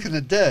Because mean, back you, in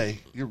the day,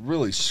 you're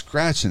really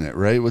scratching it,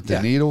 right, with the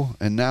Yeah. needle,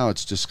 and now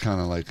it's just kind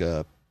of like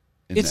a.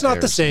 in It's not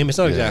air. the same. It's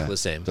not Yeah, exactly the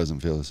same. Doesn't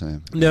feel the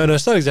same. no,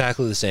 it's not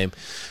exactly the same.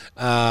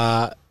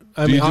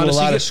 I Do mean, you do honestly,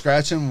 a lot of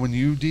scratching when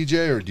you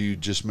DJ, or do you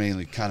just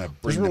mainly kind of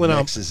bring There's the really not-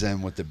 mixes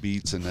in with the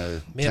beats and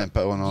the Man,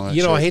 tempo and all that? I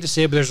shit? hate to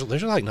say it, but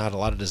there's like not a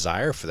lot of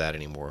desire for that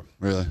anymore.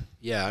 Really.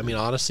 Yeah, I mean,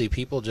 honestly,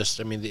 people just,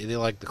 they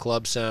like the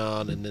club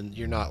sound, and then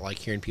you're not like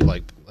hearing people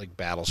like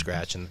battle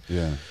scratching.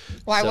 Yeah.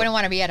 Well, I So- wouldn't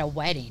want to be at a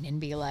wedding and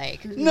be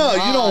like, No, you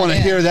 "Oh, don't want to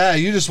yeah." hear that.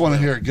 You just want to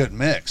hear a good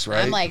mix,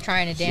 right? I'm like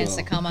trying to dance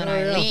to Come On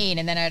Eileen,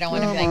 and then I don't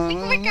want to be like,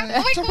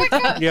 oh my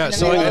God, Yeah, And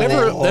so then like, I they're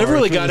never, like, never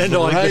really got into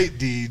like, right,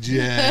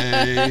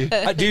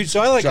 DJ. dude.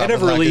 So I Drop it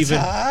never like really it's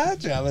even, hot,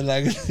 drop it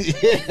like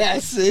yeah,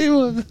 see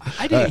one.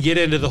 I didn't get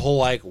into the whole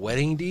like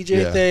wedding DJ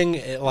Yeah.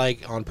 thing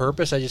like on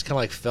purpose. I just kind of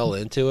like fell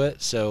into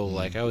it. So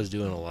like I was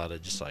doing a lot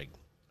of just like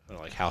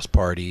house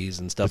parties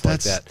and stuff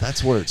like that.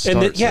 That's where it starts.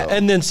 And then, yeah, though.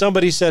 and then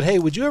somebody said, "Hey,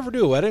 would you ever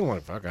do a wedding?" I'm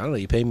like, fuck, I don't know.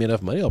 You pay me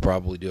enough money, I'll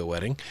probably do a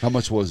wedding. How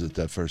much was it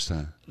that first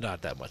time?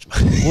 Not that much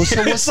money. Well, so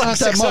what's It's like not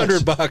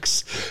that much?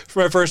 $600 for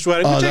my first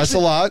wedding. Oh, which that's a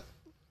actually- lot.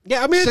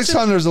 Yeah, I mean, it's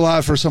 600 is a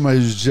lot for somebody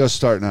who's just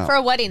starting out. for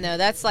a wedding though,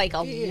 that's like a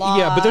lot.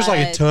 yeah, but there's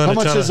like a ton. How a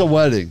much ton is of, a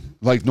wedding?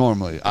 Like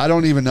normally, I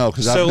don't even know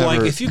because So I've never.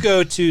 like if you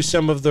go to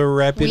some of the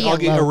reputable, I'll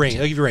give you a eloped. range.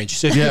 I'll give you a range.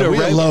 So if you yeah, go to we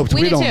rep- eloped.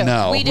 We We did don't too.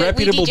 know. We did.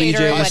 Reputable we DJ'd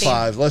our DJs. High wedding.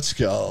 five. Let's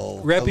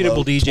go. reputable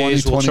Eloped DJs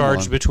will 2021.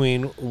 charge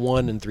between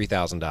 $1,000 and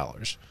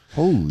 $3,000.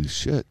 Holy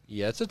shit!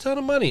 Yeah, it's a ton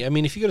of money. I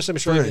mean, if you go to some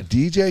For a short,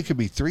 DJ, could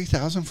be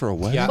 3,000 for a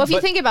wedding. Yeah. Well, if you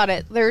But- think about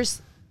it,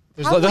 there's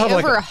they'll probably have,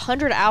 like, over a-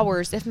 100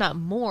 hours, if not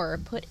more,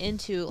 put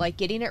into like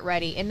getting it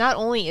ready. And not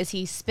only is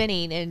he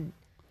spinning and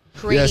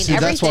creating Yeah, see,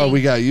 everything, that's why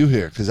we got you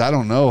here because I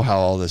don't know how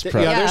all this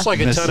prep. yeah, there's like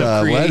a Miss, ton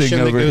of wedding creation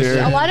that over goes here.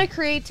 a in. lot of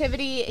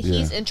creativity.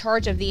 He's Yeah. in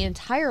charge of the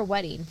entire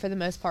wedding for the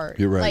most part.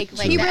 You're right. Like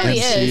So he the really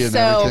MC is. and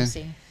So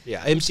everything.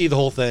 Yeah, MC the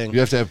whole thing. You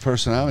have to have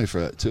personality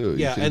for that too. You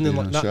Yeah, can't and then be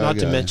like, no not, shy not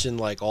to guy. mention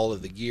like all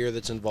of the gear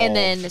that's involved. and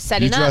then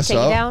setting You up, dress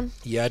taking up? down.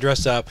 yeah, I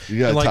dress up. You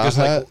got and, a like, top there's,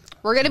 like, hat.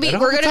 We're gonna be I don't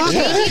we're have gonna a be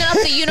top hat. changing up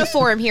the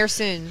uniform here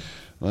soon.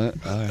 What?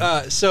 All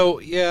right. So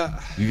yeah,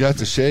 You got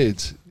the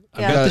shades.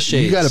 I've got the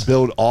shades. You got to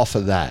build off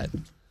of that.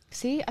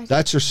 See,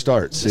 That's your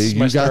start. See, is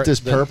my you got start. this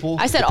The- purple.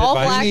 I said Pit all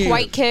Vipers. black,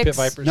 white Pit kicks.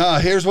 Vipers. No,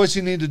 here's what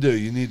you need to do.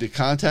 You need to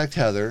contact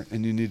Heather,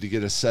 and you need to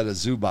get a set of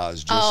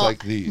Zubaz just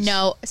like these.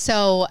 No,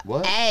 so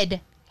What?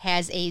 Ed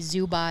has a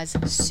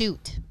Zubaz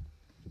suit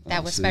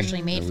that was See?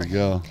 specially made There for we him.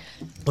 go.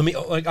 Let me.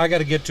 I got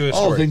to get to a Oh,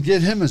 story. then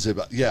get him a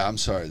Zubaz. Yeah, I'm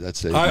sorry.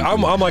 That's it.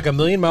 I'm like a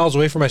million miles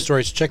away from my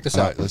story. So check this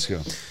All out. right, let's go.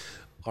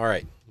 All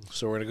right.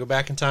 So we're gonna go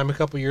back in time a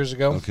couple years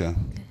ago. Okay.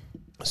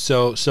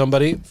 So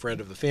somebody, friend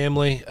of the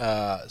family,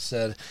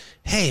 said,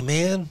 "Hey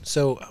man,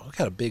 so we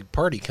got a big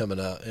party coming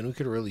up, and we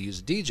could really use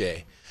a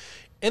DJ."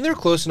 And they're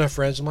close enough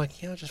friends. I'm like,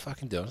 just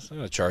fucking do it. It's not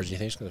gonna charge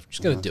anything.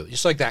 Just gonna do it.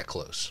 Just like that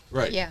close,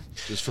 Right. Yeah.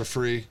 Just for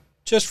free.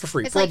 just for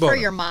free. It's pro like for bono.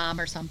 your mom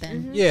or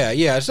something. Yeah,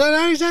 yeah. It's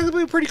not exactly,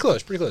 but pretty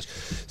close, pretty close.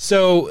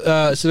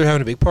 So, so they're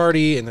having a big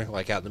party, and they're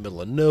like out in the middle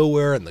of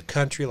nowhere in the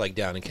country, like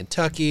down in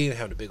Kentucky, and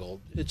having a big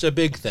old. It's a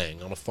big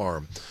thing on a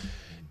farm,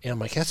 and I'm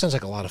like, that sounds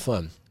like a lot of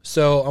fun.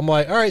 So I'm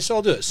like, all right, so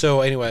I'll do it. So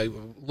anyway,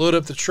 load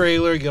up the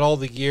trailer, get all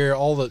the gear,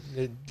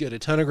 get a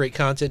ton of great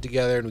content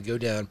together, and we go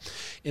down. And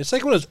it's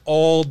like one of those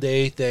all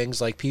day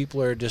things. Like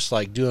people are just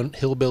like doing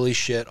hillbilly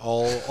shit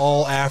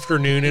all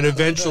afternoon, and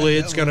eventually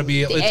it's gonna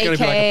be like a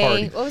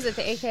party. What was it?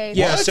 The AK.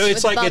 Yeah, What? so it's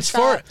With the like bump it's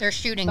far stop? They're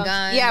shooting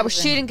guns. Yeah, we're and-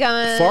 shooting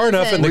guns. far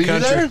enough in and- the Were you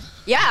country. there?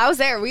 Yeah, I was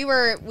there.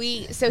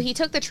 So he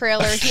took the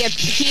trailer. He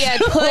had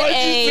put Why'd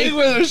you think a.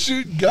 where they're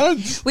shooting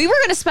guns? We were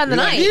gonna spend the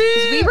You're like, night.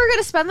 yeah. We were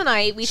gonna spend the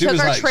night. We She took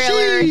was our like,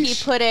 trailer. He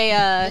sheesh. put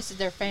a. This is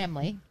their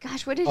family.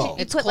 Gosh, what did Oh. you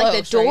It's put like the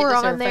close, right? door This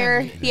is on our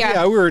there? family.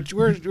 Yeah.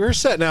 we're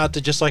setting out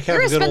to just like have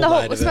We're a gonna good spend old the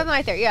night whole of spend the it.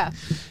 night there. Yeah,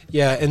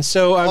 Yeah, and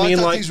so I Oh, mean,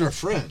 thought like, these were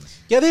friends.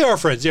 yeah, they are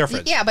friends. They are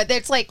friends. Yeah, but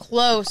it's like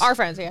close. our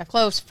friends. Yeah,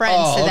 close friends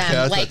Oh, to okay, I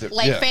them, thought like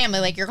they- yeah. family.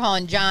 Like you're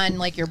calling John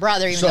like your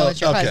brother, even So, though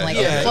it's your cousin. okay, Like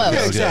okay, you're Yeah, close. yeah,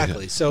 okay.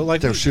 exactly. So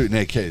like, They're shooting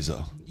AKs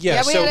though. yeah,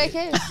 Yeah, we so had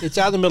AKs. it's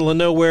out in the middle of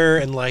nowhere,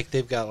 and like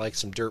they've got like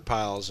some dirt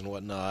piles and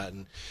whatnot,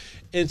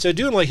 and so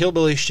doing like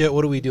hillbilly shit.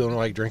 What are we doing? We're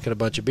like drinking a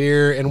bunch of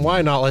beer, and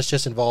why not? Let's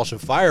just involve some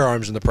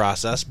firearms in the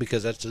process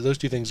because those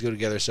two things go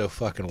together so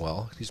fucking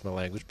well. Excuse my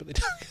language, but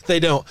they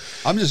don't.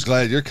 I'm just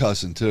glad you're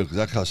cussing too, because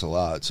I cuss a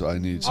lot, so I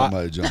need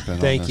somebody to jump in.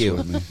 thank on this you.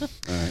 With me.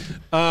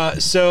 All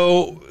right.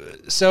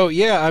 So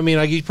yeah, I mean,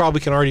 you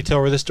probably can already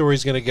tell where this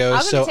story's going to go.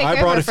 I'm So gonna take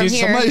I brought over a few. from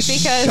here. Somebody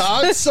because-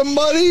 shot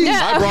somebody.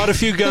 Yeah. I brought a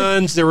few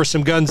guns. There were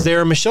some guns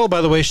there. Michelle, by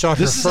the way, shot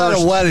This her is first.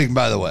 at a wedding,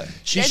 by the way.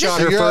 She Yeah, shot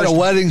So her you're first. at a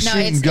wedding No,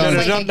 shooting it's guns.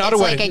 like, No, a, not a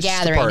it's wedding. like a It's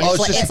just a gathering. party. Oh, It's, it's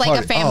like, just it's a like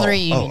a party. family Oh,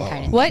 reunion oh,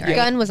 kind of What thing. Right?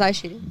 gun was I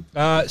shooting?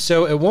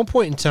 So at one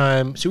point in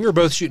time, so we were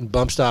both shooting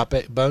bump stop.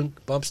 I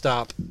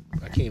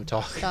can't even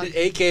talk.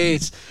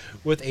 AKs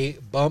with a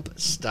bump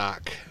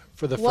stock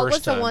for the What first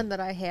was the time. one that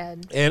I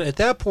had? And at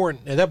that point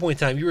in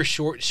time, you were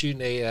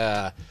shooting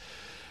a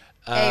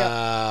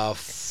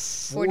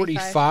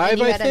 45, And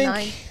you I had a think.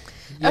 9?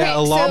 Yeah, Okay, a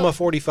so- Llama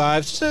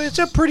 45. So it's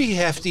a pretty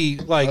hefty,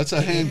 like That's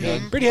a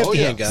handgun. pretty hefty Oh,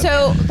 yeah. handgun.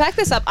 So back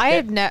this up.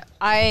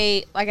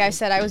 I like I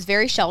said, I was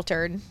very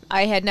sheltered.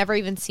 I had never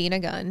even seen a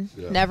gun.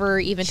 Yeah. Never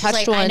even She's touched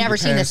like, one. I never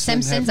seen The parents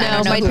didn't Simpsons. have I No,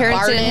 don't know my who parents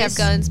Bart didn't have is.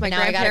 guns. My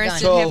Now I got a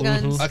grandparents gun.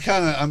 didn't So have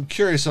guns. I I'm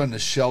curious on the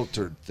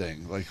sheltered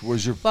thing. Like,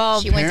 was your Well,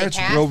 She went to parents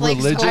real Catholic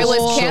religious? school. I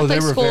was so Catholic they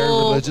were very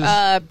school, religious.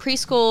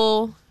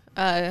 preschool,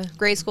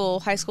 grade school,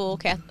 high school,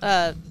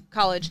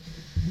 college.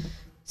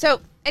 So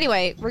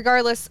anyway,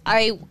 regardless,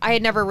 I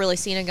had never really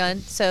seen a gun,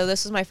 so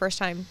this was my first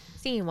time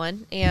seeing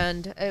one,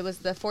 and it was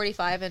the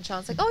 45. And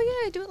Sean's like,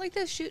 "Oh yeah, do it like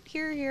this, shoot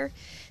here."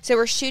 So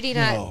we're shooting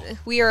No.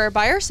 we are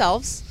by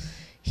ourselves.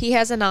 He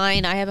has a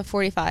 9, I have a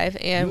 45,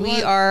 and we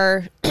What?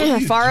 are are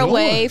you far doing?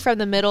 away from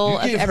the middle You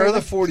of gave her everyone.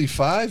 the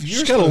 45. You're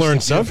She's gotta supposed learn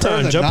to give her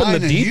sometime. the Jump in the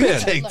 9 and deep you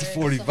end. take the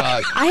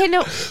 45. I had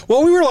no.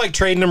 well, we were like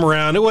trading them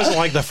around. It wasn't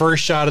like the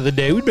first shot of the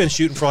day. We'd been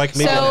shooting for like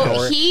maybe an So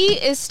hour. he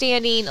is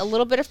standing a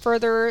little bit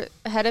further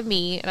ahead of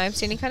me, and I'm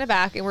standing kind of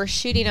back, and we're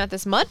shooting at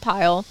this mud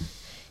pile.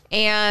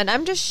 And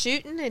I'm just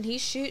shooting, and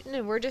he's shooting,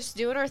 and we're just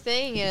doing our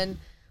thing. And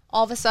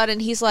all of a sudden,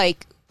 he's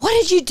like, "What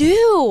did you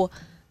do?"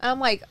 I'm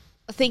like,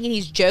 thinking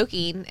he's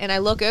joking, and I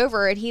look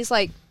over, and he's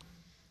like,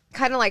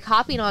 kind of like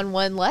hopping on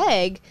one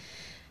leg.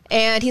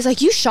 And he's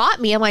like, "You shot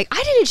me." I'm like,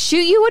 "I didn't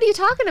shoot you. What are you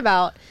talking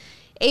about?"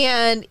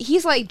 And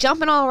he's like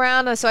jumping all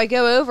around. And so I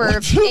go over,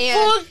 and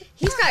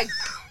he's got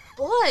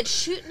blood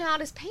shooting out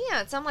his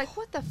pants. I'm like,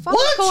 "What the fuck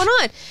is going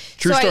on?"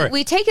 True so story.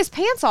 we take his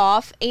pants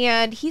off,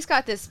 and he's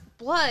got this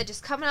blood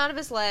just coming out of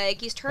his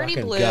leg. He's turning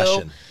Fucking blue.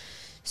 gushing.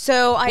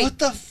 So What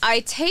the I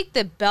take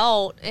the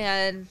belt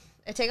and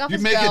I take off You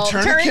his make a belt,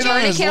 tourniquet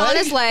on his on leg?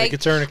 his leg. Make a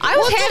tourniquet. I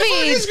was What the fuck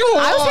having is going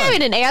I was on?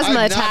 having an asthma I'm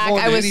not attack.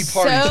 going I to was any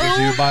parties with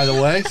you, so by the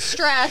way.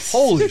 stressed.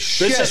 Holy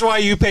shit. This is why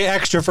you pay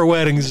extra for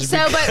weddings. So,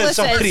 but because listen,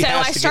 somebody so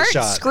has I to start get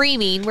shot.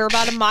 screaming. We're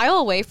about a mile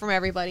away from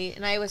everybody,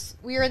 and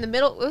we were in the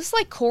middle. It was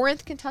like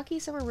Corinth, Kentucky,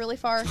 somewhere really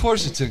far. Of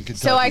course it's in Kentucky.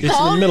 So I It's in the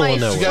called middle my of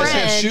nowhere. you guys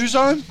have friend. shoes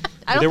on?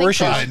 I don't There were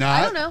think so. shoes. Why not?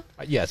 I don't know.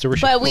 Yeah, so we're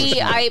But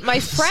shooting. my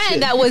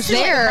friend that was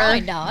there.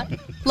 Probably not.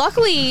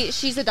 Luckily,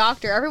 she's a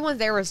doctor. Everyone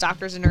there was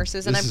doctors and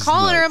nurses, and This I'm is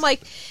calling her. nuts. I'm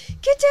like,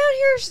 "Get down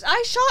here!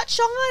 I shot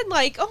Sean.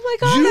 Like, oh my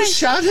god, You I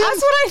shot him?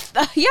 That's what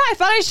I. Yeah, I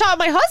thought I shot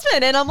my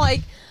husband, and I'm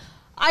like,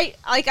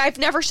 I've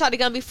never shot a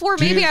gun before.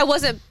 Do Maybe you- I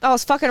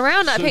was fucking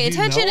around, not So paying do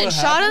you know attention, and what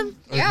shot happened,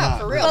 him.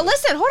 or not? But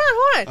listen, hold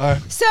on. All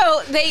right.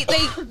 So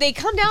they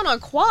come down on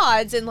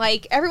quads, and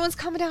like everyone's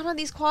coming down on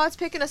these quads,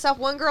 picking us up.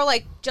 One girl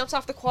like jumps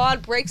off the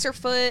quad, breaks her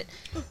foot,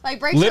 like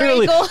breaks her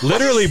ankle.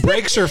 Literally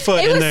breaks her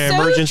foot It in was the so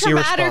emergency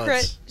dramatic,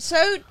 response.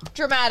 So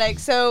dramatic.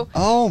 So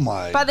Oh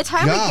my! by the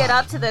time we get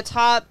God. up to the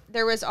top,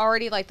 there was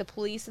already like the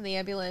police and the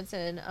ambulance,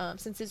 and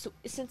since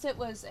it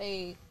was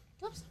a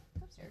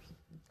upstairs.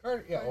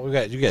 Yeah,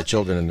 well, you got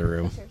children in the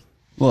room.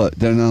 What?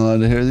 They're not allowed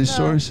to hear these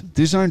stories?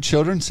 These aren't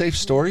children-safe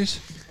stories?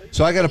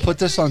 So I got to put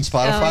this on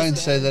Spotify and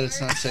say that it's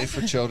not safe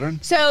for children?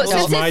 So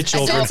my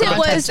children. since it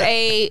was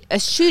a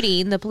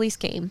shooting, the police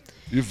came.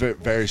 You're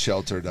very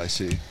sheltered, I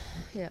see.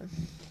 Yeah.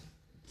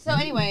 So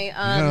anyway, You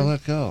got to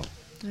let go.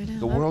 I know.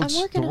 The I'm world's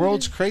working the on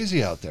world's it.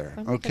 crazy out there,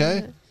 I'm working on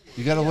okay? it.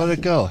 You got to let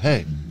it go.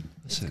 Hey,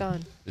 listen.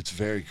 gone. It's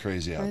very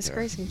crazy out It's there.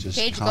 crazy. Just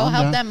Paige, go calm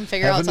help down. them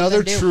figure Have out another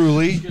something to do.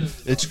 Truly.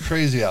 It's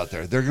crazy out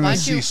there. They're going Why to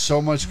don't see you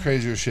so much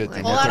crazier shit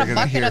than Pull what out they're a going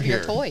to bucket hear of your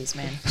here. toys,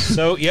 man.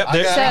 So yep,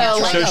 I got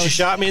so it. she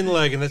shot me in the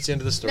leg, and that's the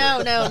end of the story.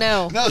 No.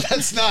 No,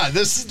 that's not.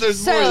 There's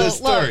So more to this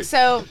story. look,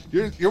 so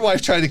your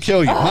wife tried to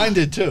kill you. Mine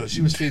did too.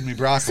 She was feeding me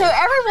broccoli. so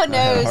everyone I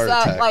had a knows heart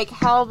that attack. like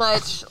how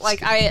much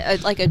like I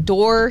like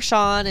adore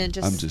Sean and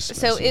I'm just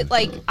so messing it with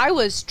like you. I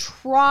was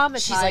traumatized.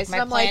 She's like, and "My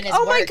I'm like, plan oh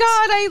has my worked."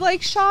 god, I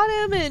like shot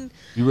him and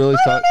You really I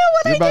thought don't know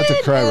what you're I about to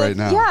did. cry right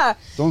now. Yeah.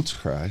 Don't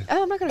cry.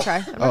 Oh, I'm not gonna cry.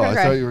 I'm not Oh, gonna I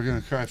cry. thought you were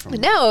gonna cry from it.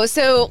 No,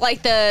 so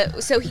like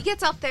so he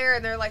gets up there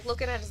and they're like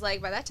looking at his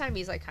leg. By that time,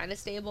 he's like kind of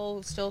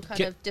stable, still kind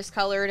of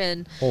discolored,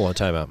 and Hold on,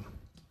 time out.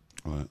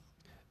 What?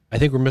 I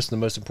think we're missing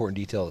the most important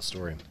detail of the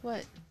story.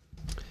 what?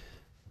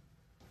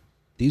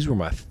 These were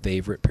my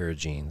favorite pair of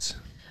jeans.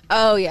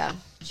 Oh yeah,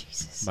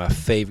 Jesus. My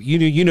favorite.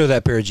 You know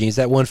that pair of jeans.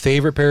 That one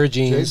favorite pair of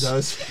Jay jeans.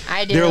 does.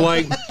 I do.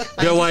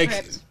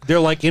 They're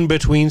like in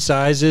between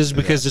sizes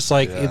because it's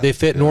like they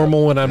fit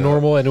normal when I'm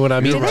normal, and when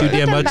I'm You're eating right. too Did they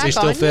damn put them much, they back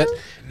still on fit. you?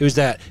 It was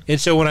that. And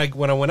so when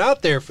I went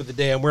out there for the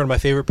day, I'm wearing my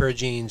favorite pair of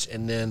jeans,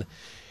 and then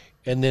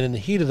in the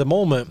heat of the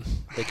moment,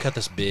 they cut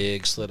this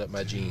big slit up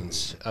my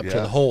jeans up to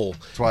the hole.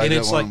 That's why I and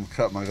didn't it's want like to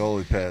cut my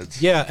goalie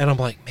pads. yeah, and I'm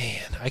like,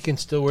 man, I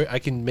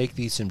can make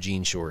these some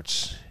jean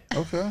shorts.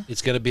 Okay.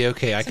 It's gonna be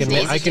okay. I can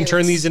daisy turn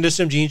dukes. these into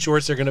some jean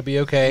shorts. They're gonna be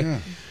okay. Yeah.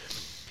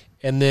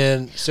 And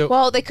then so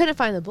Well, they couldn't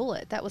find the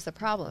bullet. That was the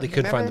problem. they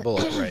couldn't find the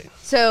Remember? bullet, right?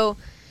 So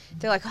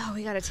they're like, "Oh,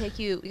 we got to take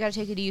you to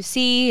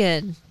UC,"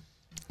 and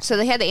so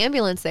they had the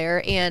ambulance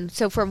there. And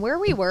so from where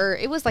we were,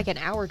 it was like an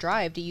hour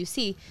drive to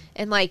UC,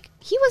 and like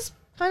he was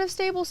kind of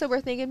stable. So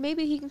we're thinking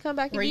maybe he can come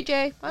back to Were you-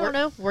 BJ. I don't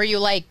know. Were you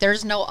like,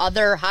 there's no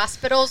other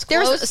hospitals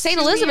close There's St.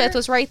 to Elizabeth here?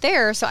 was right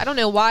there, so I don't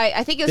know why.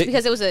 I think it was They-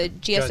 because it was a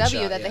GSW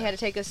Gunshot, that they yeah. had to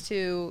take us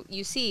to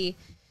UC.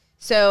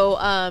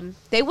 So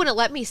they wouldn't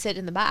let me sit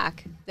in the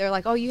back. They're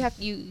like, "Oh, you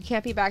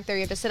can't be back there.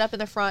 You have to sit up in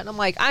the front." And I'm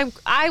like,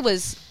 I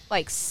was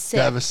like sick,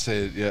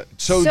 Devastated. Yeah.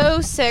 so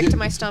sick did- to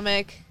my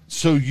stomach.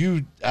 So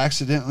you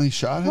accidentally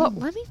shot him? Well,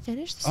 let me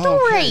finish the Oh,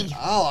 story. okay.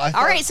 Oh, I All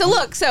thought- right, so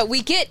look, so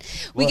we get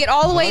Well,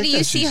 all the I way like to that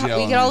UC. she's We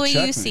yelling get all the at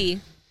way to me. UC.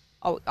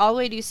 All the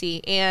way to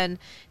UC, and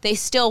they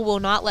still will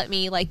not let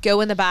me like go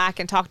in the back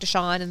and talk to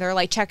Sean, and they're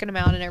like checking him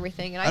out and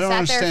everything. And I, I don't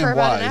sat there understand for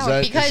about why. an Is hour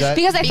that- Because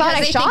because I thought I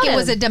they shot think him. it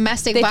was a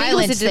domestic they think it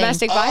violence was a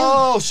domestic thing.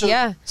 violence. Oh, so-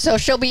 yeah. So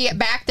she'll be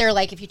back there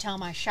like, if you tell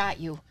him I shot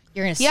you,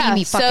 you're gonna see Yeah,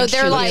 me fucking so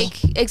they're shoot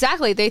like you.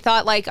 exactly. They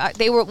thought like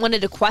they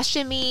wanted to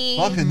question me.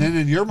 Fuck, and then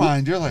in your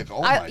mind, you're like,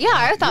 oh my God.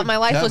 I thought you're my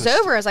life was devastated.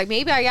 over. I was like,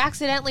 maybe I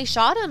accidentally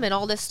shot him and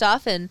all this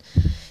stuff. And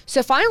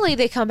so finally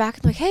they come back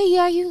and like, hey,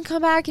 yeah, you can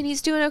come back and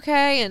he's doing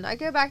okay. And I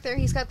go back there.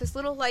 He's got this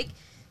little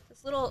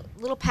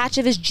little patch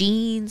of his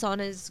jeans on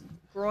his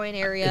groin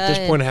area. At this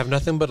and- point, I have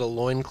nothing but a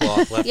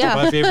loincloth left Yeah.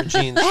 of my favorite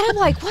jeans. and I'm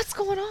like, what's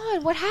going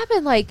on? What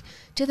happened? Like,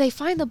 did they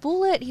find the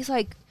bullet? He's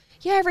like,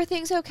 yeah,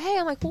 everything's okay.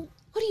 I'm like, well,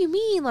 what do you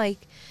mean?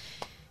 Like,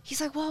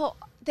 he's like, well,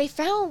 they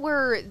found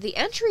where the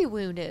entry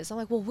wound is. I'm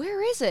like, well,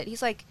 where is it?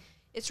 He's like,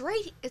 it's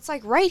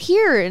like right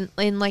here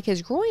in like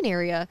his groin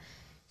area.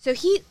 So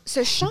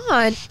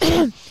Sean,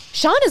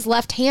 Sean is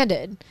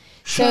left-handed.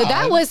 So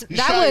that Sean, was you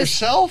shot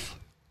yourself?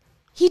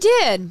 he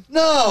did.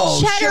 No.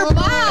 Cheddar Sean.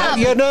 Bob.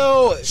 You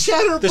know,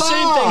 Cheddar the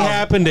same Bob. thing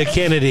happened to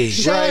Kennedy.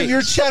 Sean, right?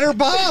 you're Cheddar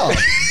Bob.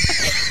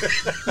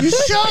 You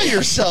shot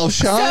yourself,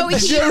 Sean. So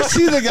Did he- you ever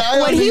see the guy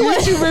when on the he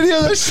was- YouTube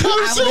video that shot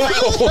himself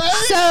in the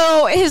face?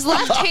 So his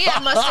left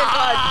hand must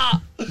have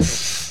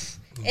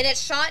gone, and it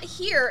shot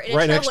here, and it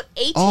Right traveled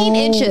next- 18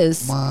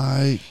 inches.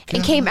 my God.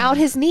 And came out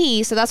his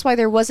knee, so that's why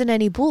there wasn't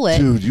any bullet.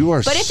 Dude, you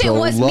are But if so it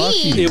was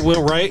lucky. me, It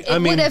went right. I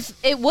mean,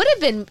 it would have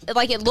been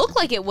like it looked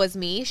like it was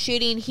me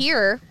shooting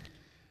here,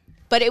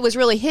 but it was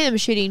really him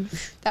shooting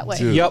that way.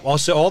 Dude. yep.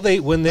 Also,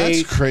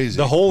 That's crazy.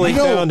 The hole they You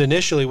know- found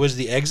initially was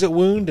the exit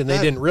wound, and they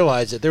That- didn't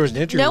realize that there was an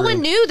entry. No wound.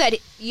 one knew that.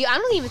 I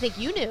don't even think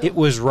you knew. It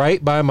was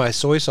right by my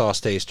soy sauce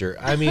taster.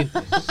 I mean,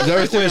 Is it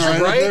everything was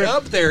right, right up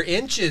up there,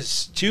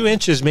 inches, 2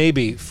 inches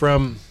maybe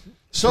from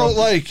So, from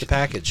like, the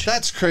package.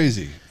 that's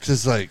crazy.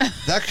 Because, like,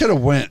 that could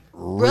have went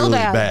really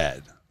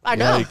bad. I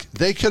know. Like,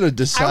 they could have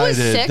decided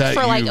sick that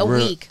for, like, you a were-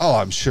 week. Oh,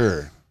 I'm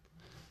sure.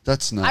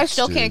 That's nuts. I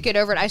still dude. can't get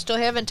over it. I still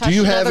haven't touched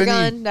you have another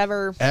any- gun.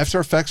 Never. After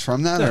effects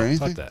from that No, or fuck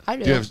anything? that. I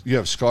do. You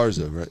have scars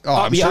though, right? Oh,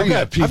 I'm Yeah, sure you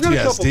have I've got a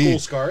couple PTSD. cool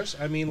scars.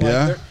 I mean, like,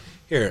 Yeah? they're-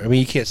 here. I mean,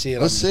 you can't see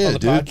it. Let's see on it, the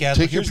dude. podcast. Take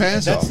but your here's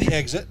pants That's off. the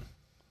exit.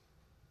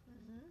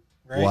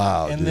 Right?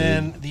 Wow, And dude.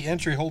 then the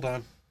entry. Hold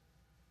on.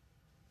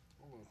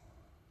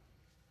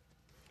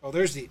 Oh,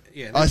 there's the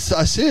I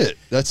see it.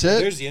 That's it,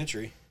 There's the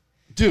entry.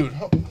 dude.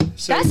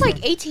 So That's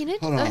like 18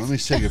 inches. Hold on, let me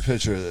take a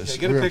picture of this.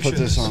 Yeah, get a We're gonna picture put of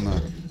this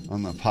this.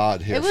 on the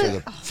pod here It for was-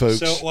 the folks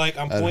So, like,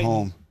 I'm at pointing-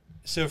 home.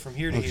 So from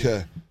here to Okay,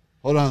 here.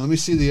 hold on. Let me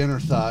see the inner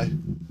thigh.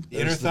 The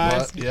inner There's thigh.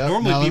 butt. Yeah.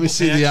 Normally Now let me people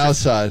see pay the extra.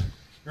 outside.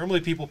 Normally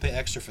people pay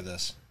extra for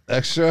this.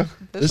 Extra.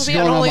 This This is will be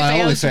on going on my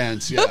OnlyFans.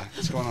 OnlyFans. Yeah,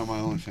 it's going on my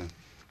OnlyFans.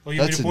 Oh, you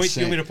want me That's to point?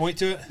 You want me insane. to point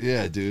to it?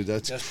 Yeah, dude,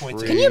 that's Just point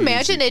to it. crazy. Can you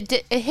imagine it?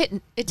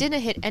 It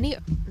didn't hit any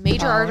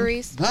major Bone.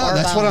 arteries. No, Or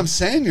that's what bone. I'm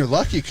saying. You're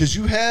lucky because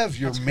you have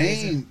your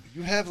main.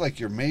 You have like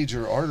your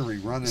major artery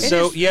running. It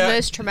So, is yeah. the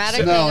most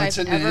traumatic So- No, thing it's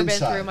I've in the ever been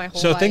inside. through my whole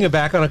So life. thinking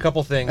back on a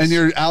couple things. and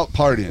you're out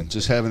partying,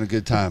 just having a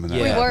good time, and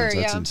that We happens.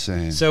 were, That's yeah.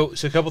 insane. So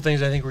a couple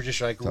things I think were just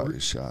like Thought you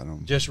shot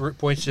him. just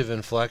points of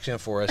inflection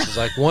for us is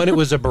like one, it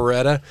was a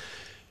Beretta,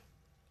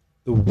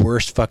 the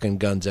worst fucking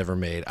guns ever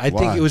made. I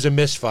think Why? it was a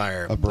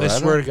misfire. A Beretta? I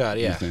swear to God,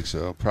 You yeah, think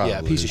so? Probably.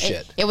 yeah, piece of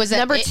shit. It was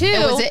Number it, two-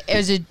 It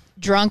was a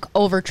drunk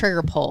over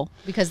trigger pull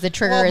because the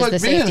trigger Well, is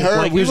but the me and safety. her-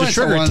 Like we it was a went to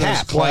trigger one of those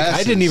tap. Like I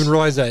didn't classes. even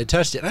realize that I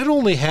touched it. I'd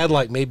only had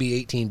like maybe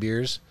 18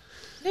 beers.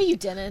 No, you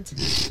didn't.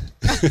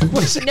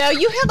 No,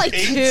 you had like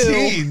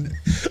 2.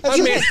 I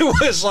mean,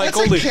 it was like That's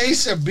only a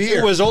case of beer.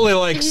 it was only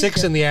like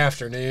 6 in the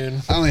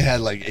afternoon. I only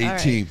had like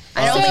 18.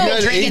 I don't If think you you're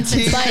had drinking 18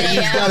 since 5 and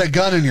you've a.m. got a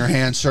gun in your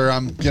hand, sir,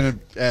 I'm gonna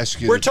ask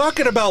you. We're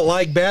talking about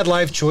like bad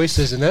life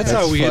choices, and that's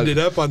how we fun. ended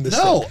up on this.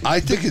 No, thing. I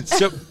think it's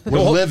So we're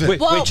hold- living. Wait,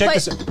 Well, check but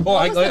this. Oh, what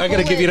I was the got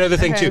to give you another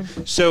thing bullet?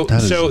 too. So,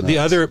 That is the nuts.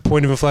 other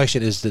point of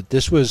inflection is that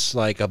this was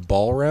like a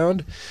ball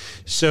round.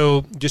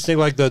 So just think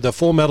like the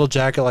full metal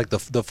jacket, like the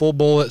full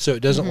bullet, so it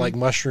doesn't like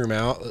mushroom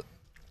out.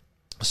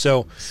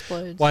 So,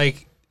 Explodes.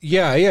 like,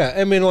 yeah.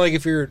 I mean, like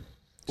if you're,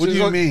 What do so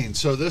you like- mean?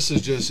 So this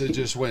is just it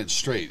just went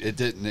straight. It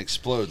didn't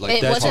explode like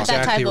It that. wasn't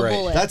that exactly type right. of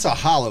bullet. That's a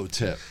hollow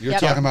tip. You're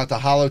Yep. talking about the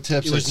hollow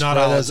tips It that was not a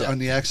spread hollow as tip. on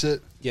the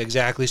exit. Yeah,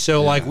 exactly.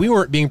 So, like, we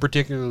weren't being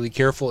particularly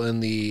careful in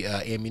the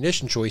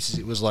ammunition choices.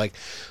 It was like,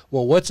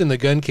 well, what's in the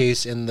gun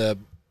case in the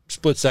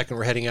split second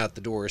we're heading out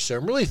the door? So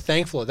I'm really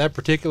thankful that that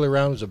particular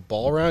round was a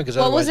ball round. Because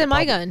What was in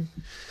my gun?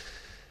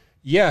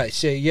 Yeah,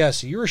 so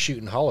you were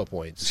shooting hollow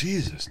points.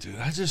 Jesus, dude,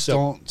 I just So-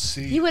 don't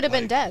see. He would have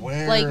been dead.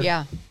 Where, Like,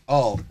 Yeah.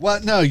 Oh, well,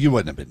 no, you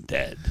wouldn't have been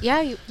dead.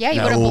 Yeah, you, Yeah,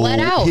 you would have bled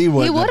out. He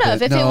would wouldn't have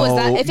been- if it was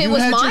that- No, if it you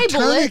was had my your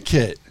bullet.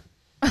 tourniquet.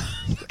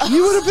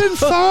 You would have been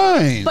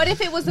fine. But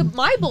if it was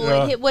my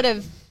bullet, Yeah. it would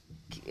have.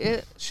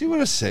 She would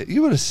have saved.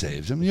 You would have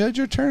saved him. You had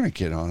your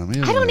tourniquet on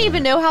him. I don't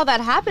even know how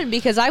that happened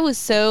because I was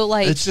so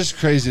like. It's just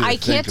crazy. To I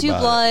can't think do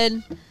about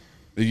blood. it.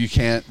 You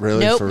can't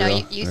really. Nope. For No,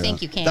 real? you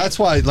think you can. That's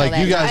why, like,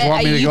 you guys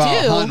want me to you go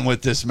out do. hunting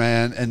with this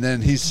man, and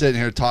then he's sitting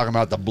here talking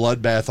about the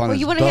bloodbath on Well, his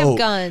you want boat, to have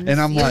guns,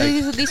 and I'm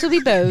like, these will be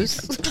bows.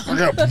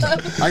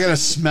 I gotta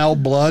smell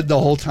blood the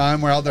whole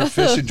time we're out there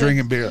fishing,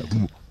 drinking beer.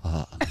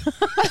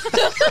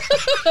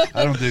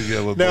 I don't do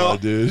good with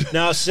blood, dude.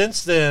 Now,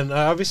 since then,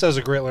 obviously, that was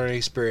a great learning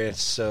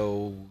experience.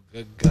 So,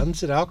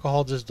 guns and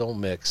alcohol just don't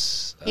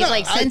mix. He's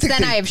like, I since think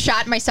then they- I have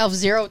shot myself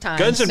 0 times.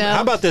 Guns and No.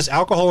 how about this?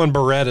 Alcohol and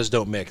Berettas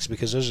don't mix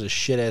because those are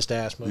shit ass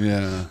asthma.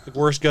 Yeah. The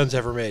worst guns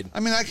ever made. I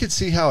mean, I could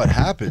see how it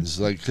happens,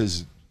 like,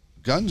 because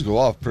guns go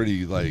off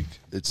pretty, like,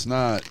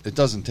 it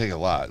doesn't take a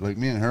lot. Like,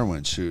 me and her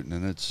went shooting,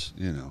 and it's,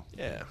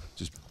 Yeah.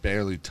 just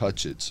barely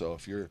touch it. So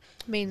if you're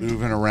I mean,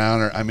 moving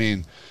around, or, I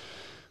mean,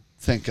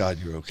 thank God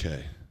you're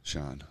okay,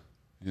 Sean.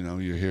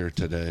 You're here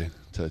today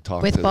to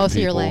talk With to the both of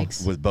your people.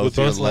 legs. With both With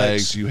your both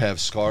legs. You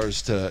have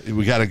scars to.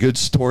 We got a good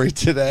story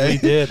today. We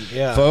did,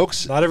 yeah.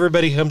 Folks, Not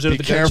everybody comes in be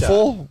with a gun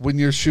careful shot. when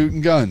you're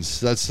shooting guns.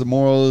 That's the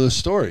moral of the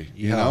story,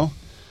 you Yeah. know?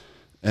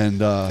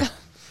 And,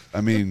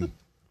 I mean,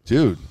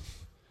 dude,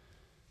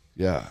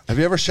 yeah. Have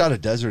you ever shot a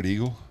Desert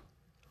Eagle?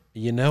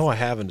 I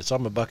haven't. It's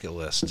on my bucket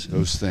list.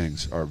 Those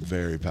things are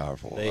very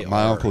powerful. They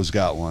My are. uncle's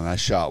got one. I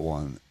shot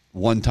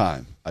one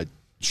time. I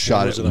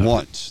shot was it enough?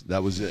 once.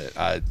 That was it.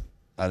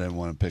 I didn't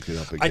want to pick it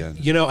up again.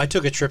 I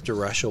took a trip to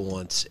Russia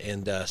once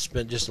and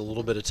spent just a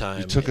little bit of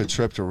time. You took a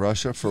trip to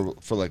Russia for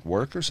like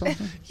work or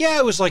something? Yeah,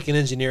 it was like an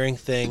engineering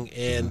thing,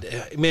 and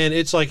man,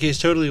 it's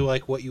totally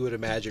like what you would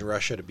imagine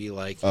Russia to be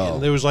like. Oh.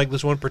 And there was like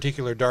this one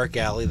particular dark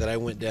alley that I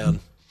went down.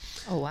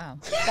 Oh, wow.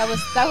 that was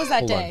that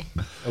Hold day.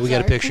 on. Oh, we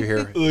got a picture here.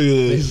 Look at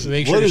this.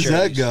 Make sure What to is share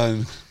that these.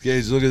 gun?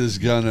 Gage, look at this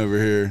gun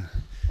over here.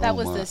 That Oh,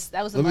 was my. this.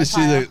 That was Let in me my see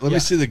pile. let me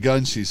see the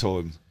gun she's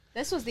holding.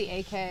 This was the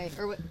AK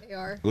or what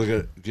AR. Look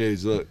at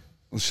Gage, look.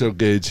 Let's show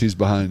Gage, he's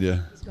behind you.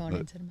 He's going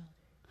into the mouth.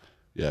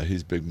 Yeah,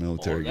 he's a big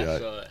military Oh, guy.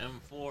 that's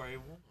M4A1.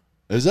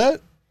 Is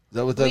that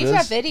what that We is? used to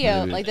have video.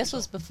 Maybe. Like this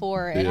was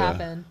before it Yeah.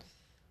 happened.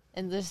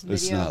 And this video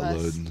It's not of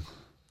us. loading.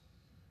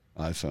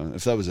 iPhone.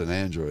 If that was an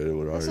Android, it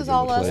would already This is been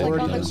all us playing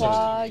like on the guns.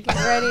 quad,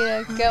 getting ready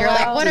to go You're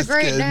like, out. what a Just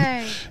great kidding.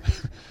 day.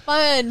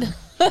 Fun.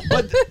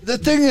 But the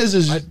thing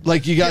is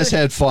like you guys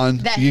had fun.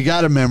 That- You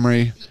got a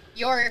memory.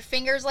 your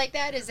fingers like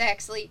that is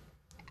actually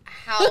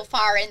how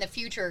far in the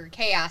future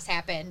chaos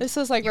happened. This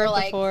was like You're right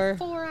like, before.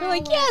 4 We're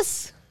like, hours.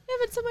 yes,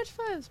 having so much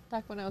fun.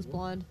 Back when I was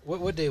blonde.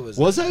 What day was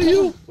Was that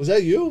you? Was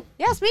that you?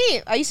 Yes,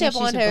 me. I used to have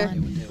blonde hair.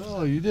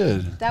 Oh, you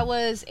did. That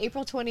was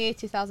April 28th,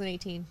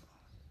 2018.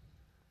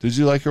 Did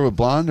you like her with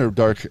blonde or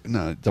dark?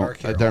 No, don't. Dark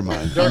hair. Never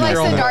mind. He likes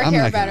the dark I'm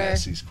hair not gonna better.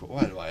 ask these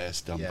why do I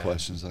ask dumb Yeah.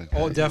 questions like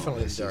Oh, that?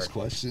 definitely You don't ask the these dark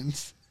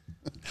questions.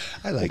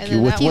 I like And you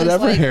then with that one's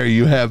whatever like- hair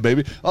you have,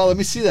 baby. Oh, let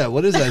me see that.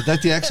 What is that? Is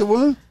that the exit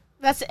wound?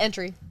 That's the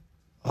entry.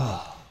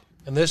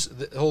 And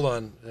hold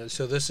on.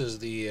 So this is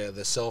the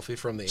selfie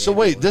from the. So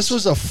wait, ambulance. this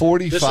was a This was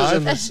 45.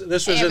 in this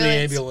was in the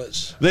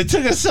ambulance. They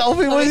took a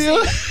selfie with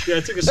you. Yeah,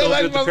 I took a They're selfie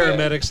like, with the "My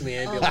man." paramedics in the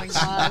Oh my ambulance.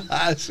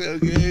 god. So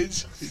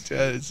Gage, you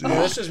trying to see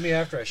Yeah, this was me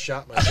after I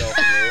shot myself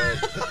in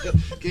the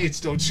leg. Gates,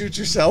 don't shoot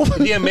yourself.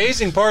 The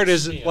amazing part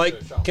is, like,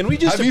 can we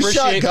just Have you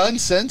shot appreciate?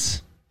 guns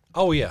since?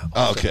 Oh yeah.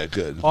 Oh, okay,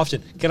 good.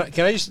 Often. Can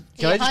I just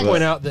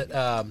point out that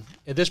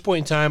at this point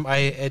in time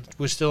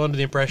was still under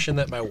the impression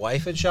that my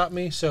wife had shot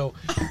me. So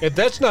if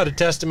that's not a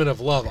testament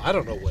of love, I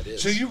don't know what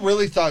is. So you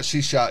really thought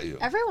she shot you?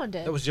 Everyone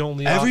did. That was the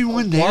only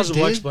Everyone there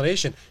plausible did?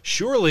 explanation.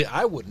 Surely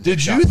I wouldn't. Did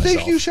have you shot think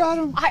myself. you shot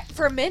him?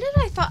 For a minute,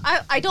 I thought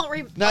I don't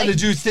remember. Now,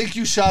 did you think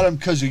you shot him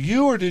because of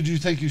you, or did you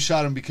think you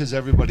shot him because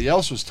everybody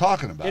else was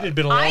talking about It it? had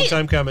been a long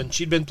time coming.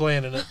 She'd been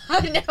planning it.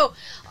 I know.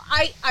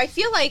 I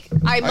feel like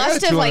I got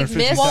must a have like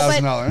missed. $250,000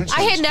 insurance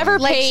I had never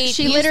claim. paid.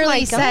 She used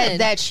literally my said gun.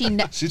 that she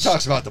She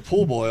talks about the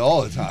pool boy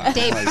all the time.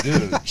 Dave- I'm like,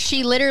 dude.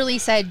 she literally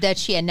said that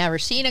she had never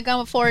seen a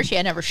gun before. She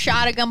had never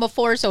shot a gun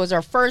before, so it was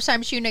her first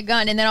time shooting a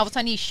gun. And then all of a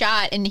sudden he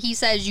shot, and he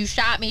says, "You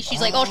shot me." She's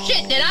like, "Oh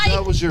shit, did I?"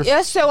 That was your.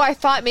 Yeah, so I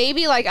thought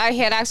maybe like I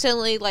had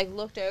accidentally like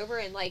looked over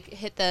and like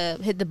hit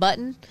the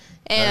button,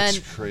 and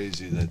That's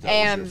crazy that was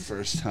and- your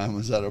first time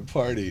was at a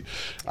party.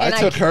 And I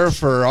I- took her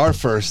for our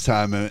first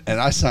time, and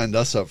I signed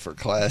us up for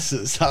classes.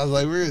 I was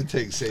like, we're going to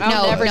take safety.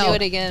 I'll never no. do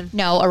it again.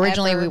 No,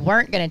 originally Ever. we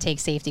weren't going to take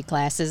safety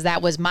classes.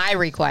 That was my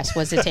request,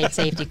 was to take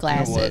safety You know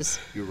what? classes.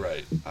 You're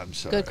right. I'm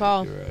sorry. Good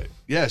call. You're right.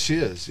 Yeah, she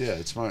is. Yeah,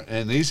 it's smart.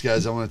 And these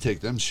guys, I want to take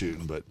them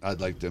shooting, but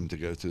I'd like them to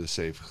go through the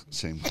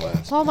same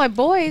class. Well, my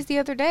boys the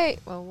other day,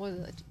 well, what was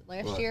it,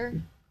 last What? year?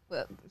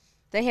 Well,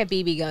 they had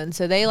BB guns,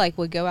 so they like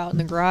would go out in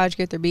the garage,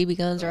 get their BB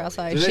guns, or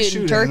outside Do they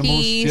shooting shoot animals? Do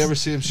turkeys. you ever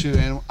see them shoot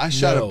animals? I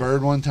shot No. a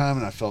bird one time,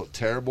 and I felt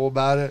terrible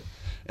about it.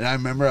 And I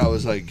remember I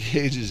was like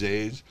Gage's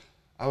age.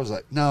 I was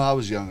like, no, I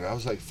was younger. I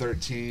was like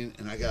 13,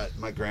 and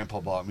my grandpa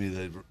bought me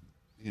the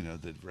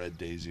red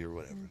daisy or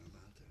whatever. And I'm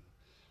out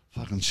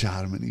there. Fucking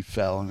shot him, and he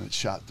fell, and it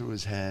shot through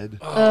his head.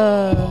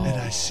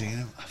 And I seen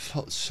him. I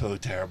felt so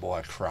terrible.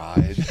 I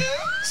cried.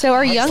 So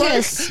our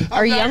youngest,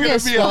 our I'm not gonna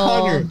youngest be a will.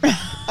 hunter.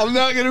 I'm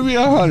not gonna be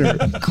a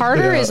hunter.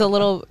 Carter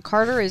Yeah.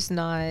 Carter is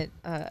not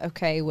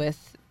okay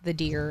with the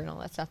deer and all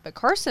that stuff, but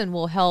Carson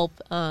will help.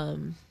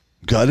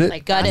 Gut it.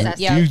 Like Gut it, process.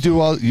 yeah. You do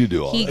all. You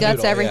do all. He that. guts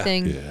all, yeah.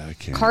 everything. Yeah, I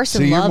can't.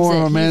 Carson See, you're loves more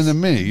of it. a man He's-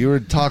 than me. You were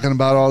talking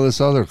about all this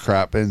other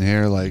crap in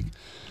here, like.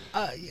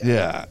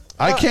 Yeah,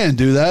 I can't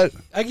do that.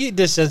 I get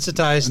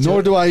desensitized. Nor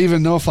to do I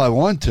even know if I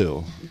want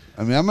to.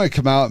 I mean, I might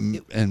come out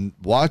and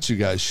watch you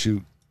guys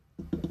shoot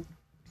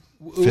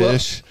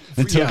fish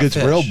until yeah, it gets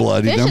fish. real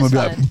bloody. Fish Then I'm is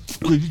gonna be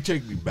like, "Will you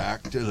take me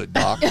back to the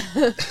dock?"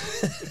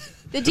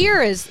 The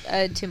deer is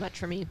too much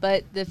for me,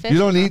 but the fish. You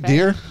don't is not eat bad.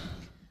 deer?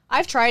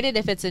 I've tried it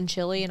if it's in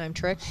chili and I'm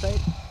tricked, but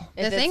if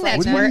The it's thing like that's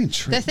What do you worse. mean, The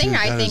trick? thing Dude,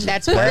 I that think is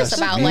that's the worse best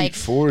about meat like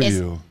for is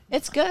you.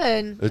 it's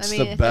good. It's I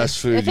mean, the best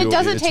food. If it you'll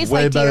doesn't eat. taste it's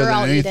way like better deer, than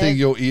I'll eat anything it.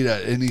 you'll eat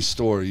at any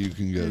store you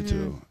can go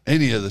to.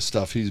 Any of the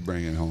stuff he's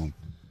bringing home.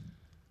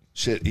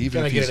 Shit, even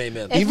Can I if get he's an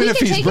amen? If even we if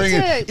can he's take it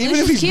bringing to even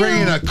if Lucius he's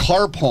bringing Q- a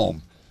carp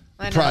home,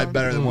 I know. probably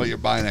better than what you're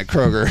buying at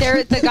Kroger.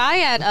 The guy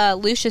at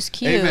Lucius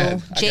Q,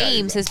 Amen. I got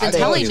James, you. has I been know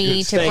telling it's me good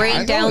to steak. I bring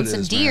know down it some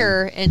is,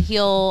 deer, and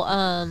he'll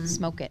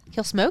smoke it.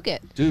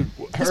 Dude,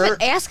 He's her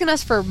been asking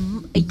us for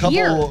a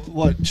year.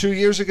 couple 2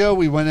 years ago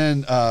we went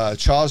in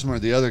Chosmer,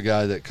 the other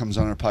guy that comes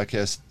on our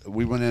podcast,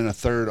 we went in a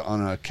third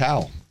on a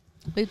cow.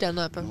 We've done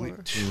that before.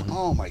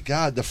 Oh my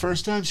god, the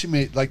first time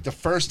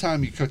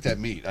you cooked that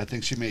meat, I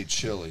think she made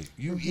chili.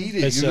 You eat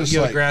it, It's you're just you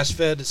know, like grass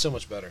fed. It's so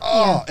much better.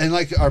 oh, and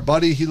like our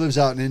buddy, he lives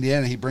out in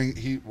Indiana.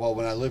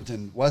 When I lived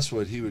in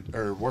Westwood,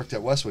 worked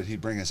at Westwood,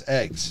 he'd bring us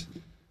eggs.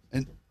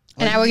 And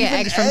I would get even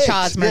eggs from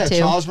Chosmer, yeah, too.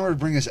 Chosmer would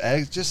bring us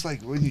eggs, just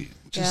like when you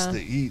Yeah.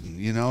 the eating,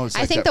 you know. It's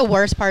I like think that- the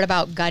worst part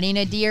about gutting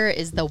a deer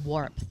is the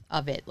warmth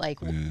of it. Like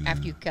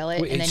after you kill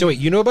it. Wait, and then so wait,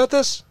 you know about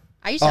this?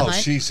 I used to Oh,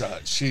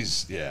 hunt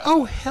she's yeah.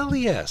 Oh hell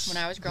yes. when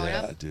I was growing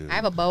Yeah, up. dude. I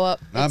have a bow up.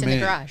 Not It's in me.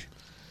 the garage.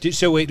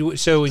 So wait,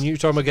 so when you're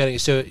talking about getting,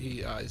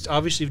 it's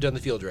obviously you've done the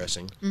field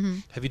dressing. Mm-hmm.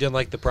 Have you done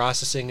like the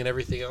processing and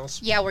everything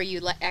else? Yeah, where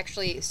you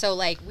actually so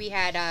like we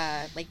had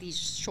like these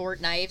short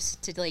knives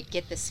to like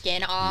get the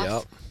skin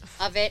off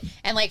of it,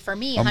 and like for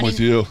me, I'm hunting, with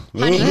you.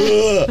 hunting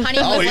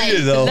I'll was eat like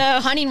it, though.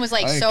 hunting was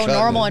like I ain't so cutting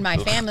normal it. in my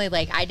family.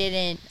 Like I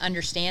didn't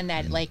understand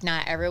that like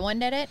not everyone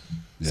did it.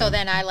 Yeah. So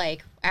then I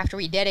like after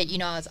we did it, you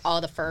know, it's all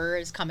the fur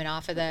is coming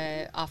off of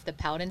the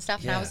pelt and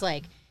stuff, and I Yeah. was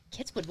like,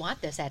 kids would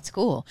want this at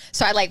school.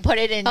 So I like put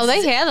it in. Oh,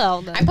 they had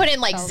all the. I put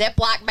in like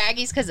Ziploc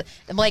baggies because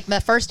like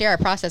the first year I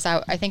processed,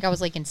 I think I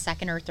was like in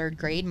 2nd or 3rd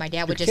grade. My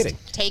dad would just kidding.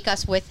 take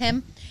us with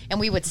him, and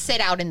we would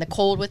sit out in the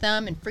cold with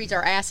them and freeze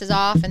our asses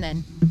off, and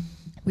then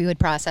we would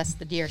process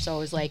the deer. So it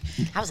was like,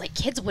 I was like,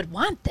 kids would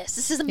want this.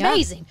 This is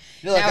amazing.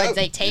 You're like, Now oh,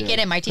 they take it,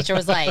 and my teacher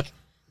was like,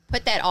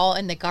 put that all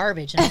in the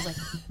garbage, and I was like,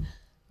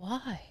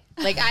 why?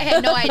 Like I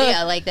had no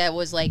idea. Like that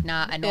was like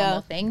not a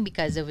normal thing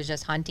because it was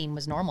just hunting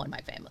was normal in my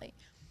family.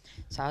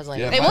 So I was like,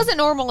 Yeah, It wasn't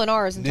normal in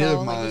ours Neither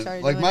until of like, we mine.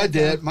 started Like doing my it, so.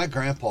 dad, my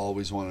grandpa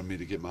always wanted me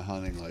to get my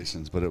hunting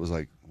license, but it was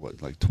like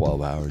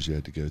 12 hours you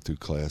had to go through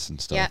class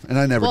and stuff. yeah. And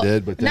I never Well,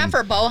 did. But then, not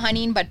for bow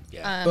hunting, but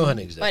bow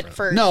hunting's but different.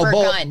 for No, for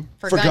bow- gun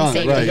for for gun gun,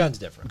 safety. right. The gun's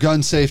different.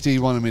 gun safety, he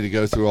wanted me to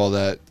go through all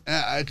that.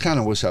 I kind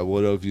of wish I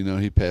would have. You know,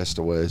 he passed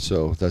away,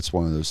 so that's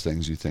one of those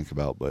things you think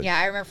about. But Yeah,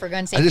 I remember for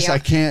gun I safety. I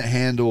can't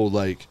handle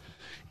like.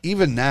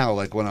 Even now,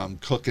 like when I'm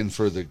cooking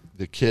for the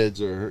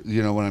kids or,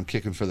 you know, when I'm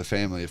cooking for the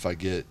family, if I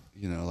get,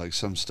 you know, like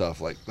some stuff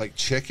like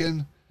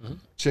chicken,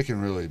 chicken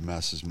really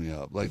messes me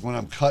up. Like when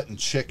I'm cutting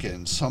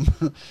chicken,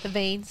 The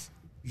veins.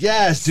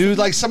 yes, dude,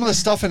 like some of the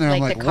stuff in there, I'm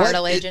Like like, the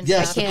cartilage what? and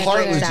Yes, stuff. the I can't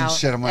figure cartilage it and out.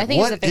 shit. I'm I like,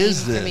 think it's what the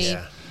is veins for this? me.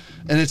 Yeah.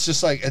 And it's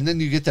just like, and then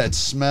you get that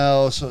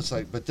smell. So it's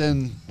like, but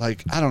then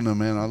like, I don't know,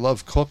 man, I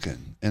love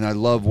cooking and I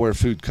love where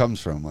food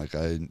comes from. Like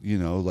you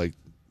know, like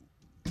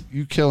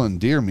you killing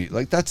deer meat,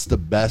 like that's the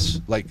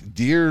best. Like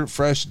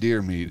fresh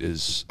deer meat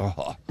is,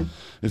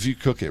 if you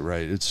cook it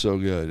right, it's so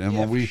good. And Yeah,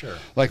 when for we, sure.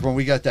 like when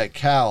we got that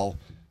cow,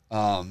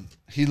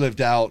 he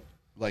lived out,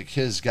 like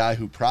his guy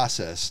who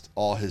processed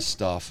all his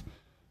stuff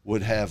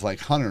would have like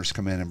hunters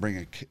come in and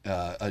bring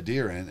a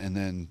deer in and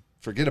then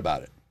forget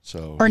about it.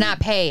 So or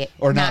not pay it,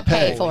 or not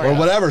pay for or it.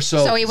 whatever.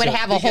 So he would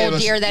have a he gave whole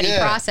us- deer that he yeah.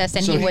 processed,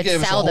 and so he would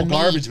gave us sell a the whole meat.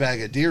 garbage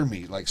bag of deer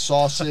meat, like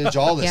sausage,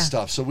 all this Yeah.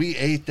 stuff. So we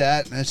ate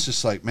that, and it's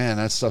just like, man,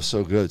 that stuff's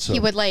so good. So He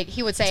would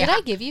say, Did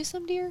I give you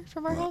some deer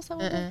from our house?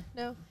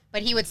 No.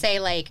 but he would say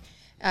like.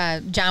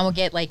 John would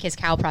get like his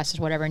cow processed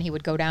or whatever, and he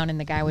would go down, and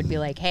the guy would be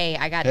like, "Hey,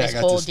 I got Hey, I this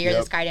got whole this- deer yep.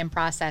 this guy didn't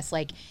process.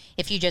 Like,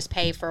 if you just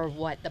pay for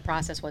what the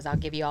process was, I'll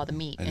give you all the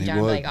meat." And And he John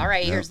would be would, like, "All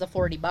right, yep. here's the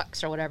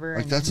 $40 or whatever."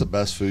 like and, that's the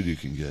best food you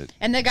can get.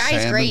 And the guy's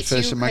salmon great, too,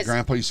 fishing. My 'cause-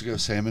 grandpa used to go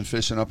salmon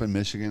fishing up in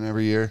Michigan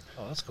every year.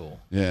 Oh, that's cool.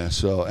 Yeah,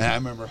 so and I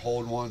remember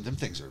holding one. Them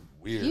things are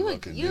weird You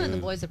looking, and the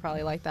dude. boys would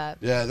probably like that.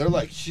 Yeah, they're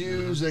like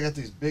huge. They got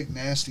these big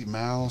nasty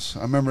mouths.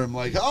 I remember him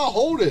like, "Oh,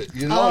 hold it,"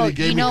 you know. Oh, and he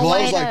gave you me know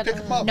gloves, what? like, "Pick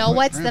them up." know I'm like,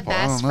 what's the "Grandpa,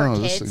 I best don't know,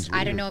 for this kids? thing's I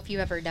don't weird." know if you've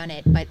ever done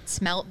it, but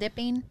smelt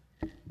dipping.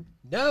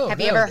 No.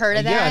 Have you no. ever heard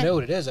of Yeah, I that? know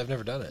what it is. I've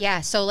never done it.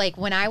 Yeah, so like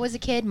when I was a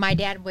kid, my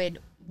dad would,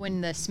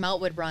 when the smelt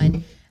would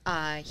run,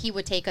 he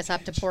would take us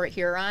up to Port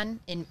Huron.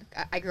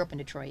 I grew up in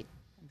Detroit.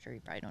 I'm sure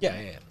you probably don't know.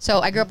 Yeah. So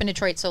I grew up in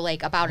Detroit, so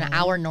like about an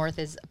hour north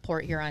is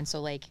Port Huron.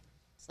 So like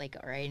it's like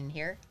right in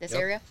here, this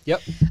area.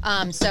 Yep.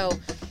 So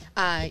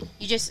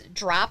you just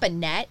drop a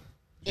net.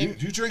 Do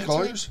you drink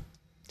all yours?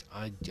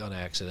 On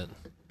accident.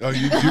 Oh, do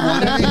you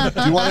want any?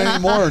 Do you want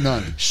any more or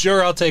none?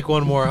 Sure, I'll take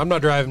one more. I'm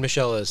not driving.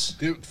 Michelle is.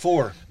 Dude,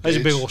 4. I was a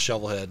big Gage. old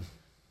shovel head.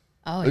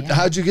 Oh yeah.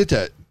 How'd you get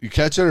that? You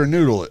catch it or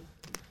noodle it?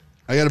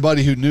 I got a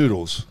buddy who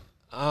noodles.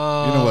 You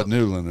know what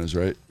noodling is,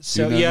 right?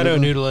 So You I know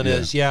noodling? noodling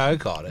is. Yeah, I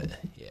caught it.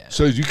 Yeah.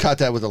 So you caught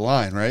that with a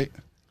line, right?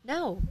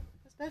 No.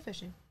 That's bow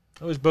fishing.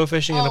 I was bow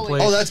fishing in a Oh,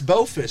 place. Oh, that's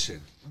bow fishing.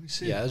 Let me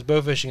see. Yeah, I was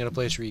bow fishing in a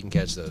place where you can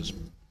catch those.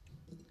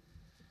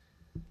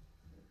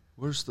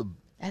 Where's the?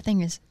 That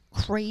thing is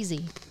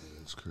crazy.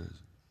 That's crazy.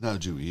 Now,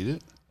 did you eat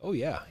it? Oh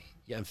yeah,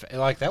 yeah. In fact,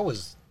 like that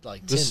was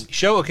like This-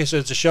 10. Okay, so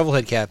it's a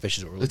shovelhead catfish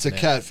is what we're It's a looking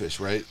at. catfish,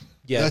 right?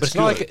 Yeah, That's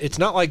but good. it's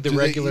not like the Do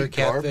they regular eat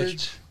catfish.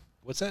 garbage?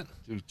 What's that?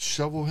 Do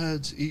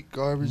shovelheads eat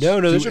garbage?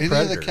 No, Do those are any of the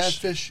predators.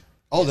 catfish?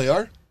 Oh, they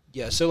are.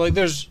 Yeah, so like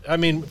there's, I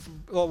mean,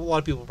 a lot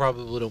of people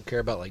probably don't care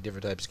about like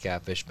different types of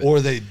catfish, but Or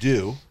they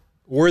do.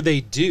 or they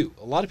do.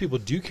 A lot of people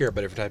do care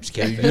about different types of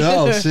catfish.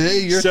 No,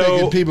 see, you're So-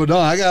 thinking people don't.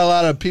 I got a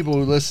lot of people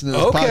who listen to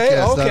this Okay,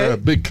 podcast that okay. are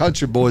big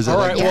country boys that All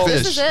like right, to well, fish.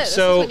 This is it. This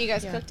So- is when you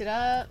guys cooked it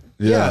up.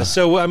 Yeah.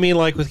 So I mean,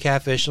 like with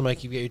catfish,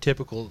 like you get your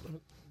typical,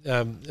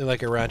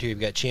 like around here, you've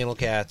got channel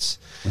cats.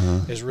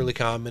 Is really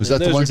common. Is that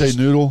and the those ones are they just-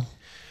 noodle?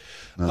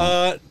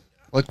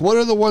 Like, what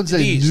are the ones they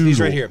These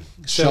noodle? right here.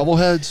 So-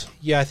 Shovelheads?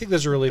 Yeah, I think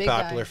those are really Big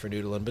popular guy. for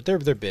noodling, but they're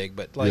big.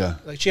 But like Yeah.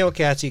 like channel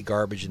cats eat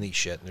garbage and eat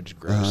shit, and they're just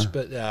gross.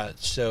 But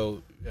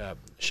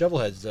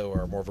shovelheads though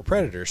are more of a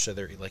predator, so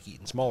they're like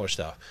eating smaller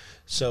stuff.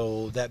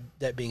 So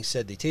that being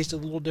said, they taste a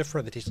little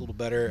different. They taste a little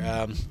better.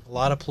 A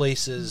lot of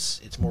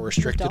places it's more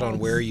restricted on dogs.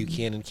 where you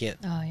can and can't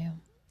Oh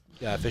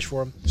yeah. fish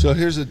for them. So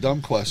here's a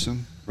dumb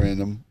question,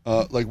 random.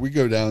 Like, we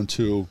go down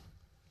to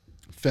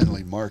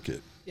Fenley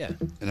Market, Yeah,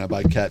 and I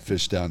buy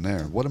catfish down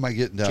there. What am I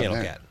getting down channel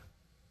there? cat.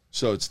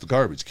 So it's the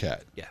garbage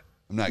cat. Yeah,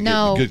 I'm not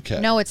No, getting the good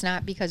cat. no, it's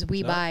not because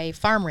we buy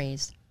farm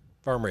raised.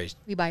 farm raised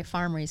We buy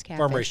farm raised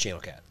catfish. channel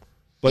cat.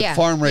 But Yeah.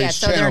 farm raised Yeah,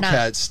 so they're channel not-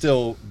 cats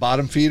still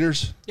bottom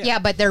feeders. Yeah,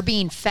 but they're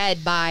being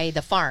fed by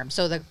the farm,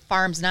 so the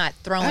farm's not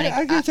throwing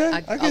I get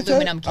that. I get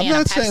aluminum that. can I'm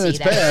not of Pepsi. saying it's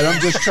that- bad. I'm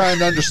just trying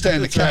to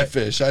understand the That's right.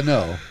 catfish. I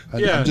know.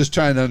 Yeah. I'm just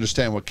trying to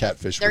understand what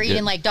catfish They're we're eating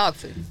getting. like dog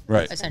food,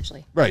 Right.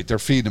 essentially. Right. They're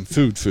feeding them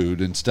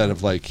food instead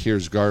of like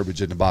here's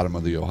garbage in the bottom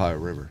of the Ohio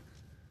River.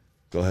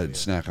 Go ahead and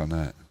snack on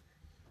that.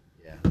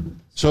 Yeah.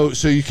 So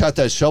you caught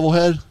that shovel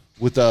head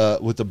with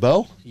the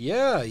bow,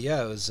 Yeah.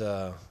 It was.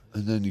 and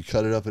then you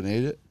cut it up and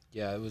ate it.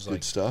 Yeah, it was Good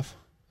like stuff.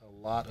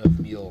 a lot of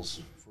meals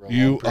for a long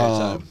You period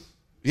of time.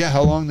 yeah.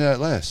 How long did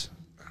that last?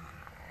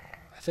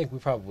 I think we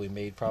probably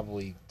made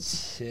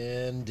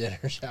 10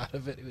 dinners out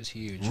of it. It was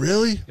huge.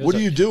 Really? was What do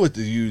a- you do with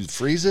it? Do you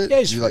freeze it? Yeah,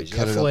 you just you freeze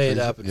it. Fillet it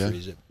up and yeah.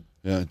 freeze it.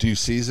 Yeah. Do you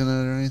season it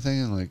or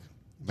anything and like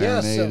Yeah,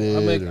 marinate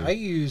so it? or- I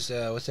use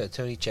what's that,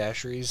 Tony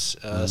Chachery's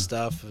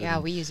stuff. Yeah,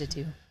 and- we use it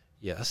too.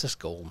 yeah, that's just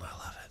golden.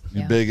 I love it.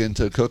 you yeah. big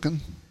into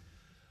cooking?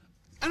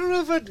 I don't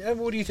know if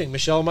what do you think,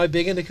 Michelle? Am I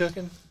big into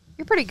cooking?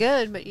 You're pretty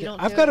good, but you don't.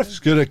 I've do got a it. He's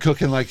good at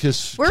cooking like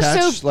his We're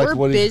catch, so like we're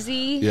what he-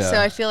 busy, Yeah. so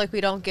I feel like we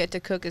don't get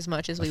to cook as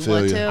much as we feel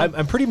want you. to.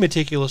 I'm pretty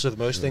meticulous with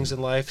most things in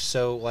life.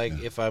 So, like,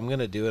 if I'm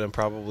gonna do it, I'm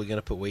probably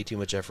gonna put way too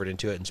much effort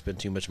into it and spend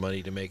too much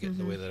money to make it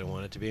the way that I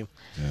want it to be.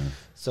 Yeah.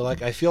 So,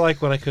 like, I feel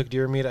like when I cook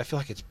deer meat, I feel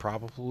like it's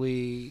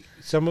probably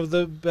some of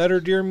the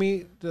better deer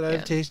meat that I've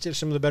Yeah. tasted,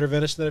 some of the better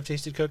venison that I've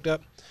tasted cooked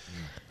up.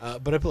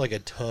 But I put like a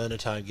ton of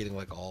time getting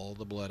like all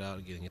the blood out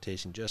and getting it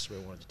tasting just the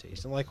way I want it to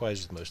taste. And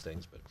likewise with most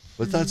things.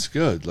 But That's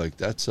good. Like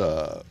that's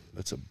a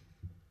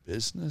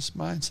business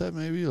mindset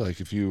maybe. Like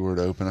if you were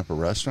to open up a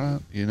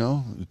restaurant,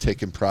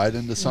 taking pride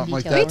into something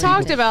like detail. that. we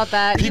talked about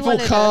that. He People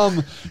wanted to-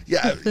 come,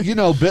 yeah,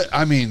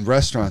 I mean,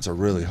 restaurants are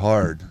really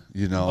hard.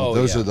 Oh,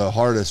 Those yeah. are the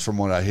hardest from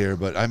what I hear.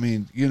 But I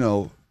mean,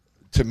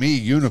 to me,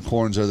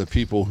 unicorns are the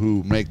people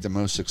who make the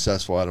most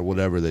successful out of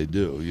whatever they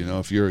do.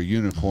 If you're a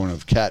unicorn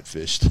of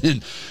catfish,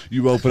 then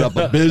you open up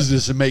a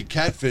business and make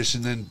catfish,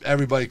 and then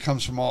everybody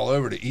comes from all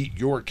over to eat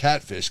your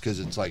catfish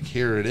because it's like,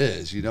 here it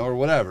is, or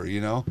whatever,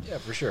 yeah,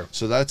 for sure.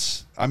 So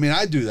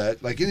I do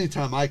that. Like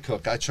anytime I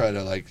cook, I try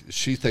to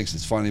she thinks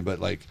it's funny, but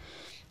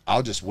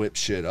I'll just whip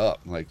shit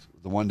up. Like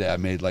the one day I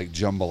made like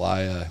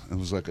jambalaya. It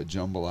was like a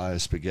jambalaya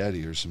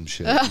spaghetti or some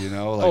shit, Like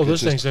Oh, those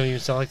it's just- things don't even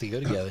sound like they go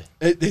together.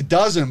 it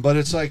doesn't, but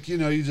it's like,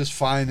 you just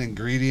find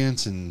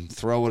ingredients and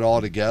throw it all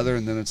together,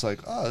 and then it's like,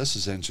 oh, this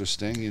is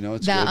interesting.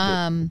 It's good.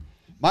 But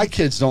my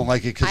kids don't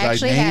like it because I I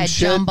actually name had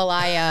shit.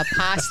 jambalaya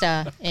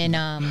pasta in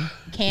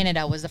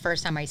Canada. Was the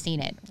first time I seen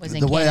it. Was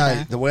in The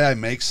Canada. way I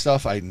make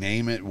stuff, I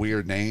name it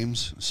weird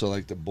names. So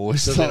like the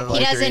boys So they don't don't like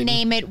He like doesn't eating.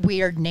 name it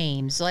weird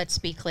names. Let's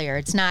be clear.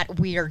 It's not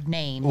weird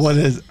names. What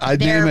is I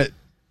They're- name it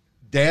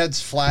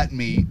Dad's flat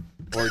meat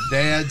or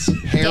Dad's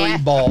hairy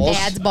balls.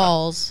 Dad's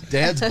balls.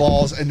 Dad's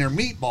balls, and they're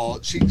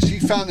meatball. She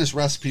found this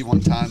recipe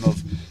one time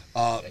of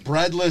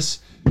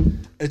breadless.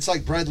 It's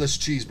like breadless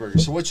cheeseburger.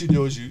 So what you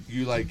do is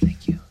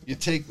you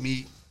take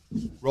meat,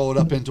 roll it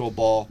up into a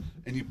ball,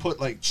 and you put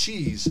like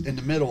cheese in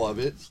the middle of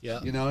it. Yeah.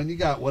 And you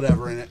got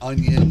whatever in it,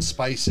 onion,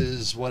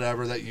 spices,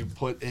 whatever that you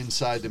put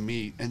inside the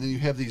meat, and then you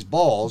have these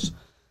balls,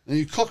 and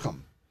you cook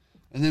them.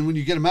 And then when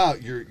you get them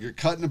out, you're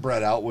cutting the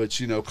bread out, which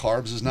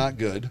carbs is not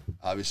good,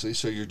 obviously.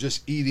 So you're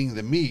just eating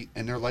the meat,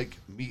 and they're like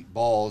meat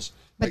balls.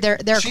 But like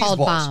they're cheese called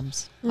balls.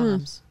 bombs.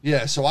 Bombs.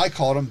 Yeah, so I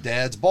called them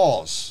Dad's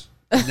balls.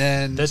 And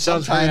then That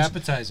sounds very sometimes-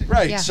 appetizing.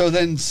 Right. Yeah. So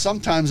then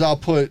sometimes I'll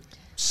put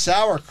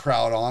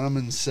sauerkraut on them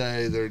and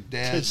say they're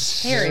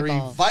Dad's Hairy hairy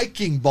balls.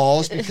 Viking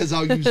balls because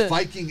I'll use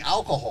Viking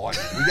alcohol in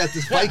it. We got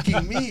this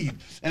Viking mead,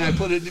 and I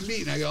put it in the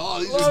meat, and I go, oh,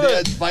 these are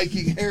Dad's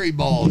Viking hairy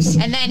balls.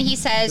 And then he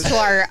says to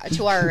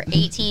our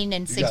 18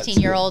 and You got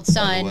 16-year-old two,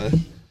 by the son. way.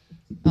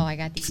 Oh, I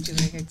got these two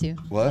right here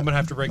too. What? I'm gonna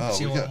have to break the Oh,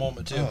 seal we in got- a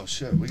moment too. Oh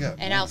shit, we got.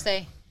 And more. I'll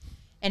say,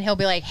 and he'll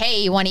be like,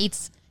 "Hey, you want to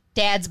eat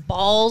Dad's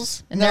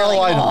balls?" And No, they're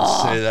like, I don't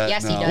 "Oh." say that,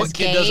 Yes, no. he does. What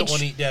kid Gage. doesn't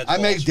want to eat dad's I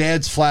balls? make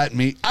Dad's flat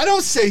meat. I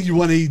don't say you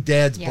want to eat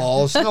Dad's Yeah.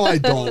 balls. No, I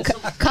don't.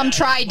 Come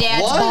try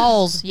Dad's What?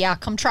 balls. Yeah,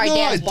 come try No,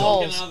 Dad's I don't.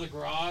 balls. Getting out of the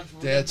garage.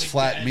 we're gonna Dad's make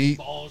flat dad's meat.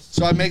 balls.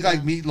 So I make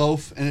like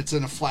meatloaf, and it's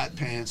in a flat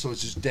pan, so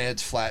it's just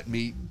Dad's flat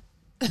meat.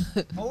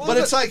 But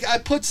it's like I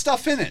put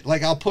stuff in it.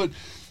 Like I'll put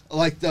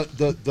like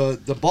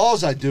the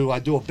balls I do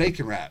a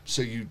bacon wrap.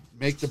 So you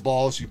make the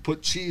balls, you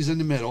put cheese in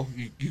the middle.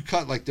 You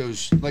cut like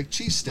those like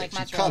cheese sticks.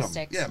 Like you cut mozzarella them.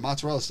 sticks. Yeah,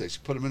 mozzarella sticks.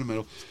 You put them in the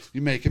middle.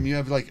 You make them. You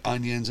have like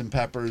onions and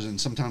peppers, and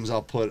sometimes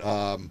I'll put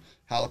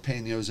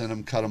jalapenos in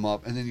them, cut them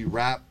up, and then you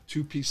wrap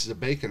 2 pieces of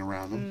bacon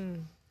around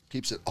them.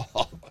 Keeps it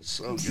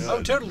so good.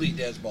 Oh, totally eat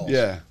dad's balls.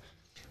 Yeah.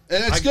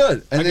 And it's I-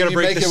 good. I And then gotta you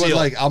break make the it with seal.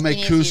 like I'll make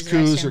You need to use the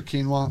couscous rice, or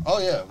quinoa. Oh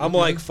yeah.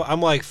 I'm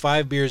like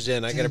 5 beers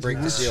in. I got to break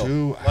the seal.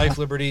 2 Life,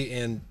 liberty,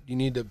 and you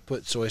need to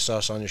put soy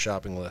sauce on your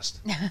shopping list.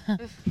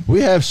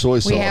 We have soy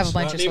sauce. We have a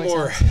bunch Not of soy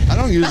anymore. sauce. I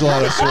don't use a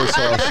lot of soy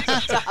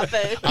sauce. Stop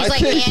it. I He's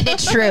like, think- and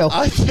it's true.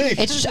 I think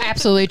It's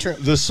absolutely true.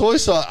 the soy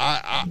sauce.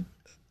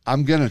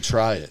 I'm gonna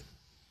try it.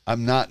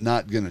 I'm not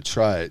gonna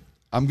try it.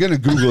 I'm gonna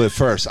Google it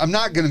first. I'm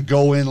not gonna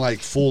go in like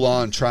full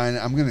on trying it.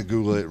 I'm gonna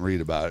Google it and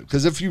read about it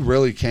because if you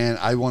really can,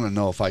 I want to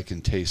know if I can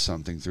taste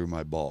something through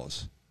my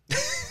balls.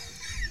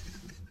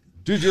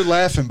 Dude, you're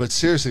laughing, but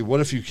seriously, what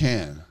if you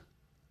can?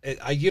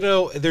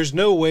 There's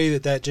no way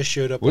that just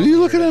showed up. What on are you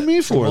the looking at internet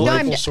me for? from No,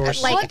 I'm multiple just-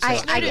 sources. like,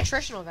 There's no I-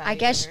 nutritional value. I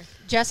guess there.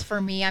 just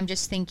for me, I'm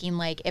just thinking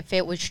like if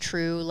it was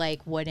true,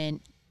 like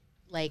wouldn't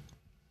like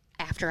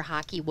after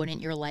hockey,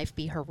 wouldn't your life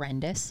be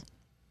horrendous?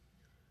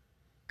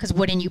 Because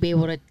wouldn't you be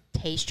able to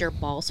taste your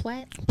ball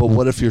sweat But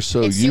what if you're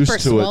so It's used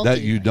super to it that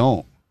smoky. you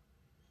don't?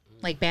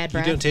 like bad You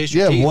breath? don't taste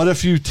your Yeah, teeth. what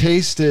if you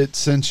taste it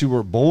since you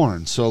were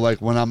born? So,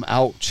 like, when I'm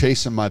out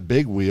chasing my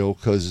big wheel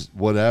because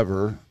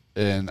whatever,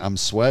 and I'm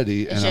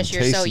sweaty It's and just I'm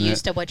you're so tasting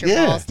used it. to what your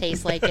Yeah. balls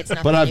taste like. It's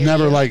nothing. But I've new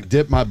never, to you. like,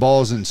 dipped my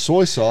balls in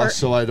soy sauce, Or-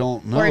 so I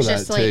don't know or it's that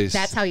just like taste.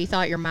 that's how you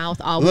thought your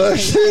mouth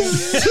always Look,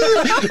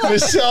 tasted.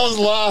 Michelle's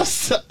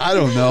lost. I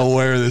don't know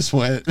where this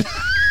went.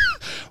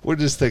 We're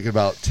just thinking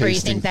about tasting Or you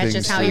think that's things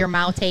just how through- your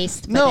mouth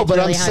tastes? No, it's but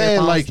really I'm how your saying,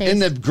 balls like, in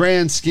the taste?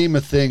 grand scheme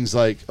of things,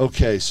 like,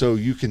 okay, so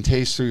you can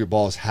taste through your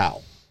balls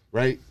how?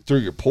 Right? Through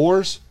your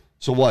pores?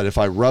 So what? If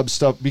I rub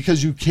stuff,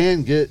 because you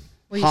can get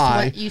Well, you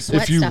high. sweat- you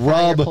sweat if you stuff out of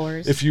rub, your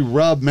pores. if you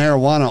rub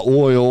marijuana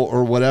oil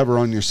or whatever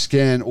on your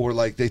skin, or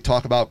like they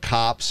talk about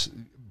cops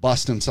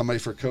busting somebody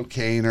for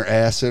cocaine or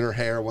acid or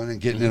heroin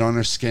and getting it on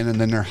their skin and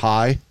then they're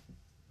high,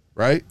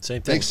 right?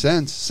 Same thing. Makes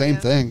sense. Same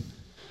thing.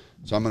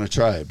 So I'm gonna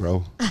try it,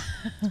 bro.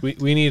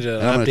 We need an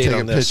And I'm gonna take update a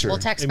on this picture. We'll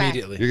text back.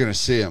 immediately. You're gonna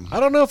see them. I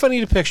don't know if I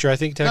need a picture. I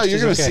think text No, you're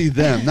is going okay. to see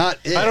them, not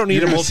it. I don't need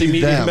You're a gonna see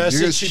multimedia them. message.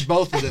 You're going to see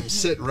both of them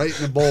sitting right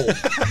in the bowl.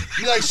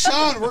 You're like,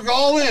 Sean, we're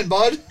all in,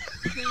 bud.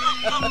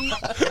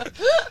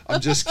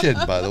 I'm just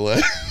kidding, by the way.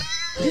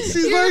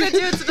 You're gonna do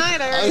it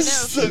tonight. I already know.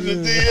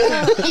 Sending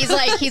it to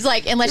you. He's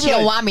like, unless you You're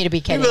don't like- want me to be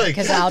You're kidding, like,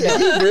 because I'll do it.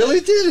 you really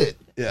did it.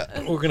 Yeah.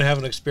 We're gonna have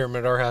an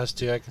experiment at our house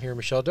too. I can hear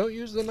Michelle. Don't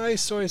use the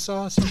nice soy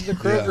sauce. Use the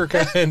Kroger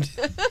kind.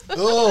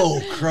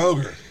 Oh,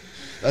 Kroger.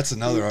 That's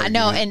another I argument.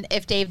 know, and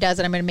if Dave does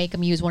it, I'm going to make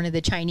him use one of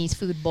the Chinese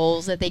food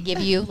bowls that they give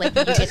you, like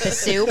when you get the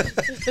soup.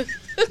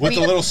 With the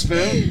little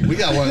spoon? We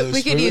got one of those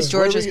We could spoons. use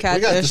George's We got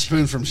the catfish.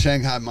 spoon from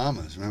Shanghai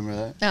Mamas. Remember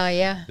that? Oh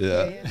yeah.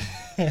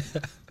 Yeah.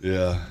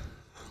 Yeah.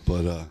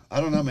 But I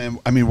don't know, man.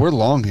 I mean, we're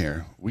long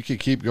here. We could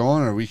keep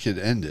going or we could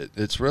end it.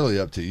 It's really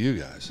up to you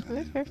guys. I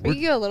mean, We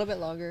can go a little bit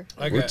longer.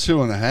 we're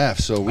 2.5,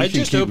 so we I can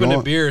just keep opened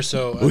going. a beer,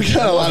 so We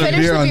got a lot of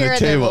finish beer the on beer the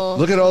and then table. we'll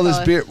Look at all this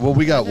call it. beer. Well,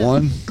 we got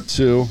 1,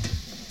 2,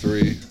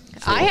 3.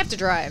 I have to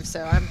drive,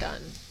 so I'm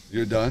done.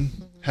 You're done?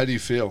 How do you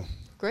feel?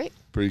 Great.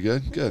 Pretty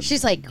good? Good.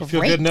 She's like, you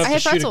feel great. good enough I to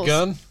have shoot pretzels. a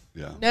gun?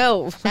 Yeah.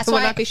 No, That's I will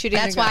why. not be shooting.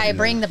 That's a gun. why I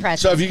bring the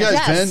press. So have you guys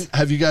Yes.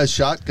 have you guys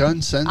shot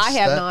guns since I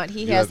have that? not.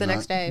 He You has have the not?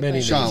 next day. Many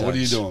but- Sean, what are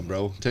you times. doing,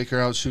 bro? Take her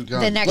out, shoot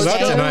guns. The next Not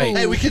day. tonight.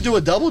 Hey, we could do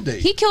a double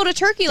date. He killed a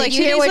turkey like Did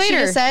 2 you hear days what later.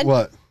 she just said?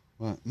 What?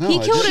 What? No, He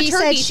I killed just- a She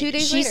turkey said 2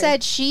 days she later.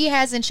 said she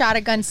hasn't shot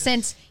a gun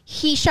since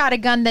he shot a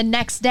gun the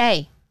next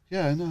day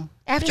Yeah, I know.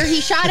 after he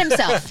shot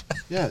himself.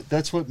 Yeah,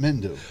 that's what men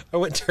do. I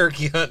went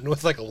turkey hunting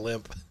with like a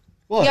limp.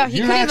 What? Yeah, he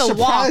You're couldn't not even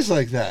walk. surprised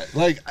like that.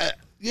 Like,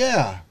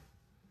 yeah.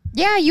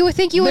 Yeah, you would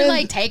think you would Men-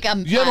 like take a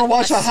You ever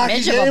watch a hockey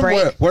smidge of a game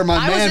break. where my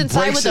I was man inside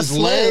breaks with the his flu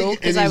leg and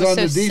 'cause he's I was on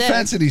so the sick.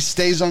 defense and he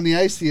stays on the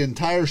ice the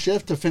entire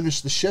shift to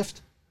finish the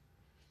shift?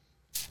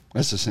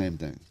 That's the same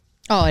thing.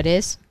 Oh, it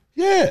is.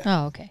 Yeah.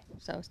 Oh, okay.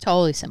 So it's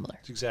totally similar.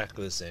 It's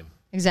exactly the same.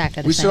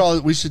 Exactly. The We same. should all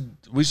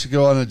we should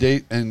go on a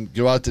date and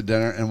go out to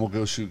dinner and we'll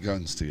go shoot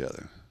guns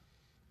together.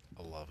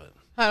 I love it.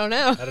 I don't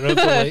know. I don't know if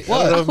the late, What?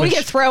 I don't know if We Mich-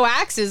 could throw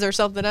axes or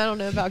something. I don't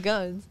know about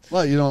guns.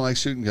 Well, you don't like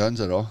shooting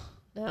guns at all?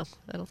 No,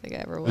 I don't think I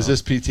ever will. Is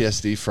this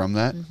PTSD from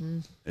that?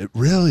 It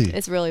really?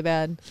 It's really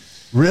bad.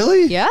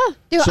 Really? Yeah.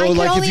 Dude, So, I can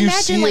like, if only you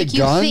imagine see a like you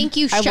gun- think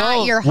you I shot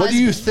won't. your husband. What do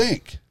you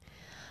think?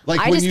 Like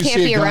I when just you can't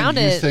see be a gun, around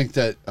you it. think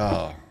that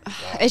oh.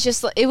 It's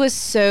just, it was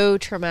so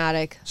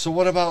traumatic. So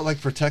what about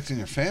like protecting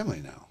your family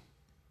now?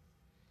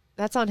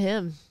 That's on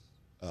him.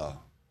 Oh.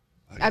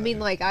 I mean,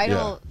 like, I Yeah.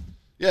 don't.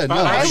 Yeah, no. I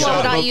I've will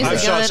shot- not use I've a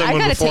shot gun. I someone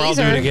got a before. I'll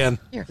do it taser. again.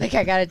 You're like,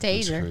 I got a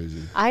That's taser.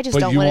 crazy. I just But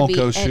don't you want won't to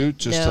be. go shoot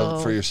just no,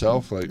 for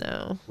yourself? Like,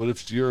 No. what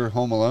if you're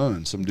home alone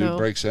and some dude No.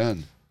 breaks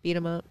in? Beat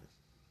him up.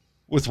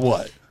 With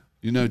what?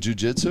 You know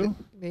jujitsu?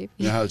 Maybe.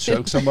 You know how to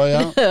choke somebody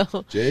out?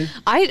 No. Jade?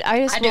 I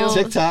just I do. will.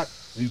 TikTok.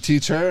 You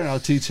teach her and I'll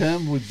teach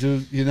him. We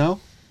do, you know?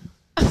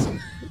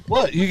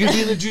 What? You can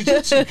be the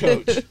jujitsu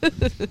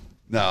coach.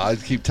 No, I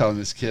keep telling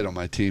this kid on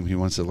my team he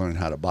wants to learn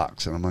how to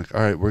box. And I'm like, all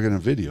right, we're going to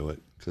video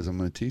it because I'm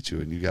going to teach you.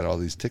 And you got all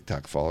these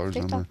TikTok followers.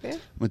 and TikTok, I'm yeah.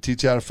 going to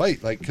teach you how to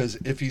fight. Like, because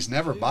if he's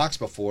never boxed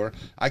before,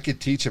 I could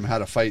teach him how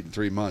to fight in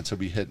 3 months. He'll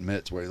be hitting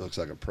mitts where he looks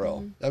like a pro.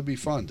 Mm-hmm. That'd be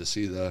fun to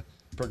see the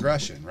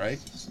progression, right?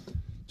 That's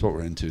what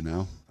we're into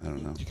now. I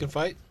don't know. You can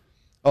fight.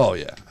 Oh,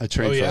 yeah. I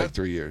trained Oh, for yeah? like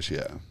 3 years,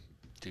 yeah.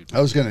 Dude.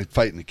 I was going to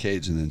fight in the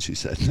cage, and then she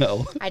said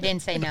no. I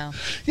didn't say no.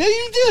 Yeah,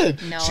 you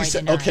did. No, she I said,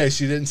 did not. okay,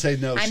 she didn't say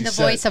no. I'm She the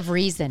said- voice of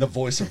reason. The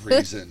voice of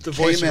reason. The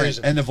voice Came of in,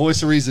 reason. And the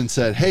voice of reason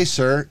said, hey,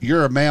 sir,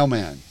 you're a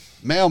mailman.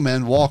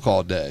 Mailmen walk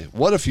all day.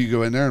 What if you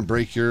go in there and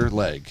break your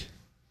leg?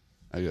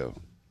 I go,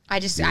 I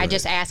just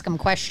ask him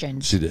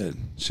questions. she did.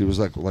 She was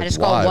like I just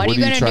go, why? what are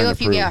you going to trying do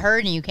if you prove? get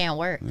hurt and you can't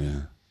work?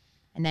 Yeah.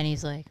 And then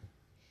he's like,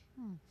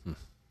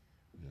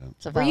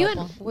 It's a Were you valid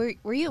in point.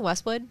 were you in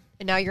Westwood?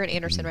 And now you're in Mm-hmm.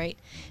 Anderson, right?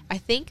 I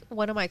think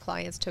one of my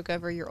clients took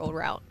over your old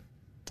route.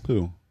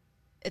 Who?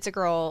 It's a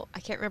girl. I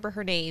can't remember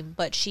her name,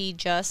 but she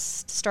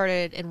just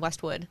started in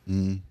Westwood.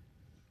 No.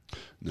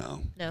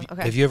 No.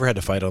 Okay. Have you ever had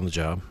to fight on the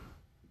job?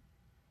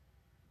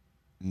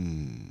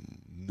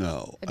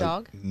 No. A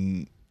dog?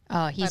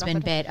 Oh, he's been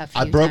bit a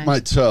few I broke times. my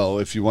toe.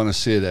 If you want to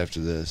see it after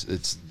this,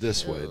 it's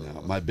this way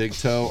now. My big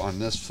toe on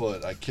this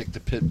foot, I kicked a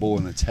pit bull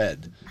in its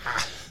head.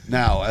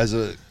 Now, as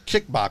a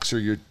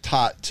kickboxer, you're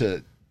taught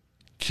to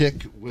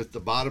kick with the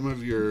bottom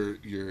of your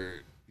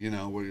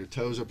where your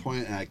toes are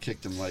pointing, and I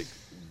kicked him like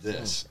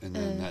this, and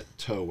then that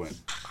toe went.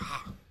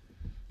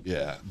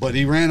 Yeah, but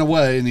he ran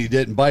away and he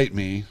didn't bite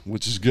me,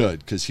 which is good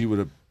because he would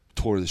have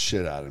tore the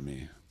shit out of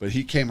me. But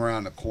he came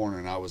around the corner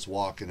and I was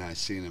walking and I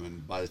seen him,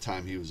 and by the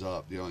time he was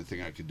up, the only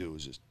thing I could do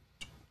was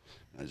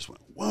I just went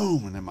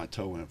whoom, and then my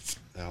toe went.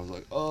 I was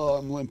like, oh,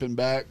 I'm limping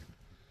back.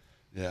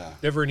 Yeah.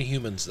 Never any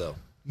humans though.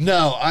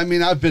 No, I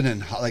mean I've been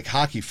in like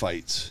hockey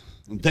fights.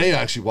 They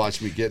actually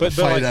watched me get in a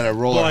fight at a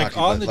roller hockey.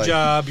 On the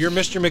job, you're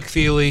Mr.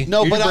 McFeely.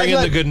 No, you're but bringing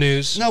the good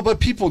news. No,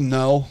 but people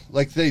know,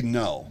 like they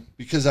know,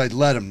 because I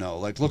let them know.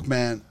 Like, look,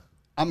 man,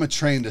 I'm a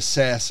trained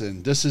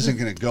assassin. This isn't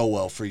going to go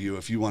well for you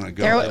if you want to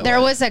go.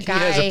 There was a guy.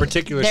 He has a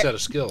particular set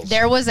of skills.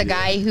 There was a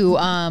guy who,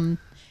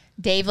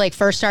 Dave, like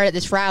first started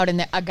this route,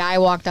 and a guy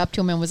walked up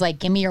to him and was like,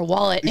 "Give me your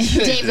wallet." And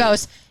Dave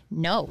goes,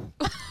 "No."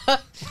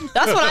 That's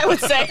what I would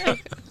say.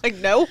 Like,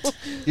 no.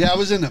 Yeah, I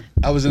was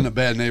in a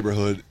bad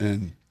neighborhood,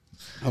 and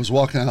I was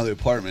walking out of the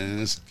apartment, and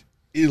this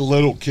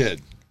little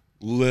kid,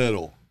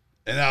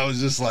 and I was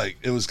just like,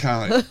 it was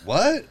kind of like,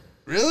 what?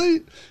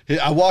 Really?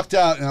 I walked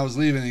out and I was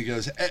leaving, and he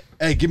goes,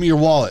 hey, give me your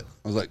wallet.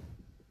 I was like,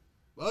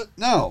 what?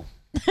 No.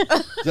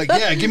 He's like,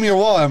 yeah, give me your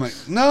wallet. I'm like,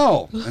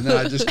 no. And then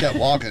I just kept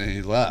walking, and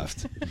he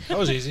left. That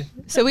was easy.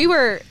 So we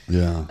were.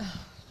 Yeah.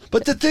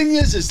 But the thing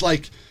is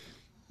like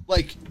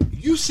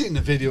you seen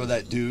the video of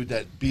that dude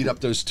that beat up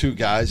those two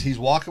guys. He's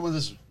walking with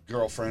his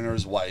girlfriend or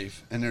his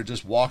wife, and they're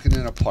just walking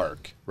in a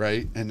park,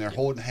 right? And they're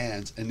holding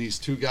hands, and these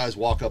two guys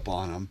walk up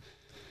on them.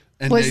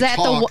 And Was they that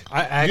talk.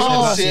 I actually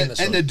have See seen it, this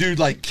and one. the dude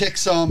like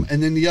kicks him,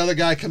 and then the other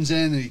guy comes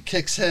in and he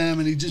kicks him,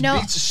 and he just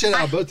beats the shit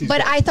out of both these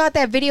But guys. I thought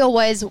that video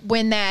was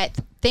when that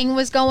thing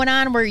was going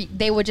on where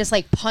they would just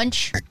like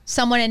punch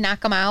someone and knock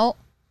them out.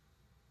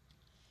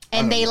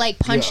 And they like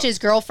punched his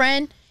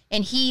girlfriend,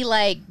 and he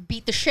like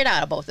beat the shit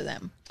out of both of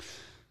them.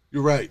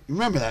 You're right. You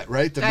remember that,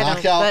 right? The I don't,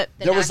 knockout. but-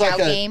 The there was like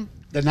knockout a game?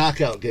 the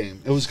knockout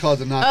game. It was called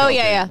the knockout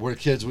yeah, game, yeah. where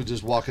kids would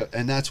just walk up,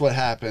 and that's what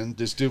happened.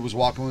 This dude was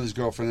walking with his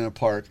girlfriend in a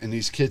park, and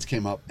these kids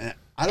came up, and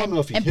I don't know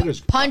if he And hit his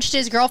punched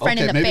his girlfriend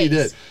in the maybe face. he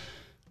did.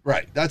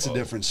 Right, that's a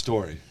different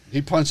story.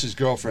 He punched his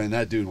girlfriend, and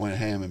that dude went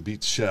ham and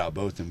beat the shit out of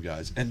both them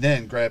guys, and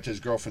then grabbed his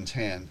girlfriend's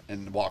hand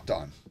and walked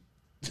on.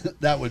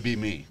 That would be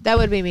me. That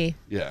would be me.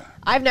 Yeah,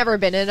 I've never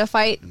been in a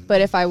fight,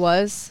 but if I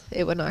was,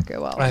 it would not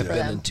go well. I've for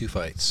been them. in 2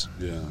 fights.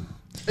 yeah.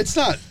 It's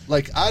not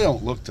like I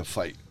don't look to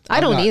fight. I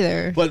I'm don't not-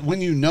 either. But when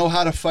you know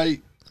how to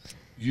fight,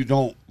 you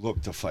don't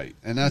look to fight,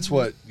 and that's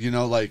what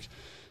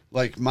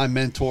like my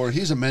mentor.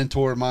 He's a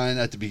mentor of mine.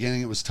 At the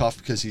beginning, it was tough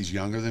because he's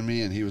younger than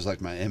me, and he was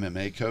like my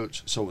MMA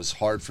coach. So it was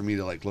hard for me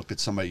to like look at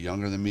somebody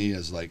younger than me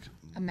as like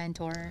A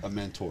mentor. a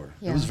mentor.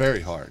 Yeah. It was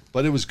very hard,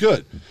 but it was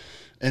good.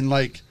 And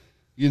like,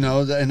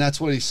 and that's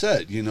what he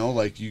said,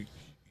 like you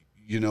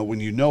when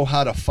you know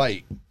how to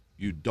fight,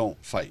 you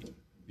don't fight.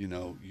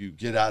 You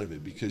get out of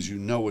it because you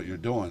know what you're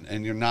doing,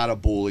 and you're not a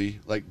bully.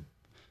 Like,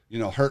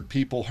 hurt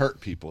people.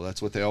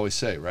 That's what they always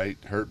say, right?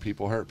 Hurt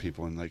people,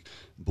 and like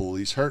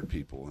bullies hurt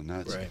people. And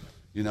that's,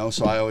 Right.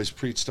 So I always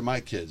preach to my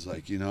kids,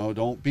 like,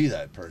 don't be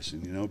that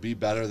person, be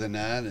better than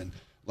that, and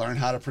learn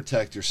how to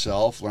protect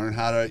yourself, learn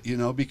how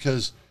to,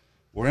 because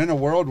we're in a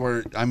world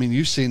where, I mean,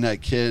 you've seen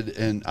that kid,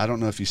 and I don't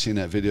know if you've seen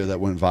that video that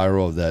went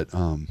viral of that,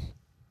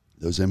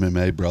 those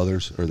MMA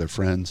brothers or their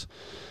friends,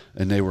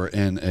 and they were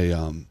in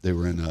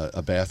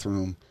a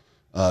bathroom.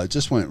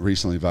 Just went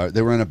recently viral.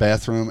 They were in a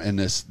bathroom, and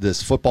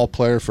this football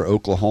player for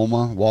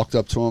Oklahoma walked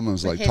up to him and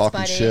was like his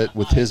talking buddy. shit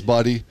with his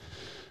buddy.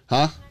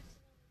 Huh?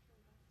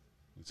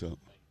 What's up?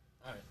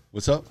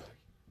 What's up?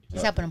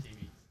 He's helping him.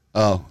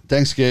 Oh,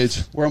 thanks,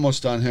 Gage. We're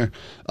almost done here.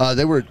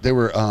 They were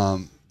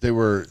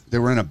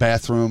in a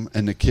bathroom,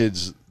 and the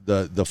kids,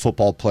 the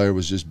football player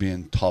was just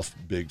being tough,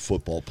 big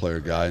football player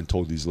guy, and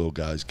told these little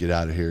guys, "Get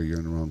out of here! You're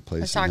in the wrong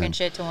place." Was And talking then-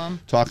 shit to him.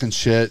 talking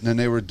shit, and then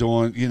they were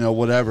doing,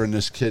 whatever, and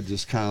this kid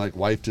just kind of like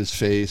wiped his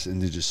face,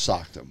 and they just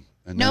socked him.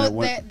 And No, then it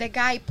went, the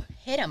guy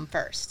hit him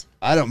first.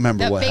 I don't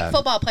remember The what big happened.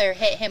 football player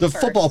hit him The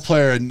first. football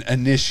player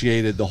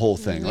initiated the whole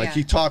thing. Like, Yeah.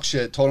 he talked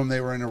shit, told them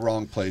they were in the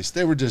wrong place.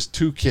 They were just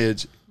two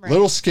kids, Right.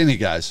 little skinny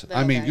guys. I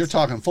Little mean, guys. you're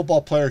talking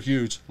football player,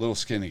 huge, little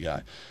skinny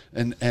guy,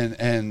 and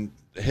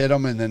hit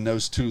them, and then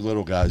those two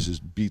little guys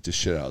just beat the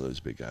shit out of those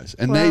big guys,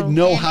 and they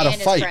know Him how to and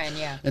his fight. friend,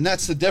 yeah. And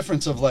that's the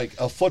difference of like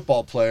a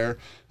football player.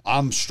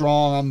 I'm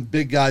strong, I'm a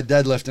big guy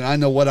deadlifting, I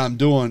know what I'm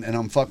doing, and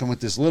I'm fucking with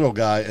this little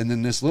guy, and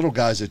then this little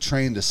guy's a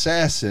trained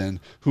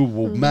assassin who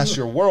will mess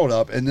your world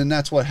up, and then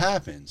that's what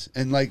happens.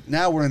 And like,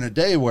 now we're in a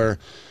day where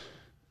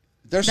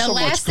there's The so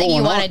much last thing going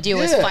you wanna on. do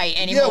is fight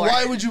anymore. Yeah,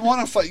 why would you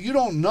want to fight? You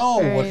don't know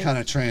what kind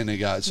of training they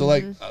got. So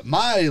like,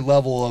 my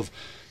level of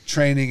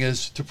training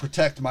is to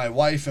protect my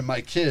wife and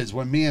my kids.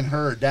 When me and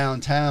her are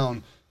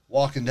downtown,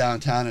 walking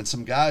downtown, and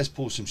some guys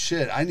pull some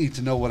shit, I need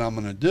to know what I'm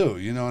going to do.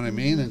 You know what I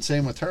mean? And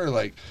same with her.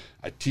 Like,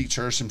 I teach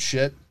her some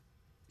shit.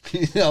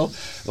 You know,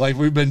 like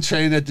we've been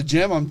training at the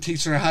gym. I'm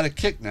teaching her how to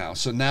kick now.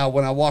 So now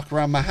when I walk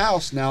around my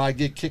house, now I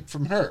get kicked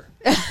from her.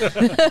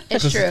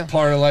 It's true. It's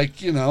part of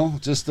like, you know,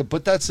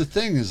 but that's the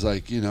thing is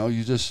like, you know,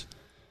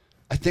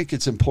 I think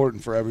it's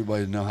important for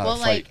everybody to know how to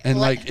fight.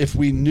 And like if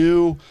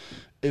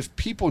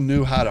people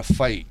knew how to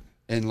fight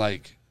and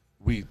like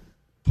we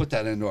put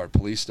that into our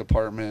police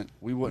department,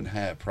 we wouldn't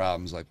have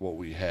problems like what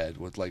we had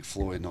with like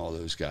Floyd and all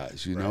those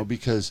guys, you know,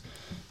 because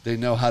they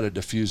know how to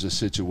diffuse a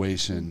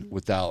situation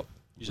without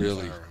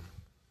really,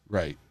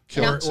 right.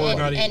 And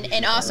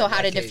also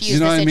how to diffuse you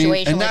know the what I mean?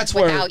 situation And that's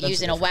without where,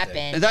 using a weapon.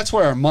 And that's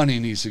where our money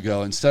needs to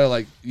go instead of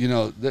like, you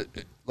know,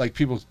 like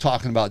people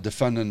talking about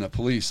defunding the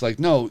police. Like,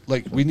 no,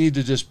 like we need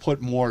to just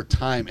put more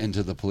time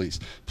into the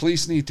police.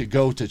 Police need to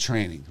go to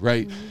training,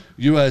 right? Mm-hmm.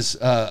 You as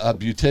a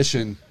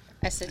beautician,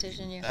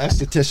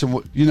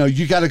 esthetician, you know,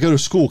 you got to go to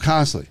school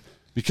constantly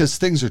because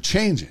things are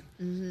changing.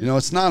 Mm-hmm. You know,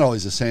 it's not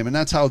always the same. And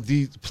that's how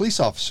the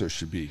police officers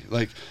should be.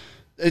 Like,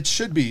 it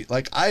should be,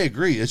 like, I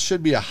agree. It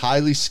should be a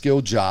highly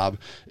skilled job.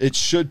 It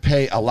should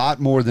pay a lot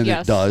more than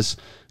it does.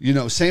 You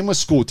know, same with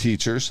school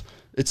teachers.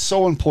 It's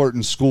so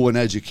important, school and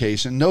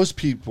education. Those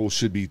people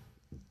should be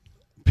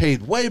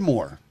paid way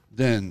more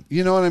than,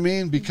 you know what I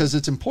mean? Because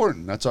it's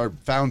important. That's our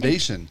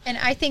foundation. And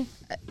I think,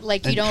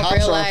 like, you and don't cops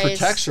realize, are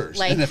protectors.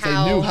 like, and if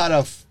they knew how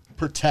to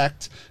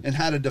protect and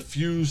how to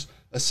diffuse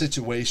a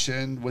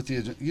situation with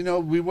the, you know,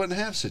 we wouldn't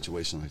have a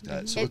situation like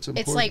that. So it's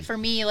important. It's like for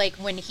me, like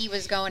when he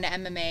was going to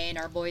MMA and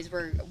our boys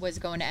was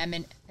going to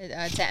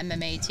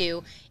MMA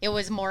too. It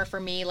was more for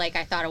me, like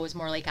I thought it was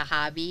more like a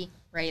hobby,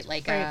 right?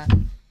 Like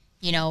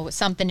you know,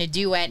 something to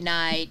do at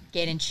night,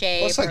 get in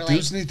shape. Well, it's like or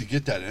dudes need to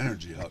get that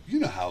energy up. You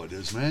know how it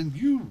is, man.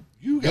 You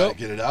gotta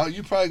get it out.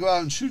 You probably go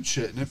out and shoot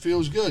shit, and it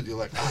feels good. You're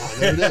like, oh,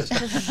 there it is.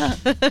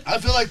 I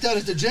feel like that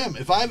at the gym.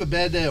 If I have a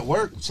bad day at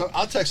work, so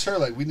I'll text her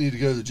like, we need to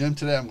go to the gym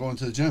today. I'm going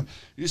to the gym.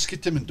 You just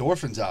get them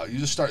endorphins out. You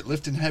just start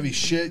lifting heavy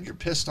shit. You're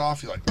pissed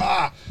off. You're like,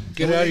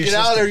 get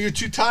out there. You're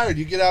too tired.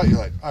 You get out. You're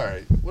like, all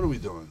right, what are we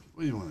doing?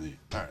 What do you want to eat?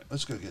 All right,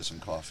 let's go get some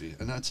coffee,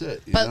 and that's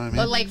it. You know what I mean?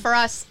 But like for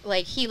us,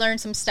 like he learned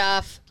some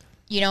stuff.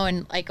 You know,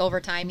 and like over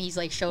time, he's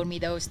like showed me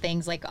those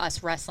things, like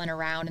us wrestling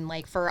around, and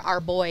like for our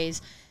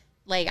boys,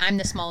 like I'm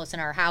the smallest in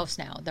our house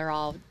now. They're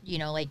all, you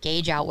know, like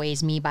Gage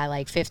outweighs me by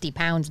like 50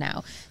 pounds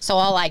now. So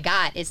all I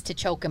got is to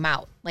choke him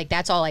out. Like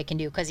that's all I can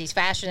do because he's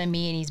faster than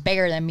me and he's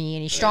bigger than me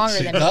and he's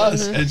stronger than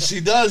me. And she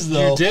does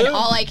though. You do? And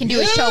all I can do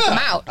is choke him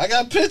out. I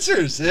got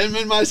pictures. Him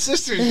in my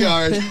sister's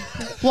yard.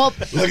 Well,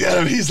 look at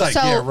him. He's like,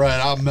 yeah,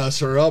 right. I'll mess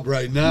her up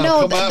right now.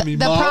 No, come at me,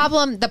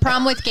 Mom. The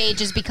problem with Gage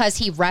is because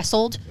he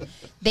wrestled.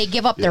 They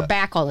give up their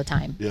back all the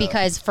time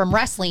because from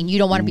wrestling, you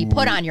don't want to be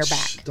put on your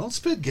back. Don't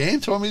spit game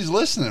to him. He's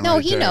listening. No,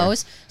 right he there.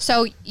 knows.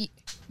 So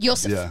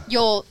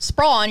you'll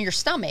sprawl on your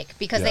stomach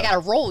because they got to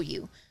roll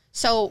you.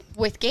 So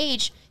with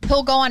Gage,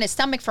 he'll go on his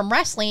stomach from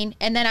wrestling,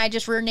 and then I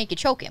just rear naked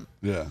choke him.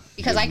 Yeah.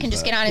 Because I can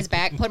just get on his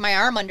back, put my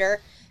arm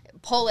under,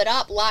 pull it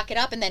up, lock it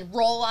up, and then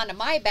roll onto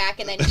my back,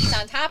 and then he's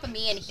on top of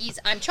me, and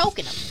I'm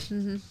choking him.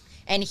 Mm-hmm.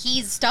 And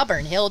he's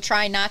stubborn. He'll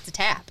try not to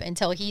tap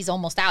until he's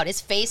almost out. His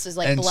face is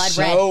like blood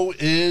red. And so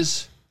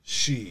is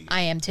she.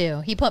 I am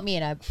too. He put me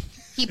in a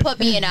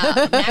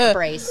neck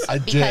brace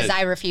because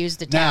I refused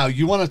to tap. Now,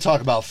 you want to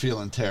talk about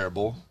feeling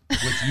terrible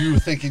with you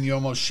thinking you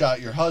almost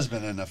shot your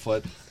husband in the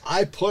foot.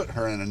 I put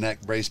her in a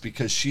neck brace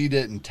because she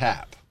didn't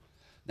tap.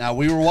 Now,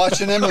 we were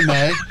watching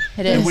MMA,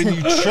 and when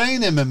you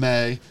train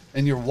MMA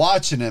and you're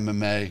watching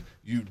MMA,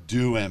 you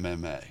do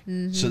MMA.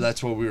 Mm-hmm. So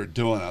that's what we were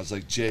doing. I was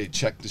like, Jade,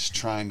 check this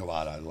triangle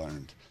out I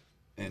learned.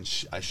 And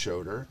I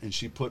showed her, and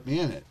she put me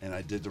in it, and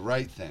I did the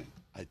right thing.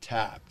 I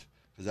tapped.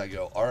 Because I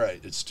go, all right,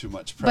 it's too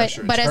much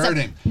pressure. It's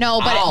hurting.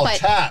 I'll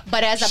tap.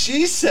 But as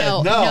she said,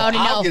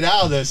 I'll get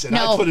out of this, and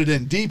I put it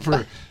in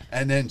deeper.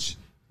 And then,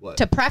 what?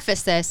 To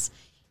preface this,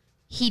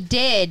 he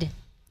did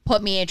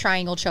put me in a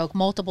triangle choke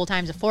multiple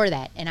times before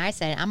that. And I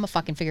said, I'm going to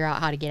fucking figure out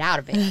how to get out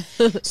of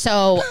it.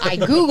 So I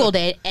Googled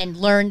it and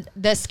learned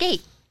the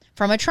escape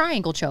from a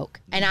triangle choke.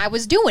 And I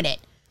was doing it.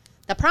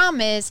 The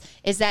problem is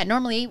that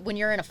normally when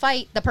you're in a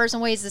fight, the person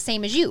weighs the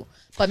same as you.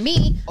 But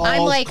me,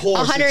 I'm like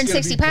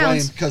 160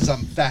 pounds. Because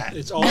I'm fat.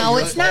 It's not. It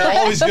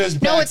always goes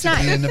back to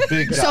being the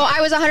big guy. So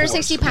I was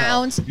 160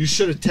 pounds. You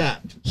should have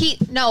tapped.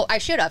 I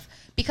should have.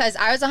 Because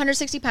I was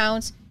 160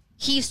 pounds.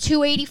 He's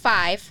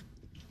 285.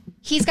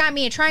 He's got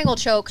me a triangle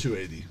choke.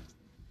 280.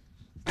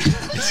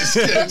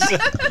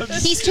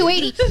 He's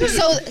 280.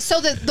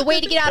 So the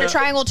way to get out of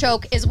triangle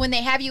choke is when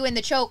they have you in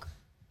the choke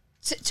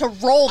to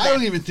roll them. I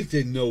don't even think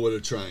they know what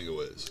a triangle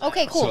is.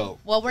 Okay, cool. So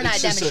well, we're not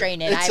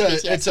demonstrating it.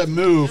 It's a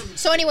move.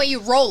 So anyway, you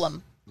roll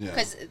them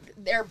because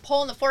they're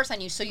pulling the force on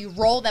you. So you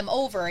roll them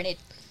over and it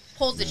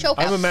pulls the choke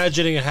out. I'm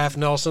imagining a half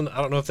Nelson. I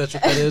don't know if that's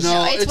what that is.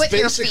 No, it's with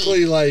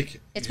basically your feet.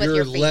 Like it's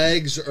your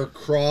legs are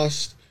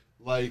crossed.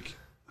 Like,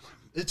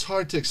 it's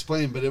hard to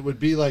explain, but it would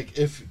be like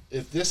if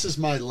this is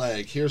my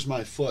leg, here's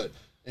my foot.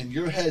 and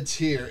your head's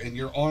here, and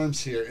your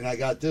arm's here, and I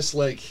got this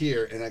leg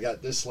here, and I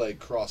got this leg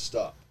crossed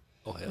up.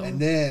 Oh, hell. And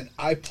then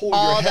I pull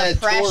All your the head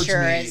towards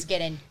pressure me. is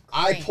getting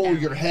I cranked pull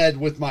down. your head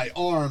with my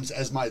arms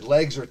as my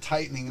legs are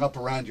tightening up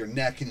around your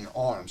neck and your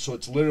arms. So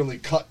it's literally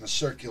cutting the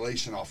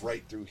circulation off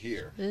right through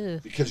here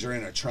because you're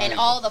in a triangle. And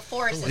all the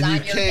force is and on you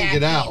your can't neck get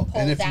being out. pulled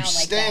And if down you like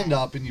stand that.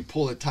 up and you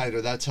pull it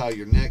tighter, that's how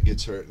your neck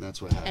gets hurt, and that's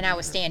what happened. And I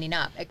was to her. standing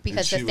up And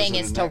because she the was thing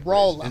in a is to neck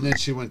roll brace. them. And then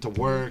she went to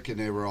work, and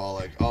they were all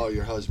like, "Oh,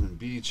 your husband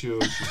beat you."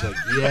 And she's like,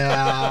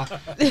 "Yeah,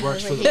 he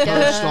works for the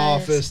post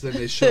office." Then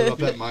they showed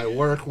up at my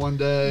work one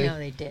day. No,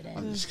 they didn't.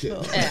 I'm just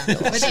kidding. Yeah,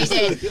 but they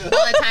did. All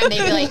the time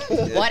they'd be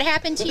like, "What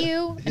happened to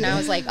you?" And I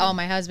was like, "Oh,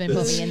 my husband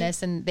put me in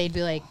this." And they'd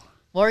be like,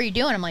 "What are you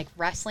doing?" I'm like,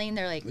 "Wrestling."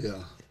 They're like, Yeah.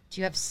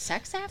 "Do you have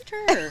sex after?"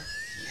 Or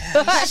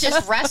you guys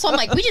just wrestle? I'm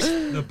like, "We just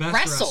The best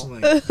wrestle."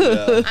 wrestling.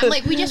 Yeah. I'm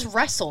like, "We just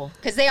wrestle,"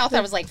 because they all thought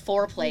it was like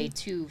foreplay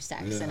to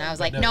sex, and I was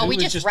like, no, "No, it we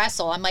was just just-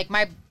 wrestle." I'm like,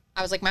 my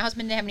husband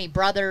didn't have any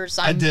brothers.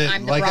 I did.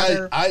 I'm the Like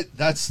brother. I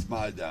that's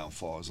my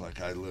downfall. Is like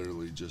I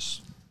literally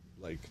just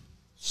like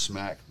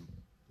smack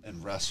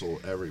and wrestle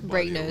everybody.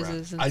 Break around.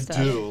 noses and I stuff.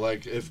 do.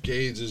 Like if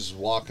Gage is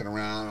walking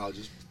around, I'll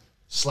just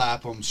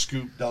slap him,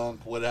 scoop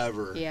dunk,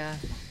 whatever. Yeah.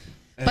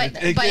 And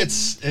But- it but-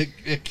 gets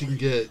it can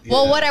get.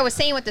 Well, yeah. what I was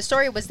saying with the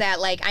story was that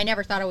like I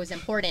never thought it was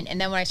important, and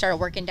then when I started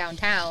working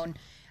downtown,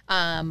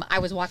 I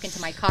was walking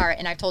to my car,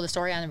 and I've told the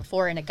story on it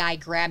before, and a guy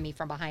grabbed me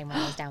from behind when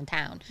I was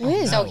downtown.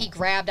 So he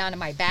grabbed onto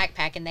my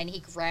backpack, and then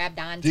he grabbed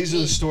onto These are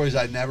me. the stories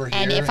I never hear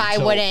And if I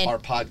until wouldn't- our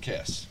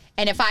podcast.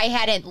 And if I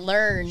hadn't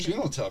learned, You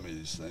don't tell me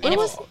these things. and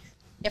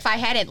if I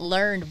hadn't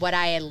learned what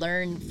I had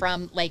learned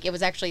from, like, it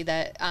was actually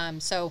the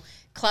so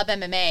Club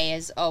MMA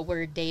is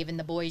where Dave and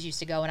the boys used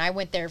to go, and I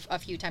went there a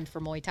few times for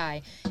Muay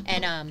Thai,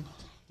 and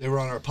They were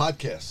on our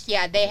podcast.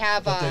 yeah, they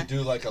have. But they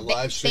do like a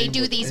live stream. They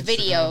do with these Instagram.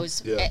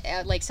 videos,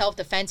 Yeah. like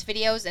self-defense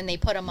videos, and they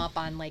put them up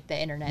on like the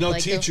internet. No,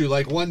 like, teach you.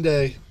 Like one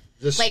day,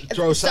 just Like,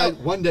 throw so-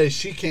 aside. One day,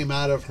 she came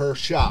out of her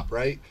shop,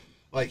 right?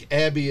 Like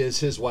Abby is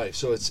his wife,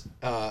 so it's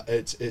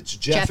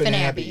Jeff and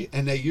Abby,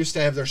 and they used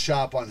to have their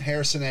shop on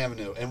Harrison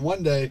Avenue. And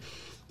one day,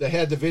 they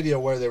had the video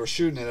where they were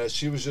shooting it as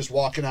she was just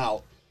walking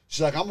out.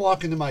 She's like, "I'm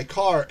walking to my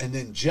car," and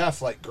then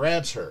Jeff like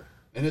grabs her,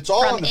 and it's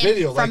all From on the in-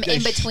 video. from like they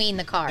in between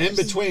the cars. In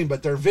between,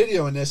 but they're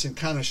videoing this and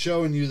kind of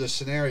showing you the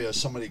scenario: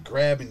 somebody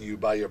grabbing you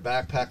by your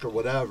backpack or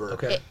whatever.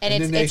 Okay.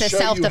 And then they it's a show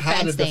you how to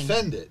self-defense thing.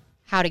 defend it.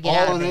 How to get All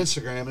out on of it.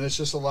 Instagram, and it's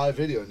just a live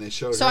video, and they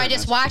showed. So her, I and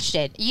just that's- watched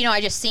it. You know,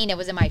 I just seen it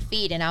was in my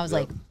feed, and I was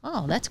like,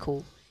 "Oh, that's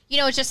cool." You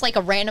know, it's just like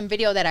a random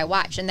video that I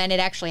watched, and then it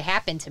actually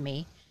happened to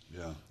me.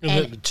 Yeah.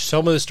 And-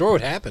 Tell me the story.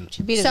 What happened?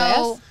 Beat his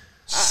So,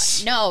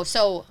 ass? no,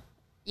 so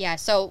yeah,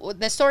 so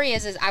the story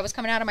is I was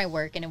coming out of my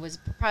work, and it was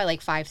probably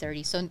like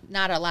 5:30. So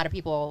not a lot of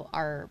people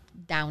are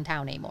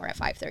downtown anymore at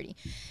 5:30.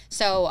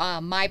 So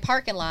my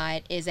parking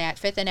lot is at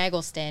 5th and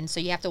Eggleston,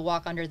 so you have to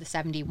walk under the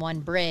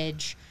 71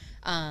 bridge,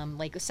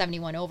 like the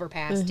 71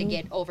 overpass to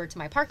get over to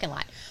my parking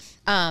lot.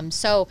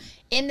 So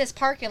in this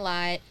parking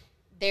lot,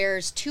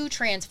 there's 2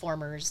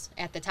 transformers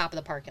at the top of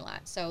the parking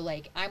lot. So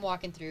like I'm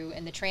walking through,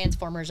 and the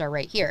transformers are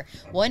right here.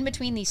 Well, in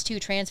between these 2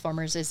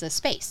 transformers is a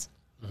space.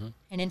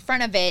 And in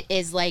front of it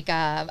is like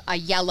a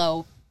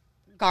yellow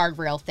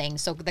guardrail thing,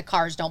 so the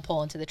cars don't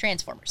pull into the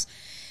transformers.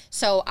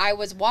 So I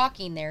was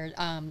walking there,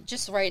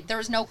 just right. There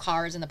was no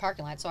cars in the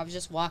parking lot, so I was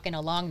just walking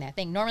along that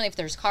thing. Normally, if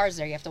there's cars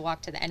there, you have to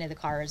walk to the end of the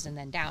cars and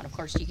then down. Of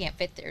course, you can't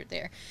fit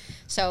there.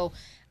 So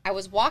I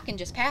was walking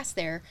just past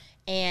there,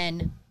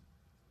 and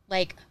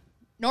like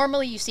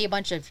normally you see a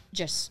bunch of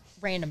just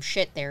random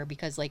shit there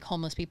because like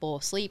homeless people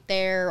sleep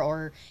there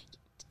or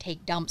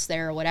take dumps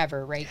there or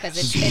whatever, right? Because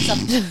it's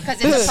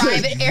a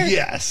private area.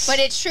 Yes. But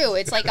it's true.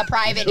 It's like a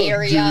private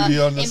area Duty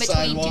on the in between.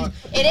 sidewalk.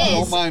 It is.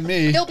 Don't mind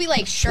me. There'll be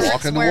like shirts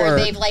Walking to where work.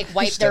 they've like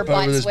wiped their Step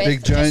over butts this with,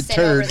 big giant just sit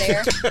over turd.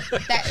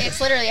 there.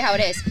 It's literally how it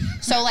is.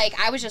 So like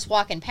I was just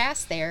walking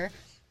past there,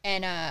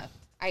 and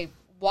I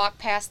walked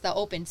past the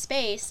open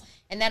space,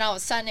 and then all of a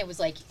sudden it was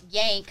like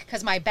yank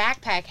because my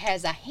backpack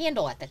has a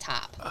handle at the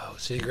top. Oh,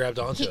 so he grabbed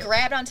onto He it.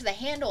 grabbed onto the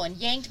handle and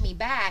yanked me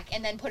back,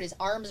 and then put his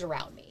arms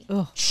around me.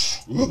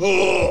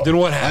 Then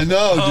what I happened?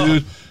 know,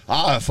 dude.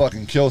 I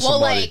fucking kill Well,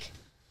 somebody. like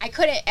I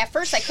couldn't at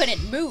first. I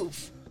couldn't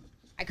move.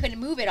 I couldn't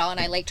move at all, and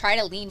I like tried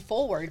to lean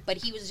forward, but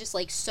he was just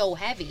like so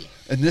heavy.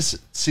 And this,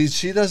 see,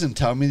 she doesn't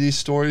tell me these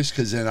stories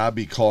because then I'd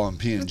be calling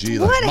P&G.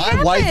 Like, What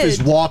my wife is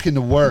happened? walking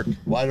to work.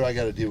 Why do I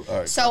got to do? All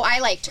right. So I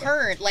like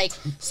turned like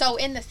so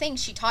in the thing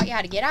she taught you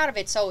how to get out of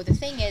it. So the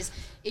thing is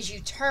you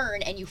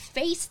turn and you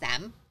face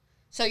them,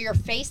 so you're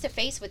face to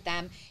face with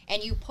them,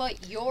 and you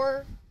put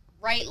your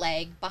right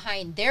leg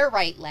behind their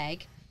right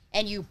leg,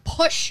 and you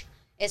push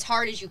as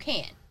hard as you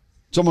can.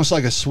 It's almost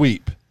like a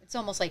sweep. It's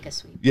almost like a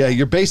sweep Yeah,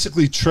 you're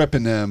basically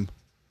tripping them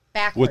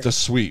backwards. with a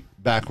sweep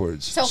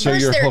backwards. So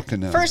you're hooking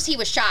them. First, he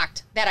was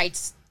shocked that I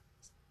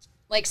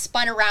like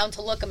spun around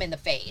to look him in the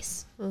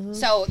face.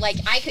 So like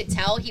I could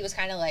tell he was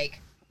kind of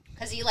like,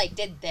 because he like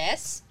did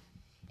this,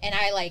 and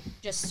I like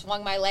just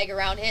swung my leg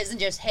around his and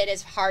just hit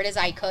as hard as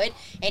I could,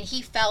 and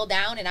he fell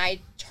down, and I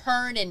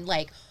turned and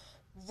like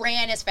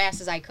ran as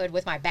fast as I could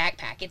with my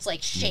backpack. It's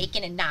like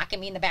shaking and knocking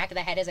me in the back of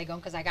the head as I go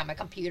because I got my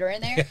computer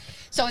in there.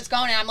 So it's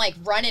going and I'm like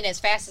running as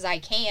fast as I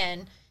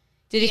can.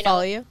 Did he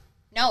follow you?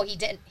 No, he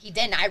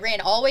didn't. I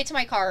ran all the way to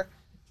my car,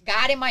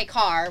 got in my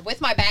car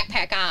with my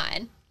backpack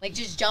on, like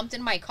just jumped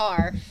in my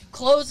car,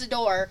 closed the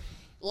door,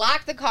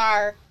 locked the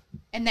car,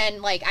 and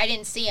then like I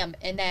didn't see him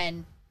and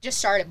then just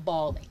started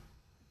bawling.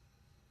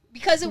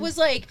 Because it was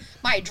like,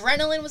 my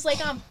adrenaline was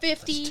like on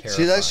 50.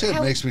 See, that shit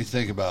makes me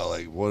think about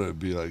like what it'd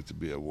be like to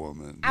be a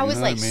woman. I was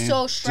like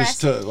so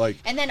stressed. Just to like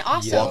and then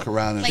also walk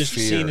around in like, Just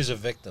be fear. seen as a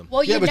victim.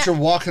 Well, Yeah, but you're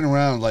walking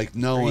around like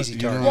knowing, Easy you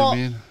know target. what well, I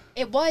mean?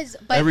 it was,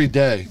 but Every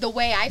day. the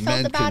way I felt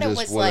Men about can it just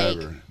was like,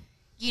 whatever.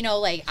 you know,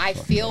 like I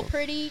feel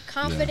pretty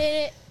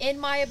confident in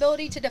my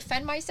ability to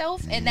defend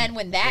myself. And then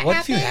when that What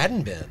if you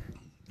happened, hadn't been?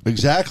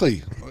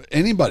 Exactly.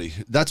 Anybody.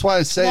 That's why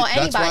I say. Well,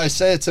 that's why I anybody.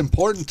 say it's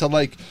important to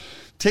like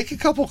take a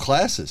couple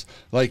classes.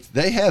 Like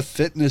they have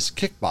fitness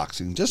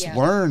kickboxing. Just Yeah.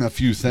 learn a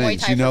few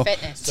things. Thai You know. for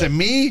fitness. To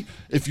me,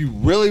 if you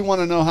really want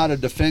to know how to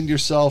defend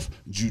yourself,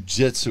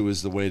 jujitsu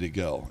is the way to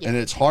go. Yeah. And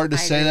it's hard to I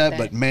say agree that, with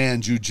but that.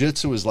 man,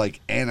 jujitsu is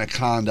like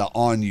anaconda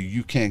on you.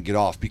 You can't get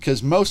off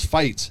because most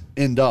fights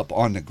end up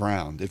on the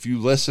ground. If you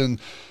listen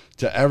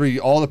to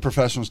all the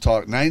professionals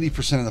talk,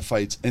 90% of the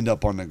fights end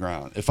up on the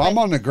ground. If I'm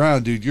on the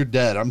ground, dude, you're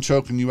dead. I'm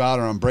choking you out,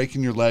 or I'm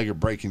breaking your leg, or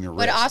breaking your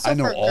but wrist. also I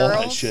know for all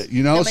girls, that shit.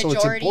 You know, the so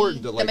it's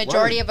important to like the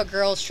majority learn. of a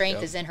girl's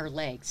strength is in her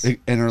legs.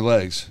 In her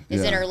legs.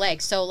 Is yeah. in her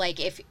legs. So like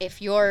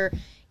if you're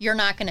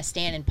not gonna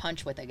stand and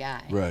punch with a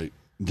guy. Right.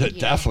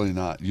 Definitely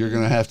not. You're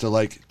gonna have to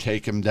like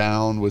take him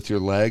down with your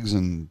legs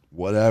and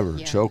whatever,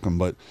 Yeah. choke him.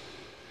 But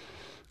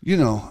you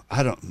know,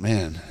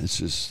 it's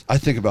just I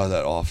think about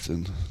that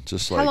often.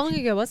 Just like How long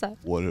ago was that?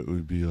 what it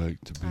would be like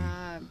to be.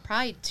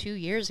 Probably 2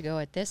 years ago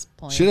at this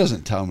point. She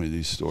doesn't tell me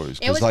these stories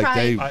It was because like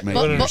probably- they I make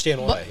don't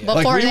understand why. Yeah. Before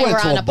like we they went were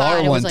to on a a bar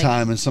pod, it one was like,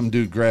 time and some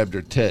dude grabbed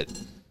her tit,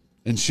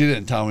 and she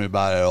didn't tell me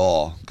about it at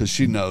all because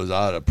she knows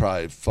I'd have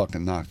probably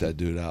fucking knocked that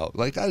dude out.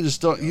 Like I just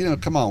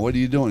don't, come on, what are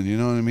you doing? You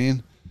know what I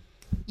mean?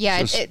 yeah.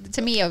 just-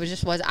 To me, I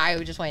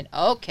just went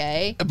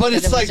okay. But Because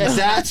it's it was like just-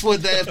 that's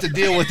what they have to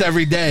deal with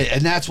every day,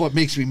 and that's what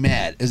makes me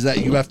mad is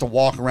that you have to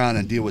walk around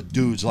and deal with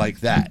dudes like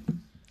that.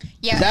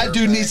 yeah. That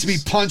dude needs to be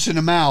punched in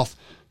the mouth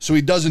so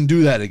he doesn't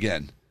do that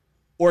again,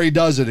 or he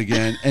does it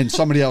again and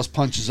somebody else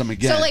punches him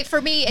again. So like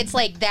for me, it's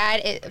like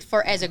that.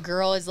 For as a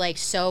girl, is like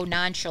so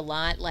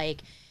nonchalant.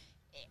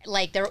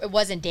 Like there, it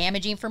wasn't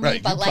damaging for me.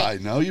 right, But you like, probably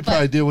know. You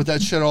probably deal with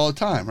that shit all the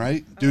time,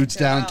 right? Dudes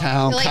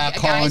downtown, like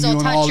catcalling guys you will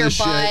and all touch your this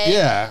butt. shit.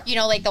 Yeah. You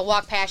know, like they'll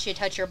walk past you,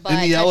 touch your butt. In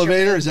the touch your-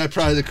 elevator, is that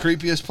probably the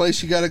creepiest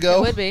place you got to go?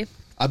 It would be.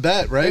 I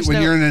bet, right? There's when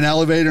no- you're in an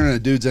elevator and a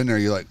dude's in there,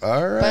 you're like,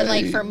 all right. But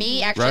like for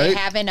me, actually right?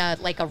 having a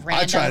random.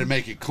 I try to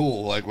make it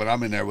cool. Like when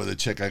I'm in there with a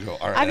chick, I go,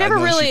 all right. I've never I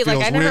know she really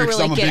feels I never weird 'cause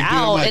I'm really a get big dude. I'm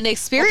out like, and "Hope you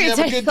experience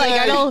have a it. good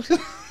Like day."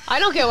 I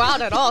don't go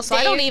out at all, so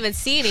I don't Dave- even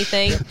see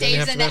anything. Dave's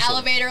have in to the wrestle.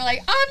 elevator, like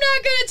I'm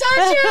not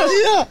gonna touch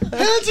you. Yeah,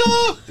 hands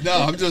up. No,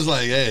 I'm just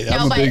like, hey,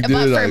 I'm a big dude.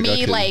 but for I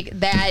me, can- like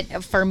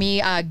that, for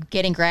me,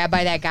 getting grabbed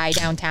by that guy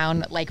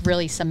downtown, like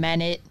really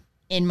cemented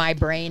in my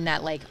brain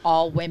that like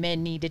all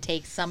women need to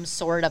take some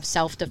sort of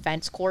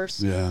self-defense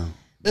course. yeah.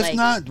 If like-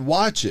 not,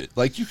 watch it.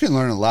 Like you can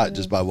learn a lot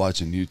just by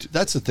watching YouTube.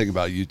 That's the thing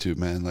about YouTube,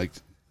 man. Like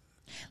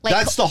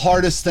that's the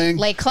hardest thing.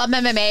 Like Club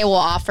MMA will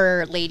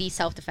offer lady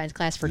self-defense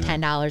class for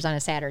 $10 on a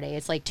Saturday.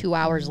 It's like 2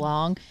 hours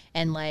long,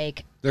 and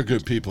like They're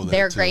good people. There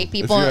they're too. great If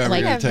people, you're ever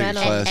like- gonna take a And-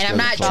 class, and I'm go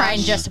to not Club trying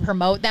MMA. just to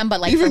promote them, but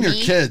like Even for your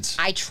me, kids.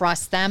 I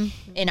trust them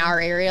in our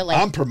area. Like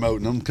I'm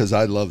promoting them because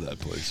I love that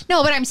place.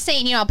 no, but I'm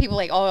saying, you know, people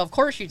are like, oh, of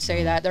course you'd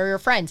say that. They're your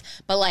friends.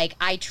 But like,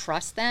 I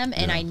trust them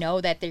and I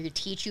know that they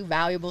teach you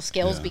valuable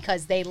skills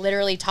because they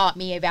literally taught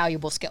me a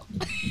valuable skill.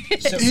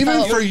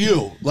 Even for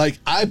you, like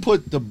I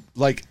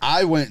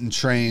went and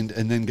trained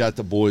and then got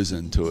the boys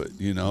into it.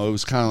 You know, it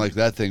was kind of like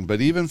that thing. But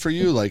even for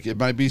you, like it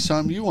might be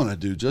something you want to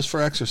do just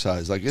for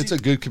exercise. Like it's a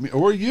good community.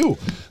 Or you,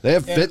 they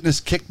have fitness,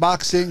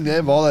 kickboxing, they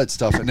have all that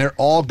stuff, and they're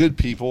all good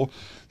people.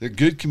 They're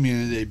good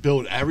community. They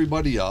build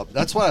everybody up.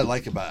 That's what I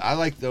like about it. I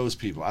like those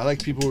people. I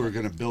like people who are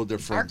going to build their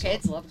Our friends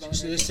kids up. love going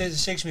So there.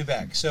 this takes me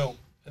back. So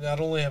not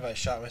only have I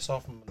shot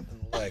myself in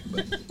the leg,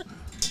 but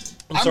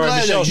I'm sorry,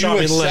 glad Michelle that shot you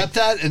me in the leg. accept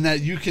that and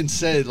that you can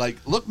say, like,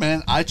 look,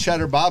 man, I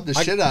cheddar bobbed the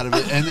shit out of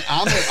it, and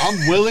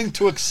I'm willing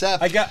to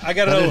accept I got to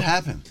that know it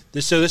happened.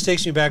 this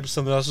takes me back to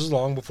something else. This is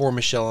long before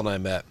Michelle and I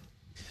met.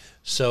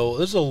 So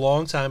this is a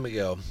long time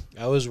ago.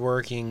 I was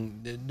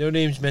working, no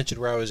names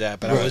mentioned where I was at,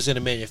 but I was in a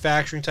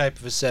manufacturing type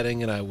of a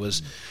setting, and I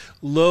was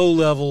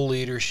low-level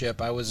leadership.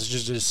 I was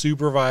just a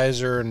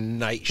supervisor,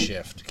 night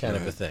shift kind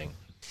of a thing.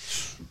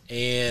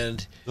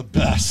 And The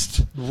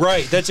best.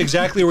 right, that's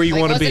exactly where you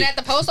want to Was be. it at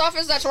the post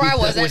office? That's where I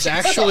was. It's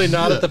actually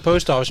not at the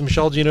post office.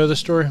 Michelle, do you know the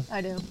story?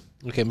 I do.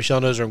 Okay, Michelle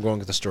knows where I'm going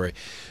with the story.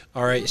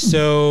 All right,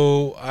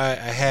 so I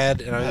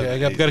had, and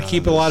I've got to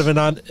keep a lot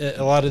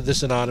of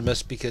this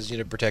anonymous because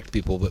protect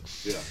people.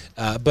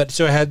 But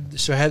so I had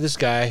this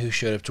guy who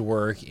showed up to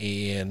work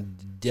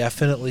and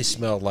definitely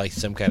smelled like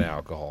some kind of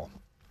alcohol.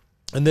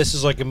 And this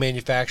is like a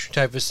manufacturing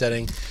type of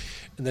setting.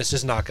 And and this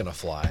is not going to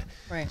fly.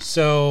 Right.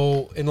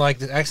 So, and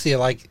like, actually,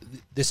 like,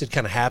 this had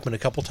kind of happened a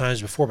couple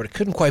times before, but I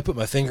couldn't quite put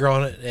my finger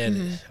on it.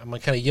 And I'm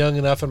like kind of young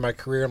enough in my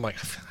career. I'm like, I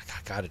feel like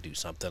I got to do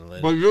something.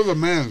 But you're the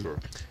manager.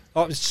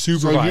 Oh, it's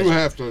supervisor. So you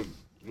have to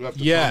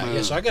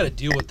Yeah, so I got to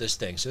deal with this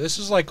thing. So this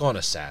is like on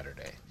a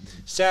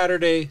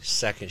Saturday,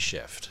 second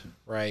shift,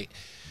 right?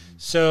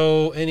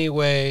 So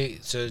anyway,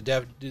 so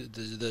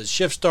the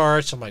shift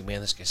starts. I'm like,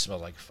 man, this guy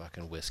smells like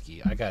fucking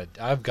whiskey.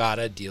 I've got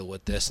to deal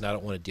with this, and I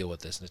don't want to deal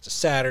with this. And it's a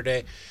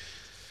Saturday.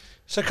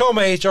 So I call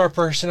my HR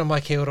person. I'm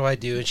like, hey, what do I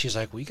do? And she's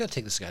like, well, you got to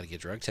take this guy to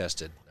get drug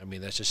tested. I mean,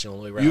 that's just the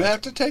only route. You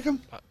have to take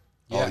him? Yeah.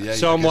 Oh, yeah.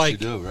 So I'm like, you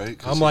do, right?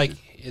 I'm like,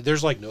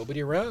 there's like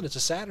nobody around. It's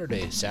a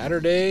Saturday.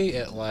 Saturday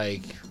at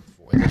like,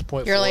 at this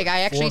point, You're like,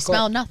 I actually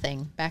smell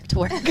nothing. Back to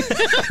work.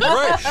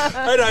 Right.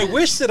 And I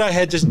wish that I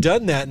had just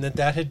done that and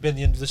that had been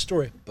the end of the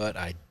story. But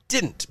I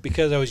didn't,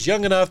 because I was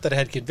young enough that I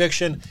had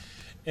conviction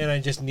and I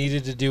just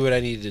needed to do what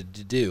I needed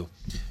to do.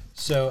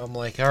 So I'm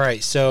like, all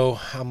right. So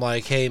I'm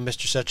like, hey,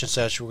 Mr. Such and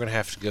Such, we're going to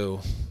have to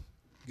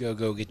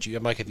go get you.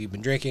 I'm like, have you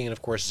been drinking? And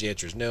of course the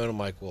answer is no. And I'm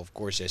like, well, of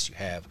course, yes, you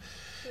have.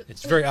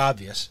 It's very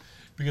obvious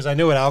because I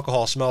know what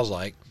alcohol smells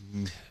like.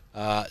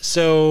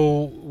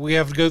 So we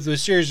have to go through a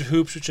series of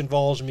hoops, which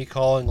involves me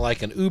calling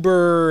like an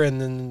Uber,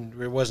 and then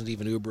it wasn't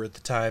even Uber at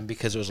the time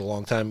because it was a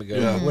long time ago.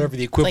 Yeah. Whatever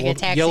the equivalent, Like a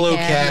taxi yellow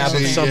cab.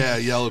 cab, of some,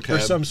 yellow cab or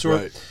some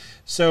sort. Right.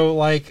 So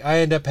like I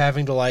end up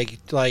having to like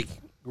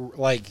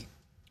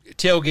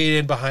tailgate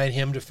in behind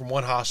him from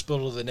one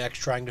hospital to the next,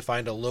 trying to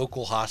find a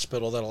local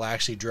hospital that'll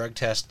actually drug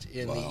test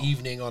in the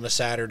evening on a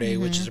Saturday,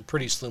 which is a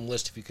pretty slim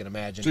list if you can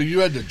imagine. So you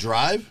had to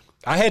drive?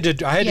 I had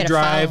to had to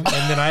drive, follow.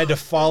 and then I had to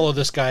follow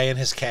this guy in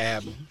his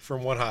cab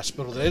from one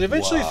hospital. And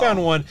eventually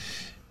found one,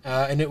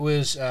 and it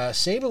was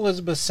St.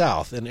 Elizabeth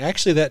South, and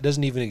actually that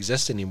doesn't even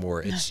exist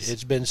anymore.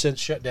 It's been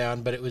since shut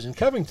down, but it was in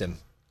Covington,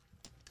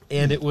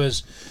 and it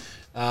was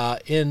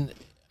in.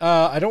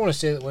 I don't want to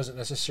say it wasn't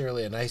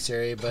necessarily a nice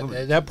area, but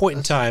at that point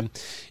in time,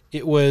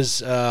 it was.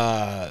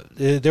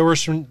 There were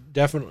some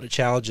definite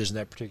challenges in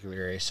that particular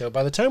area. So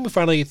by the time we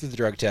finally get through the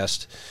drug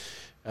test.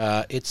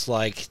 It's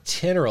like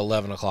 10 or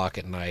 11 o'clock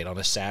at night on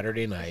a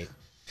Saturday night.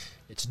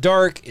 It's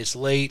dark, it's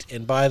late,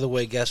 and by the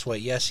way, guess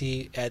what? Yes,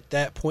 he, at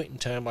that point in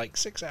time, like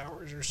 6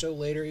 hours or so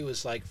later, he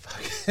was like,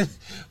 fucking,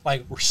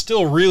 like, we're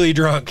still really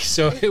drunk.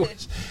 So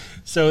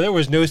there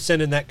was no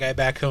sending that guy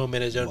back home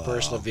in his own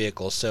personal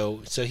vehicle.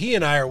 So he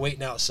and I are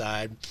waiting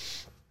outside.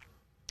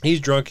 He's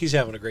drunk, he's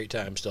having a great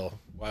time still.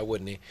 Why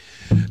wouldn't he?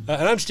 And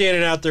I'm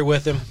standing out there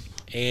with him.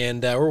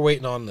 And we're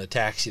waiting on the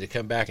taxi to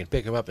come back and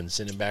pick him up and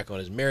send him back on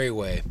his merry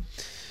way.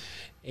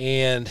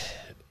 And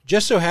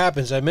just so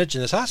happens, I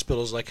mentioned this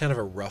hospital is like kind of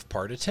a rough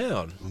part of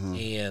town.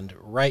 And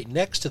right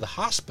next to the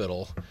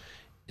hospital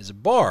is a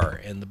bar.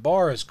 And the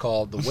bar is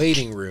called the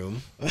Waiting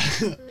Room.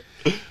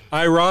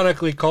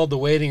 Ironically called the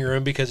Waiting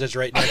Room because it's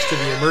right next to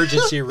the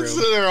emergency room.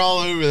 So they're all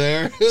over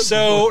there.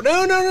 So,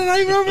 no, not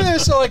even over there.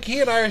 So, like,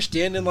 he and I are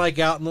standing, like,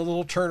 out in the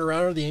little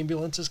turnaround where the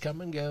ambulances come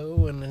and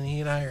go, and then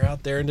he and I are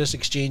out there and just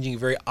exchanging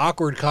very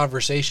awkward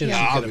conversations, you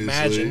can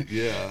imagine,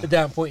 at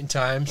that point in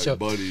time. Like, so,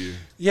 buddy.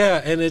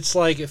 yeah, and it's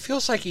like, it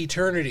feels like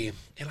eternity.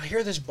 And I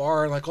hear this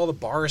bar, and, like, all the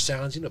bar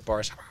sounds,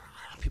 bars,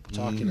 people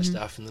talking and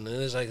stuff, and then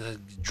there's, like, a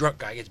drunk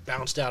guy gets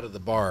bounced out of the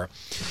bar,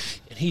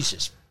 and he's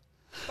just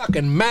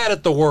fucking mad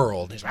at the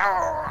world. He's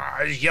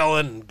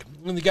yelling.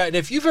 And the guy, and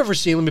if you've ever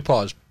seen, let me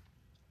pause.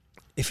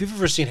 If you've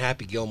ever seen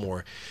Happy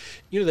Gilmore,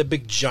 you know that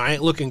big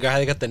giant looking guy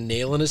that got the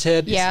nail in his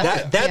head?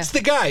 Yeah. That's the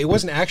guy. It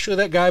wasn't actually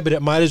that guy, but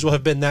it might as well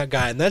have been that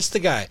guy. And that's the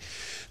guy.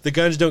 The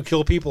guns don't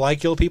kill people, I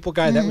kill people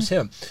guy. That was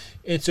him.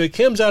 And so he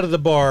comes out of the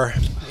bar,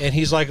 and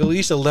he's like at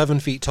least 11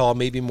 feet tall,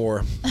 maybe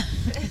more.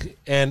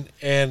 and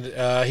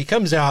he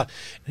comes out,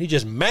 and he's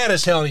just mad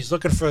as hell, and he's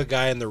looking for the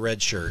guy in the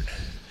red shirt.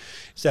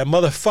 It's that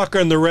motherfucker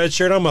in the red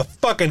shirt. I'm going to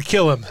fucking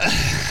kill him.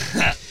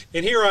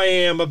 And here I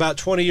am about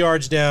 20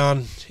 yards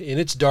down, and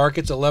it's dark.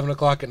 It's 11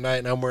 o'clock at night,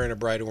 and I'm wearing a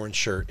bright orange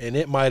shirt. And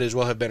it might as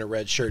well have been a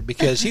red shirt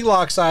because he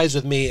locks eyes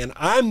with me, and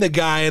I'm the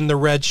guy in the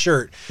red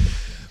shirt.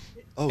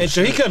 And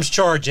so he comes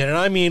charging, and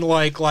I mean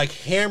like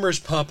hammers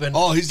pumping.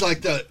 Oh, he's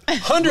like the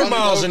 100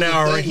 miles an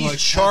hour, and he's like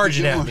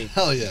charging at me.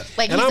 Hell yeah.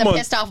 Like And he's I'm a on-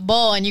 pissed off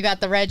bull and you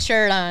got the red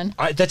shirt on.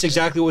 That's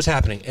exactly what's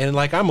happening. And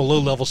like I'm a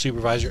low-level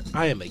supervisor.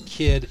 I am a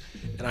kid,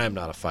 and I am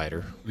not a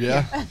fighter.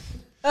 Yeah.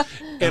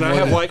 And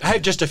I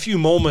have just a few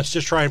moments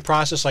to try and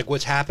process like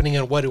what's happening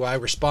and what do I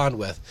respond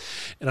with.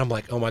 And I'm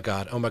like, oh my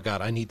God,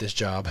 I need this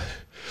job.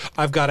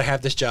 I've got to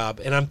have this job.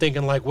 And I'm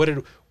thinking like, what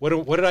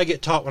did I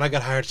get taught when I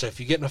got hired? So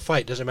if you get in a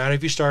fight, doesn't matter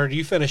if you started or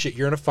you finish it,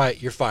 you're in a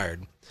fight, you're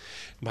fired.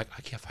 I'm like,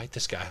 I can't fight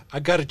this guy. I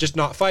got to just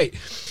not fight.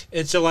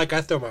 And so like I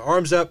throw my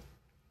arms up.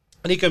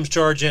 And he comes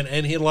charging,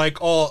 and he,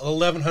 like, all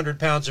 1,100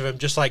 pounds of him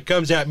just, like,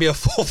 comes at me at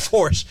full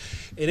force.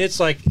 and it's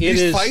like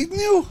He's fighting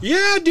you?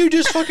 Yeah, dude,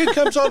 just fucking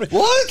comes on me.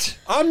 What?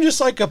 I'm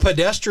just like a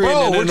pedestrian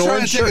Bro, in we're an trying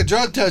orange to take a shirt.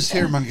 drug test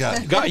here, my guy.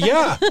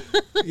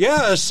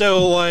 Yeah.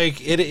 So like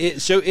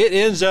so it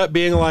ends up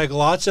being like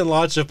lots and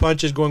lots of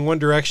punches going one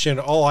direction.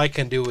 All I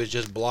can do is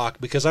just block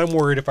because I'm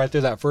worried if I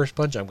throw that first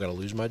punch, I'm going to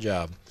lose my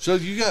job. So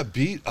you got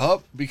beat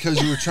up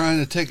because you were trying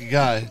to take a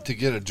guy to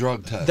get a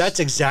drug test. That's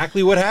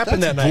exactly what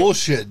happened That's that night.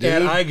 bullshit, dude.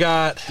 And I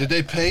got. Did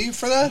they pay you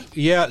for that?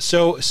 Yeah.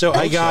 So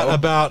I got so.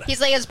 about.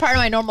 He's like, it's part of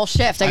my normal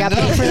shift. I got know.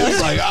 paid for He's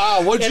those. like,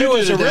 what'd And you it do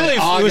was a today? really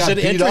I it was got an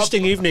beat up.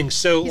 interesting evening.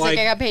 So He's like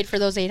I got paid for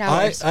those 8 I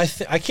hours.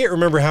 I can't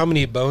remember how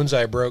many bones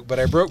I broke, but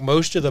I broke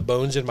most of the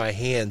bones in my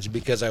hands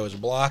because I was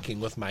blocking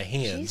with my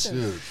hands.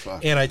 Dude,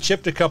 fuck. And I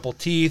chipped a couple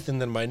teeth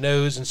and then my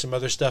nose and some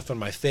other stuff in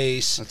my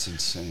face. That's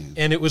insane.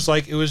 And it was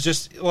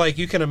just like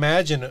you can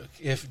imagine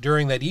if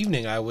during that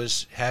evening I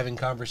was having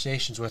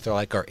conversations with her,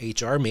 like our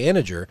HR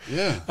manager,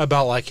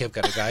 about like I've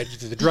got a guy to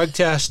do the drug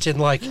test and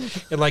like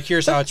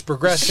here's how it's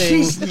progressing.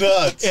 She's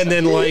nuts. And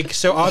then like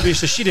so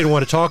obviously she didn't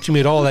want to talk to me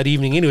at all that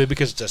evening anyway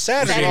because it's a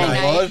Saturday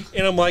night.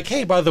 And I'm like,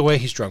 hey, by the way,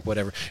 he's drunk,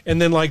 whatever.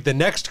 And then like the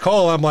next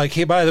call, I'm like,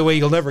 hey, by the way,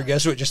 you'll never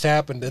guess what just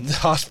happened at the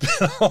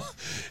hospital.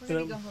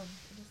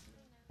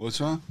 What's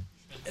wrong?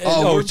 It's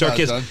our about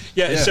kids. done.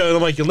 Yeah, so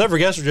I'm like, you'll never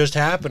guess what just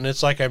happened.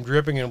 It's like I'm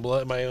dripping in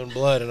blood, my own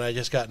blood, and I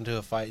just got into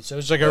a fight. So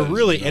it's like a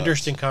really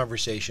interesting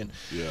conversation.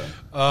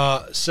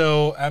 Yeah.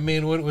 So I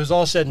mean, when it was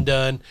all said and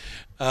done,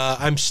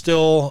 I'm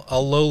still a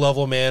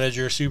low-level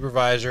manager,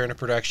 supervisor in a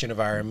production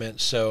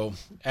environment. So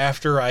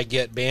after I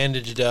get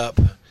bandaged up,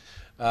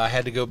 I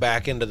had to go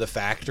back into the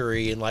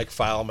factory and like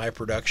file my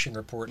production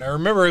report. And I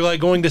remember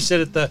like going to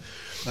sit at the.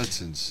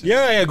 That's insane.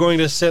 Yeah, going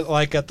to sit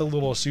like at the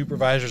little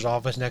supervisor's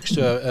office next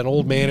to an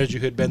old manager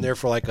who had been there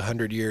for like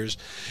 100 years,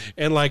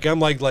 and like I'm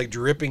like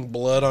dripping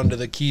blood onto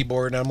the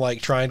keyboard, and I'm like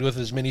trying with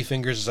as many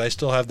fingers as I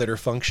still have that are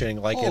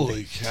functioning. Like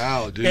Holy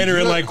cow, dude!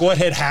 entering like what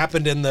had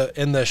happened in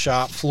the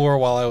shop floor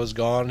while I was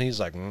gone. And he's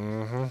like,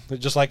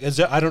 just like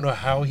I don't know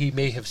how he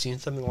may have seen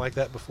something like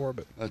that before,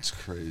 but that's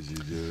crazy,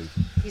 dude.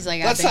 He's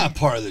like, That's not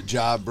part of the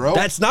job, bro.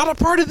 that's not a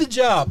part of the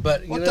job.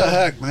 But what the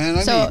heck,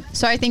 man?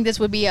 So I think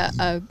this would be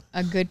a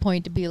good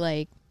point to be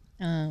like,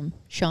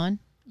 Sean,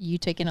 you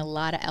taking a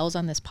lot of L's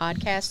on this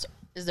podcast.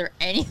 Is there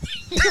anything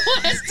you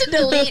want us to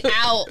delete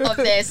out of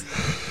this?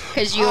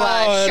 Because you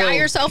shot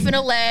yourself in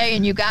a leg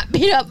and you got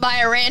beat up by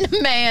a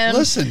random man.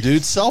 Listen,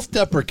 dude,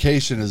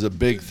 self-deprecation is a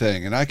big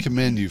thing, and I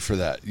commend you for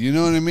that. You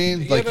know what I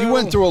mean? Like, you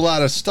went through a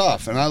lot of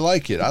stuff, and I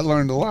like it. I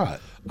learned a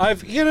lot.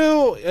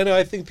 And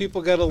I think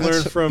people got to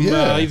learn from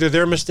either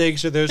their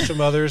mistakes or those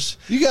from others.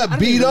 You got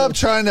beat up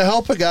trying to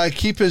help a guy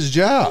keep his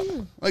job.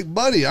 Like,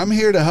 buddy, I'm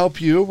here to help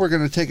you. We're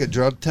going to take a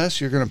drug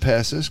test. You're going to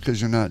pass this because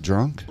you're not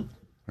drunk,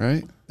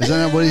 right? Is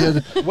that what he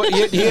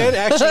had? He had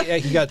actually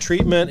he got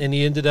treatment and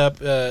he ended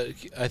up.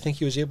 I think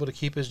he was able to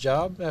keep his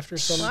job after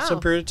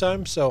some period of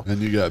time. So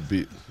and you got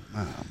beat. Oh,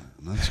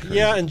 man, that's crazy.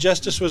 Yeah, and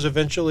justice was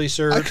eventually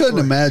served. I couldn't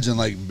imagine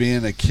like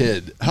being a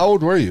kid. How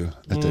old were you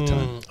at that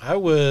time? I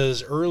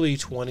was early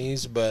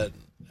 20s, but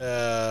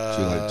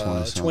So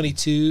like 20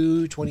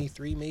 22,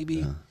 23 maybe.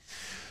 Yeah.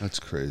 That's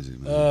crazy,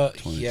 man.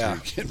 22, yeah.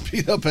 Getting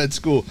beat up at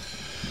school.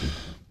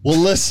 Well,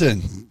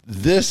 listen,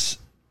 it's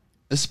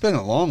been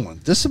a long one.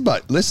 This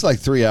is like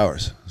 3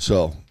 hours.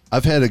 So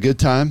I've had a good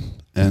time,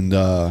 and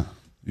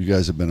you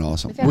guys have been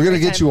awesome. We're gonna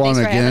get you on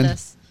again.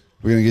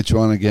 We're gonna get you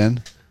on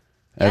again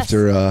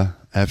after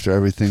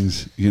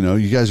everything's.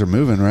 You guys are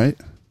moving, right?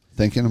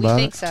 Thinking about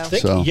think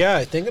it. so.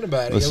 Thinking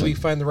about it. Listen. We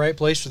find the right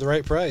place for the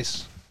right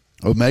price.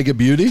 Omega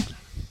Beauty.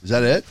 Is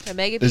that it?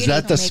 Omega Is Beauty.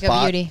 that the Omega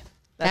spot? Beauty.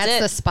 That's That's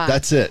it. the spot.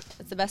 That's it.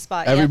 That's the best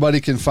spot.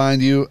 Everybody can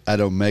find you at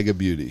Omega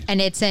Beauty.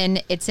 And it's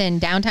in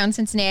downtown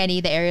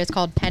Cincinnati. The area is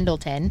called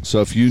Pendleton.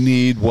 So if you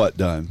need what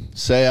done?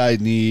 Say I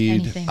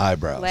need Anything.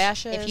 eyebrows.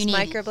 Lashes, If you need-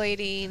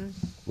 microblading,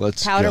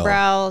 Let's powder go.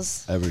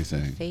 brows,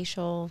 Everything.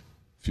 facial.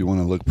 If you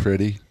want to look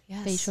pretty,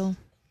 Yes. Facial.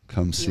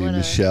 come see wanna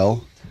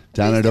Michelle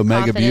down boost at your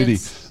Omega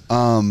confidence.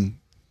 Beauty.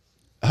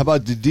 How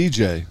about the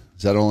DJ?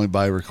 Is that only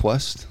by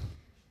request?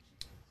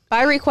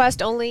 By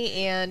request only,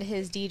 and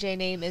his DJ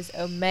name is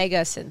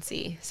Omega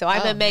Cincy. So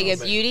I'm Omega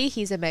Beauty.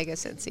 He's Omega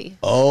Cincy.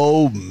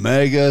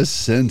 Omega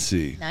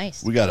Cincy.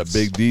 Nice. We got a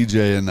big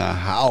DJ in the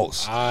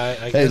house. I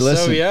Hey, guess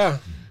listen. so, yeah.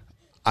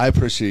 I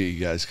appreciate you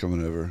guys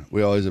coming over.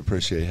 We always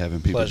appreciate having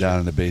people Pleasure. down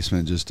in the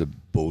basement just to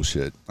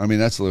bullshit. I mean,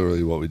 that's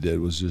literally what we did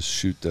was just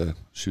shoot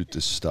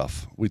the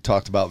stuff. We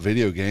talked about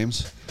video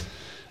games,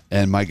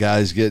 and my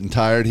guy's getting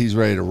tired. He's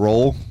ready to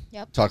roll.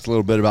 Yep. Talked a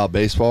little bit about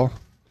baseball,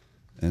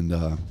 and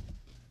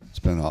it's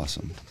been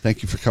awesome.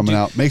 Thank you for coming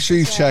out. Make sure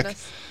you check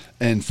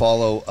and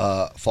follow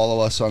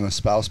us on a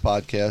Spouse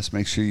Podcast.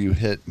 Make sure you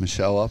hit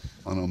Michelle up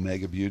on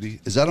Omega Beauty.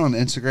 Is that on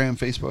Instagram,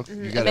 Facebook?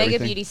 You got Omega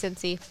everything? Beauty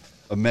Cincy.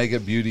 Omega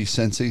Beauty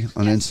Cincy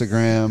on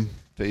Instagram,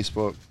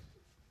 Facebook.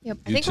 Yep.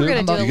 I think we're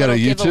going YouTube? to do a You got a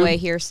little YouTube? giveaway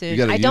here You soon.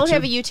 got a I don't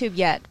have YouTube? a YouTube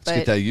yet, Let's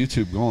get but that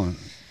YouTube going.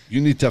 You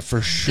need to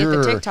for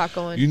sure TikTok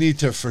going. You need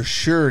to for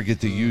sure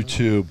get the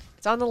YouTube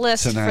it's on the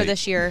list tonight. for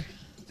this year.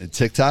 and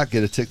TikTok.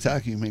 Get a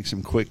TikTok. You can make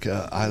some quick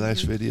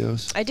eyelash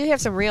videos. I do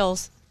have some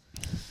reels.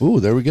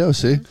 Ooh, there we go.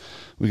 See,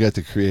 we got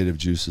the creative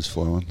juices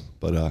flowing.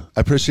 But I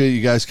appreciate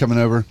you guys coming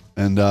over,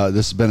 and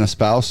this has been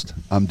Espoused.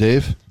 I'm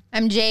Dave.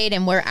 I'm Jade,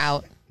 and we're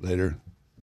out. Later.